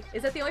Frisbee.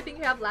 Is that the only thing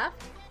you have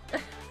left?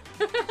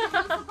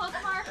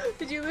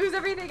 Did you lose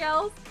everything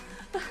else?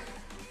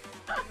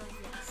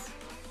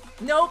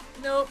 Nope,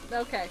 nope,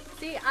 okay.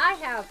 See, I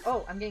have...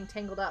 Oh, I'm getting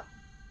tangled up.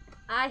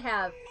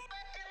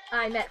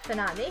 I met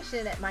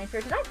Phenomation at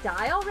Mindfair. Did I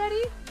die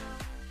already?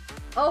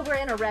 Oh, we're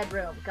in a red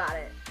room. Got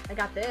it. I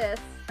got this.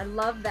 I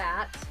love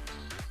that.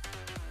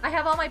 I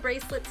have all my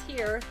bracelets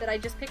here that I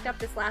just picked up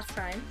this last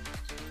time.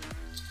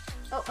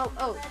 Oh, oh,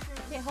 oh.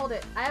 I can't hold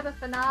it. I have a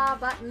Phena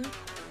button.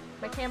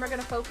 My camera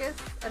gonna focus?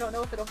 I don't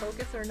know if it'll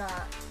focus or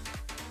not.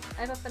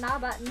 I have a Phena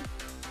button.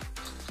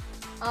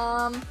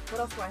 What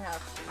else do I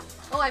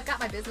have? Oh, I've got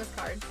my business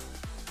cards.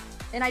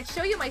 And I'd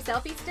show you my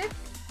selfie stick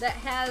that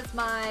has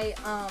my,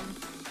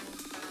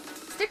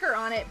 sticker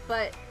on it,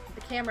 but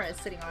the camera is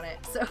sitting on it,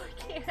 so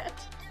I can't.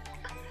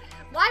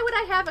 Why would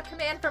I have a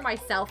command for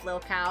myself,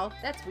 Lil Cow?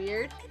 That's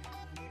weird.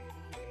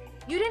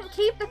 You didn't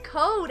keep the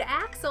code,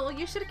 Axel.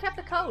 You should have kept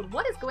the code.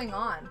 What is going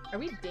on? Are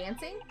we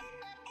dancing?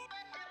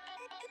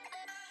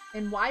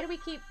 And why do we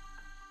keep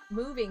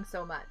moving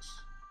so much?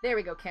 There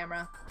we go,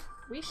 camera.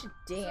 We should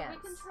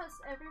dance. So we can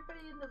trust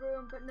everybody in the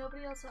room, but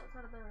nobody else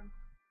outside of the room.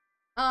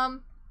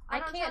 I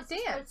can't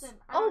dance. I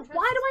Oh, don't trust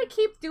why do I this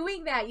keep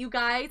doing that, you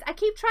guys? I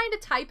keep trying to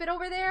type it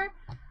over there.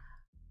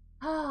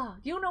 Oh,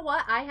 you know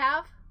what I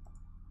have?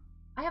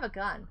 I have a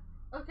gun.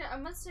 Okay,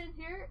 I'm gonna stand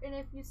here, and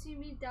if you see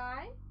me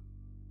die,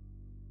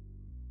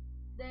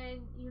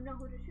 then you know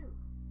who to shoot.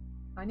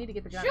 I need to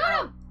get the gun. Shoot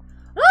out. him!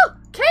 Oh,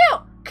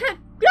 KO!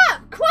 Yeah,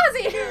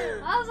 Quasi!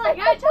 I was like,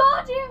 I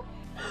told you!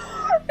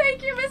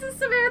 Thank you, Mrs.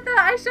 Samantha.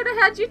 I should have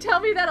had you tell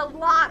me that a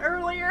lot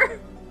earlier.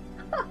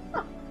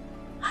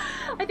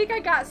 I think I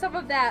got some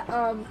of that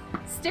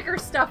sticker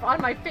stuff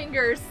on my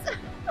fingers.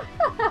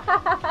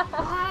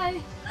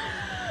 Hi.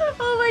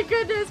 Oh my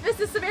goodness,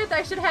 Mrs. Samantha,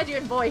 I should have had you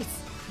in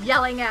voice,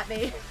 yelling at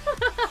me.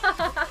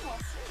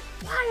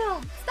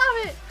 Wild, stop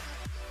it.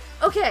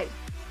 Okay,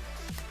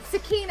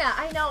 Sakina,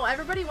 I know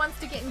everybody wants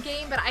to get in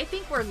game, but I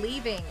think we're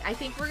leaving. I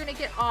think we're gonna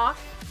get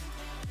off.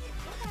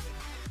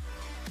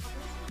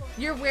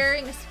 You're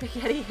wearing a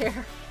spaghetti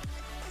hair.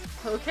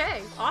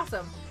 Okay,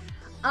 awesome.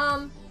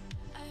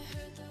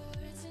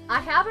 I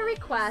have a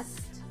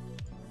request.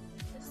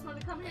 Just want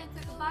to come here and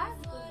say goodbye?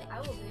 I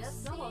will be at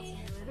Snowball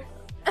Simulator.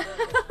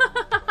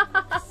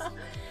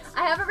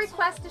 I have a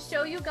request to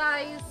show you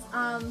guys,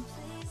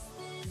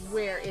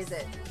 where is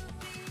it?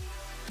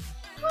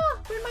 Oh,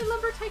 where'd my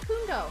Lumber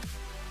Tycoon go?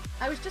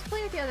 I was just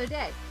playing it the other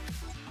day.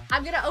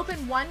 I'm gonna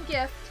open one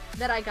gift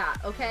that I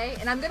got, okay?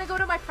 And I'm gonna go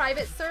to my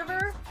private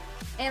server,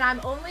 and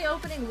I'm only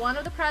opening one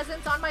of the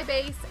presents on my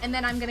base, and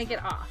then I'm gonna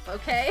get off,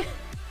 okay?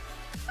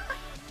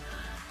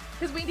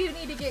 Because we do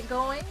need to get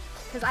going,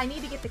 because I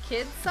need to get the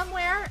kids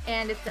somewhere,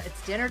 and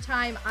it's dinner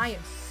time. I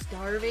am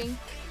starving.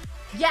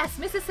 Yes,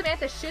 Mrs.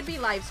 Samantha should be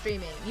live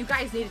streaming. You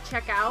guys need to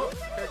check out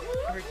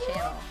her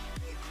channel.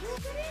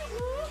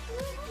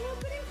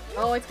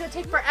 Oh, it's gonna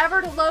take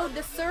forever to load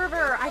the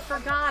server. I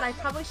forgot. I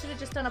probably should have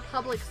just done a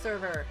public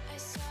server.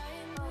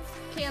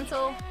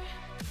 Cancel.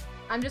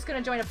 I'm just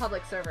gonna join a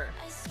public server.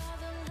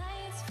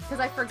 Because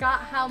I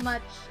forgot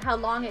how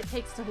long it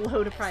takes to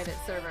load a private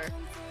server.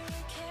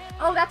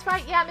 Oh, that's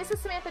right. Yeah, Mrs.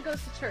 Samantha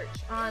goes to church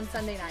on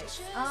Sunday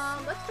nights.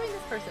 Let's join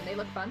this person. They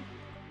look fun.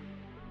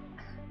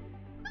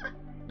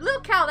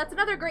 Lil Cow, that's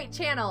another great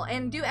channel.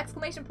 And do !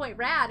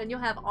 Rad, and you'll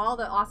have all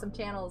the awesome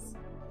channels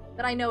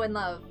that I know and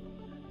love.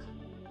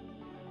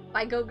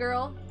 Bye, Go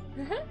Girl.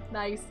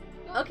 Nice.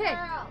 Okay.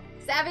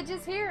 Savage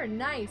is here.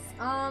 Nice.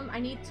 I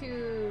need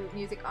to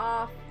music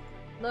off.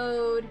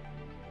 Load.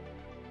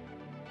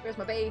 Where's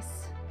my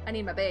bass? I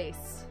need my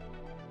bass.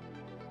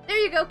 There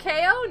you go,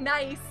 KO.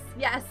 Nice.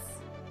 Yes.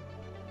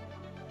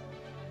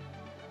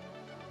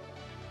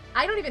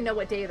 I don't even know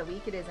what day of the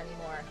week it is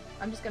anymore.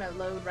 I'm just gonna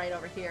load right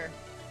over here.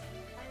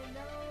 I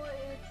know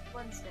it's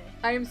Wednesday.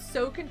 I am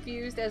so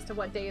confused as to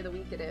what day of the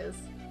week it is.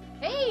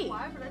 Hey!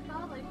 Why? But I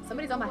thought like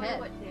Somebody's on my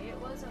head. What day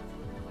it was? I was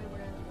looking away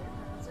where I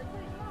was like,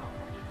 wait,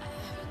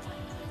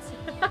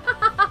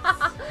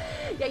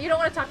 no. Yeah, you don't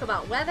want to talk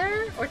about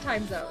weather or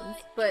time zones,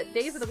 but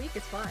days of the week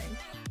is fine.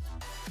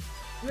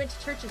 We went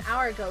to church an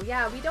hour ago.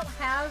 Yeah, we don't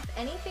have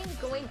anything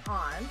going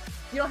on.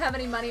 You don't have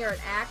any money or an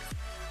axe.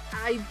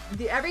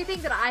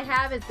 Everything that I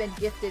have has been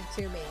gifted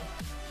to me.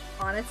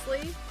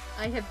 Honestly,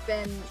 I have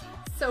been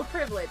so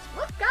privileged.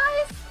 Look,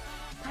 guys!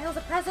 Piles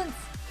of presents!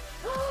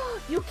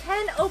 You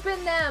can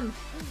open them!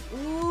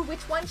 Ooh,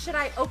 which one should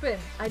I open?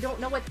 I don't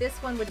know what this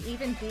one would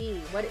even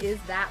be. What is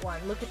that one?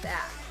 Look at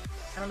that.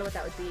 I don't know what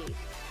that would be.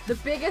 The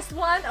biggest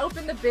one?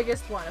 Open the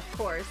biggest one, of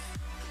course.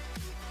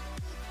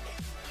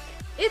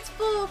 It's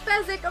full,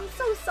 Fezzik! I'm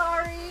so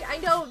sorry! I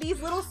know,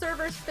 these little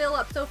servers fill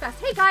up so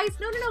fast. Hey guys,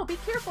 no, be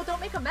careful,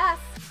 don't make a mess.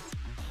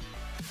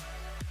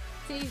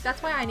 See,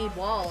 that's why I need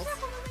walls.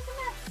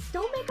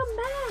 Don't make a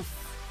mess!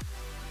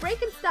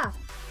 Breaking stuff.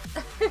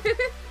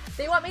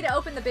 They want me to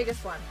open the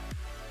biggest one.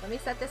 Let me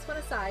set this one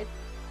aside.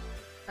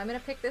 I'm gonna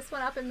pick this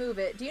one up and move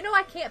it. Do you know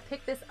I can't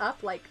pick this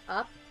up, like,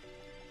 up?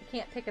 I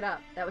can't pick it up.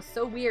 That was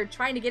so weird.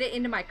 Trying to get it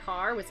into my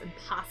car was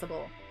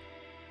impossible.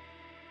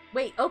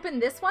 Wait, open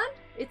this one?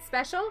 It's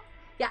special?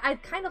 Yeah, I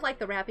kind of like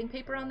the wrapping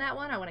paper on that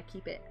one. I want to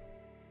keep it.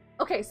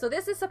 Okay, so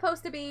this is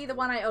supposed to be the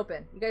one I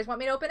open. You guys want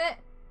me to open it?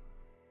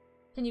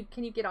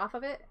 Can you get off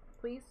of it,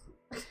 please?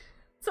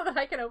 So that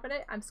I can open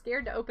it? I'm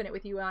scared to open it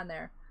with you on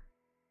there.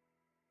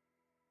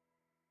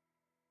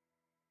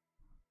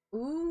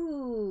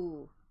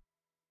 Ooh.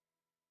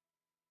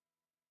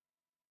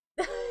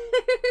 What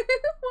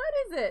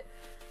is it?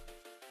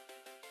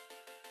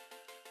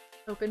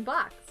 Open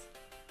box.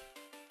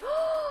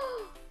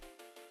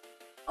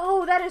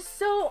 Oh, that is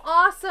so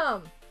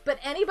awesome! But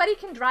anybody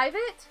can drive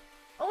it?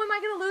 Oh, am I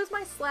gonna lose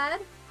my sled?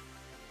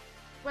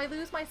 Do I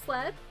lose my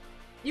sled?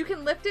 You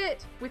can lift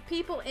it with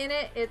people in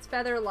it. It's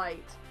feather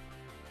light.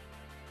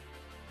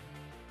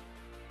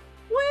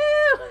 Woo!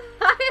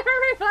 Hi,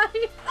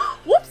 everybody!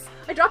 Whoops!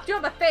 I dropped you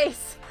on my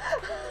face!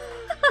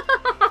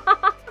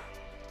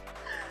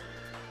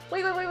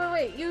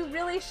 Wait. You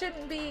really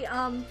shouldn't be,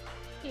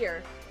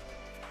 here.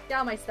 Get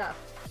out my stuff.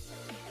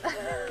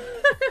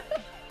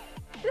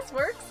 This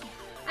works.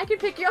 I can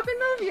pick you up and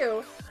move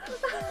you.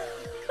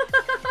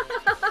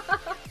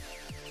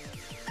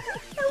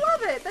 I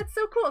love it. That's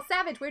so cool.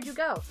 Savage, where'd you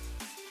go?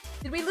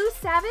 Did we lose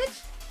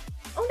Savage?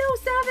 Oh no,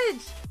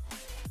 Savage!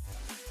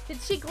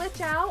 Did she glitch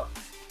out?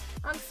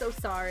 I'm so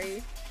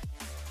sorry.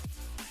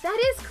 That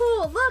is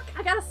cool. Look,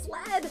 I got a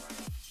sled.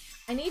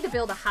 I need to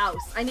build a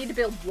house. I need to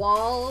build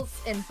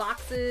walls and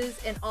boxes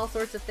and all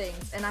sorts of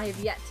things, and I have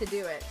yet to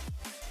do it.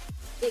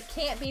 It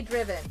can't be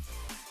driven.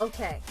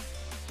 Okay.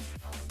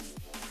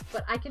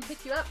 But I can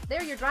pick you up.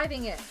 There, you're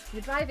driving it.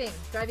 You're driving.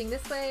 Driving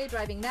this way,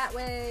 driving that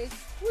way.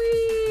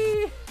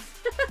 Whee!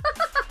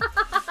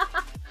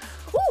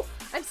 Woo!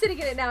 I'm sitting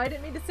in it now. I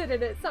didn't mean to sit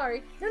in it.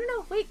 Sorry.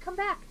 No. Wait, come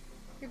back.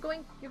 You're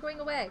going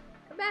away.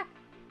 Come back.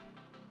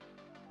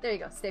 There you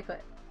go. Stay put.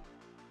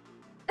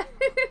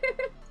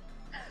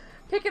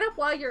 Pick it up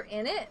while you're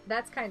in it?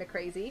 That's kind of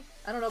crazy.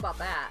 I don't know about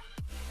that.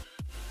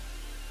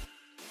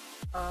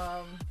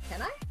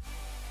 Can I?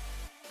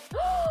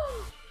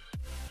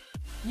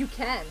 You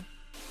can.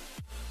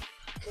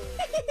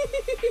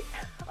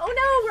 Oh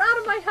no, we're out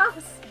of my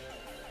house.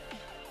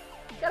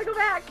 Gotta go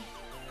back.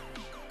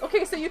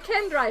 Okay, so you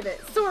can drive it,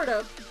 sort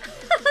of.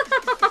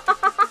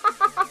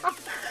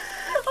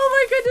 Oh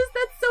my goodness,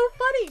 that's so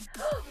funny.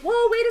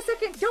 Whoa, wait a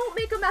second. Don't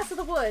make a mess of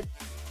the wood.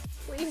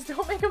 Please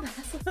don't make a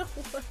mess of the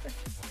wood.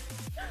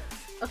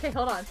 Okay,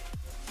 hold on.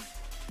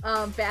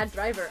 Bad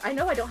driver. I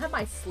know I don't have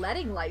my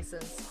sledding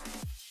license.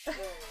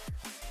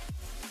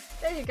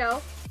 There you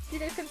go. You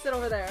guys can sit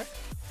over there.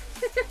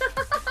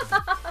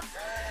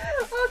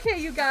 Okay,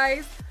 you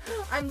guys.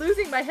 I'm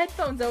losing my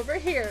headphones over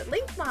here.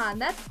 Linkmon,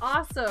 that's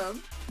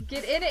awesome.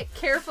 Get in it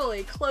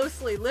carefully,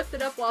 closely. Lift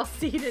it up while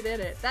seated in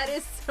it. That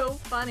is so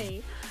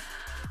funny.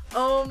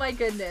 Oh my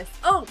goodness.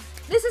 Oh,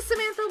 Mrs.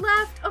 Samantha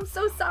left. I'm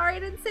so sorry I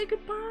didn't say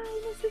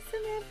goodbye, Mrs.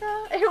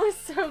 Samantha. It was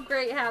so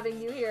great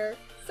having you here.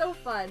 So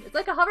fun. It's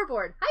like a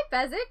hoverboard. Hi,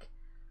 Fezzik.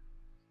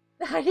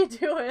 How you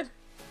doing?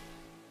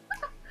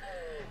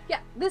 Yeah,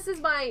 this is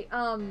my,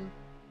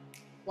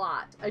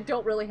 lot. I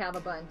don't really have a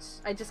bunch.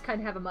 I just kind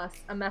of have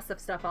a mess of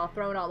stuff all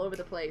thrown all over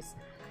the place.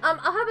 I'll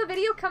have a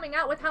video coming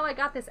out with how I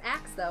got this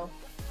axe, though.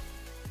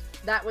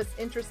 That was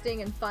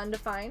interesting and fun to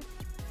find.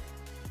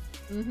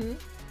 Mm-hmm.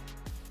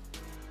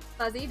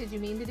 Fuzzy, did you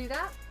mean to do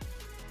that?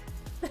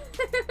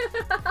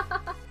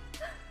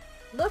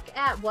 Look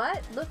at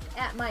what? Look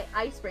at my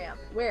ice ramp.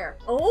 Where?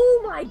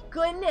 Oh my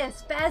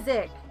goodness,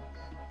 Fezzik!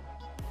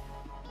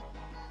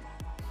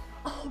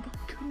 Oh my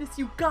goodness,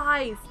 you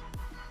guys!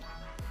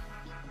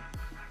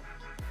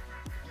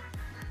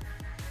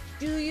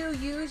 Do you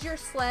use your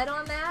sled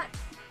on that?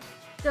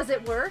 Does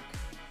it work?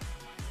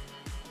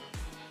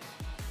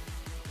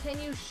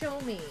 Can you show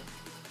me?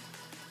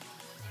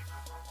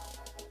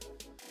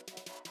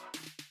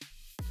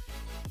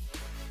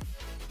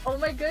 Oh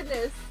my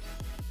goodness.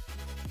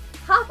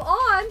 Hop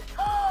on!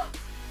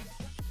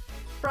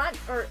 Front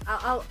or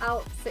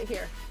I'll sit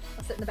here.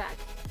 I'll sit in the back.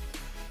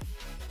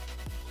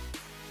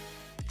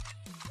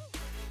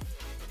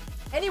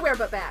 Anywhere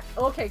but back.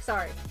 Okay,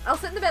 sorry. I'll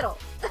sit in the middle.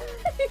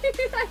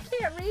 I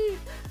can't read.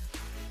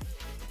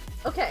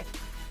 Okay.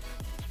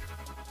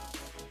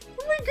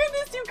 Oh my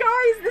goodness, you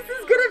guys! This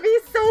is gonna be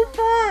so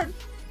fun!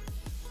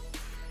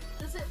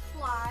 Does it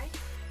fly?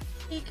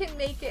 He can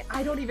make it.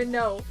 I don't even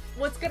know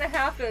what's gonna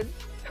happen.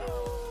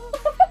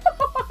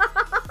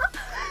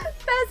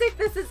 Fezzik,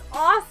 this is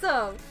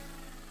awesome!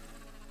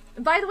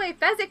 By the way,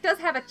 Fezzik does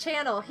have a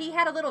channel. He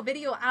had a little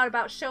video out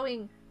about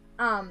showing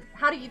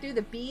how do you do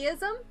the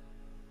bee-ism.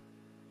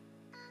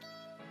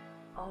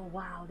 Oh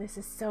wow, this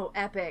is so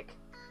epic.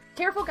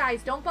 Careful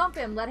guys, don't bump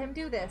him. Let him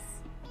do this.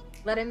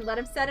 Let him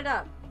set it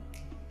up.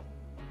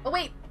 Oh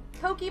wait,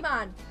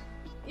 Pokemon.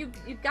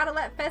 You've got to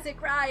let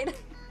Fezzik ride.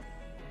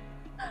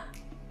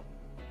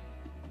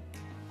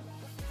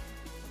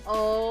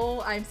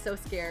 Oh, I'm so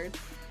scared.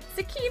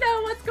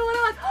 Sakina, what's going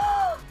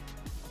on?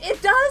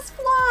 It does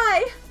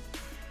fly!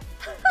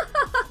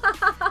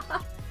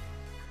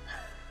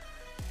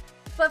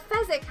 But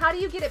Fezzik, how do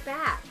you get it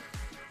back?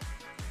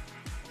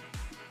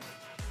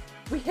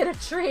 We hit a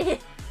tree.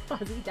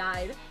 Fuzzy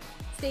died.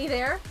 Stay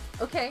there.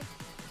 Okay.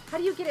 How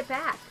do you get it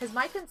back? Because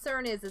my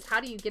concern is how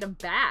do you get them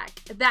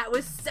back? That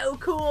was so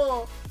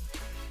cool.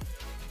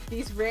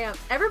 These ramps.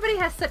 Everybody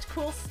has such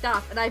cool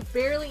stuff, and I've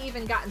barely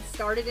even gotten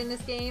started in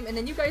this game, and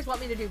then you guys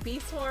want me to do Bee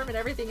Swarm and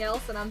everything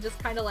else, and I'm just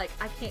kind of like,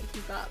 I can't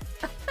keep up.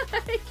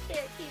 I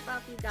can't keep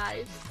up, you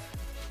guys.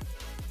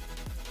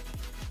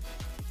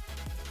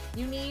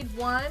 You need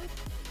one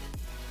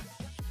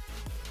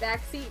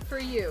backseat for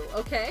you,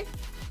 okay?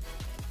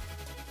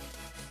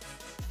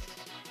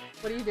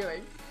 What are you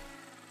doing?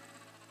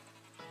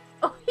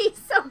 Oh, he's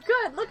so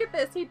good! Look at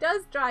this! He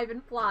does drive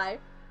and fly.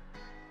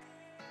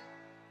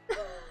 This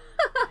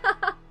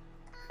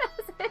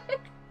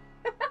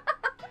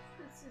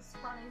is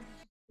funny.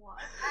 What?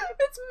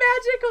 It's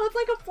magical! It's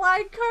like a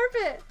flying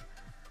carpet!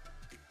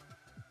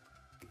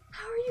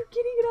 How are you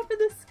getting it up in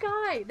the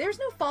sky? There's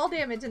no fall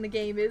damage in the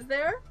game, is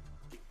there?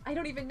 I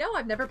don't even know.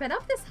 I've never been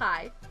up this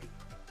high.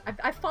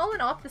 I've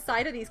fallen off the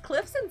side of these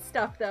cliffs and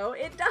stuff, though.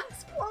 It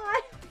does fly!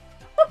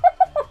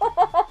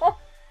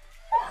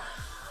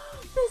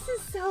 This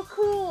is so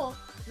cool.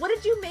 What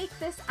did you make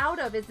this out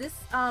of? Is this,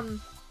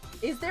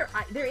 there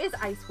is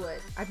ice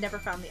wood. I've never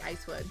found the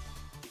ice wood.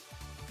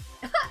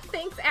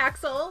 Thanks,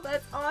 Axel.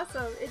 That's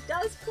awesome. It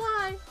does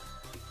fly.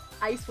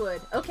 Ice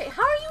wood. Okay,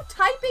 how are you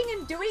typing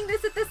and doing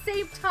this at the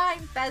same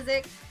time,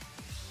 Fezzik?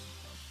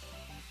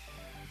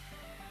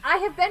 I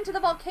have been to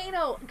the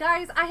volcano.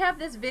 Guys, I have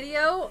this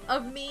video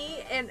of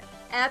me and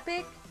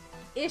epic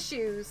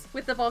issues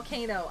with the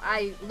volcano.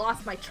 I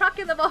lost my truck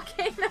in the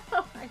volcano.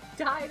 I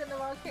died in the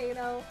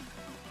volcano.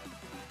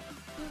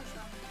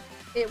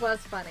 It was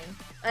funny.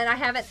 And I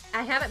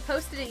haven't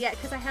posted it yet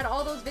because I had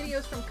all those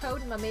videos from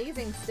Code and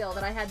Amazing still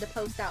that I had to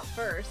post out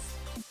first.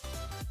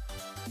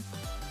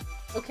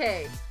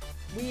 Okay.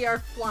 We are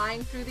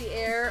flying through the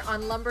air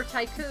on Lumber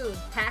Tycoon.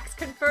 Hacks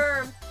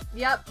confirmed.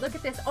 Yep, look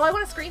at this. Oh, I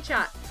want a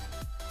screenshot.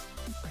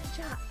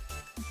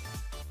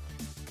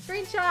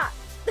 Screenshot.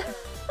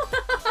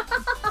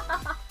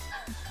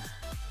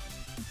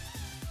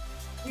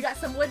 You got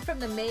some wood from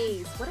the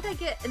maze. What did I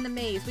get in the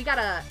maze? We got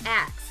a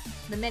axe.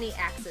 The many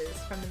axes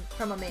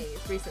from a maze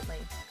recently.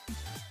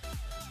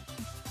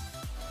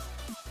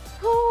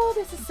 Oh,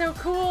 this is so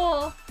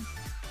cool.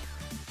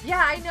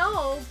 Yeah, I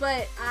know,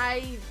 but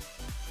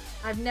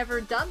I've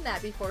never done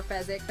that before,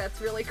 Fezzik.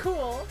 That's really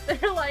cool.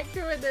 They're like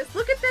doing this.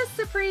 Look at this,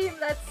 Supreme.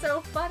 That's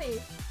so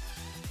funny.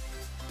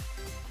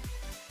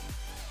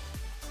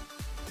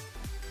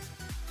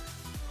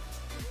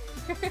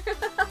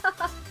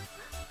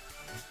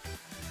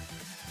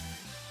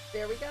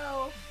 There we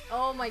go.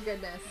 Oh my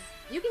goodness.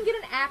 You can get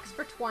an axe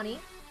for 20.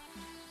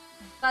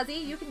 Fuzzy,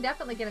 you can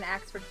definitely get an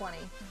axe for 20.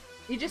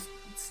 You just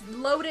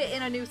load it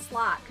in a new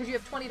slot because you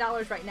have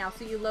 $20 right now,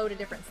 so you load a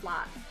different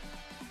slot.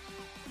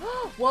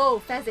 Whoa,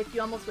 Fezzik,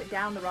 you almost went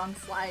down the wrong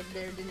slide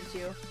there, didn't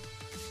you?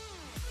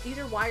 These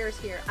are wires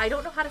here. I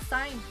don't know how to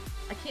sign.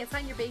 I can't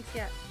sign your base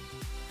yet.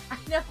 I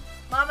know.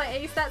 Mama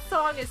Ace, that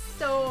song is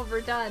so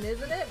overdone,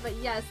 isn't it? But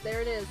yes,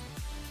 there it is.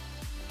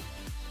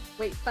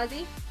 Wait,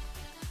 Fuzzy?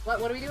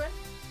 What are we doing?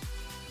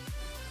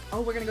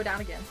 Oh, we're gonna go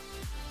down again.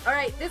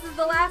 Alright, this is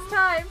the last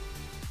time.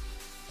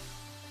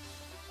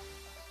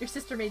 Your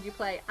sister made you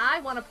play.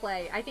 I want to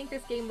play. I think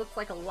this game looks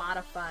like a lot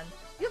of fun.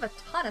 You have a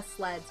ton of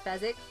sleds,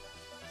 Fezzik.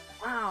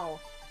 Wow.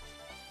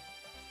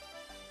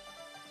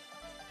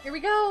 Here we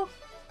go.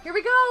 Here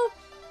we go.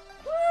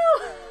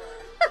 Woo!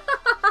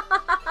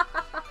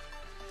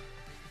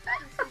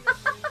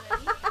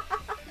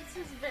 This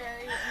is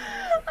very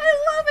amazing. I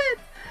love it.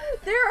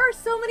 There are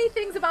so many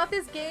things about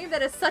this game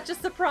that is such a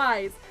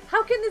surprise.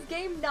 How can this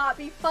game not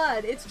be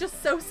fun? It's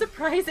just so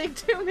surprising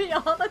to me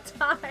all the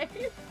time.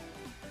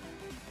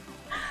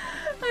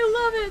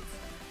 I love it.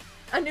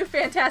 A new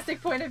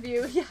fantastic point of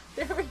view. Yeah,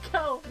 there we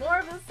go. More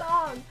of the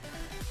song.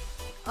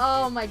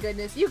 Oh my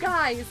goodness. You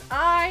guys,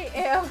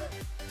 I'm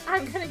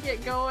gonna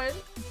get going.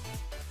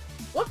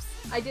 Whoops,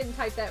 I didn't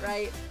type that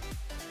right.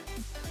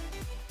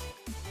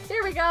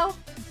 There we go.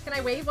 Can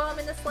I wave while I'm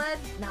in the sled?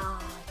 Nah,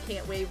 I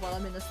can't wave while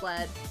I'm in the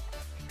sled.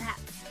 Crap.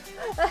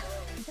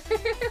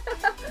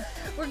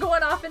 We're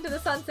going off into the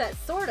sunset,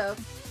 sort of.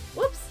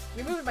 Whoops,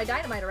 you're moving my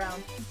dynamite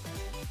around.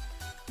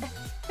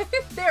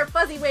 There,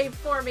 Fuzzy waved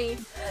for me.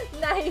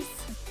 Nice.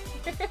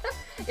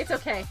 It's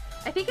okay.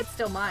 I think it's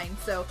still mine.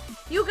 So,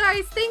 you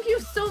guys, thank you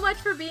so much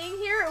for being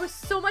here. It was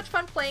so much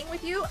fun playing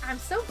with you. I'm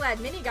so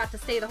glad Minnie got to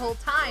stay the whole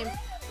time.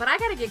 But I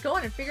gotta get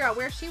going and figure out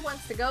where she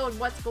wants to go and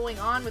what's going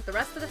on with the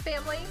rest of the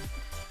family.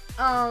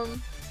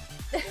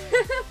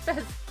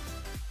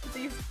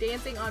 Fuzzy's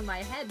dancing on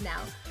my head now.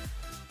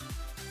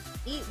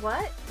 Eat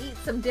what? Eat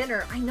some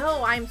dinner. I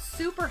know, I'm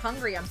super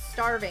hungry. I'm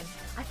starving.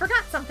 I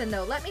forgot something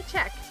though. Let me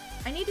check.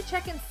 I need to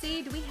check and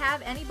see, do we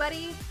have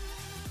anybody?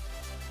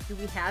 Do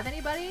we have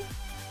anybody?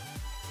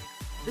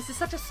 This is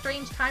such a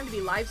strange time to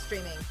be live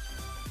streaming.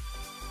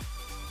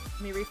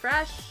 Let me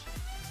refresh.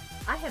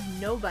 I have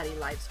nobody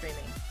live streaming.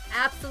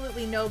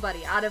 Absolutely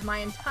nobody out of my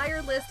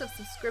entire list of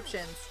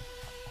subscriptions.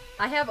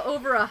 I have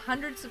over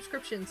 100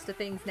 subscriptions to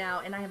things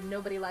now, and I have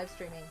nobody live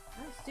streaming.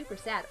 That is super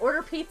sad.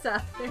 Order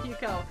pizza. There you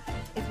go.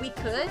 If we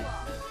could,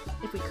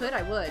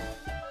 I would.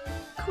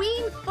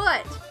 Queen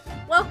Foot,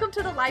 welcome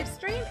to the live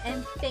stream,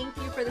 and thank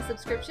you for the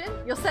subscription.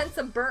 You'll send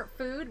some burnt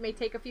food. May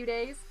take a few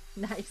days.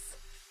 Nice.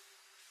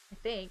 I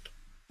think.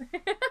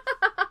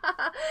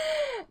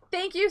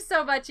 Thank you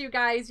so much, you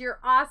guys. You're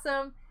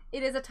awesome.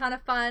 It is a ton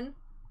of fun,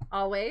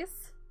 always.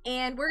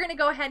 And we're going to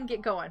go ahead and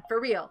get going. For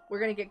real. We're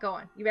going to get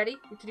going. You ready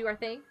to do our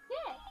thing?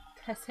 Yeah.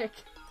 Fezzik.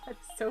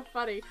 That's so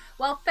funny.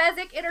 Well,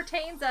 Fezzik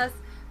entertains us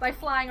by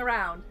flying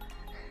around.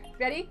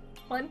 Ready?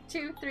 1,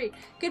 2, 3.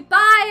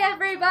 Goodbye,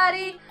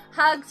 everybody.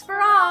 Hugs for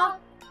all.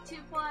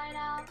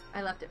 2.0.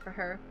 I left it for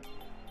her.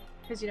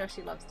 Because you know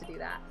she loves to do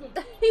that.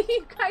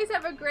 You guys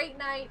have a great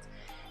night.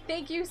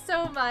 Thank you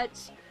so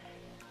much.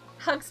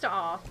 Hugs to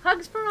all.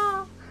 Hugs for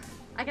all.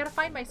 I gotta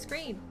find my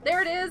screen.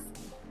 There it is.